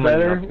 you feeling someone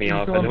better? knocked me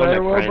off. You feeling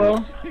better,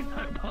 Wobo?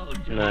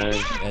 No.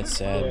 That's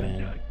sad,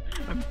 man.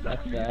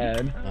 That's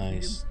sad.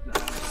 Nice.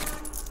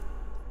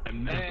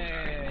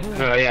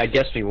 Oh, yeah, I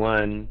guess we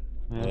won.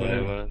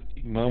 Whatever.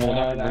 Well,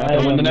 we're not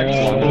gonna win the next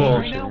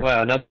one.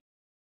 Well, not.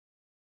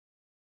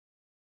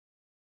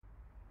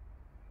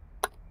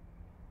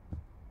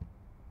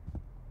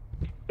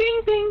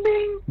 Bing, bing,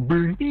 bing.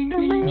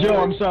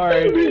 Joe, I'm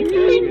sorry.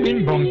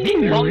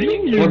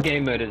 What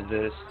game mode is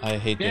this? I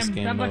hate this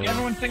game Sounds mode. like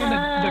everyone's singing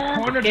the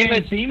Corner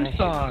Game theme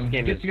song.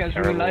 Game Guess is you guys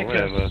terrible, really like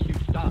whatever. it.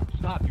 Stop,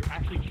 you're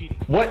actually cheating.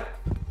 What?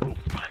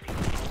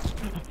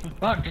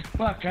 Buck,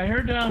 I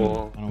heard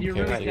Cool. you're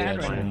really sad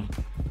right now.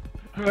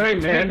 Hey,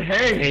 man,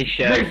 hey. Hey,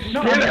 Chef. Get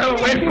the hell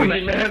away from me,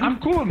 man. I'm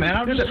cool, man.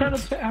 I'm just trying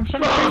to cheer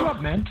you up,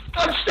 man.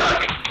 I'm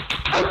stuck.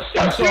 I'm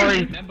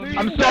sorry.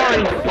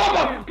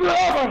 Papa,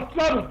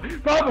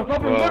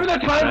 remember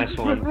that time? Nice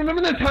one.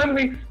 Remember that time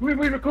we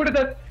recorded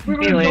that? We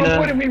were Elena,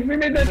 and we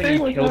made that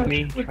thing with killed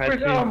me. with Tried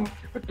to.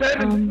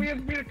 Ben. We had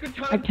a good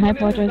time. Can I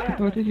apologize to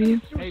both of you?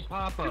 Hey,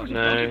 Papa.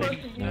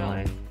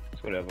 No.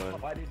 It's whatever. I'm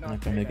not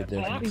gonna make a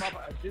difference.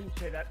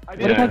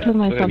 What if I kill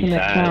myself in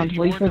next round?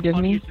 Will you forgive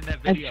me?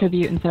 As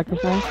tribute and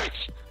sacrifice?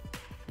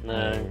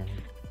 No.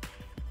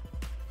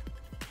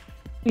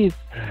 Please.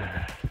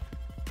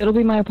 It'll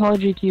be my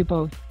apology to you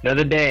both.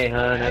 Another day,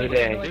 huh? Another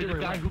day. There's a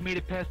guy who made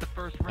it past the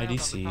first round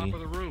IDC. on the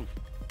top of the roof.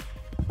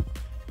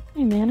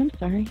 Hey man, I'm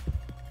sorry.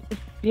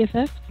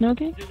 BFF? Snow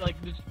Gang? Like,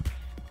 just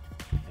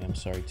Yeah, I'm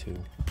sorry too.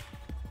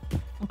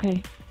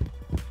 Okay.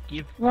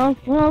 give. We're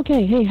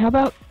okay. Hey, how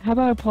about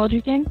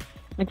apology gang?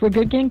 Like we're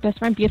good gang, best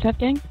friend, BFF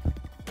gang?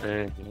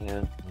 Yeah.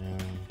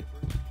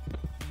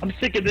 I'm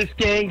sick of this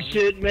gang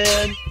shit,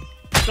 man.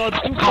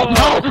 Alright,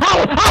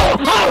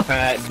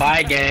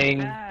 bye gang.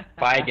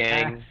 Bye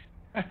gang.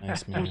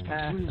 Nice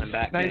man. I'm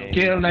back. Nice gang.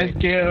 kill, nice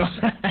kill.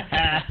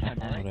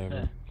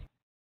 Whatever.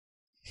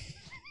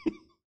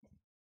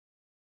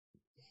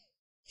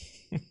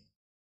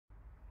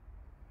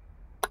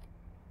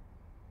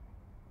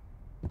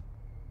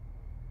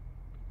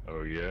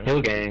 Oh yeah.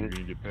 Hill gang.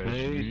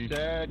 Hey,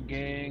 Sad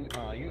Gang.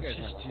 Oh, you guys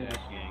are Sad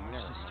Gang.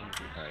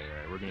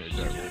 Alright, we're gonna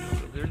start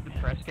with There's the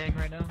press gang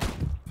right now.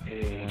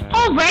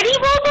 Already,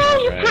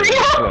 Robo? You for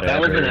real? That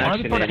was an I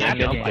wanted to put a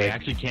accident. hat up. I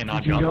actually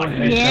cannot jump.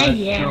 Yeah,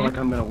 yeah. I feel like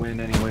I'm gonna win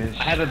anyways.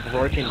 I have a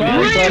broken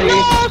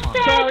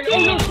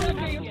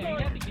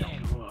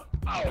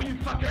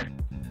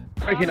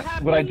Criken,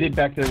 what I did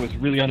back there was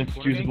really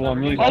inexcusable. I'm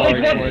really sorry for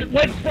it.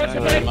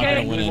 I'm not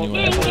gonna win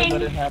anyway. I won't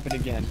let it happen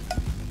again.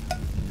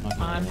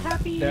 I'm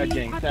happy. Sad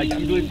Gang. Sad Gang.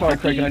 I'm really sorry,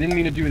 Criken. I didn't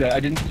mean to do that. I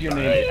didn't see your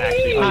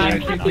name.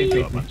 I'm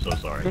so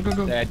sorry.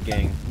 Sad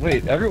Gang.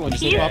 Wait, everyone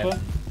just Papa?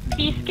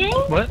 Peace Gang?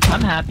 What?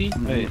 I'm happy.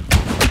 Wait.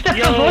 Except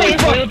for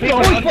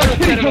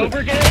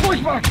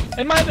Voice box!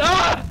 Am I?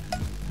 Ah!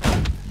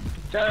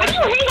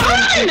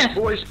 Hang on!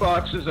 Voice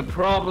box is a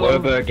problem.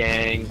 Wobber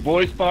gang.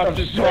 Voice box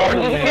is a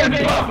problem.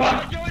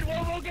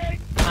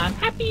 I'm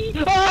happy.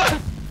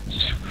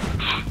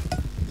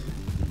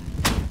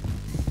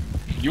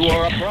 You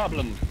are a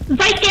problem.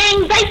 Zyke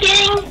Gang! Zyke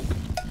Gang!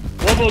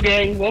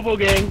 Wobo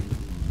gang.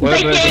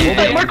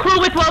 We're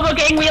cool with Lobo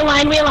gang. We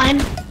align.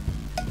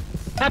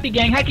 Happy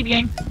gang.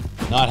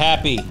 Not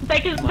happy.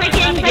 Break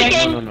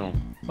gang. No.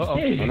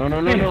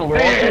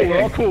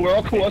 We're all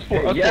cool. Us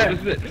four.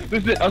 This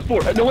is it. Us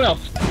four. No one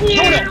else.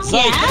 Yeah.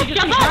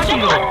 Jump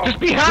up. Just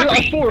be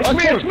happy. Us four. Let's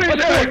do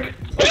it.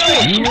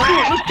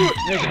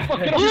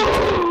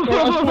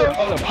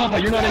 Papa,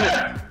 you're not in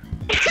it.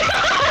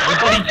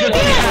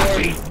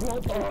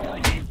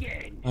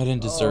 I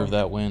didn't deserve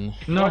that win.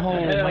 No,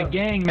 my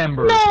gang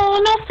member.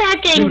 No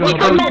fat gang. We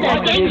got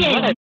meta.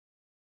 Gang.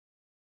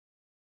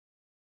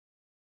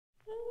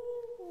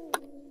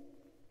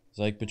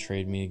 Zyke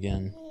betrayed me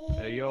again.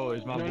 Hey yo,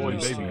 it's my boy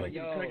baby.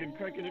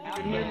 Criken, if you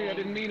can hear me, I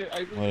didn't mean it.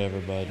 Whatever,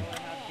 bud.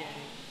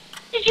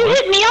 Did you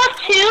hit me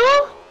off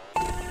too?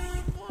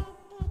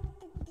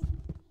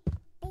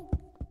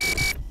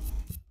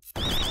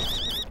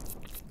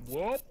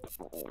 Whoop.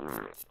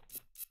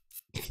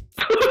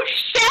 Who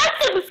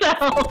shot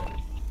himself?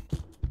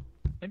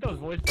 I think that was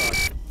voice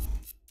box.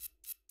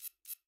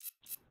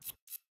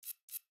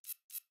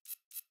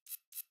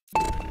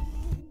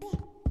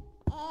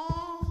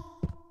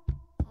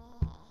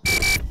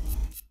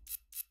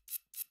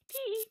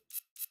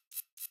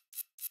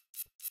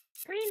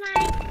 Green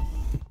light.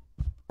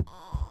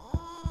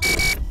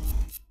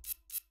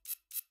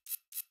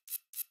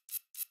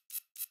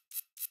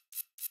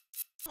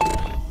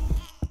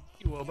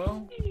 You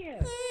Lobo?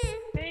 Yeah.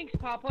 Thanks,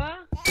 Papa.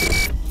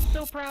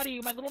 So proud of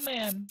you, my little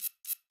man.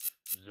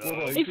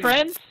 Hey,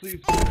 friends.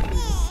 Please.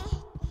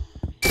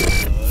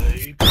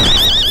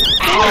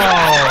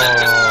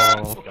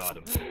 Oh! Got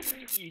him.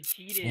 You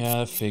cheated. Yeah,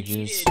 that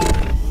figures.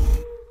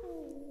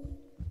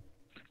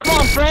 Come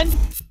on, friend.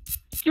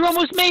 You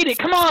almost made it.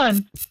 Come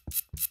on.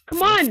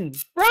 Come on,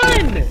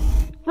 run!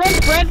 Run,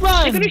 friend,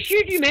 run! They're gonna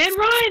shoot you, man.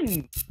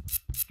 Run!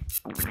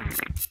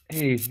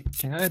 Hey,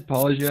 can I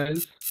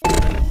apologize?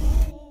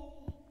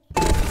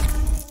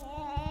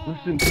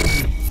 Listen,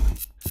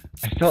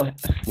 I felt.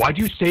 Why'd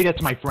you say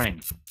that's my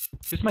friend?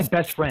 This is my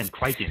best friend,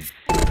 Criken.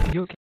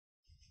 You okay?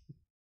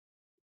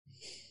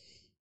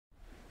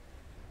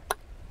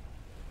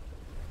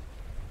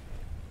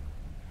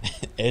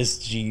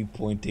 SG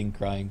pointing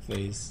crying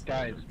face.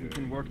 Guys, we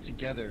can work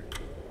together.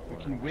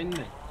 We can win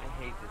this.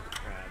 I hate this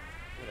crap.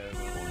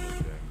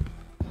 Whatever.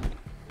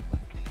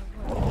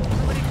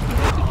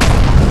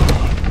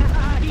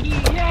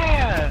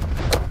 Yeah!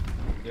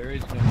 There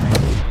is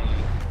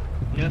no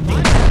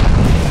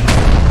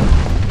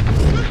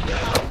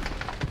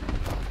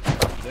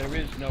There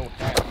is no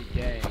happy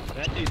gang.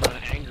 That dude's an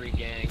angry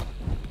gang.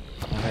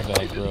 I have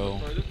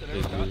aggro.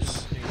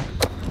 Figures.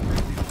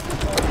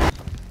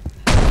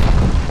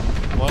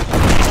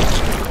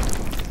 What?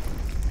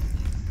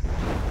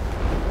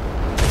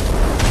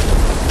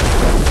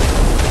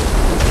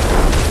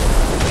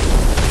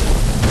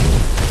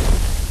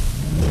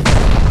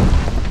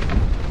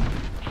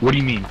 What do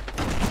you mean?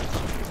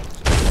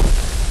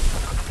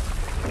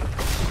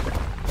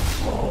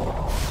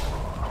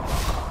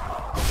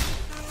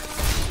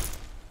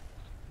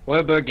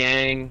 Weber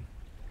gang.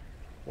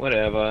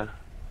 Whatever.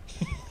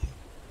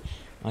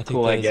 I think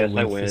Cool, that I is guess a win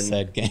I for win.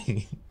 Sad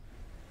Gang.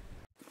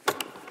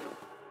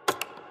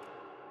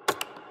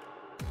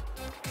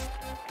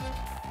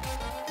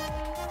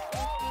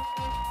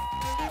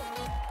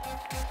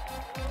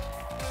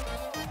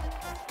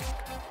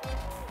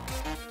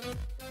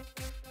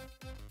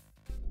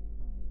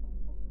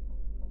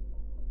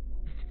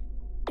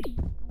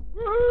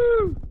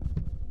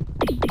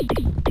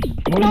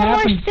 What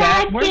happened,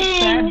 Sad? Where's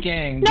Sad Gang?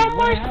 Gang? No What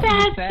more happened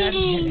to Sad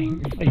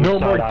Gang. No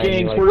more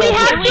gangs. We're We all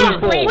have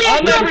people.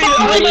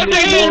 to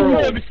gang.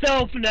 for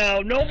himself now.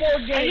 No more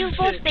gang. Are you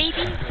both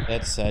babies?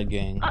 That's Sad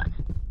Gang.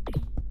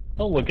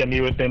 Don't look at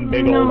me with them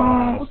big old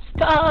eyes. No,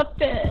 stop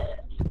it.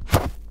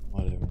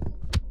 Whatever.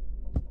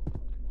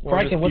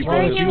 Criken, what's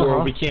wrong with you,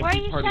 bro? We can't Why are be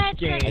you part of sad,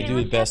 the gang. I do it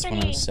What's best when I'm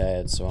happening?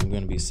 sad, so I'm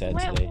gonna be sad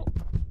Where- today.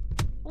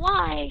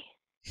 Why?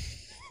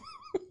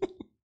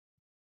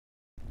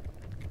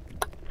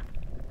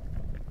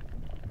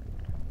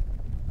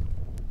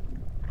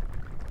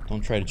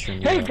 Don't try to cheer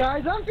me Hey up.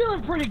 guys, I'm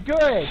feeling pretty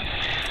good.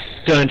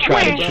 Don't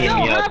try to Where? cheer me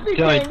Yo, up. Happy Don't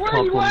Gang,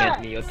 where you compliment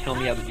at? me or tell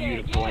me how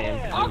beautiful I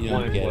am. You It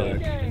don't won't get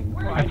work. it.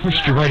 I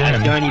pushed you right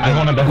in. Don't even I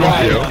wanted to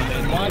help you.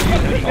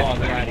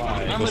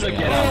 Push me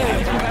out.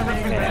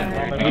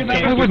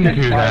 I wouldn't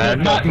do that.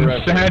 Not in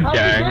Sad Happy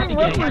Gang. Gang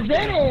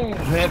representing.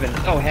 Heaven.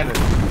 Oh, heaven.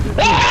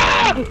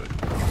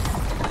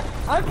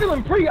 I'm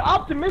feeling pretty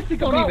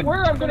optimistic about even-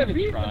 where I'm don't gonna even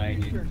be try,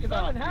 this dude. year, because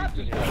I'm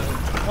happy.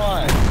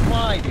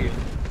 Why, dude?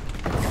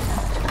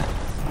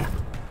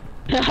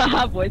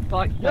 Voice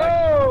box.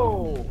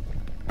 No!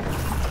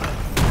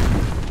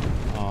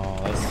 Oh,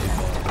 that's too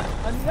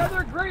bad.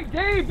 Another great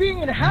day being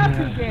in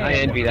Happy Gang. I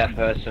envy that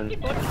person.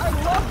 I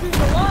love being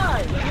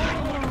alive.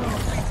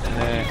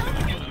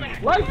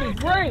 Life is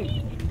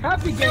great.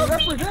 Happy Gang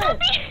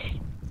represent.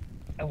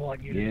 I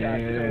want you to die.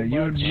 Yeah,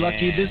 you're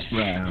lucky this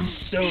round.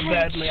 So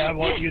badly, I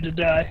want you to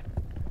die.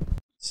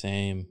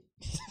 Same.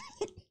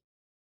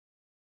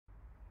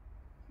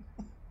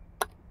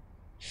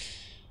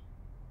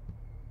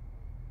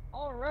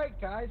 All Alright,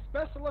 guys.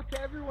 Best of luck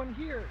to everyone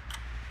here.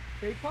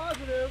 Stay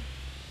positive.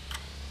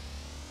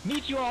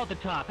 Meet you all at the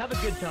top. Have a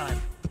good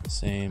time.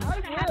 Same. I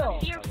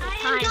will.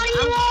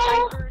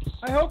 I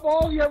I hope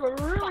all of you have a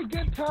really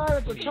good time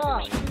at the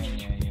top.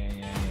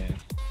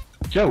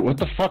 Joe, what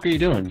the fuck are you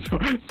doing?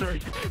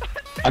 Sorry.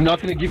 I'm not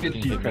gonna give you the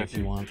If secret.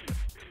 you want.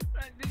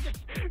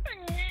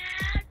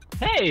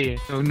 Hey!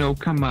 Oh no,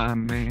 come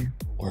on, man.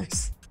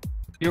 Works.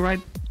 You alright?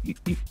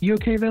 You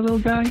okay there, little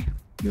guy?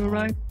 You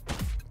alright?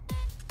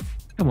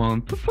 Come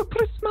on, put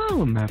a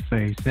smile on that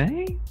face,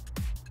 eh?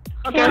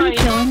 Okay, I'm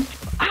chilling.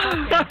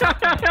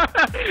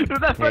 Was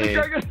that funny, Hey.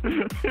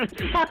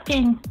 Criken?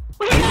 Fucking.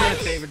 What's my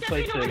favorite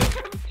place to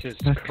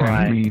just That's kind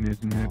cry? of mean,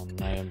 isn't it? Oh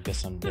no, I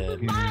guess I'm dead.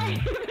 Yeah.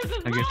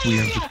 I guess we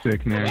have the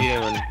sick now.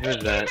 Leon, who's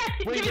that?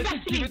 Wait, let's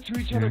just give it to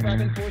each other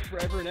back and forth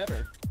forever and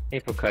ever. Hey,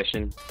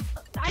 percussion.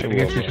 I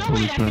guess we should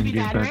probably try and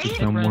get back to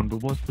someone, but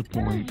what's the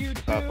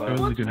point? Papa.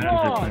 Early gonna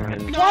wrong?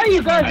 do Why are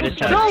you I guys just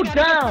so had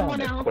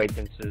down?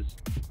 acquaintances.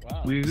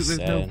 There's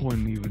no Sad. point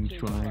in even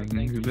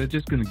trying. They're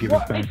just gonna give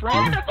What? it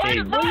back to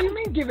you. What do you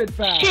mean give it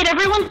back? Shit,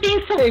 everyone's being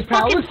so Hey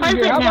pal, fucking listen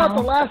pleasant here. How now. about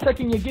the last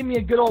second you give me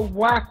a good old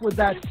whack with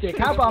that stick?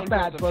 How about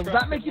that, bro? Does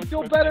that make you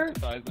feel better?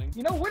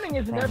 You know, winning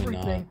isn't Probably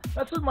everything.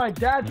 That's what my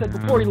dad said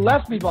before he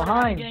left me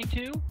behind. Gang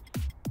too?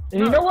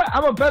 And you know what?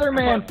 I'm a better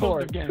man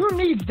for it. Who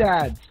needs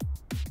dads?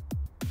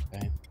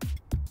 Okay.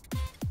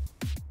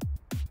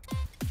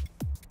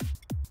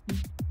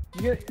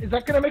 Is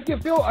that gonna make you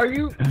feel? Are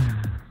you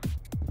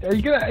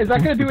gonna? Is that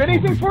gonna do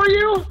anything for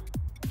you?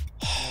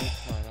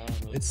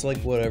 It's like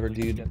whatever,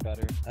 dude. I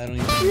don't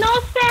even. No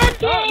sad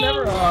Oh, game.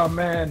 never. Oh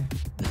man.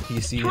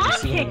 You see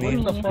what I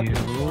mean? What the fuck?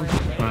 Yeah, we're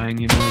all trying,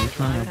 you know, we're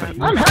trying, but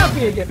I'm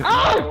happy again.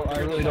 Oh! I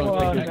really don't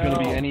think there's gonna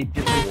be any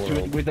difference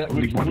to it with that.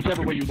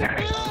 Whichever way you look at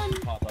it.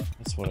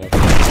 That's whatever.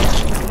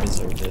 I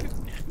deserved it.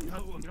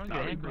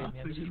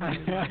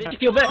 Did you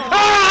feel better?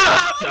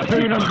 Ah!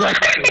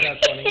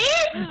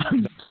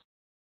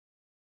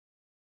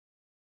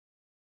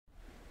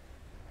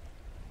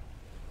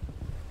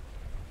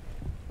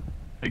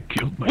 I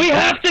killed my We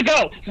have to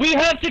go! We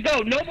have to go!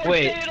 No more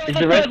Wait, staying on is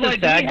the rest of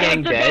sidelines. Sad We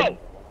Gang have to dead? go.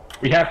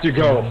 We have to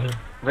go.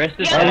 Rest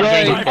of Yeah.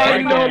 Sad Gang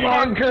I'm no dead?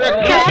 longer.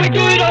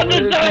 Cascade on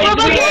the side!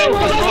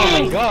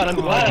 Oh my god, I'm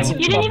glad I'm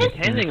You didn't even-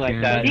 pretending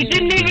like that. He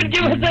didn't even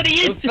give us any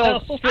It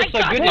feels intel!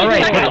 so good.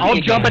 Alright, I'll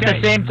jump at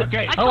the same time.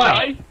 I Hello.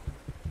 got it.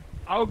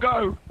 I'll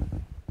go.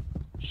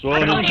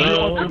 I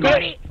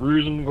got it.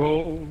 Freezing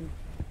cold.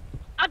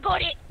 I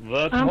got it.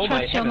 That's I'm Oh trying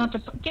my to chill not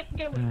heavens. to get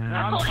away.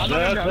 Yeah. I got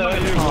it.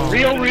 That's how you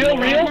Real, real,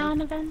 real?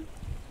 Donovan.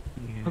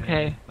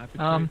 Okay, I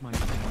betrayed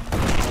myself.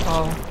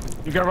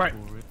 Oh. You got right.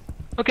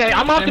 Okay,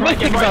 I'm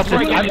optimistic about this.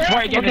 It's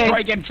right again, Okay. it's right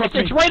again, trust me.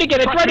 It's right again,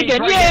 it's Trust right me,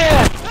 again, it's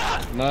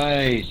right yeah!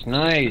 Nice,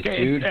 nice, Okay,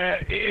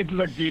 dude.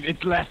 look, dude,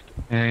 it's left.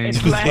 Hey,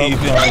 It's left. Why'd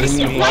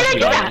I do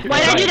that?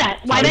 Why'd I do that?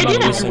 Why'd I do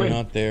I'm also that?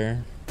 not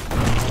there.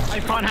 I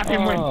can't have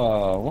him win.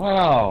 Oh,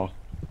 wow.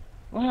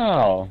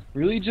 Wow.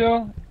 Really,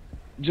 Joe?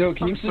 Joe,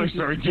 can you I'm so please...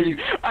 sorry, dude.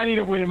 I need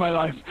a win in my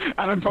life, and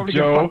I'm probably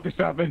Joe, gonna fuck this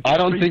up. and- I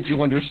don't please. think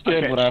you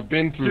understand Okay. what I've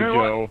been through, You know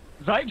Joe.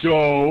 what? Zyke?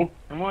 Joe,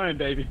 Come on,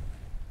 baby.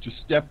 just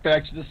step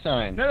back to the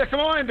sign. No, come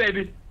on,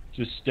 baby.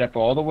 Just step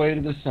all the way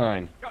to the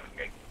sign.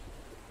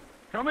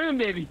 Come in,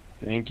 baby.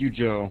 Thank you,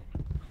 Joe.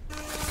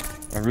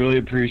 I really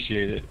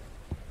appreciate it.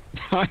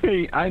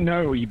 I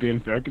know what you've been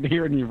through. I can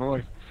hear it in your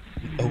voice.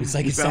 Oh, it's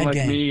like You a sound sad like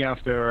gang. me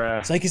after.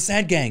 It's like a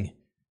sad gang.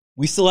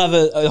 We still have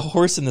a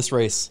horse in this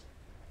race.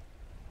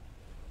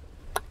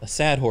 A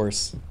sad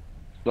horse.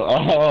 So,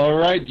 all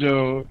right,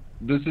 Joe.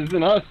 This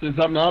isn't us. It's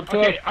not us.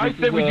 Okay, I This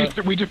said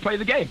is, we just play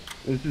the game.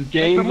 This is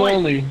games some weight.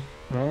 only.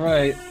 All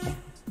right. Here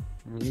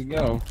you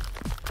go.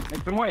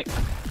 Make them wait.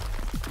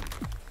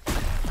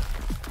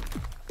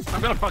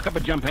 I'm gonna fuck up a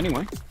jump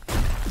anyway.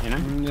 You know?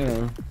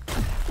 Yeah.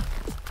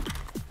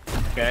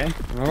 Okay.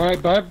 All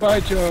right. Bye-bye,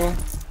 Joe.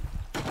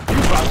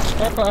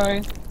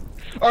 Bye-bye.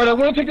 All right, I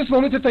want to take this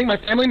moment to thank my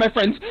family, my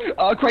friends,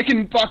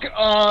 Criken, Buck,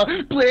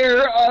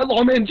 Blair,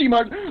 Lawman,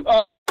 G-Mart,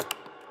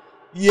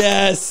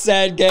 Yes,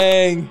 sad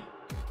gang.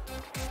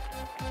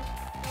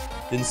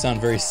 Didn't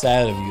sound very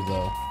sad of you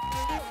though.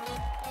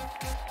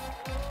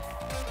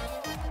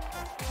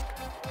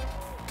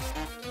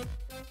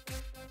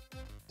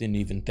 Didn't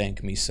even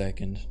thank me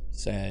second,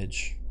 Sag.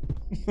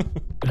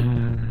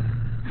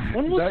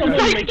 When was That the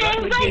guy- Zyke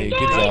game? Hey,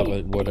 good job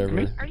at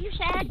whatever. Are you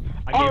sad?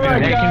 All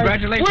right, guys.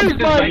 Congratulations.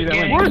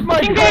 Where's my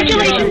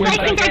Congratulations,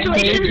 Zyke,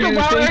 congratulations. A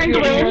well-earned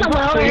win, a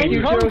Thank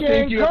you, well-earned. Joe.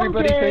 Thank you,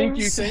 everybody. Thank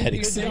you. Sad Thank you.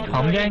 excitement.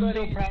 Come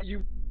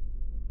gang?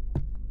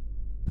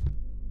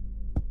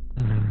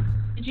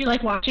 Did you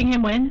like watching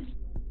him win?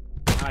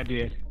 I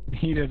did.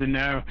 He doesn't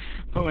know.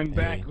 Pulling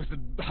back Hey. was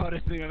the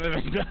hardest thing I've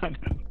ever done.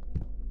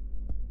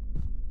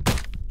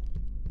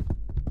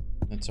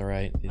 That's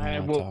alright. They I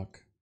don't want will- to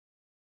talk.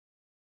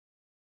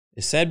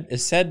 Is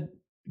sad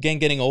gang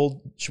getting old?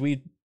 Should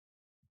we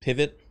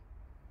pivot?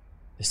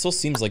 It still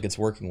seems like it's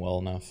working well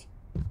enough.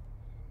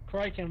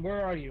 Criken,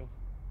 where are you?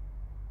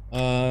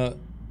 Uh,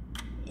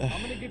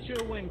 I'm gonna get you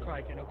a win,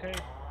 Criken, okay?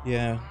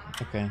 yeah,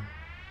 okay.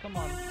 Come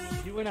on,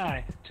 you and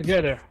I,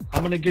 together.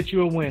 I'm gonna get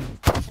you a win.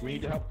 We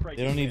need to help Criken.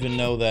 They don't even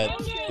know that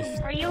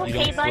if Are you you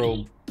okay, don't throw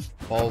buddy?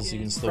 balls, you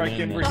can still Criken,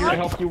 win. we're here to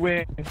help you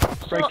win.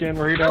 Criken,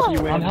 we're here to help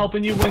you win. I'm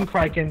helping you win,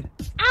 Criken.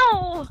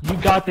 Ow! You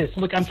got this.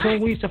 Look, I'm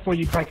killing Lisa for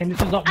you, Criken.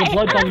 This is the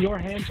blood's on your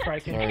hands,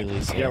 Criken. Sorry,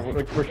 Lisa. Yeah,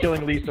 we're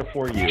killing Lisa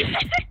for you.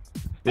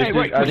 Hey,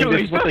 wait, I think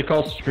this is what they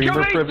call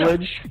streamer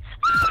privilege.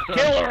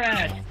 Kill her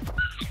ass!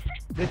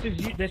 This is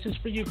you. This is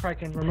for you,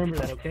 Criken. Remember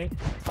that, okay?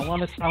 I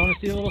want to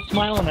see a little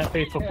smile on that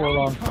face before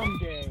long. Come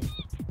gang.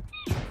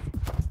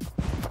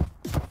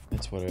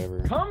 It's whatever.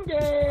 Come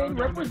gang,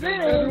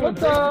 representing.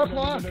 What's up?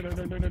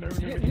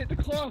 Hit the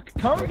clock.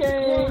 Come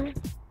gang.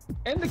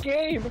 End the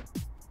game.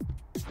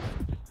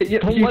 He's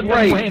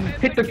right.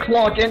 Hit the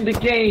clock, end the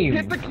game.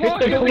 Hit the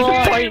clock, Hit the end the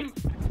clock. game.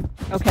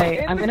 Okay,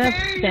 End I'm the gonna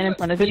game. stand in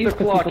front of Hit you the so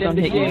clock, people don't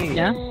end the hit you. game.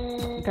 Yeah.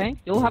 Okay,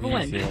 you'll have a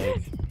What do win. you feel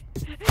like?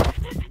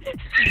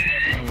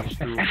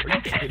 I'm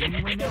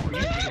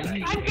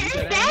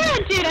very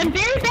bad, dude. I'm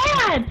very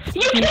bad.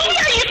 You kidding me?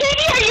 Are you kidding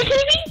me? Are you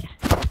kidding me?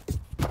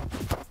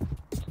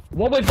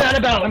 What was that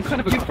about? I'm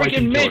kind of a You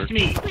Criken freaking killer. missed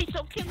me. Please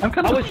don't kill me. I'm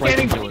kind I of was a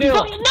standing Criken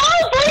still. killer.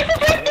 No, Blaze is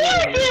right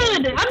there,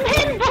 dude. I'm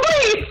hitting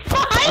Blaze.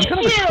 I'm Behind kind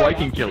of a you.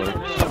 Criken killer.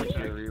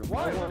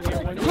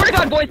 Swear to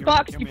God, boys,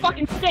 Fox, you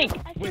fucking stink.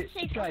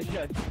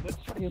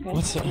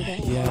 What's up?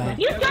 Yeah.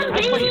 You done, I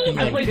baby?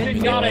 played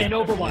Zenyatta in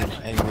Overwatch.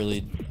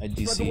 I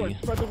do see.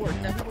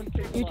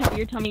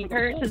 Your tummy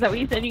hurts. Is that what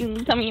you said? Your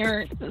tummy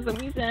hurts. Is that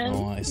what you said?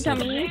 No, I said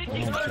Tummy. I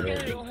don't care.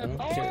 I don't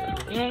care.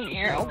 You don't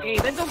care. Okay,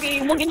 that's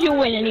okay. We'll get you a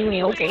win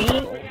anyway. Okay.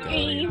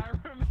 Okay.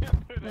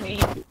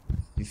 Wait.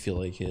 You feel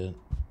like it.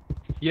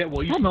 Yeah,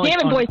 well, you God smell damn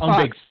like it, boys,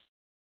 on big.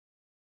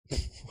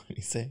 What did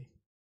he say?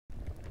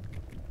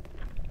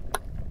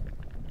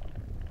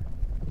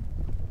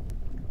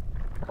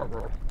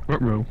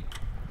 What row?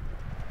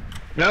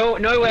 No,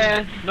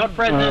 nowhere. Not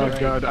present. Oh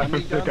god, I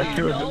feel sick. I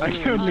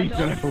killed Lisa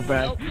and I feel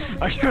bad.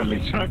 I killed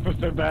Lisa and I feel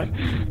so bad.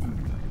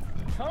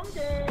 Come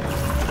gang.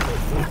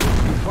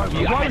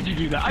 Why would you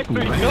do that? I feel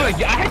No, I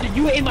had to.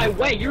 You were in my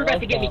way. You were about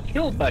to get me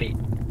killed, buddy.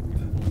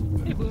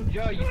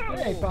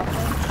 Hey, Papa.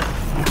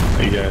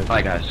 Hey guys.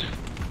 Hi guys.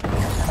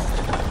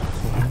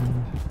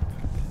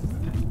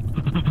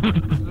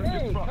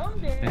 Hey, come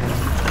gang.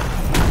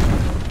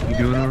 You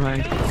doing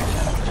alright?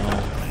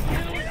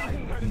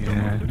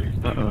 Yeah.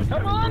 Uh-oh.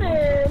 Come on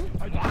in.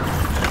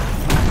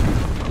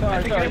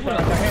 Sorry.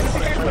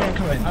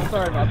 I'm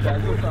sorry about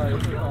that. So sorry.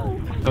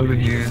 Over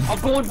here. I'm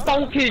going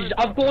bonkers.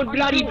 I'm going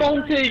bloody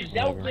bonkers.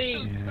 Help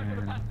me.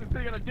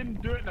 I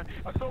didn't do it.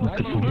 I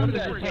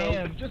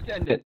thought Just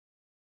end it.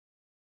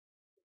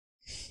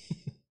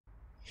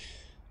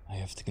 I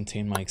have to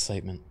contain my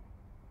excitement.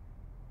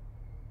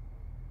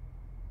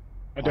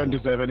 I don't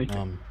deserve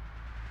anything.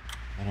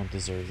 I don't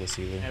deserve this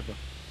either. Ever.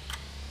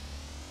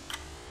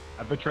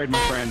 I betrayed my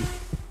friends.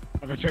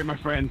 I betrayed my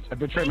friends. I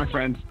betrayed my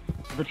friends.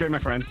 I betrayed my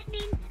friends.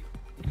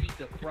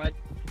 The front.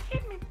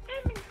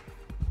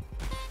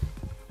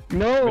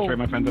 No. I betrayed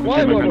my friends. I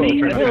betrayed my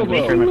friends. I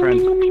betrayed my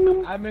friends.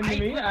 I'm into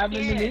me. I'm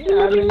into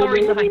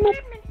me.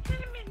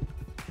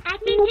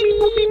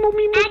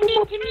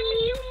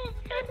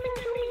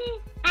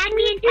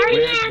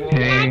 Sorry, sorry.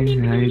 Hey,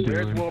 how you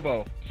Where's doing?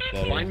 Wobo?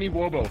 Better. Find me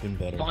Wobo. Been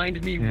better.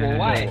 Find me Yeah. Wobo.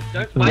 Why?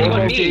 Don't find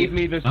Wobo on gave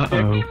me. me the stick.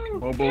 Uh-oh.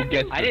 Wobo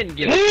gets I didn't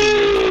give it to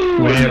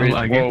you. Where Well, is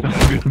I guess Wobo?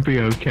 I'm gonna be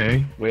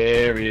okay.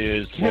 Where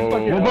is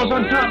Wobo? Wobo's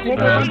on top.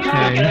 Wobo's on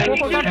top. Hey,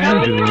 How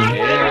you doing?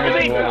 Where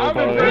is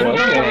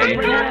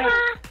Wobo?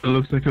 It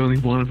looks like only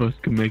one of us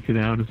can make it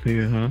out of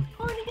here, huh?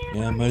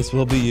 Yeah, might as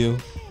well be you.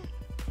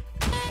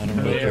 I don't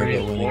really care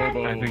about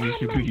winning. I think it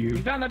should be you.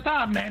 He's on the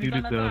top, man. You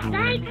He's on the deserve top. a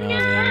win. Oh,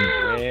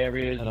 man. Where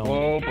is I don't really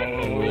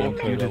Wobo?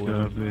 care You about winning.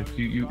 deserve this.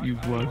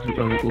 You've worked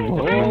a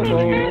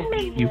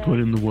lot. You put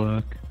in the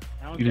work.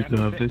 You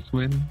deserve this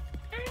win.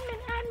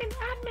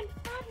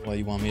 Well,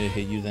 you want me to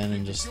hit you then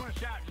and just...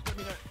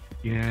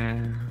 Yeah,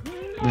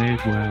 may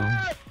as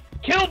well.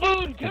 Kill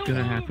Boone! It's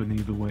gonna happen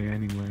either way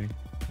anyway.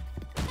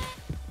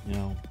 You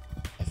know,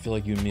 I feel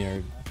like you and me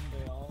are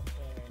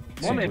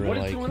Woman, super what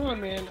is alike. going on,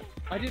 man?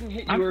 I didn't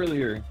hit you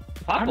earlier.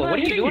 Papa, what are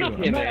you doing up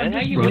here, man? How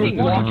are you Bro, hitting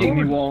bro, me? Blocking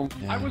me, wall.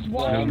 Yeah. I was Oh,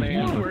 walking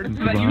man. forward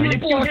so Right. that you You're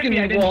didn't blocking me.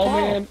 I the didn't wall,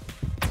 fall. man.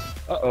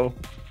 Uh-oh.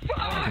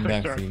 I'm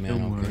back for you, man,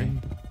 Don't okay? worry.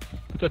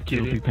 What's up,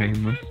 It'll be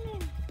painless.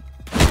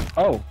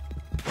 Oh.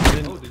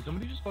 Did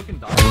somebody just fucking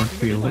die? I won't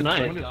feel it.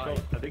 Nice.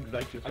 I think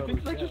Zach just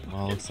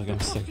Well, looks like I'm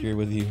stuck here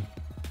with you.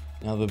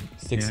 Now the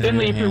sticks in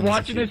Finley, your if you're hands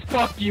watching this,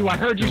 fuck you. I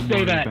heard you Don't say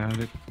worry that. about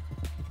it.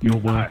 You're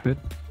worth it.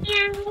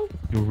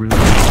 You're really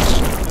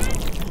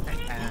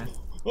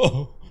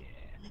Oh.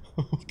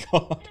 Oh,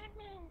 God.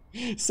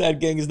 Sad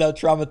gang is now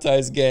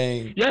traumatized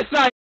gang. Yes,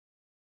 I.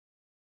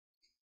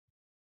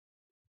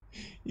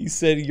 He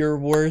said you're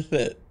worth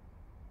it.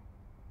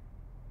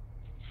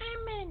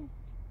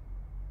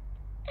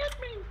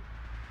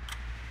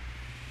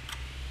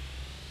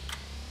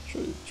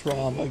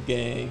 Trauma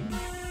gang.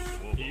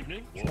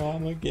 Evening.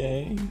 Trauma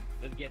gang.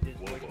 Let's get this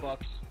voice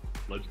box.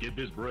 Let's get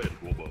this bread,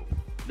 Wobo.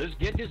 Let's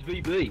get this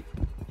VB.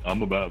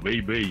 I'm about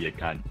VB, you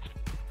cunt.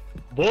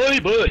 Boy,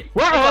 boy.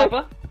 Whoa!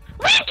 Papa.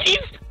 Ricky's!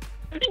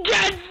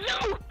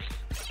 Gadzooks!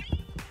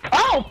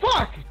 Oh,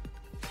 fuck!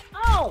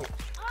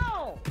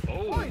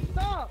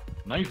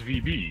 Nice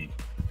VB.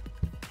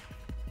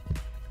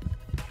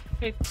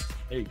 Hey.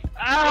 Hey.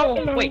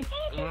 Ow! Wait.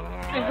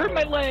 I hurt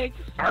my leg.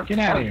 Get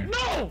out of here.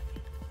 No!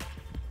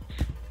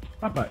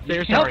 Papa,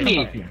 There's help sorry.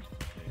 me. Here.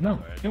 No,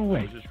 go away.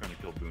 I was just trying to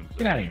kill Boone.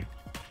 Get out of here.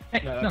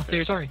 Hey, no,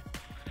 there's sorry.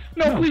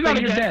 No, please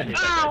not you're again. dead.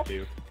 Ow!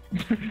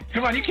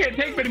 Come on, you can't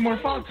take many more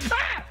falls.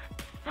 Ah!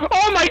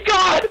 Oh my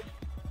god!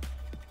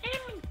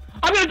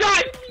 I'm gonna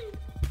die!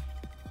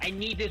 I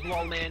need this,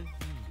 lol man.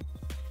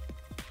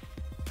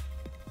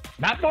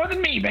 Not more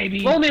than me,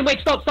 baby. Lol man,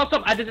 wait, stop.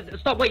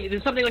 Stop, wait,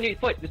 there's something on your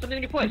foot. There's something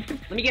on your foot.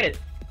 Let me get it.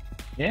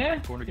 Yeah?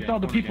 Corner It's gang, all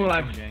the corner people gang,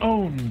 I've corner gang.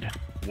 owned.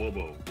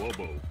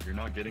 Wobo, you're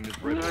not getting this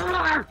bread.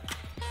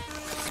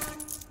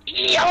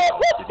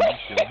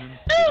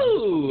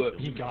 Ooh!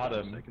 He got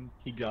him.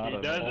 He got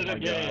him. He does it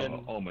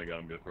again. Oh my god,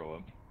 I'm gonna throw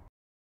up.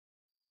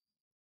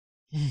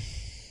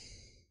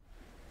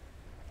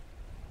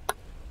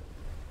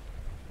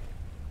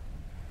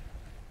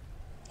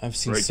 I've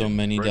seen so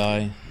many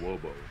die.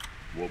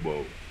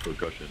 Wobo,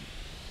 percussion.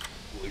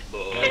 We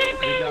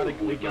gotta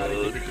give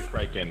it to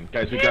Criken.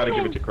 Guys, we gotta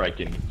give it to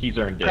Criken. He's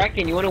earned it.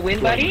 Criken, you wanna win,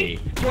 Join buddy? me.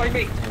 Join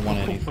me. I don't want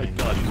anything.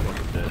 God, he's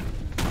fucking dead.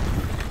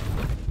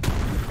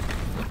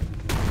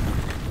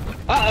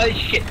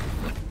 Shit.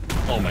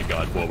 Oh my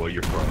god, Wobo,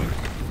 you're throwing.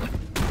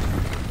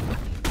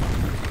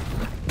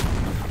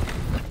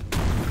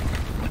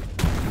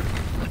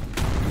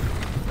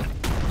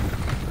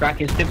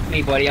 Criken, stick with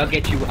me, buddy. I'll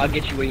get you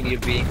where you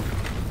need to be.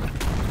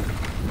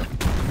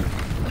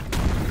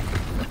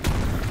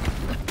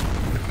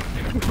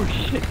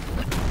 Oh shit.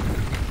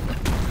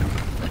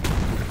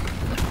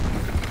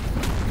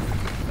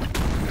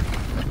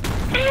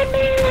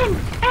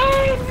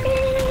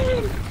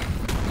 Admin!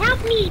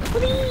 Help me,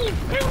 please!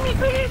 Help me,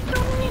 please!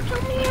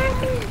 Help me,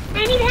 admin!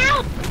 I need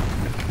help!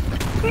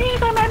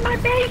 Please, I'm at my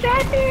base,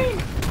 admin!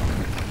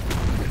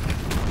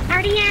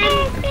 Party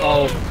admin!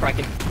 Oh,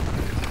 Criken.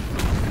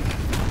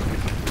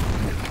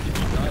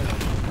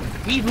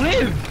 He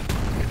lived!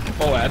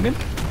 Oh, admin?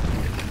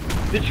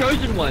 The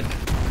chosen one!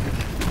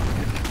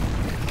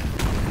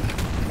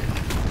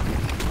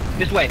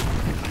 This way.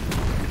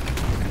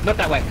 Not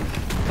that way.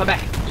 Come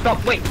back.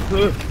 Stop, wait.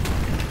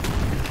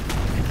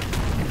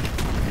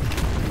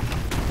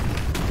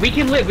 We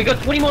can live. We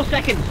got 20 more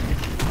seconds.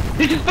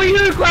 This is for you,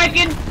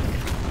 Criken!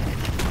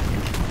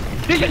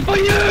 This is for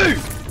you!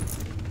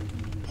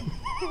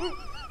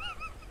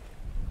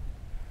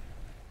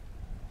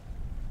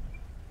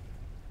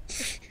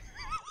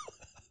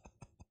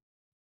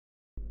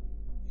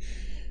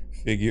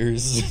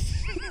 Figures.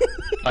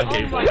 I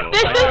hate Wobo.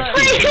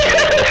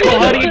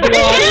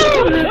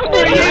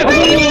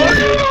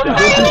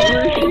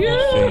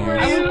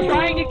 I was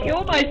trying to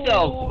kill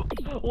myself.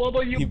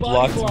 Wobo, you He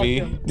blocked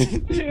me.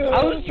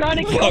 I was trying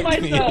to kill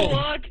Blocked me. myself.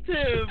 blocked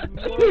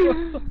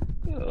him.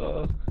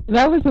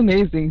 That was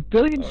amazing.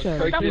 Billion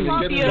shots.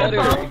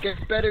 It gets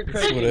better,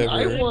 Criken. Whatever.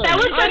 I won. That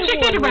was such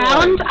a good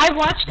round. I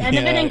watched Evan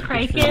Yeah, and good for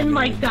Criken you.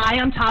 like die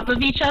on top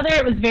of each other.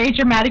 It was very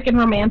dramatic and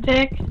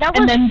romantic. That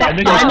And was then that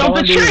such final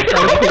a- betrayal.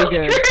 That was pretty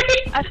good.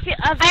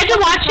 I had to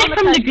watch it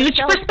from the Gooch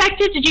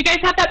perspective. Did you guys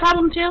have that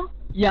problem too?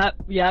 Yep,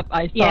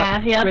 I saw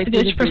Yeah, yeah, straight the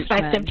through Gooch Gooch,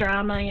 perspective man.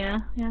 drama.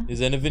 Yeah.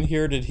 Is Enovan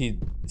here? Or did he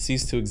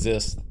cease to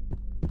exist?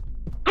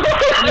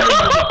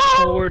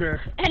 Order.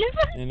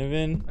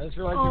 Enovan? I just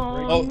realized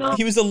Oh, no.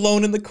 he was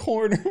alone in the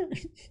corner.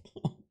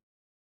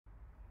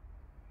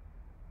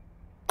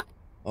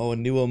 Oh, a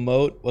new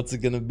emote? What's it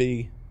gonna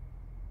be?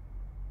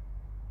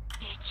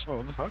 Oh,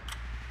 what the fuck?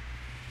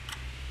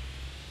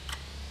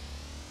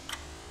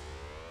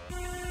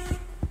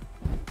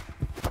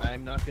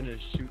 I'm not gonna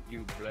shoot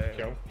you, Blair.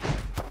 Joe?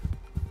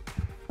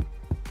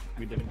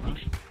 We live in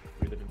peace.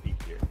 We live in peace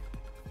here.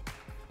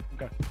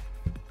 Okay.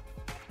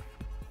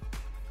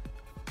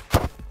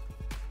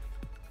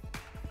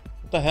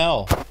 What the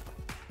hell?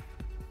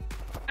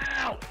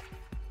 Ow!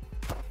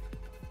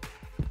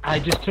 I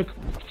just took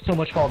so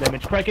much fall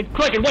damage. Criken,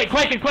 wait,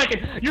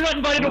 Criken! You're not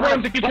invited to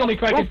Worms if you kill me,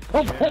 Criken!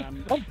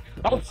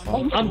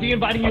 I'm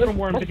de-inviting you from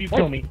Worms if you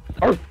kill me.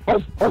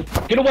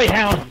 Get away,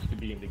 hound! Used to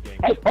be in the game.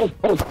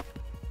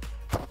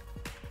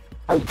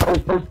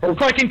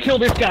 Criken, kill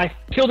this guy!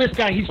 Kill this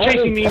guy! He's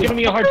chasing me and giving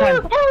me a hard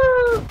time.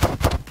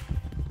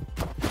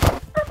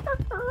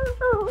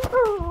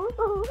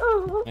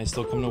 Can I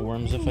still come to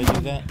Worms if I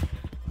do that?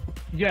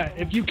 Yeah,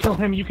 if you kill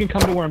him, you can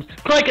come to Worms.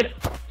 Criken!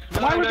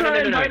 Why was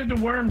I invited to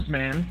Worms,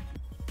 man?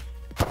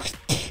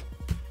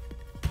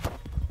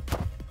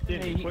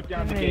 Cindy, put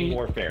down the gang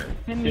warfare.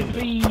 Cindy,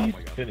 Cindy. please.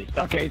 Cindy,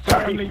 stop. Okay,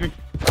 sorry, I'm leaving.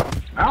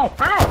 Ow!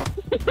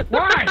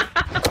 Why?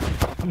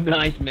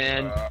 Nice,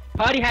 man.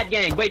 Party hat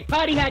gang. Wait,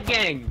 party hat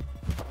gang.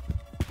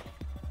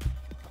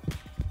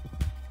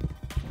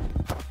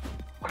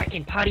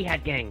 Criken, party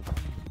hat gang.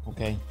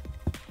 Okay.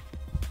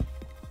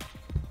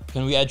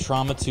 Can we add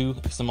trauma too?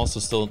 Because I'm also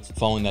still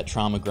following that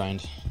trauma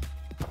grind.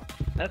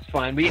 That's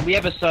fine. We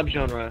have a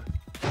subgenre.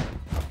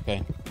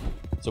 Okay.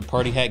 So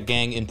party hat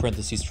gang in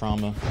parentheses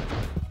trauma.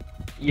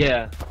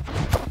 Yeah.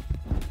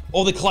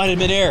 Oh, they collided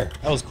midair.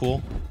 That was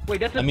cool. Wait,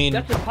 that's a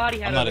party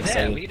hat I'm not over there.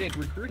 excited. We need to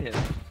recruit him.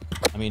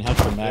 I mean, how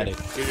dramatic.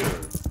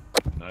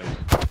 Nice.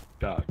 Nice.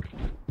 Doc.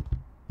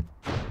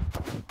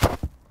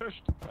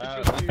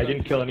 I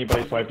didn't kill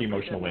anybody, so I have the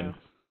emotional win.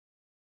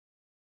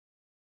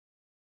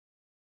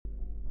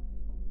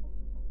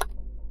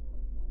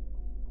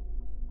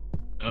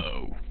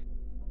 Uh-oh.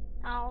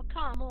 Oh,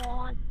 come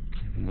on.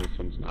 This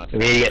one's not We're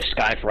gonna get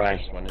Sky Fry.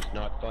 This one is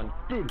not fun.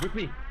 Dude, with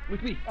me.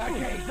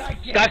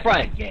 Sky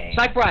Fry.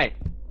 Sky Fry.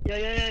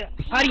 Yeah.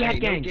 How do you have Hey, no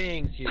gangs?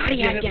 gangs here. How do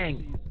you have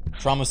gangs?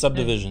 Trauma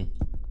subdivision.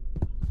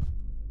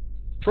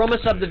 Trauma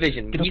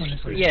subdivision. Get up on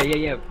this way.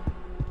 Yeah.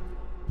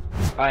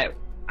 Alright.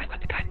 I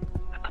got the gun.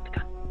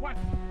 What?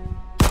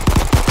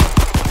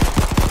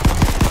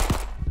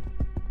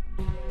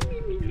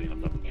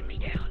 Get me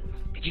down.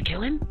 Did you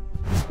kill him?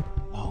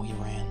 Oh, he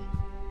ran.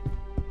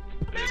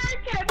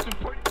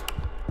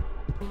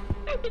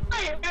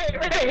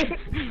 Hey.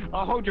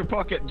 I'll hold your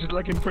pocket just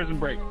like in Prison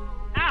Break.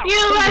 Ow!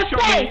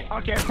 USA!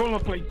 Okay, pull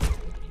up, please.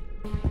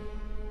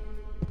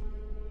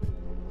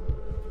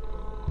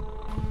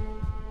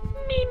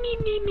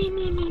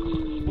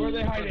 Me. Where are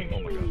they hiding? Oh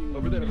my god.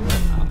 Over there.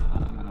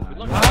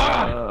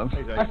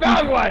 I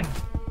found one!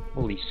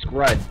 Holy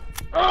scrud.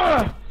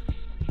 Ah!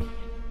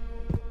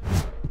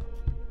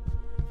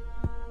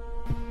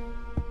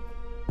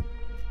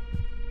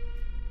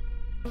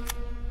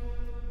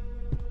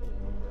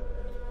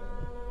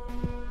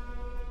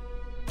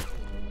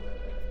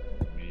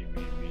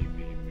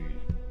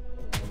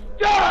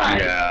 Die!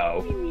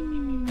 No.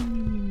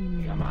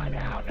 Come on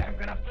out, I'm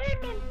gonna...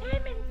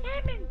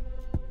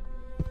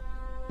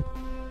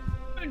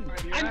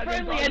 I'm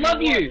friendly, I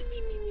love you!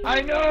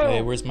 I know!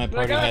 Hey, where's my But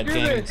I party gotta hat do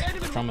gangs?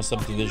 this. Trauma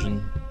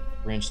subdivision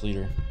branch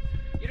leader.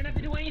 You don't have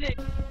to do anything.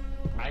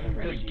 I'm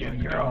really getting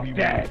you're all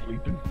dead.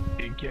 Sleeping.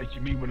 Ain't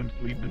catching me when I'm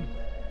sleeping.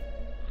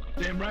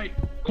 Damn right.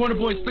 Corner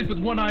boy sleep with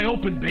one eye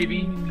open,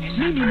 baby.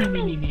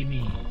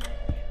 Me.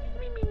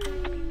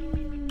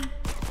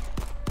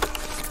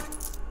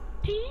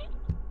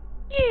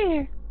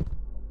 Here.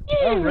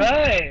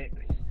 Alright.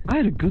 I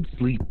had a good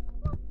sleep.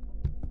 Oh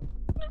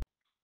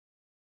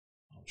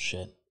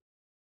shit.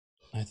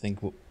 I think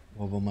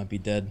Wobo might be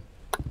dead.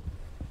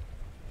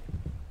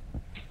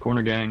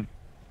 Corner gang.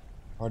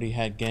 Party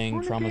hat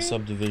gang, trauma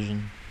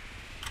subdivision.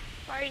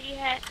 Party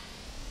hat.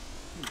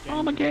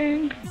 Trauma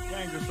gang.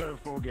 Gangs are so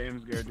full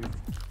games, dude.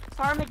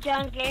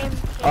 Parmesan game.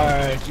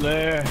 Alright,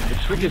 Blair. The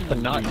trick is to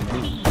not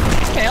move.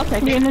 Okay, I'll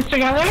take it. Doing this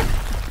together?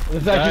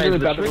 This is actually really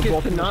Guys, bad the that trick we're is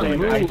both to in the not same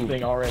move. ice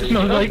thing already.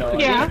 No, like,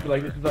 yeah.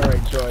 Like, this is the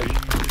right choice.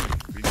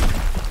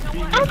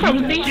 I'm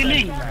coming.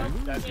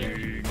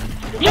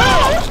 Yo!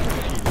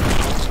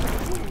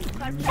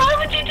 Why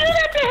would you do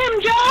that to him,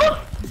 Joe?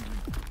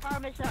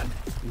 Parmesan.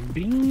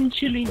 Being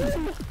chilling.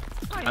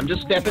 I'm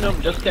just stepping,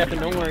 don't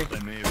worry.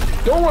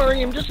 Don't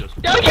worry, I'm just...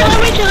 Don't chill,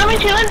 I'm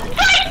chilling.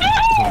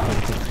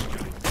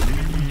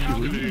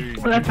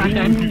 Well, that's not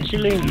done.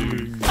 Chilling.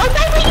 Oh,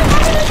 that's what you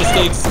wanted to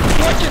Mistakes. do.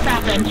 What just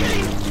happened?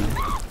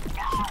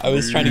 I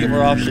was trying to get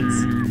more options.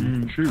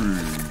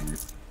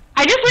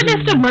 I just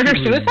witnessed a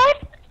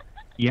murder-suicide?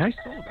 Yeah, I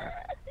saw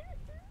that.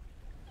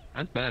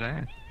 That's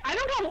badass. I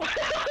don't know.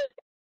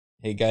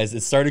 Hey guys,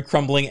 it started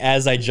crumbling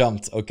as I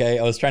jumped, okay?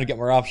 I was trying to get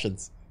more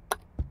options.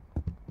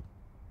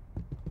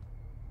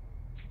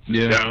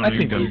 Yeah, I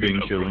think I'm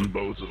being chilling.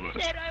 Both of us.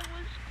 Said I was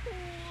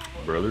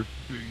cool. Brother.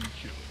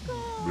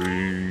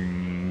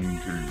 Being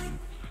chilling.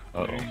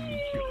 Uh-oh.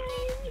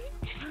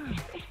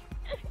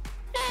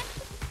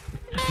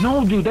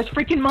 No, dude, that's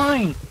freaking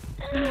mine.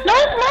 No,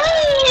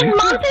 it's mine.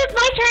 Mom, it's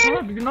my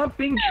turn. You're not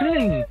being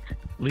chilling.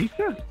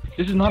 Lisa,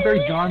 this is not very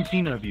John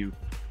Cena of you.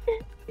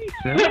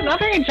 It's not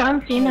very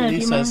John Cena of you,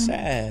 Mom. Lisa's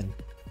sad.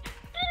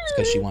 It's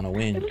because she want to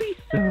win.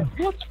 Lisa,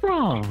 what's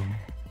wrong?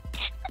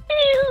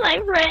 My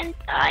friend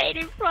died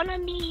in front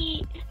of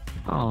me.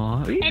 Aw,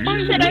 And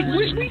she said I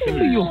was we can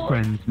be your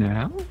friends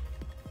now.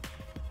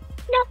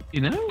 No.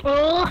 You know?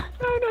 Oh,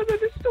 No,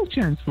 there's still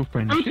chance for I'm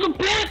friendship. so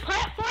bad at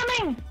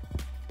platforming.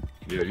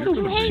 Yeah, You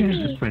there's hate chance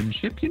me. for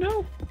friendship, you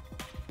know?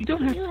 You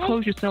don't have You to hate-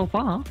 close yourself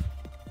off.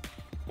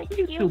 But We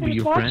can still be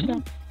your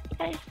friend.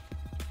 Guys.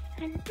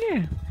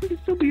 Yeah, we can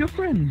still be your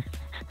friends.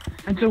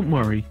 And don't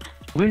worry,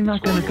 we're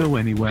not gonna go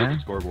anywhere.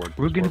 Scoreboard.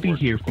 We're gonna be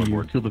here for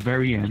you till the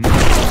very end.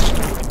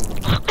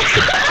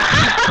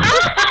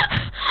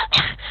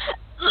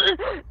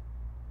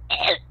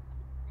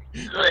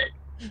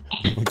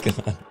 Oh my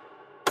god.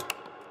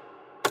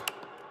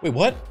 Wait,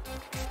 what?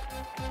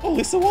 Oh,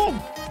 Lisa won!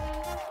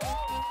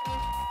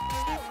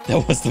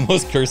 That was the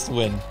most cursed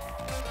win.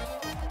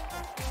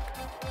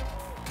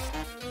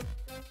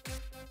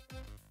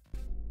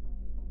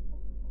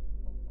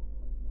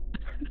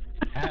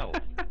 How?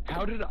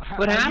 How did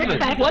What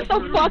happened? What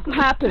the fuck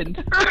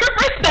happened?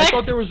 I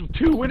thought there was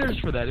 2 winners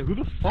for that. Who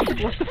the fuck?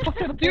 What the fuck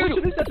kind of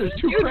bullshit is that? There's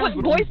 2 crowns,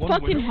 but only 1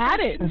 fucking winner? had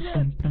it.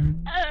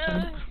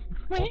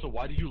 Also,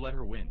 why did you let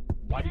her win?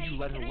 Why did you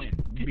let her win?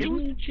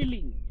 Being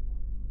chilling.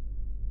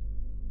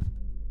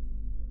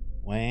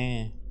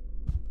 Wah.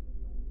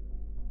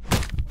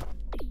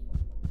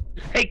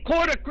 Hey,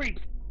 quarter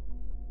creeps!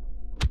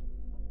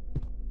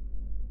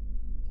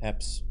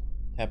 Taps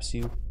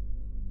you.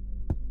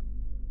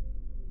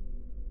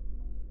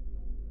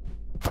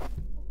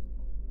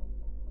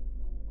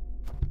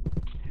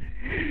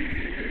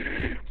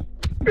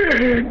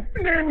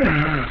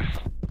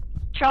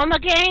 Trauma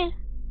gang?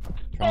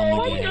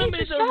 Trauma gang.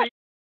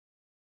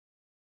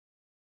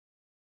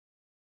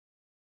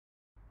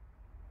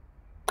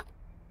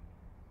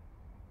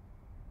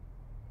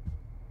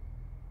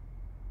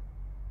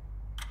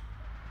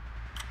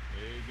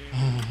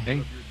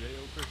 Hey.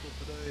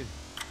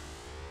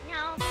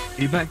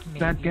 Are you back to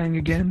that gang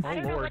again? I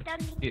don't know what that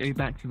means. Are you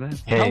back to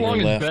that? Hey, How long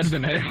left. has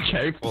Ben been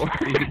AFK for?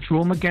 Is it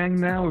Trauma Gang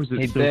now, or is it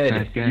Hey, still Ben,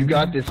 Cat Gang? you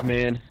got this,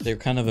 man. They're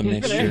kind of a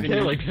He's been mixture.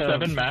 AFK like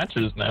 7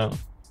 matches now.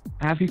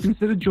 Have you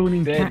considered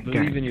joining Ben, Cat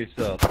believe Gang? in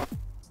yourself.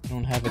 I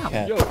don't have a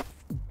cat. Yo,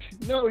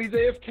 no, he's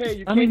AFK.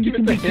 You I mean, can't you give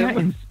can it be to Cat him.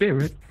 in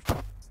spirit.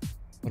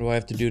 What do I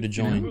have to do to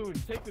join?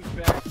 Dude, take this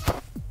back.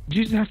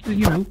 You just have to,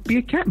 you know, be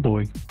a cat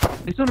boy.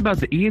 It's not about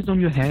the ears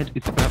on your head,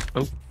 it's about,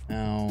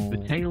 Ow.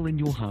 the tail in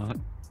your heart.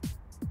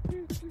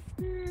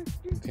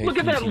 Okay, Look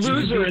at can that you teach me?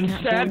 loser in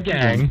Sad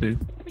Gang.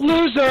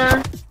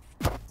 Loser!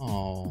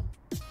 Oh.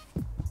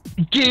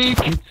 Geek!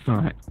 It's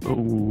fine.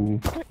 Oh.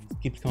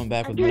 Keeps coming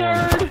back with more.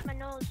 Nerd! My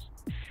nose.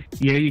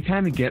 Yeah, you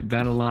kind of get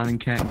that a lot in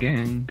Cat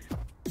Gang.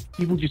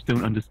 People just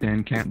don't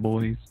understand cat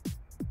boys.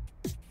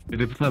 They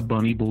prefer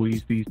bunny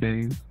boys these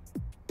days.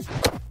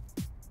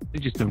 They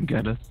just don't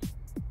get us.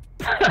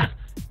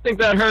 Think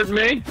that hurt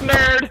me?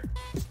 Nerd!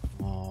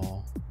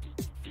 Oh.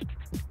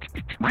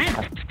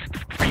 Wow.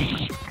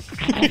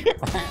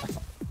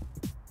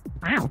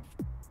 Wow.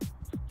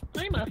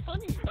 I'm a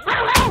funny.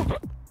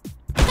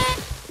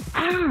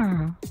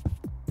 Ah.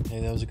 Hey,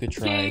 that was a good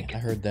try. I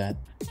heard that.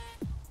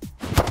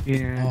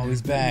 Yeah. Oh,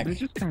 he's back. They're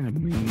just kind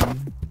of mean.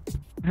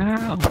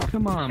 Ow,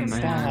 come on, man.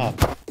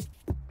 Stop.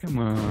 Come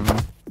on.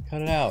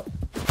 Cut it out.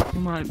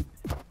 Come on.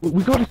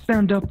 We gotta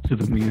stand up to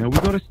them, you know? We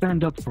gotta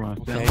stand up for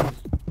ourselves. Okay.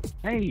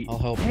 Hey, I'll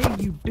help.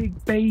 hey, you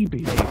big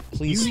baby. Hey,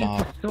 please you stop.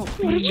 Need to stop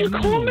What did you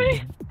being call mean.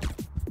 me?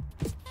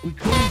 We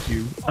called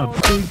you a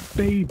big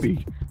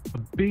baby. A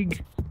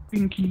big,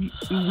 stinky,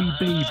 ooey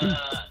baby.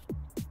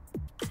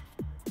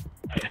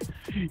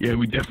 Yeah,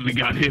 we definitely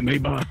got him, eh,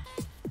 boss?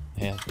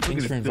 Yeah, Look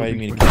thanks at for it, inviting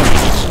me to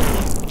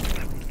filthy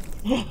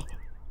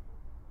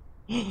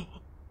come.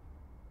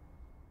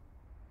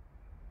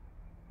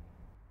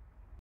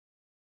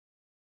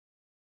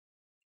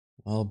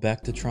 Well,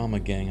 back to Trauma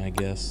Gang, I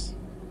guess.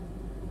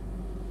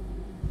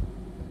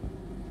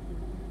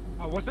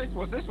 Oh, what's this?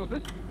 What's this? What's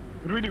this?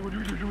 What do we do? What do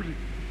we do? What do we do?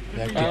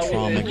 Back to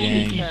Trauma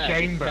Gang.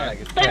 Chamber.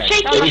 The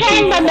shaky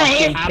chamber,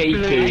 man.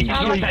 Absolutely.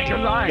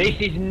 This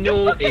is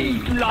naughty.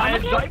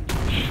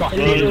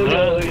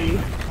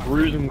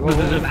 This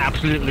is an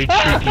absolutely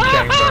tricky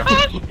chamber.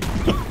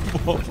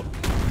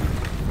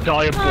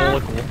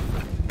 Diabolical.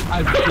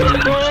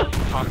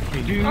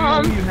 Do you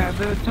have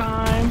the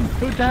time?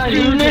 Do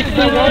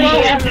listen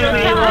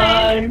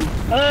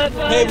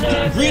Hey,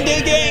 Green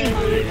Day Gang!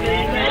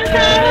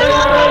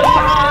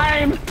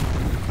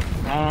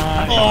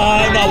 Oh,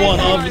 I'm not one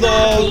of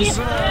those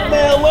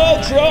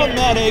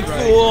melodramatic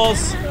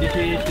fools.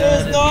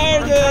 There's no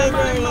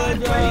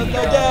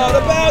doubt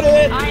about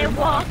it. I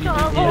walked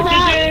all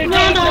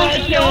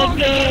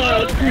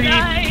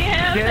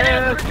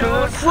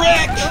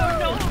Frick!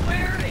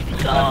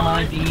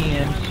 My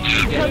DMC.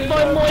 Cause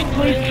my mind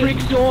plays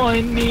tricks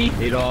on me.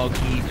 It all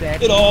keeps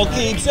adding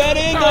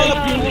up.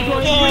 I think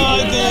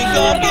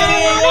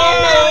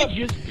I'm getting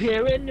up. just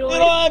paranoid.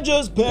 And I'm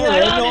just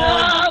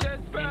paranoid.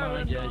 Am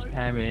I just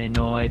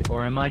paranoid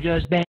or am I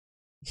just bad?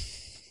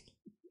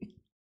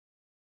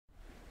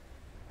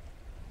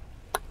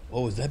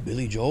 Oh, is that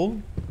Billy Joel?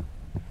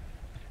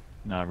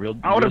 Nah, real.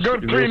 I would have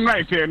real- got 3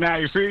 nights here now,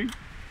 you see?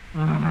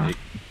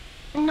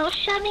 No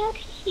shoving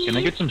teeth. Can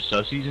I get some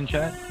sussies in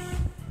chat?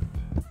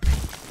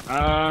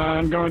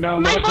 I'm going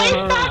down My that voice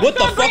corner. box What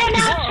the ran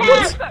fuck out,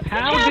 is- chat. what?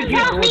 How Chat, did you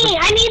help me?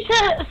 I need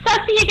to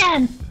sussy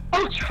again.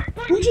 Oh,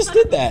 Who just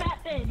did that?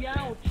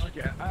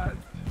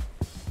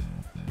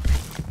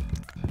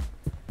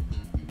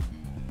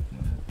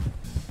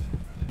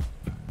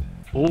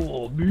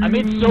 Oh, I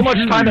made so much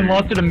time and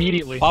lost it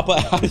immediately. Papa,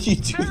 how did you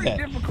do Very that?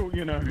 difficult,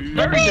 you know.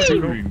 Very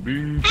difficult.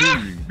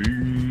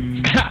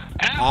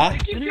 Huh?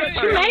 Too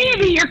many of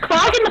you. You're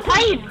clogging the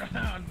pipe.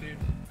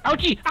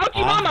 Ouchie!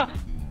 Ouchie, mama!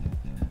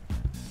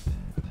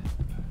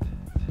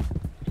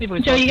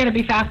 Joe, you gotta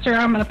be faster.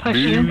 I'm gonna push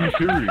you.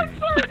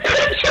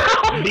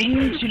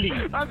 Bing chili.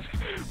 I'm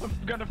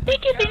gonna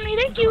Thank you, Finley.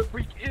 Thank you.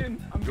 freak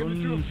in. I'm gonna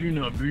do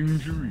Bing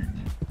chili.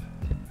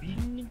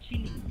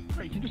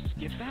 Wait, you just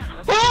skip that.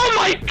 Oh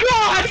my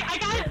god!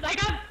 I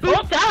got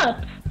booped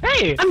up.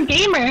 Hey! I'm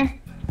gamer.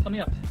 Let me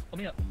up. Let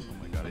me up.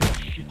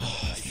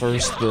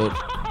 First, but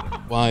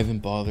why even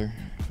bother?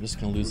 I'm just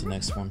gonna lose the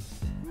next one.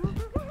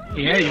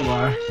 Yeah, you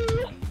are.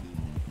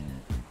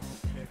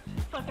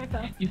 Fuck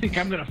yourself. You think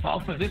I'm gonna fall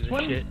for this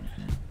one? Shit.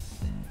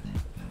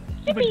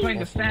 You've been playing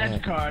the Awful sad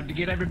lot. card to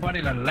get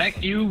everybody to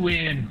let you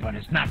win, but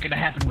it's not gonna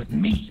happen with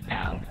me,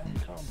 pal.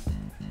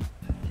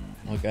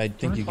 Look, I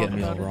think you get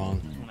me all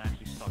wrong.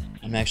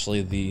 I'm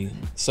actually the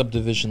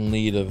subdivision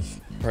lead of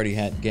Party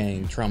Hat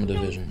Gang Trauma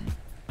Division.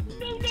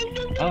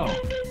 Oh,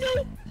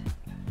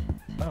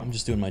 I'm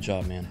just doing my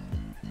job, man.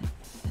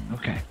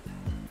 okay.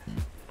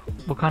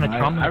 What kind of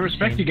trauma? I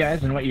respect you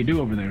guys and what you do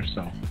over there,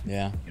 so.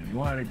 Yeah. You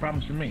won't have any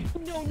problems from me. I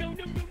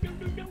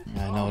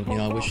know. You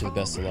know. I wish you the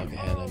best of luck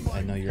ahead.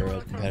 I know you're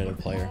a competitive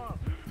player.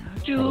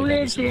 You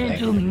listen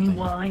to me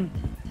whine.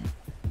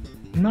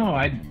 No,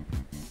 I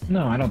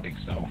don't think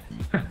so.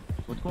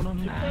 What's going on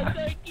here?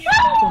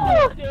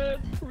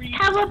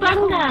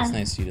 Cowabunga! It's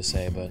nice of you to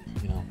say, but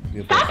you know.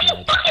 Stop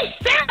being fucking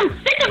Sam! I'm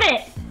sick of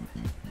it!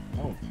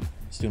 Oh,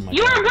 just doing my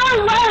You job. are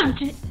well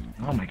loved!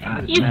 Oh my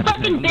god. You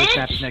fucking I'm gonna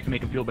tap bitch! his neck to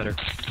make him feel better.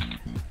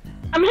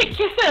 I'm gonna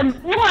kiss him!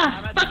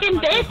 Mwah, fucking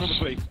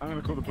bitch! I'm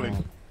gonna call the police.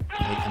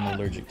 I'm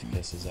allergic to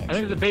kisses, I think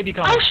actually. there's a baby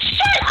coming. Oh,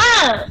 shut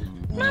up!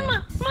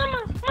 Mama!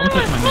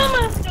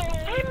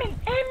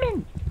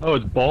 Amen! Oh,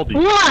 it's Baldy.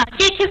 Mwah!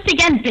 Get kissed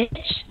again,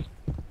 bitch!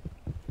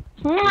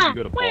 Mwah! You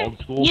go to bald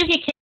school? You get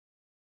kissed.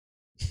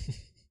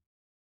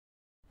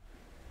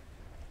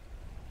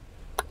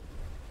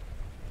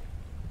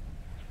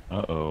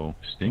 Uh-oh.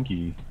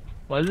 Stinky.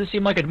 Why does it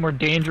seem like a more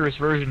dangerous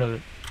version of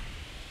it?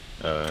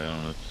 I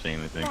don't know to say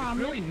anything. It's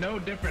really no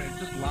different.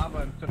 It's just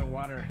lava instead of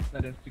water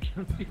that is to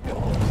kill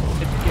people.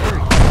 It's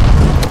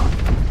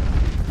scary.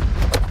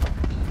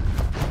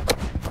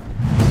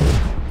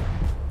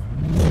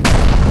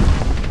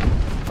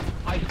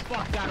 I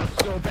fucked that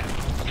up so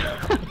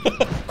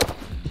bad.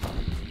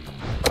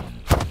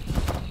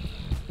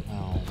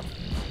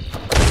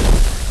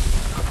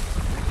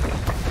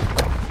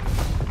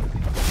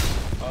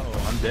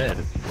 Oh, I'm dead.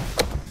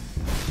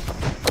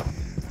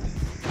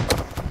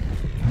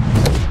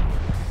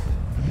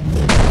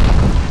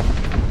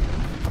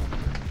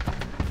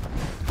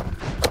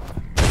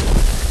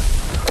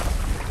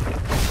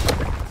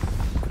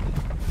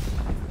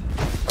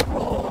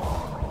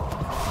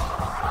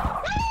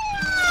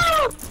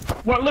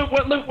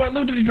 What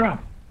loot did he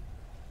drop?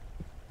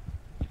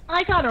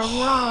 I got a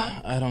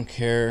rock. I don't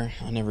care.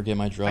 I never get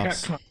my I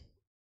drops. got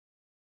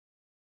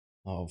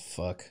Oh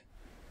fuck.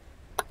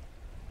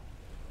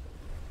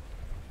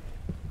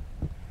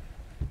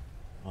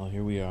 Oh,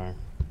 here we are.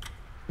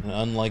 An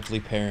unlikely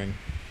pairing.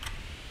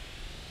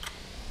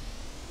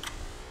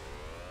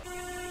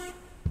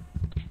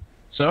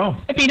 So?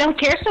 If you don't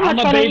care so much, I'm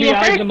a why don't you baby go I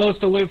have first? the most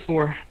to live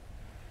for.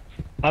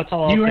 That's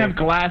all I'll You say. have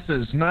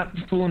glasses, not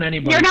fooling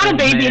anybody. You're not a old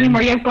baby man.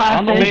 anymore, you have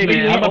glasses. I'm a baby.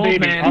 Man, I'm a old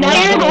baby. man. I'm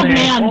Now you're an old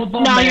man. Old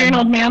Now you're an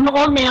man.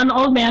 old man.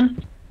 Old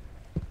man.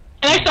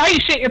 And I saw you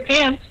shit your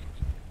pants.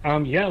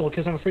 Yeah, well,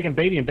 because I'm a freaking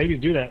baby and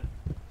babies do that.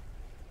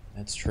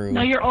 That's true.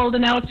 Now you're old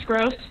and now it's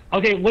gross.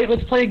 Okay, wait,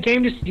 let's play a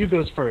game. Just you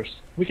goes first.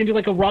 We can do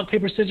like a rock,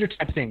 paper, scissors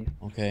type thing.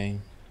 Okay.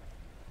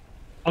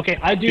 Okay,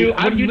 I do. Dude, what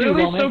I'm do you do,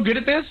 literally Roman? so good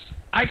at this,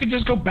 I could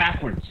just go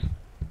backwards.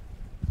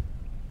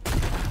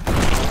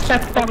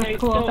 That was Okay,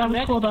 cool. so That was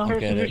next cool though.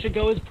 person who should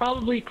go is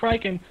probably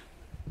Criken.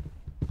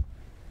 You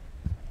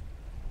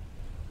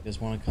guys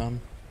want to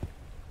come?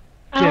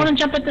 I want to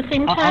jump at the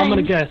same time. I'm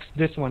gonna guess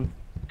this one.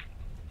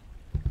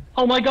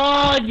 Oh my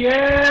God!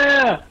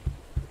 Yeah!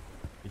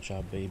 Good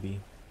job, baby.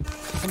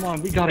 Come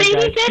on, we got it,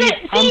 Baby guys. did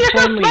it! I'm See, you're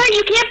friendly. so smart,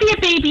 you can't be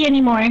a baby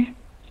anymore.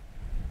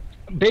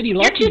 Baby You're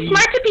lucky. too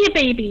smart to be a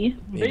baby.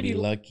 Baby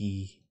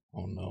lucky.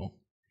 Oh no.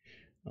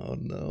 Oh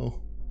no.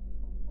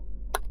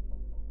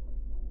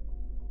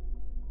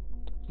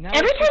 Now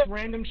Every it's just time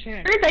random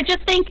chance. I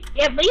just think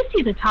at least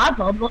he's a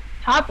toddler.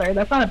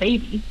 That's not a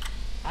baby.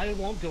 I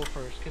won't go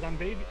first because I'm a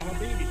baby.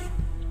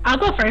 I'll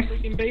go first.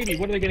 Freaking baby.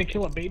 What are they gonna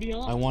kill a baby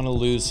on? I want to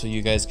lose so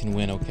you guys can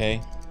win, okay?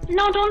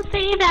 No, don't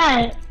say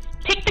that.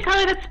 Pick the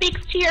color that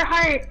speaks to your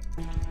heart.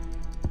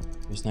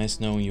 It was nice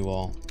knowing you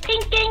all.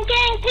 Pink gang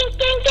gang, pink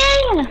gang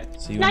gang.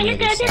 See you Now on the you're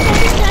other good,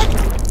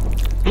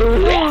 side. you're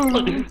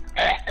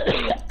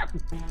good.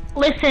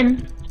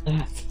 Listen.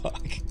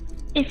 Fuck.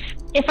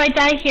 If I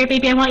die here,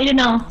 baby, I want you to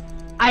know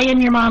I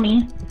am your mommy.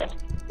 And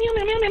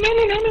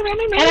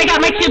I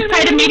got my tubes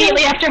tied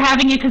immediately after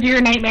having you because you're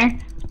a nightmare.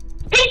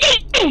 Pink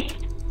gang!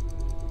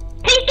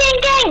 Pink gang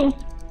gang!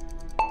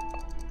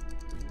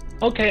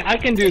 Okay, I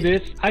can do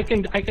this. I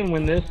can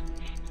win this.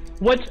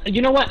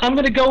 You know what? I'm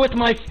gonna go with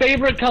my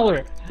favorite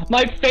color.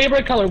 My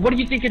favorite color. What do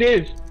you think it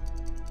is?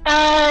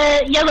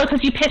 Yellow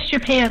because you pissed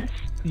your pants.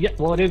 Yeah,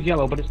 well, it is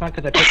yellow, but it's not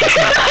because I pissed my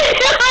pants.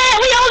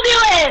 We all do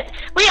it!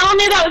 We all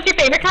knew that was your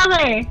favorite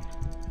color.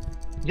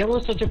 Yellow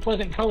is such a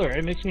pleasant color.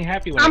 It makes me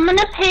happy when I'm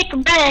gonna pick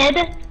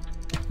red.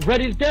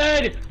 Red is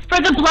dead! For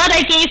the blood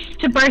I gave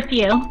to birth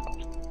you.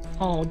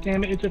 Oh,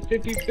 damn it. It's a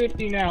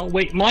 50-50 now.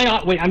 Wait,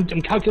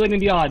 I'm calculating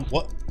the odds.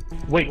 What?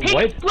 Wait, Pick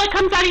what? what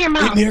comes out of your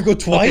mouth. Wait, made her go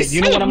twice? Okay,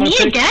 you know what I'm gonna me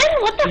pick?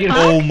 again? What the fuck?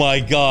 Oh my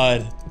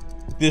god.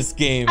 This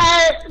game.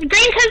 Green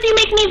because you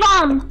make me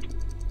vom.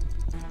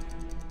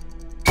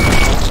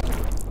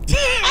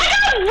 I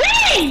got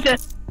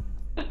rigged!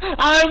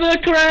 I'm the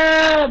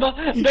crab!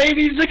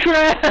 Baby's the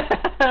crab!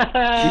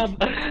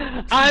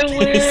 I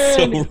win! He's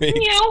so rigged.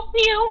 Meow,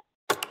 meow.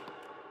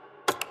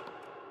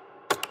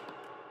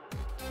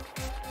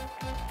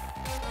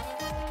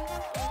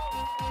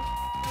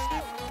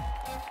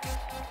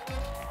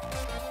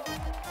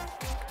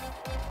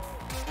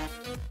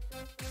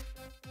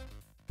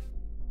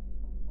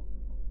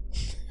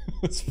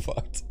 It's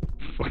fucked.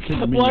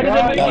 fucking me. Why did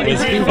That it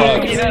was make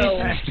fucked.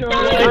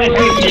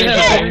 Bullshit!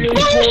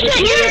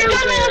 You're a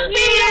dumbass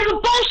man!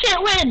 Bullshit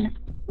win!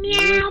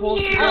 Meow,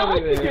 meow. Are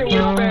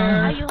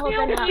you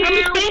holding up?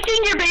 I'm thinking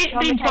you're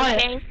being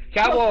quiet.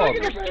 Cowboy.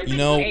 You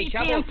know, Hey,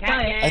 Cowboy,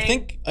 cat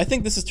gang. I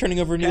think this is turning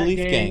over a new Cat Leaf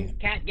gang, gang.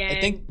 cat gang,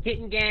 I think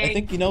kitten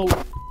gang. you know,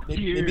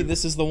 maybe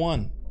this is the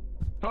one.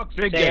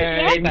 Toxic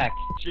Say it back.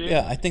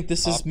 Yeah, I think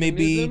this is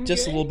maybe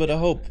just a little bit of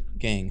hope,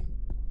 gang.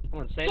 Come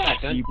on, say it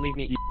back. Don't leave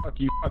me. Fuck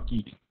you, fuck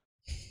you.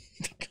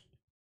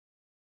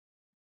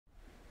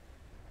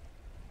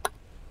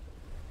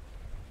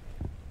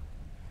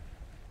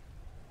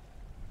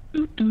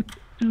 You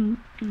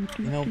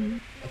know,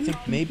 I think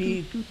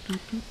maybe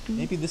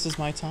this is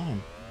my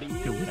time.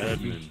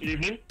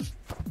 Evening.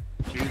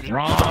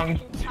 Wrong.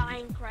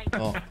 Time, Criken.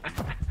 Oh,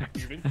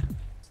 Evening.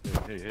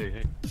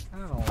 Hey.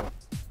 Ow.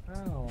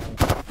 Ow.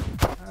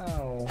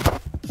 Ow.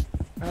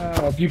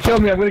 Ow. If you kill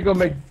me, I'm gonna go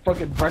make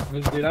fucking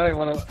breakfast, dude. I don't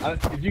wanna.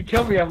 If you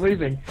kill me, I'm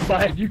leaving.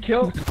 But if you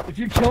kill me,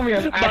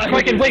 I'm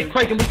Criken, wait,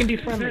 Criken, we can be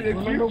friendly. Dude,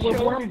 if you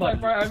kill me,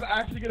 I'm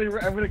actually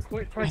gonna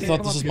quit. I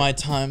thought this was my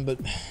time, but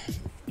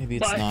maybe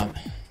it's not.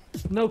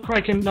 No,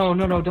 Criken,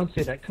 no, don't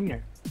say that. Come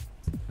here.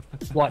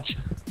 Watch.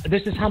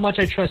 This is how much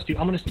I trust you.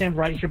 I'm gonna stand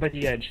right here by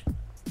the edge.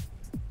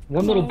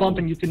 One little bump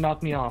and you can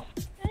knock me off.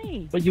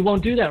 Hey. But you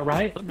won't do that,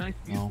 right?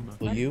 No,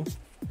 will you?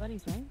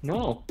 Buddies, right?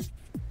 No.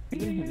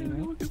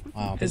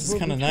 Wow, this is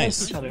kind of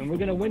nice. Each other and we're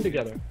gonna win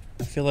together.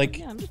 I feel like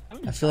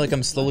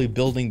I'm slowly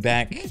building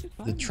back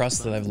the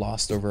trust that I've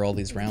lost over all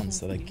these rounds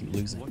that I keep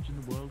losing.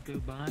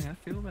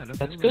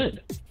 That's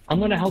good. I'm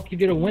gonna help you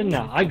get a win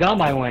now. I got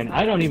my win.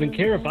 I don't even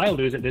care if I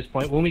lose at this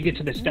point. When we get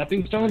to the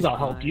stepping stones, I'll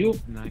help you.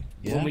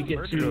 Yeah. When we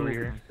get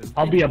to,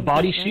 I'll be a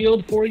body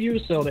shield for you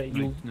so that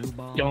you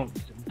don't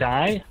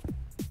die.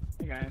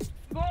 Hey guys.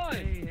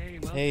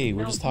 Hey,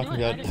 we're just talking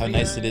about how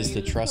nice it is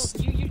to trust.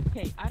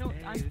 Okay,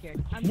 I'm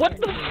scared. What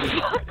the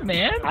fuck,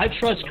 man? I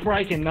trust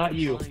Criken, not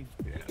you.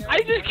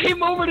 I just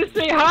came over to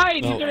say hi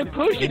and you started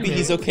pushing Maybe me.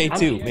 he's okay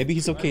too. Maybe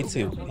he's okay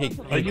too. Hey,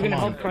 Are you come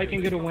gonna on. help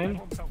Criken get a win?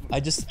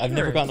 I've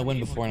never gotten the win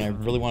before, and I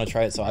really want to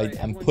try it. So I'm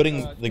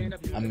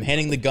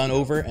handing the gun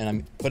over, and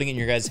I'm putting it in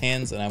your guys'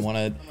 hands, and I want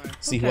to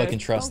see who I can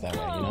trust that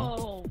way. You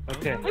know?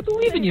 Okay. I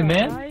believe in you,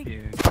 man.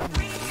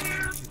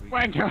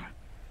 Wanker.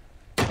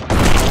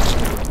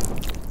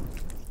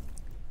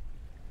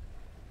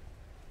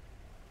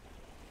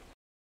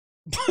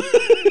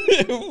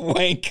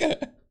 Wanker.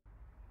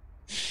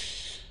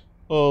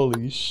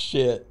 Holy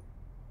shit.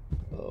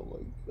 Oh my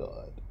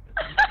god.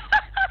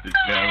 This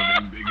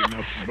town ain't big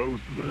enough for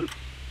both of us.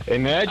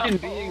 Imagine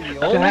being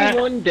the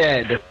only one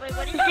dead. Wait,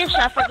 what is this?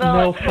 I forgot.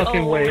 No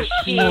fucking way.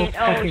 Shit. No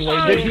fucking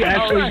way. Did he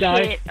actually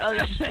die? Shit. Oh,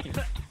 shit.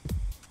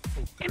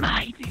 Am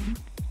I?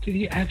 Did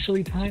he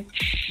actually die?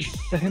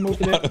 Let him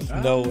open Out it.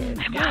 of nowhere.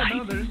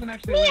 No, there isn't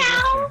actually a way to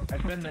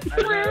get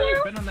there.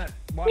 I've been on that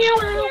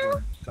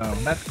water. So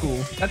that's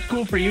cool. That's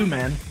cool for you,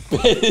 man.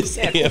 It's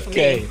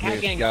AFK. Cat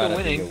gang's still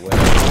winning.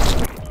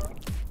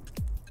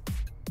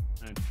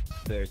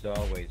 There's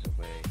always a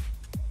way.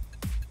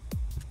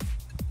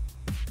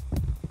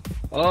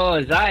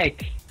 Oh,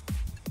 Zyke.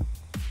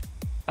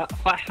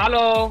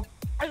 Hello.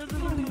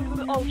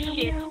 Oh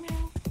shit.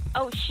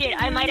 Oh shit,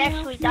 I might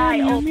actually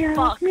die. Oh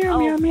fuck.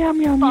 Oh fuck,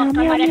 I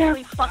might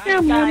actually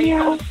fucking die.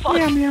 Oh fuck.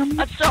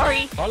 I'm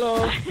sorry.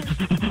 Hello.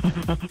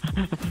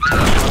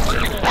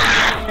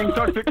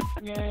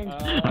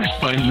 I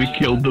finally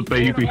killed the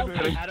baby.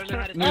 I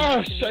don't know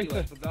how to say shit.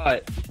 I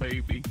forgot.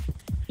 Baby.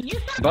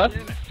 What?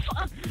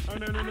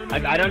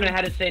 I don't know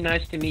how to say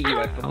nice to meet you.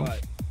 I forgot.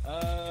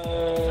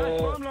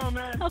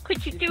 How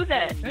could you do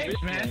that?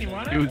 Thanks, man. You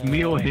want it? It was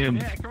me or him.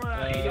 Yeah, come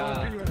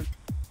on.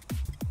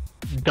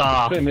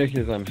 Da. Für mich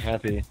ist I'm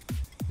happy.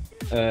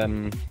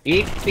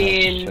 Ich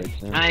bin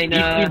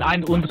eine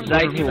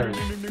Zeitung.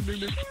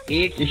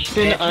 Ich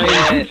bin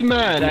ein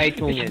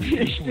Zeitungen.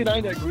 Ich bin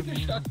ein guter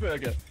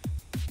Stadtbürger.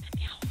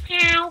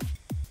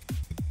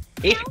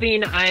 Ich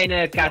bin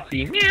eine Katze.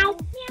 You have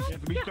to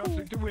be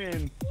toxic to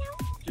win.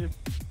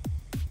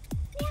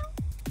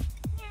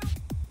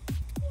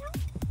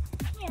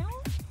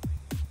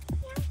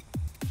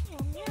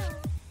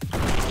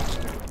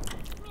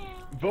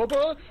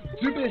 Bobo,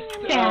 du bist...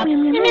 Can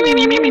we go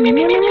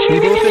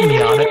to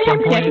Nyan at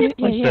some point?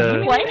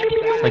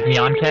 Like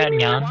Nyan Cat,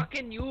 Nyan?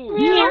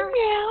 Meow,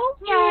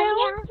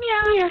 meow,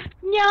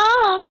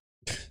 meow,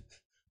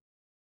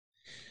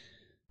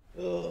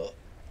 meow.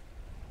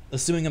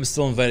 Assuming I'm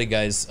still invited,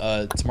 guys,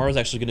 tomorrow's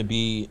actually going to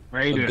be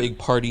a big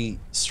party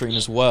stream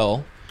as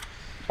well.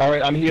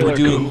 Alright, I'm healer. We're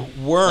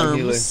doing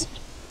worms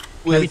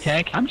with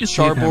tank. I'm just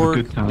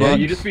Charbord, Yeah,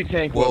 you just be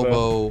tank,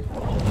 Bobo. Wobo.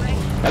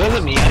 That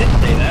doesn't mean I didn't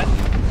say that.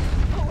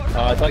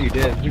 I thought you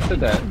did. You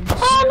said that.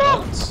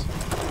 What?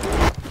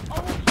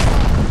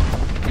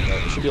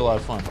 It should be a lot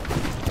of fun.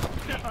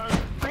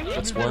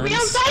 It's worms.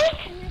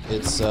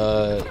 It's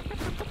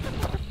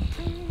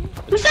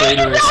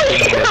traitorous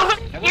thing.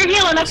 You're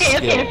healing.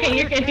 Okay.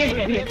 You're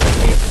good.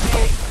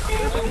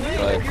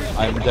 But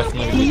I'm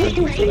definitely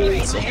looking for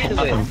that. So.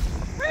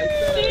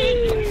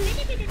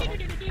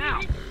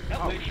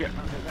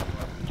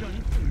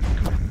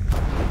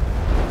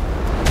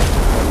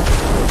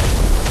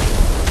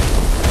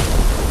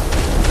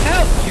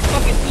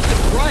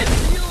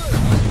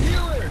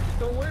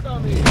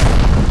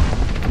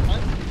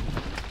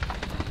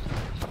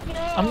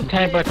 I'm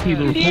tagged by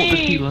Tila. Report to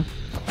Tila.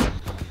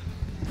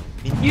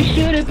 You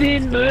should have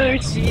been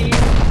Mercy.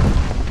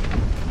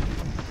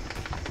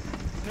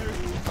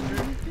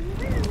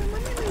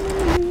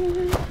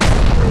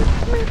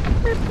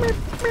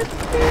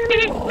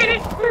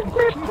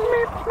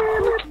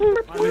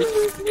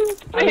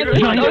 My hands are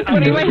so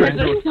sweaty. My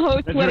hands are so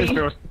sweaty.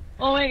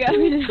 Oh my god.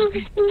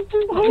 Okay.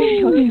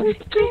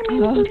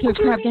 Oh,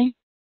 crap dang.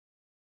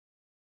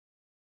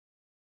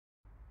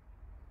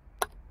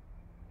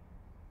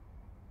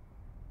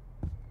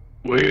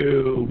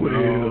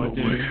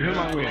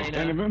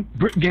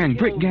 Brick gang.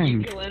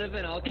 Kill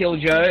Enovan, I'll kill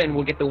Joe, and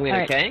we'll get the win, All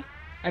right. okay?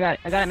 I got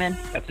it, man.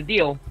 That's the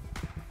deal.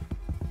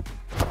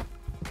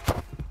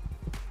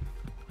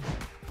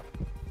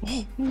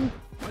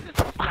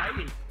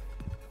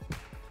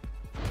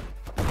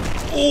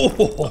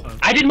 Oh!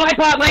 I did my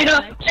part,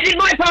 Lena! I did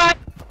my part!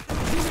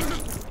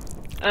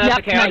 Yep,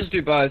 okay, I'll just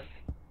do both.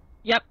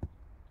 Yep.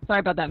 Sorry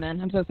about that, man.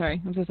 I'm so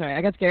sorry.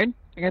 I got scared.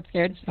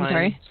 I'm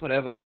sorry. It's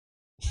whatever.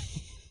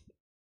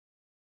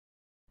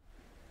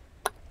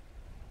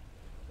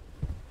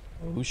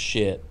 Oh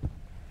shit.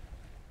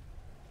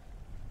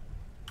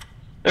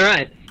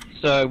 Alright,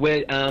 so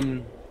we're,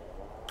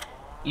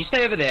 you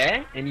stay over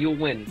there, and you'll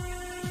win.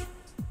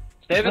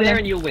 Stay over there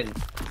and you'll win.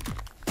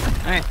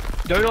 Alright.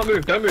 Do not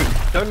move, don't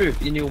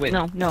move, and you'll win.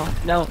 No.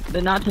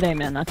 Not today,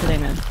 man.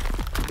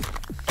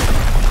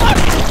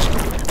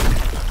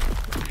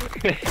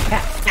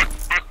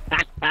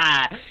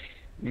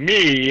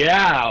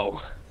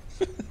 Meow!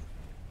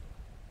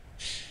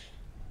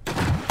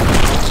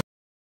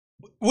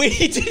 Wait,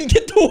 he didn't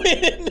get the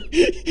win!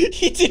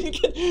 He didn't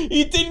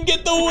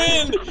get the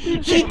win!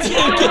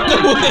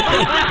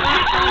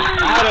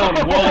 I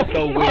don't want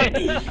the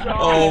win!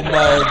 Oh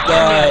my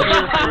god.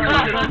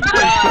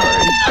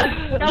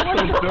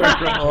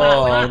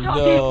 Oh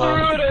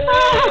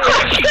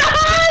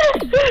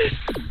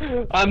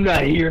no. I'm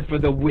not here for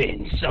the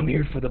wins, I'm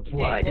here for the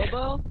blood.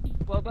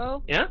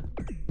 Wobo? Yeah?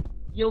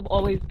 You'll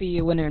always be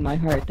a winner in my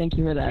heart. Thank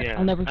you for that. Yeah.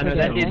 I'll never I know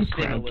forget that it.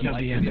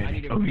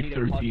 did Only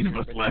 13 of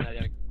us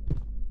left.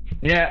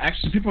 Yeah,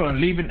 actually, people are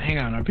leaving. Hang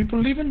on, are people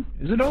leaving?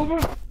 Is it over?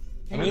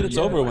 I mean, it's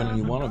over when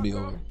you want to be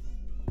over.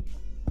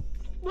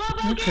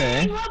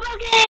 Okay.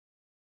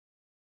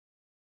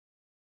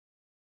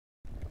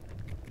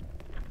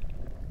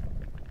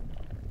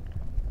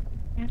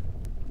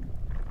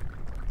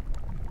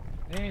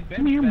 Hey,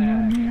 Ben's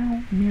back.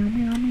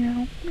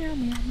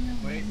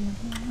 Wait.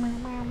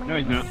 No,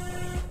 he's not.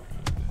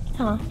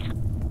 Hello.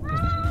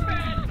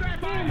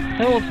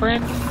 Hello,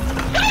 friend.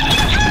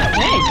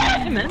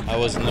 Hey, man. I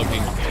wasn't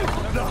looking.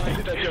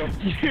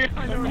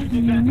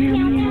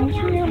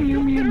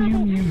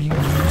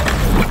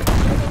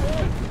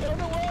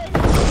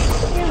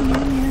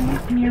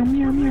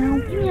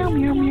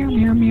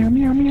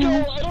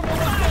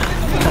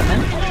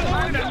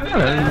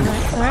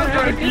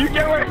 You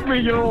get away from me,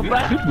 you little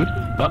bastard!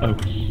 Uh-oh.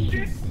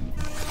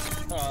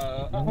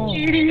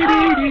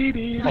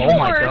 Oh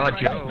my god,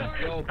 Joe.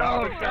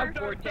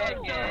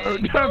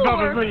 Don't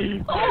bother me.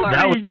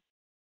 That was...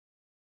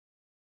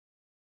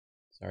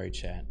 Sorry,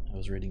 chat. I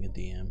was reading a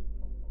DM.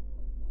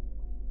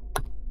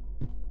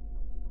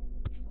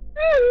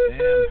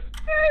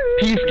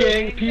 Peace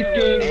gang.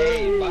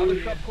 Hey,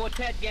 Barbershop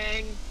Quartet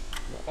gang.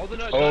 Hold the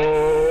nose, guys.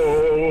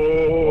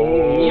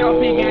 Yo,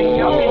 gang,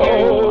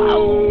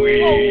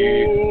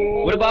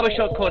 What do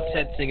Barbershop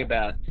Quartet sing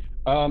about?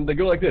 They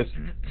go like this.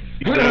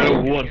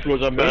 There once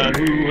was a man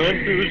who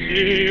went to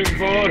sea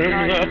for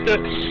him after.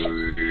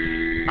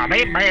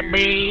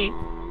 Baby.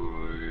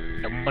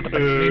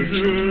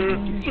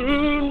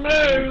 Soon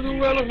may the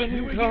wellerman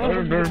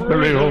come.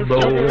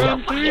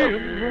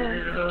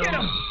 Get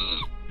him!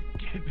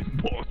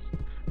 Boss.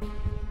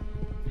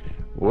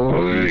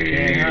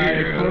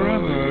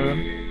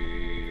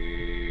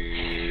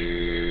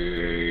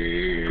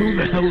 Who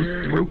the hell is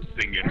throat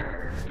singing?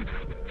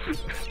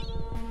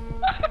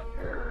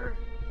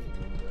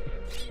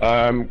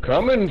 I'm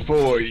coming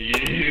for you.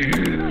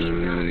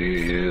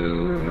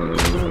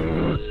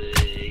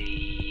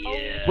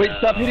 Wait,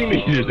 stop hitting me!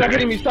 Stop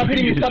hitting me! Stop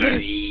hitting me! Stop hitting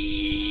me!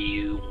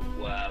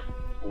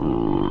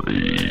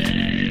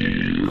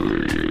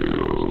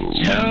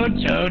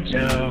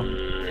 Joe.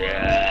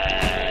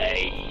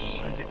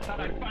 Thought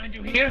I'd find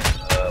you here. You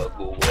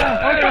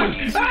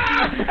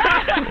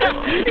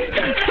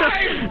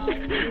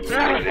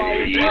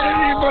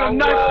put a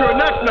knife to a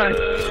knife.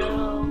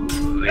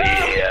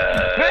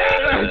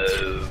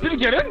 Did you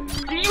get it?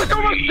 You was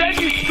almost dead.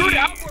 You screwed it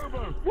up.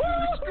 You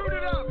screwed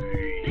it up.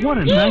 What a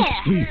nice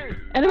sweep.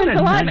 Enovan's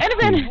alive.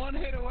 Enovan,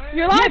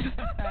 you're alive.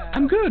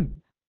 I'm good.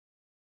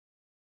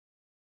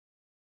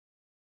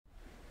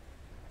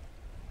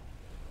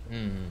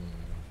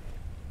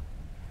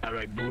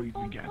 Alright, boys,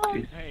 we got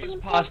this. Hey,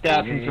 it's passed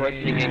out from throat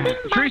singing.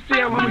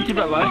 Tracy, I want to keep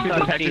it live.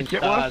 The package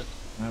it was.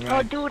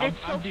 Oh, dude, it's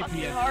so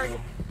fucking hard.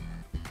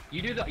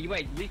 You do the. You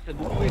wait, Lisa.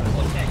 We'll do it for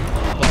Quartet.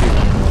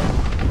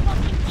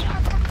 Fucking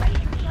sharp for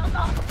crazy deals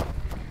off.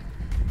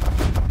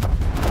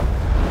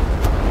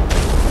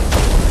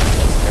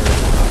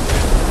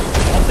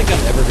 I don't think I'm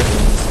ever gonna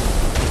win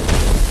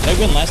this. I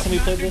win last time we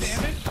played this?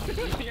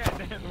 Yeah,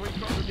 we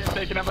both get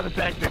taken up by the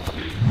tactics.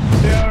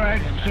 Yeah,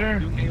 alright,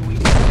 sure.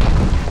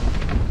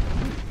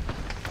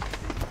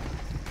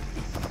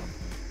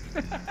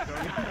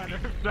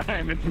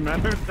 It's a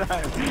matter of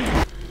time.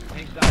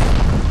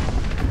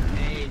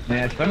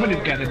 Man,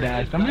 somebody's gotta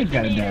die. Somebody's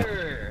gotta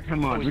die.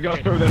 Come on, we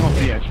gotta throw them off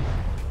the edge.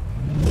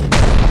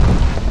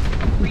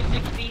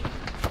 360.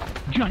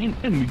 Giant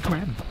enemy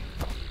crab.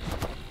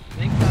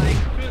 Thanks, guys.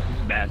 This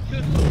is bad.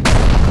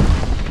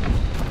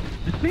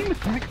 The same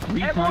attack 3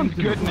 times. Everyone's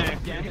good in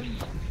that game.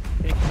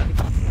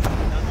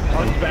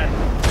 Oh, it's bad.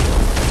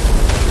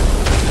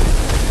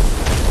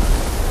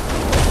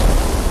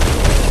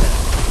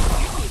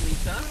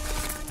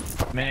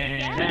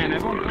 Man,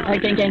 everyone's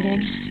Alright, gang.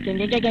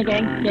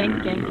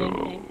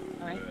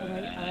 Alright.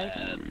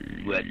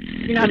 What?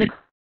 You're not a...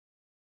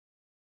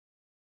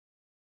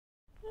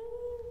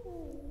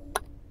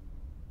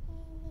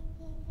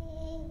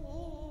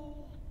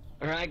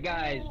 Alright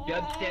guys,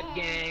 dubstep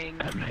gang.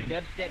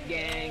 Dubstep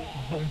gang.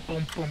 Boom,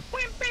 boom, boom.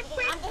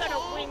 I'm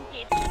gonna win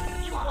this.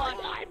 You want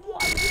I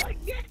won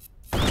again.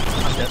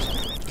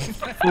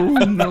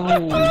 Oh no.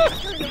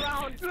 Turn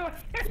around.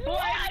 Boy,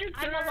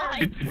 I'm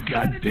alive. It's a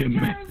goddamn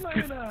mess.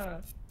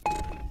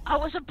 I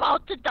was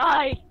about to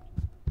die.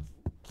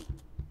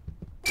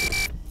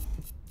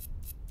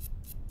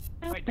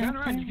 Wait, turn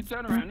around. You can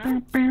turn around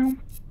now.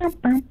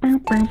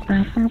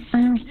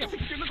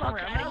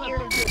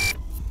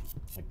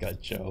 I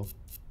got Joe.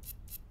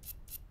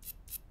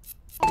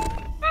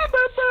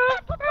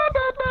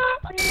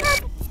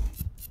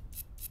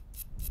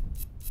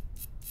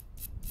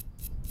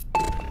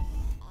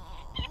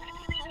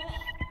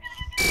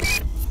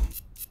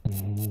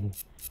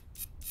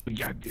 We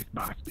got this,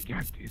 boss. We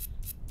got this.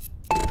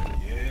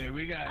 Yeah,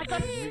 we got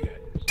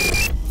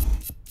this.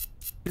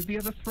 Did the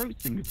other throat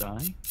singer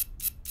die?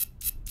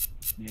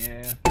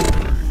 Yeah.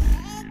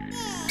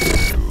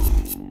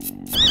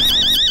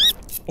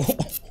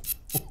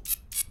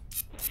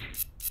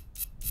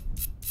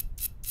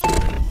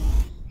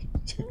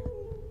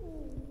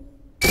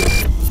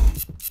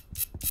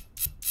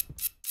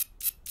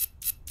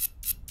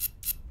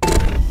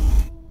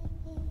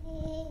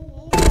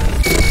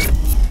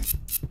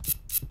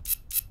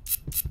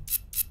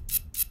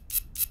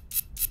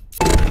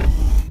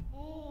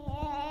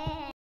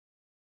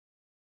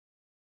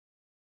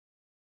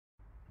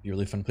 It'd be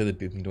really fun to play the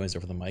beeping noise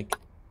over the mic.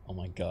 Oh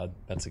my god,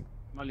 that's a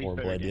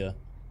horrible idea.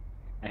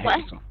 I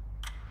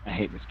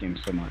hate this game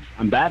so much.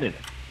 I'm bad at it.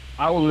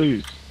 I will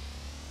lose.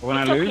 But when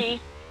I lose... Okay.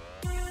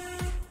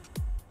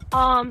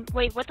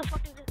 Wait, what the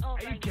fuck is this? Oh,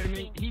 are you kidding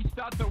me? He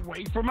starts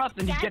away from us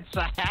and he gets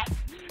a hat?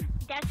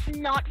 That's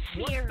not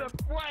fair.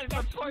 What is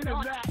the point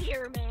of that? That's not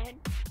fair, man.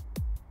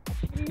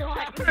 That's not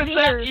How fair. is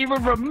that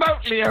even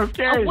remotely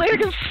okay? Where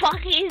the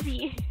fuck is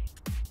he?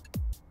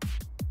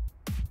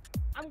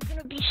 I'm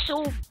gonna be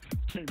so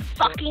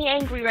fucking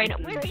angry right now.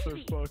 Where is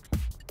he?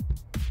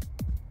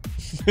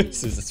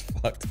 This is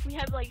fucked. We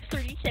have like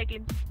 30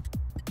 seconds.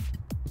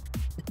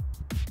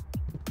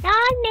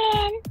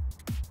 Darling!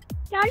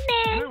 Darling!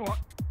 You know what?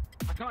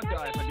 I can't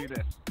die if I do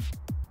this.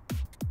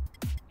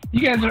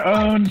 You guys are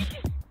owned.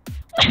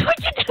 Why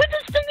would you do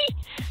this to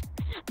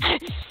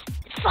me?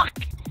 Fuck!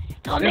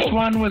 This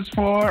one was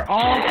for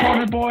all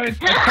corner boys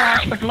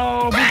across the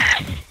globe.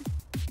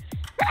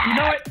 You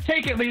know what?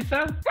 Take it,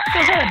 Lisa. Go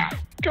ahead.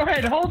 Go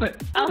ahead, hold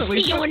it. I'll Hold it, see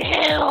Lisa. you in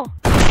hell.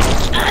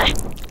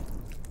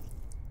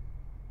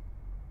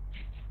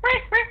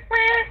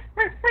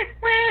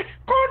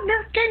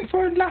 Corner king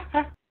for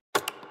life.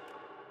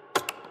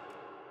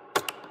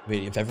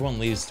 Wait, if everyone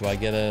leaves, do I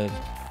get a...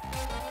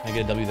 Can I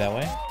get a W that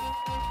way?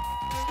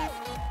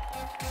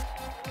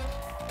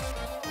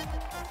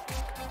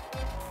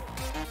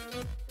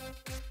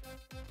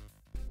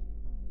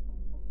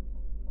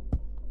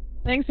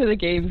 Thanks for the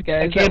games,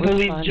 guys. I can't That was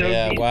believe fun. Joe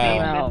Yeah, beat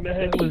wow. me.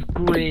 That was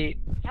great.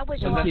 That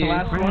was Was that the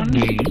awesome. last one?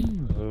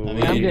 I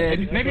mean, I'm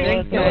good. Maybe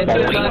Thanks, let's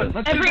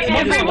guys.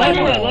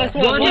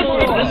 Everyone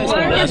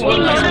is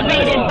being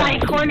motivated by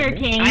Corner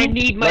King. I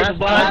need my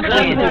blood.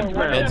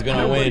 Ed's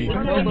gonna win.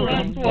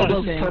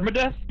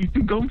 Permadeath? You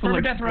can go for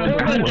like... Permadeath run.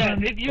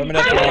 Jumping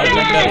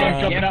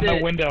out the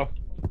window.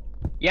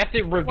 You have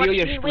to reveal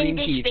your stream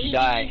key if you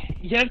die.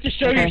 You have to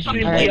show your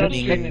stream key on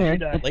stream if you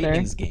die.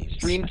 Lightning's games.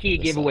 Stream key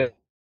giveaway.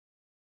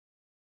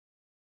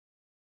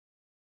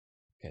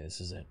 Okay, this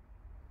is it.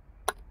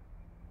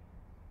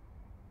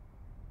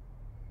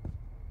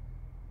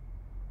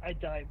 I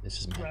died This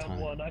is my round time.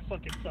 1. I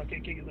fucking suck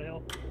at King of the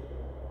Hill.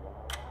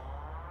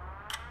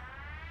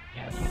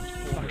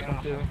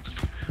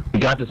 We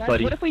got this, Guys,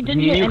 buddy. what if we didn't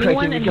Me and hit you,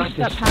 anyone Criken, and we we got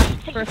got this.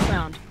 past the first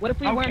round? What if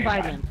we weren't Okay,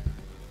 vibing?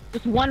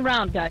 Just one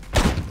round, guys.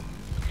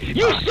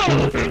 You suck!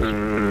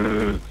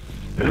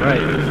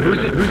 Alright,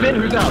 who's in,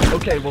 who's out?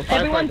 Okay, well,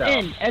 Everyone's out.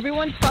 in.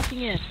 Everyone's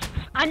fucking in.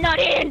 I'm not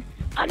in.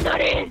 I'm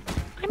not in.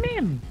 I'm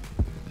in.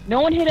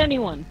 No one hit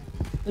anyone.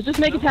 Let's just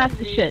make it past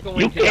this shit.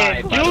 You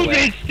can't do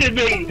this to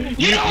me!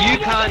 You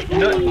can't.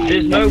 No,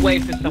 there's no way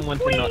for someone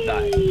to not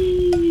die.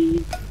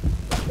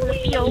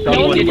 Feel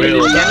Someone good.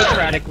 will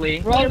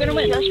democratically. We're all gonna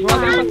win. Just We're all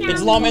gonna fine. win.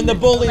 It's Lawman the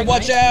Bully,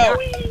 watch out!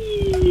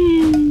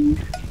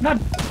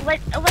 Let's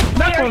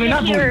clear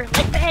in here.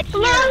 Let's head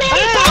here.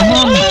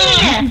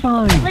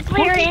 Let's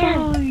clear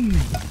in.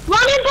 Mommy,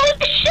 bully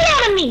the shit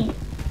out of me.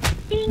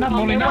 Not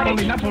bully, not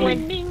bully, not bully.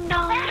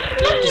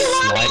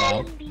 Slide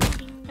out. What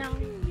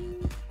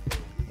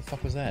the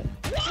fuck was that?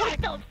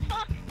 What the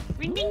fuck?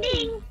 Ring ding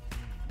ding.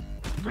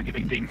 Ring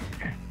ding ding.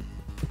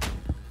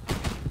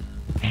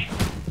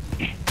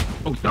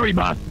 Oh, sorry,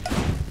 boss.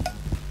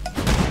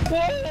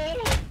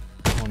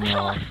 Oh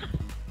no.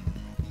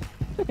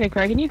 Okay,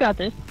 Criken, you got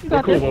this. You We're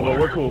got cool, this. Bobo,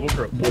 we're cool, we're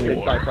cool.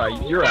 Okay, Sci-Fi,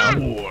 you're out.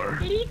 War.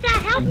 Lisa,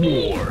 help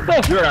me.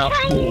 You're out.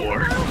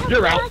 War.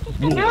 You're out.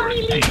 Help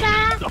me,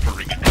 Lisa.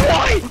 Suffering.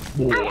 I'll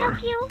War.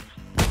 help you.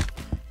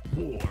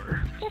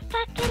 War. Just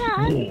suck it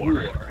up.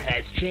 War.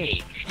 has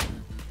changed.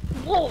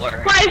 War.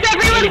 Why is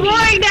everyone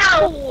warring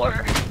now? War.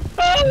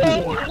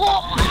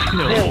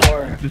 Kill.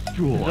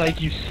 Destroy.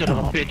 Like you son of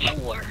a bitch.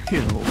 War.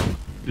 Kill.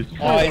 Destroy.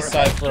 Hi,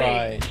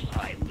 Sci-Fi.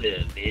 I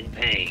live in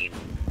pain.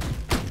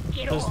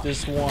 Get Just off.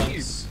 this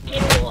once.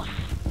 Get off.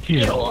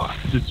 Kill.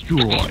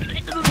 Destroy.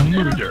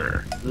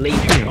 Murder.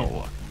 Later.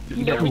 Kill. No,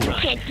 you Destroy.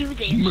 can't do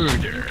this.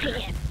 Murder. You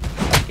can't.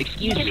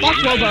 Excuse me.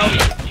 Fuck Lobo.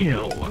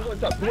 Kill.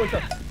 What's up? What's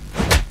up?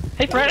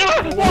 Hey, Fred.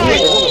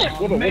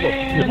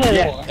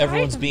 Whoa.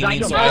 Everyone's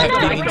beaming, so I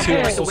have beaming too.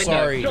 I'm so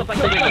sorry. Come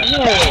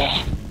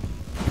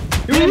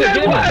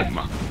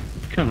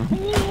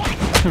on.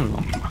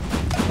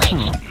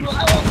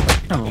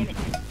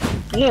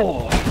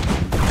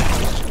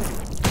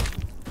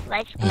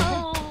 Let's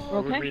go.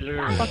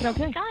 Okay. Fucking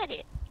okay. We got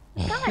it.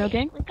 We got No it.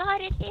 gang? We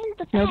got it in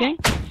the No bag. gang?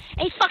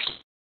 Hey, fuck.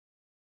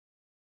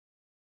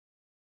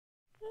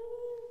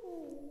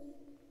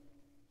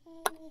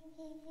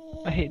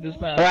 I hate this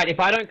map. Alright, if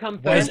I don't come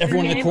first, Why is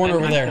everyone in the corner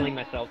over there? I'm killing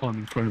myself. I'm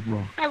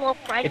incredible. Hello,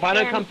 Criken. If I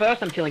don't come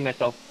first, I'm killing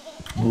myself.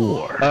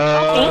 War.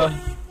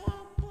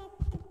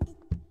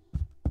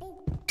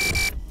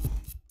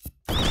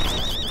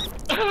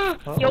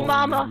 Yo,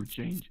 mama.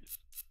 Changes.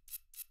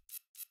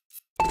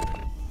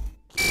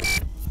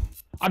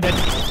 I'm dead.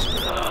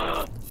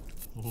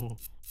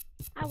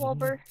 Hi,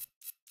 Wilbur.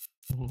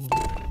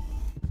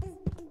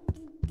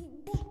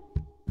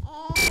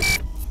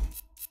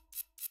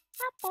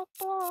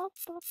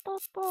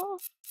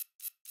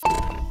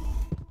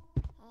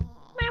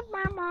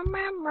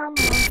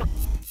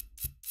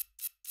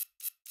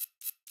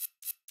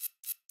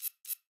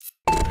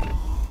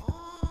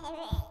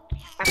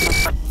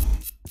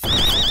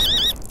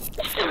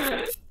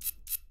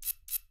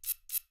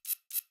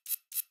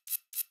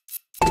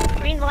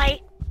 Green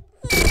light.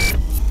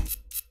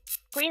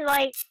 Green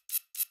light.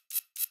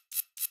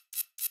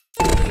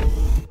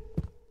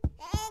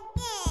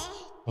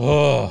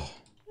 Oh,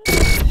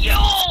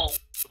 Yo!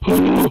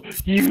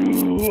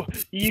 You!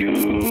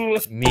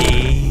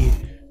 me.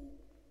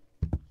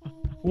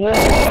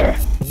 War!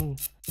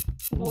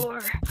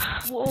 War.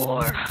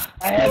 War.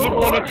 I haven't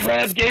won a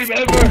crab game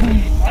ever!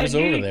 Who's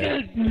over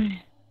there?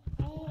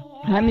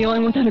 I'm the only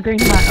one without a green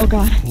hat. Oh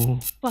god.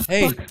 Fuck,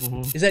 Hey,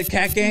 fuck. is that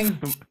Cat Gang?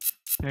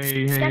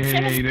 Hey, That's come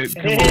it.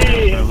 on,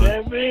 Hey,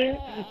 fella. baby!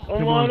 Come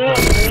Come on on, up,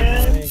 fella.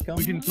 man! Hey, come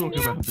We can talk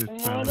about this, Come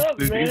fella. on up,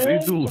 man.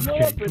 It's all Come okay.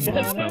 on up, Come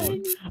on, man. fella.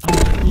 I'm just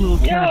a little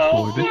cat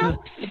boy.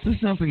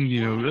 There's nothing,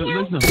 you know,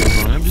 there's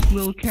nothing wrong. I'm just a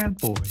little cat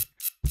boy.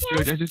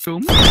 I just go,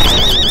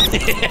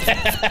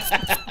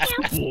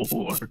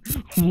 war.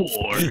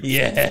 War.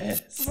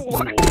 Yes.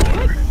 War.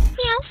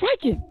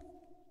 Criken.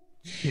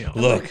 Kill.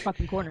 Look,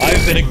 Fucking corner.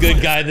 I've been a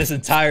good guy this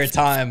entire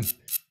time.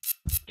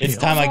 It's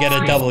time I get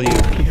a W.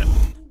 Kill.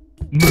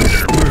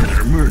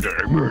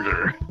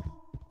 Murder.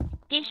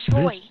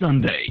 Destroy. This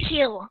Sunday.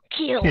 Kill.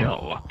 Kill.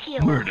 Kill.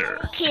 Kill. Murder.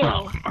 Kill.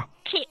 Come.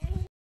 Kill.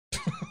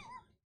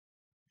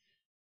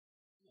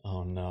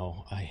 Oh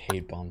no, I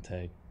hate bomb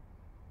tag.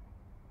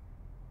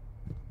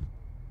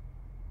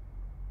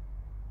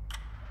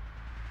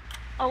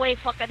 Oh wait,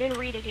 fuck! I didn't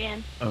read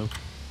again. Oh.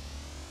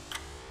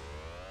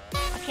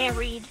 I can't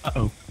read.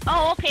 Uh-oh.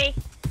 Oh, okay.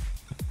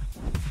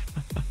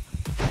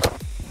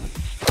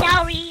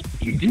 Sorry.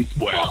 In this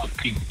world,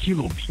 the kill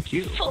will be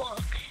killed.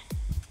 Fuck.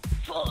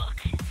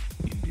 Fuck.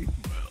 In this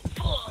world.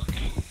 Fuck.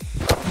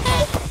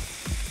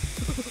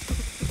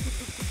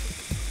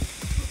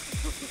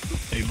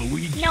 Hey,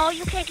 Luigi. No,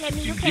 you can't get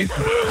me. You In can't. this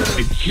world,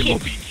 the kill will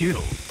be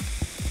killed.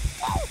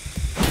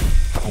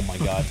 Oh my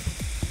god.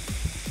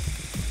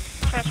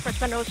 I gotta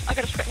scratch my nose. I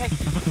gotta scratch.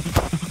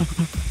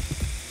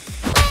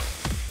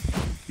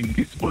 In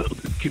this world,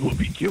 the kill will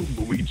be killed,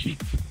 Luigi.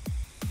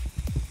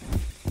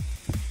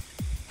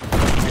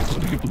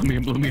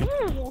 Blow me.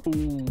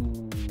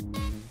 Ooh.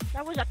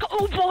 That was a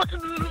cobalt.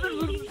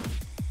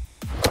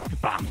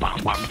 Bam.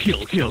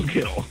 Kill. Kill.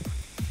 Kill.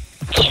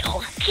 Kill.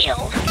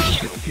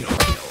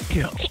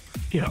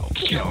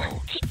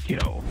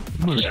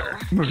 Murder.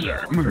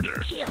 Kill.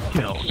 Murder.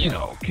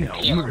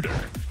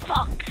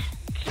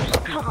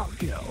 Fuck. Come.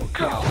 Kill.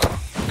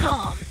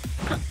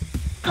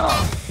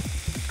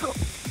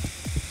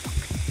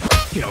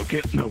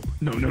 No.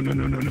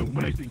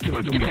 When I say kill,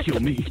 I don't mean kill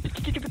me.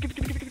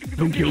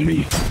 Don't kill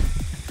me.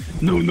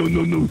 No.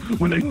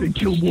 When I say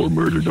kill more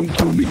murder, don't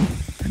kill me.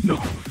 No,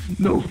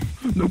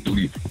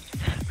 please.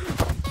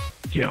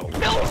 Kill.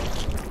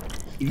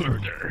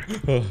 Murder.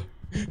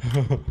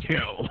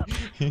 Kill.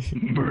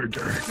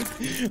 Murder.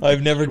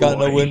 I've never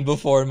gotten a win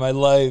before in my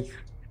life.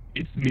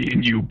 It's me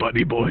and you,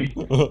 buddy boy.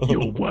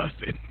 You're worth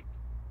it.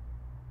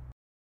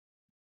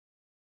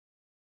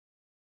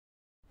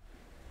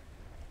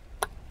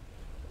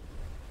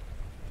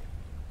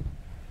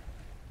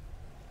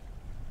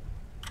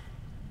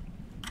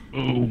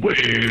 Oh,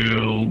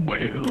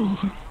 well.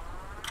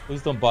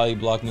 Please don't body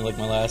block me like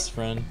my last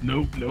friend.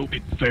 Nope,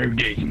 it's fair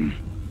game.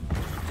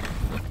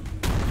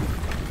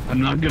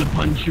 I'm not gonna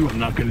punch you, I'm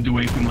not gonna do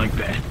anything like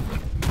that.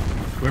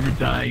 Whoever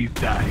dies,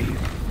 dies.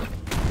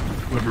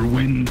 Whoever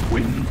wins,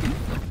 wins.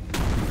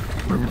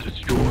 Whoever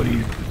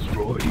destroys,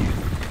 destroys.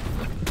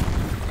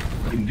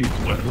 In this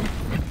world,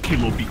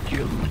 kill or be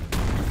killed.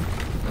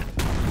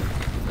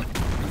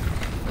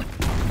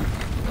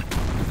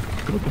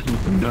 God, this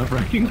was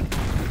nerve-wracking.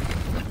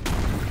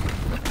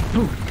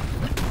 Oh.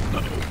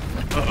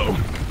 Uh-oh.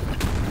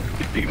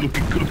 This ain't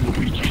looking good,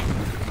 Luigi.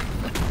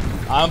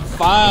 I'm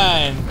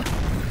fine.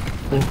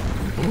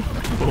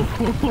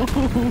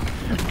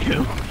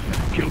 Kill.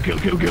 Kill,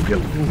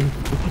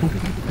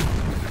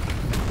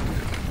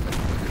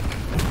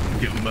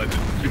 murder,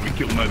 destroy,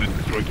 kill, murder,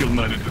 destroy, kill,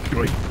 murder,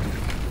 destroy.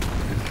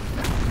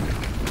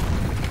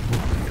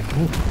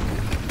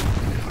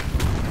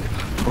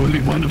 Only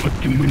one of us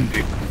can win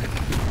this.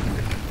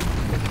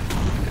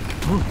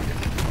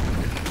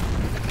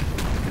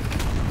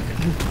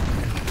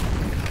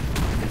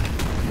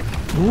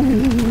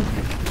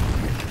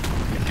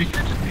 Did you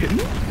just hit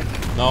me?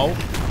 No.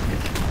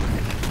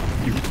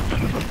 You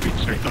son of a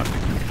bitch, I thought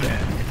this was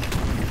fair.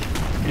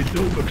 It's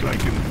over,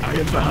 Criken. I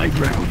have the high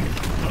ground.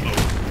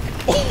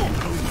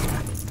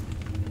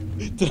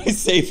 Did I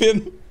save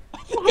him?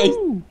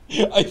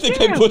 I think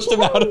I pushed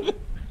him out of it.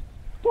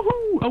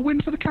 Woohoo! A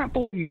win for the cat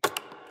boy.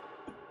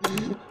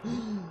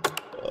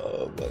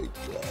 Oh my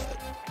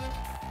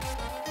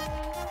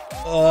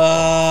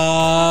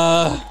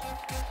god.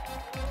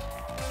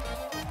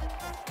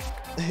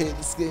 I hate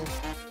this game.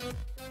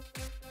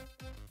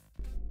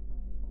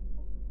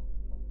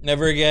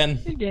 Never again.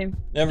 Good game.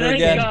 Never Thank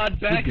again. God,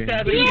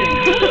 backstabbing.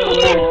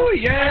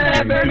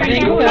 Yeah, Another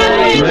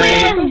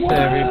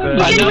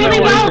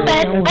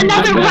one.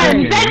 Another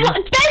one. Ben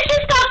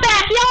just got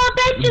back. Y'all,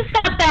 Ben just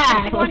got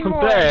back. One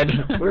more. Ben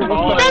just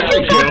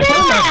got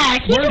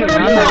back. He can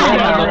come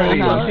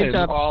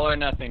back. All or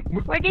nothing.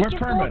 Where did you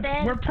go,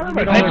 Ben? We're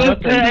permanent. I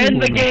vote to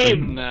end the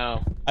game.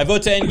 No. I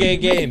vote to end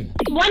game.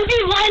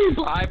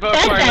 1v1. I vote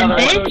for another one.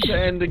 I vote to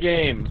end the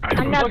game.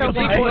 Another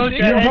one.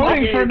 You're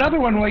voting for another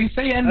one while you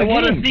say end the I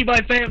want to game. see my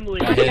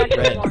family. Hit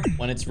red.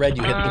 When it's red,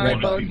 you hit the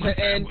red button. To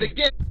end the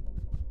game.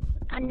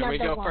 Another We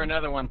go one. for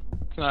another one.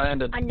 It's not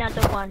ended.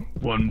 Another one.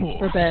 One more.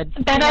 For bed.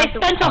 Ben, I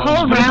spent a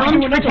whole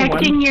round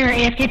protecting your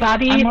AFK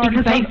body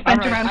because I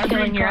spent a round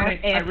killing your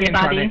AFK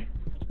body.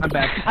 I'm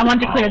back. I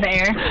wanted to clear the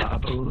air.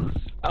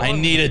 I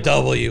need a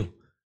W.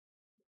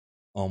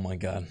 Oh my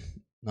god.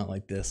 Not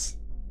like this.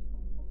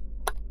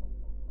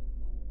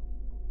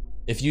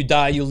 If you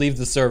die, you leave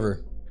the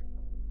server.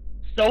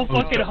 So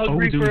fucking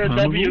hungry for a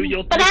W,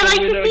 you'll But I like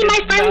to see my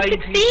friends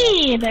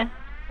succeed.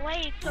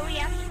 Wait, so we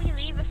actually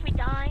leave if we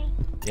die?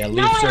 Yeah,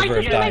 leave server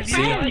if die.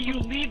 See? You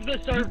leave the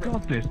server. You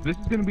got this. This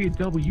is gonna be a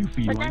W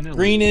for you. I know.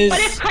 Green is. But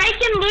if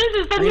Criken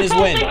loses, then Green the is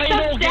whole win. thing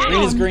shuts down.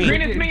 Green is green.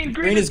 Green is mean.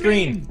 Green is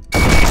green.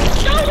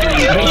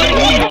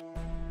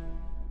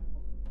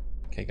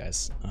 Okay,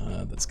 guys.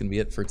 That's gonna be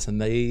it for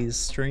today's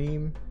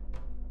stream.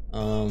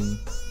 That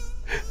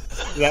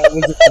was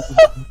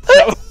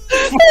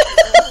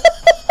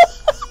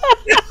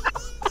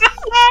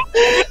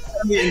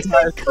the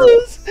entire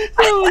that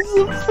was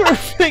the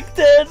perfect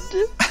end.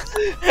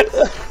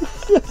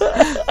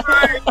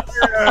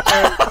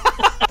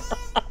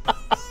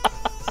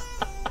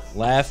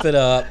 Laugh it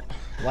up.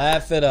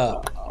 Laugh it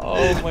up.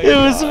 Oh my god. It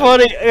was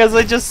funny because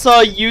I just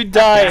saw you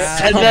die,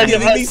 and then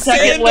a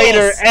second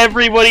later,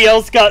 everybody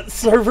else got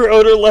server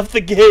owner left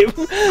the game.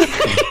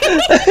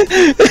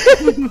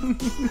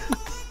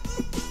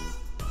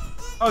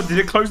 Oh, did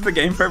it close the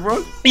game for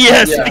everyone?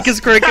 Yes,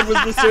 because Criken was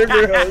the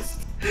server host.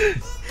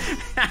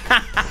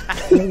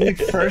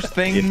 First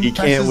thing. If he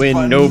can't win,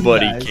 button,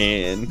 nobody guys.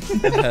 can.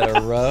 I've had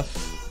a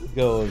rough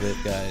go of it,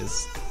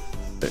 guys.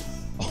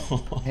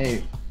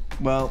 Hey,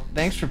 well,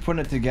 thanks for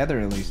putting it together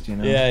at least, you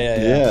know?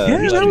 Yeah.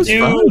 That was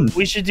fun.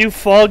 We should do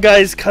Fall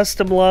Guys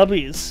custom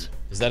lobbies.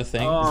 Is that a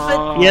thing?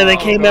 Yeah, they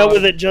came out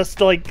with it just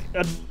like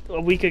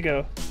a week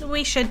ago.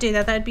 We should do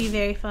that. That'd be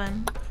very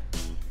fun.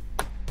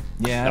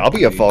 Yeah. I'll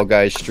be a Fall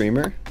Guys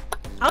streamer.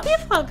 I'll be a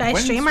Fall Guys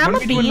When streamer. I'm a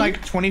we doing bean.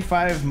 like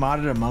 25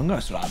 modded Among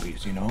Us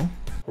lobbies, you know?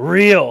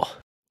 Real.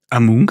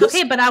 Among Us?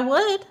 Okay, but I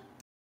would.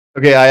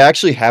 Okay, I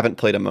actually haven't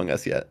played Among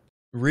Us yet.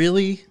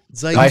 Really?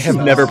 I have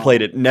never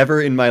played it.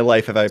 Never in my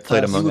life have I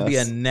played Among Us. You would be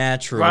a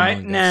natural right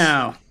Among Us.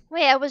 now.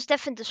 Wait, I was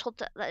deafened this whole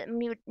time.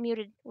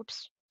 Muted.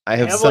 Whoops. I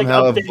have They have,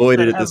 somehow like, updates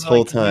avoided that it this have,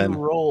 whole like, new time.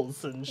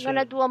 roles and I'm shit.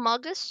 gonna do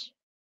Among Us.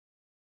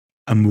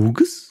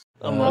 Among Us?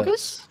 Among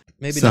Us?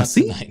 Maybe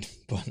Sassy? not tonight,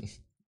 but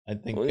I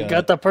think We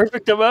got the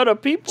perfect amount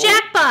of people.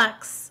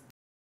 Jackbox.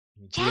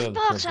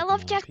 Jackbox, I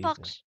love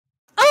Jackbox.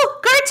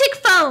 Oh,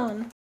 Gartic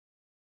phone.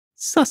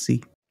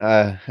 Sussy.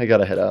 I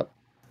gotta head out.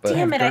 But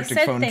Damn it! I Gartic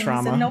said phone things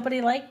trauma. and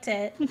nobody liked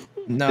it.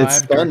 No, It's I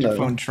have fun, Gartic though.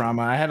 phone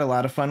trauma. I had a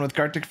lot of fun with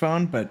Gartic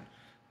phone, but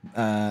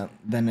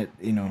then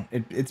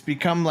it's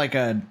become like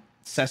a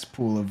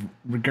cesspool of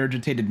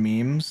regurgitated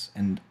memes,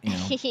 and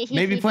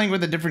maybe playing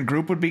with a different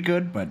group would be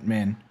good, but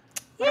man.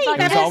 Yeah, you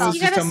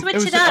gotta switch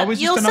it up.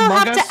 You also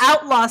have to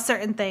outlaw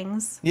certain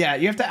things. Yeah,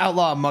 you have to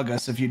outlaw Among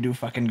Us if you do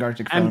fucking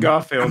Gartic phone. And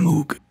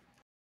Garfield.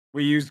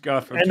 We used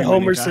Garfield. And too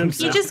Homer many times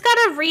Simpson. You just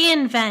gotta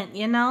reinvent,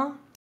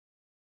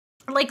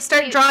 Like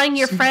start drawing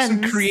your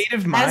friends. Some creative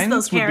as minds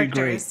those would be great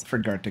characters. for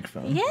Gartic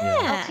phone.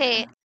 Yeah.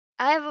 Okay,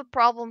 I have a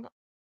problem.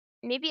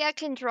 Maybe I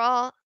can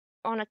draw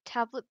on a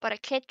tablet, but I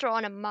can't draw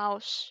on a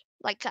mouse.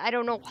 Like, I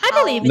don't know how.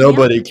 I believe in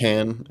Nobody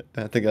can.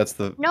 I think that's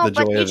the No, the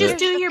but joy you of just it.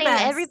 do your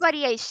best.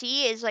 Everybody I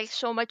see is like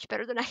so much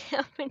better than I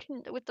am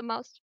with the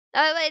mouse.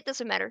 It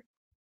doesn't matter.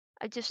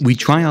 We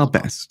try our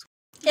best.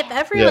 If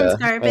everyone's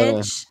Yeah,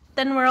 garbage,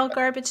 then we're all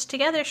garbage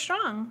together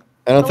strong.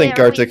 I don't Oh, think wait,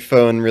 are we- Gartic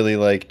Phone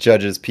really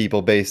judges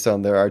people based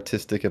on their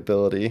artistic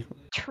ability.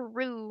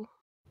 True.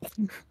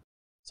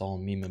 It's all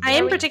meme and I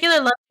am blurry.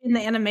 particularly loving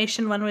the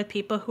animation one with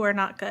people who are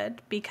not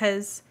good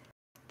because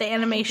the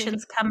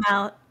animations come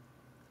out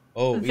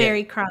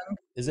very crunk.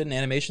 Is it an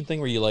animation thing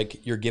where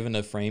you're given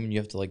a frame and you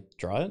have to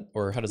draw it,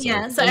 or how does it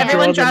Yeah, work? so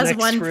everyone Draw the draws next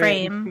one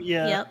frame. frame.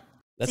 Yeah. Yep.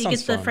 That so you sounds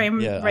get the fun. frame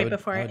Yeah, I right would-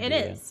 before I it. would It do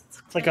that. is.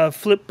 It's like a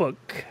flip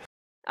book.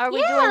 Are we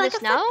Yeah, doing like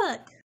this a now?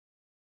 flip book.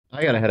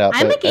 I gotta head out,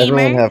 I'm a but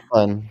everyone gamer. have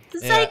fun.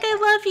 Zyke, I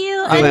love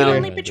you. I'm And you later.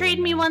 only betrayed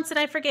me once, and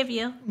I forgive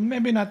you.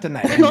 Maybe not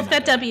tonight. We both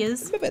got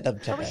W's. We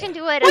can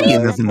do it What do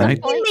you at some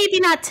night. point. Maybe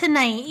not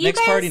tonight. You Next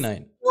guys party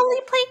night.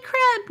 only play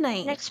crab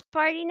night. Next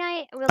party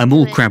night, we'll I'm do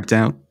all it. crabbed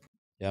out.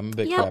 Yeah, I'm a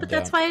bit Yeah, crabbed but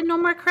that's out. why no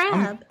more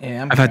crab.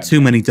 I've had too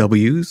many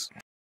W's.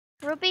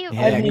 Ruby, I've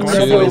Corner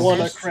never Boys-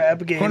 won a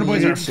crab game. Corner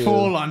Boys are Me too.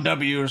 full on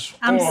W's.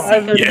 I'm Oh,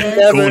 sick of I've this.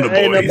 never Corner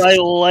in Boys. my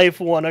life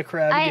won a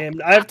crab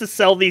game. I have to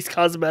sell these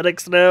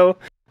cosmetics now.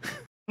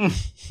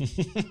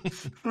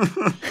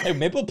 Hey,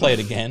 maybe we'll play it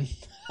again.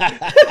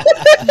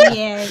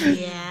 Yeah.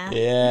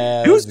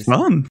 Yeah. It was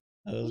fun.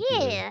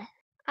 Yeah,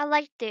 I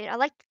liked it. I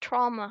liked the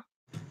trauma.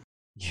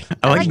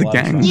 I like the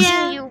gang.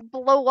 Yeah, you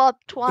blow up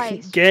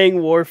twice.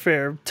 Gang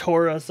warfare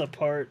tore us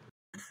apart.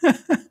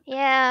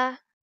 Yeah,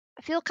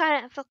 I felt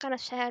kind of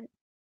sad.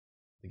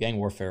 The gang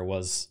warfare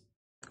was.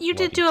 You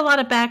did do a lot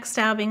of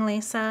backstabbing,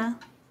 Lisa.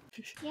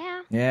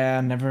 Yeah.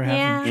 Yeah, never have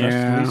Yeah. to trust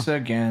Yeah. Lisa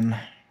again.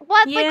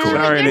 What? Yeah. But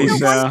Sorry,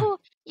 Lisa.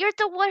 you're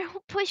the one who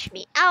pushed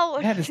me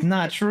out. That is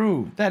not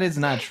true. That is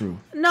not true.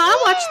 No,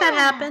 I watched that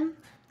happen.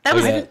 That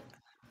was Yeah.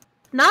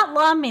 not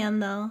Lawman,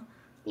 though.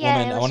 Yeah,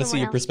 Woman, it I was want to see someone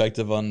your else.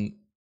 perspective on.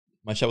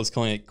 My chat was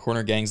calling it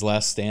Corner Gang's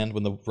Last Stand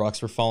when the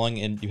rocks were falling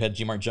and you had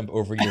Gmart jump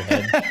over your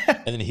head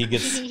and then he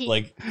gets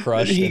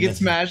crushed. He and gets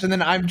then- smashed, and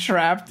then I'm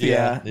trapped. Yeah,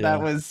 Yeah, yeah.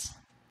 that was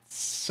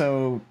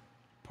so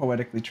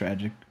poetically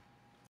tragic.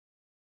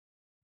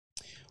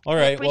 All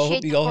right. Well, I hope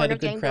appreciate you the all had a Corner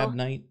good Gang, crab though.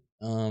 night.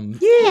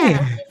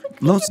 Yeah.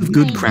 Lots of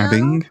good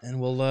crabbing.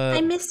 And we'll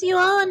I miss you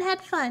all and had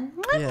fun.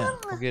 yeah,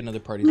 we'll get another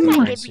party. Good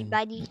going night, soon.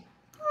 everybody.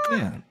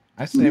 Yeah,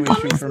 I say we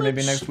shoot for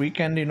maybe next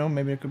weekend.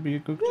 Maybe it could be a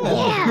good.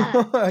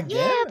 Yeah.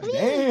 Yeah,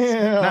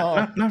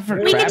 damn. Not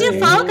for We could do crabbing.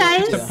 Fall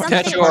Guys. Just a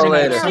Catch fucking you all party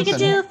night or later. We could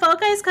something. do Fall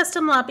Guys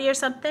custom lobby or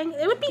something.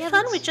 It would be Yeah,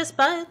 fun let's- with just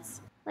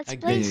buds. Let's I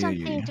play agree.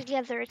 something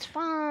together. It's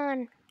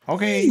fun.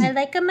 Okay, I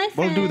like 'em, my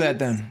friends. we'll do that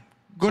then.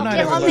 Good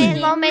night, Okay, everybody.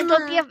 Loman,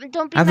 don't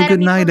be Have mad a at good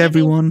me for night, leaving.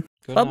 everyone.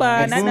 Good Bye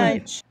bye. night. Night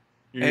night.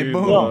 Hey,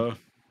 boo.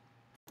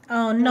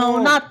 Oh no,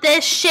 not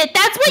this shit.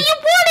 That's what you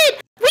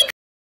wanted.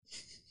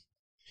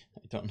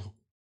 I don't know.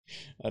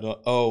 I don't.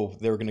 Oh,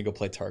 they were gonna go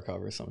play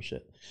Tarkov or some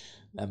shit.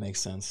 That makes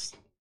sense.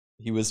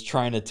 He was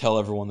trying to tell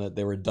everyone that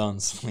they were done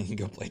so we can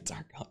go play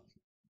Tarkov.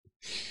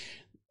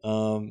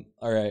 All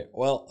right.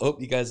 Well,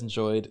 hope you guys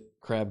enjoyed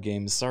Crab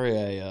Games. Sorry,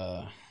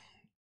 I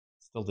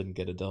still didn't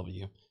get a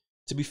W.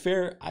 To be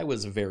fair, I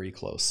was very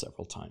close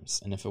several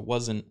times, and if it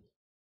wasn't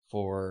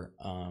for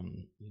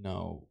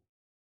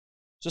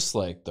just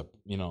like the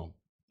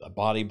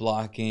body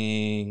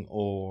blocking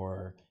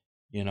or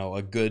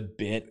a good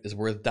bit is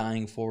worth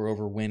dying for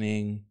over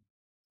winning,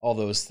 all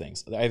those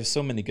things. I have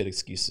so many good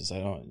excuses. I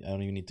don't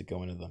even need to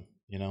go into them.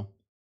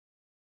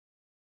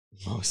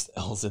 Most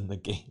L's in the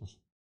game.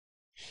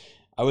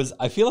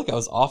 I feel like I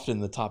was often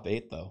in the top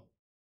 8 though.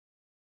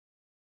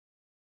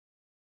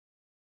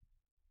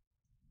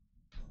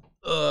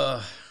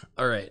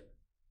 All right.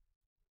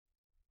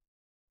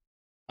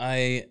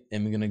 I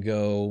am gonna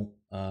go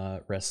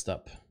rest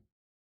up,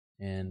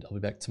 and I'll be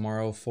back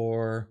tomorrow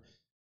for,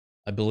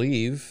 I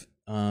believe,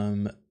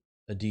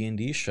 a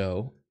D&D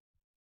show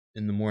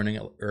in the morning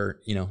or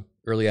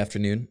early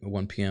afternoon at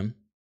 1 p.m.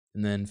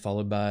 and then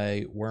followed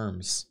by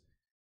Worms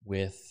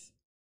with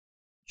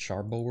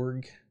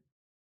Charborg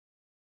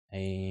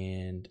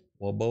and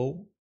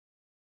Wobo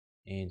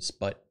and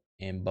Sput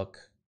and Buck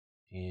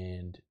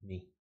and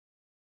me.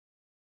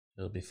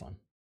 It'll be fun.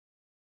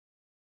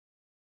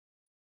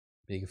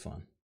 Big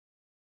fun.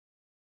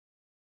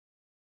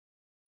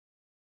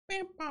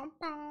 Let's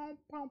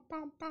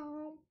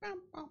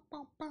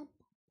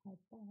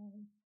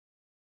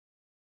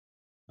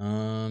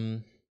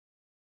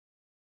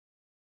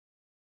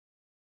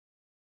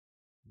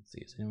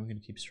see. Is anyone going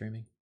to keep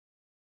streaming?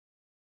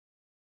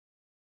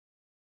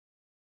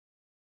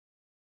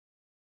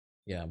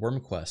 Yeah, Worm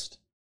Quest.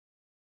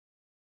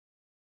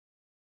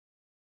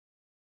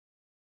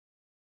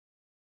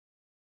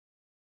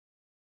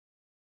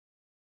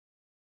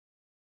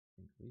 I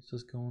think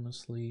Lisa's going to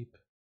sleep.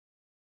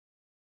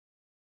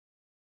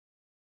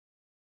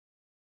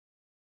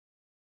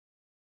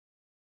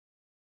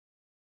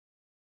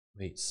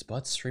 Wait,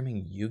 Sput's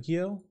streaming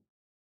Yu-Gi-Oh?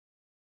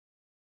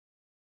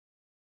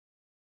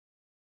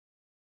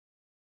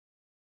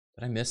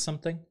 Did I miss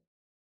something?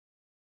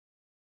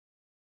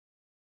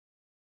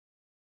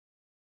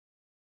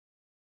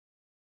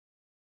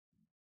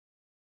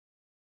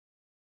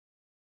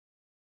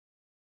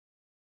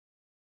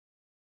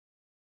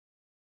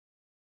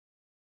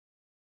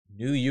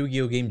 New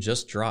Yu-Gi-Oh game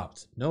just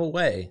dropped. No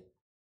way.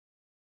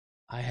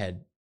 I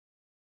had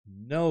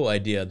no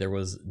idea there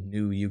was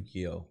new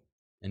Yu-Gi-Oh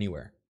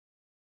anywhere.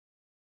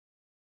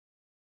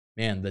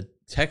 Man, the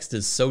text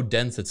is so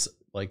dense it's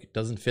like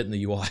doesn't fit in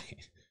the UI.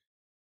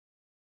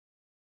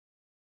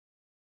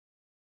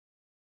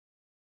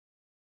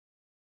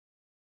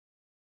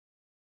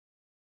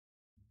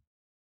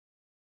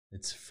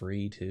 It's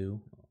free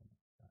too.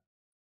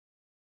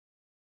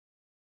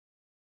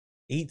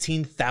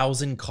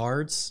 18,000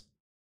 cards?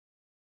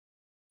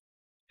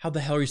 How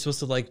the hell are you supposed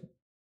to like...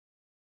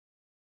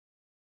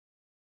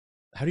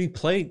 How do you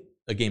play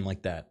a game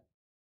like that?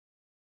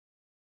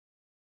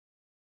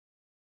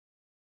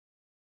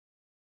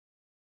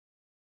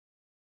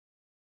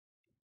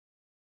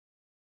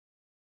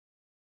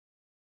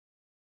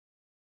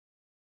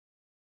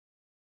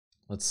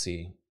 Let's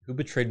see. Who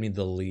betrayed me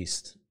the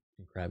least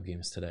in crab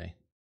games today?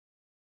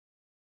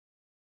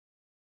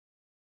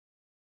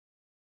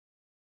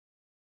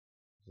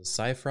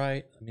 Sci-Fry?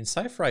 I mean,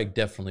 Sci-Fry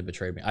definitely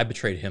betrayed me. I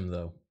betrayed him,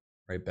 though.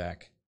 Right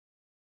back.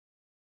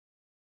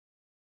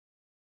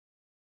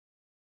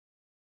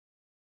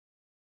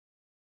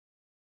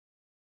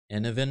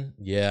 Enovan?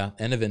 Yeah,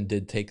 Enovan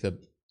did take a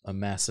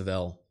massive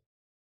L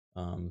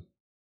in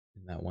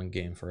that one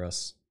game for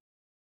us.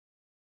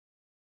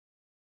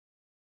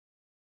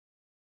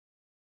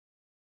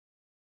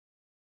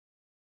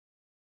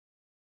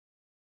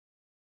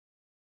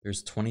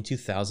 There's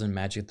 22,000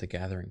 Magic the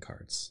Gathering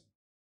cards.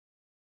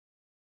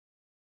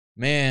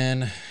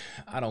 Man,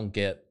 I don't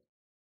get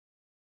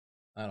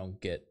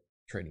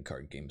trading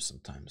card games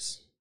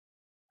sometimes.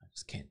 I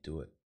just can't do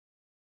it.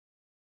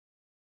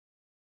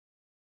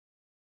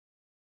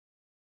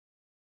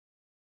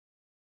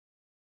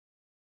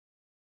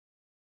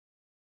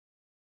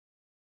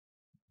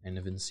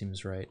 Enovan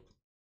seems right.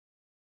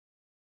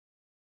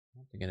 I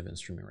don't think Enovan's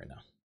streaming right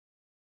now.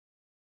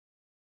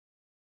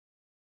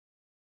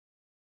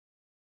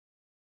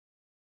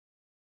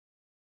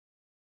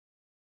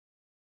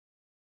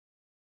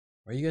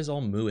 Why are you guys all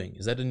mooing?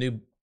 Is that a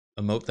new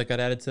emote that got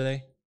added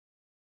today?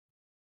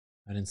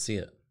 I didn't see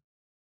it.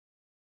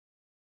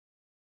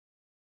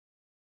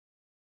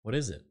 What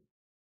is it?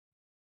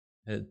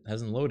 It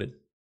hasn't loaded.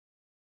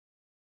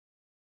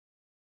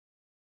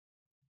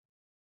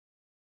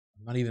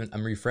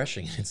 I'm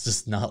refreshing. It's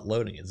just not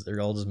loading. They're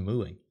all just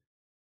mooing.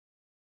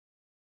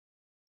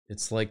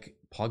 It's like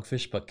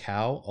Pogfish but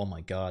cow. Oh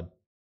my god.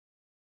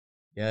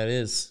 Yeah, it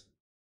is.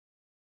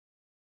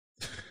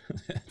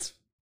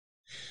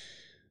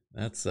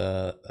 That's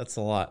a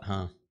lot,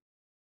 huh?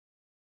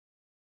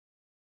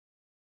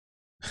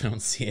 I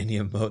don't see any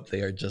emote. They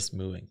are just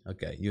moving.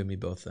 Okay, you and me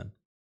both then.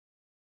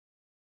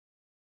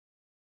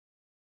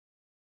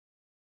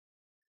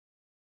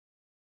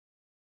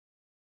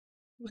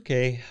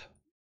 Okay.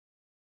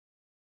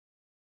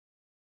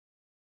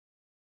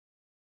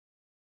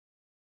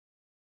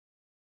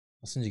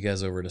 I'll send you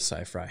guys over to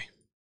Sci-Fry.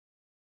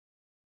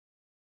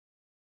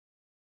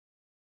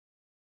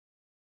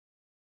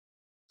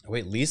 Oh,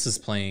 wait, Lisa's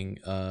playing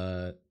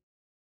Tarkov.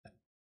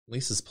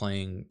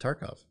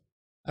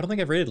 I don't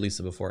think I've rated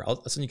Lisa before.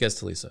 I'll send you guys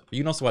to Lisa. But you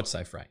can also watch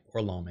Sci-Fry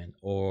or Lawman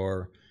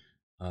or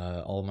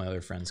all of my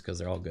other friends because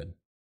they're all good.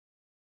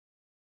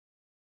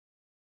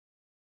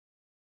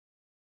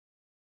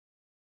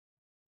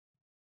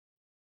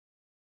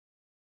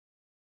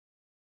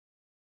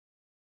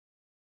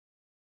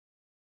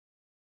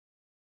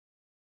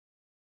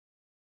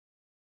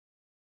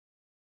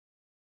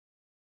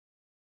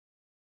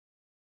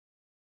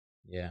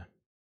 Yeah.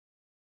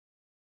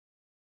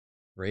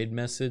 Raid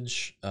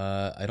message.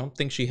 I don't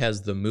think she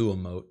has the moo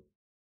emote.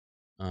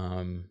 Why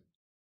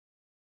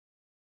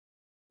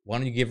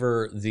don't you give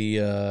her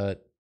the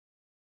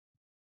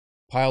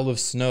pile of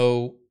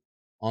snow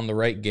on the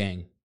right,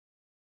 gang?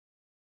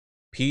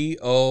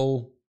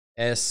 P-O-S-G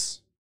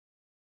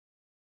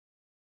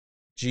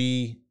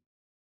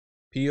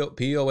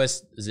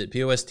P-O-S, is it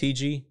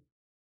P-O-S-T-G?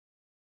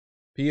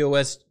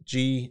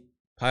 P-O-S-G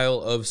pile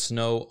of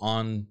snow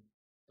on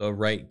the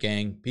right,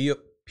 gang.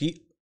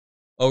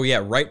 Oh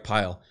yeah, right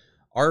pile.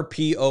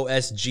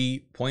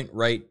 R-P-O-S-G point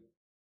right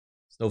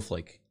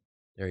Snowflake.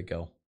 There you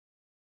go.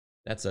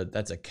 That's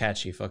a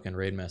catchy fucking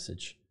raid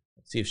message.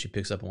 Let's see if she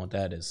picks up on what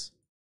that is.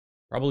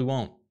 Probably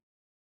won't.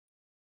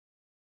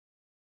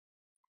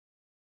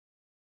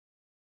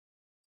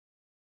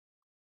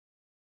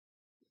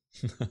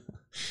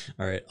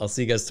 All right, I'll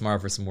see you guys tomorrow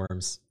for some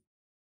worms.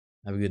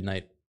 Have a good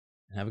night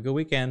and have a good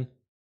weekend.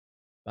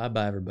 Bye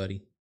bye,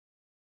 everybody.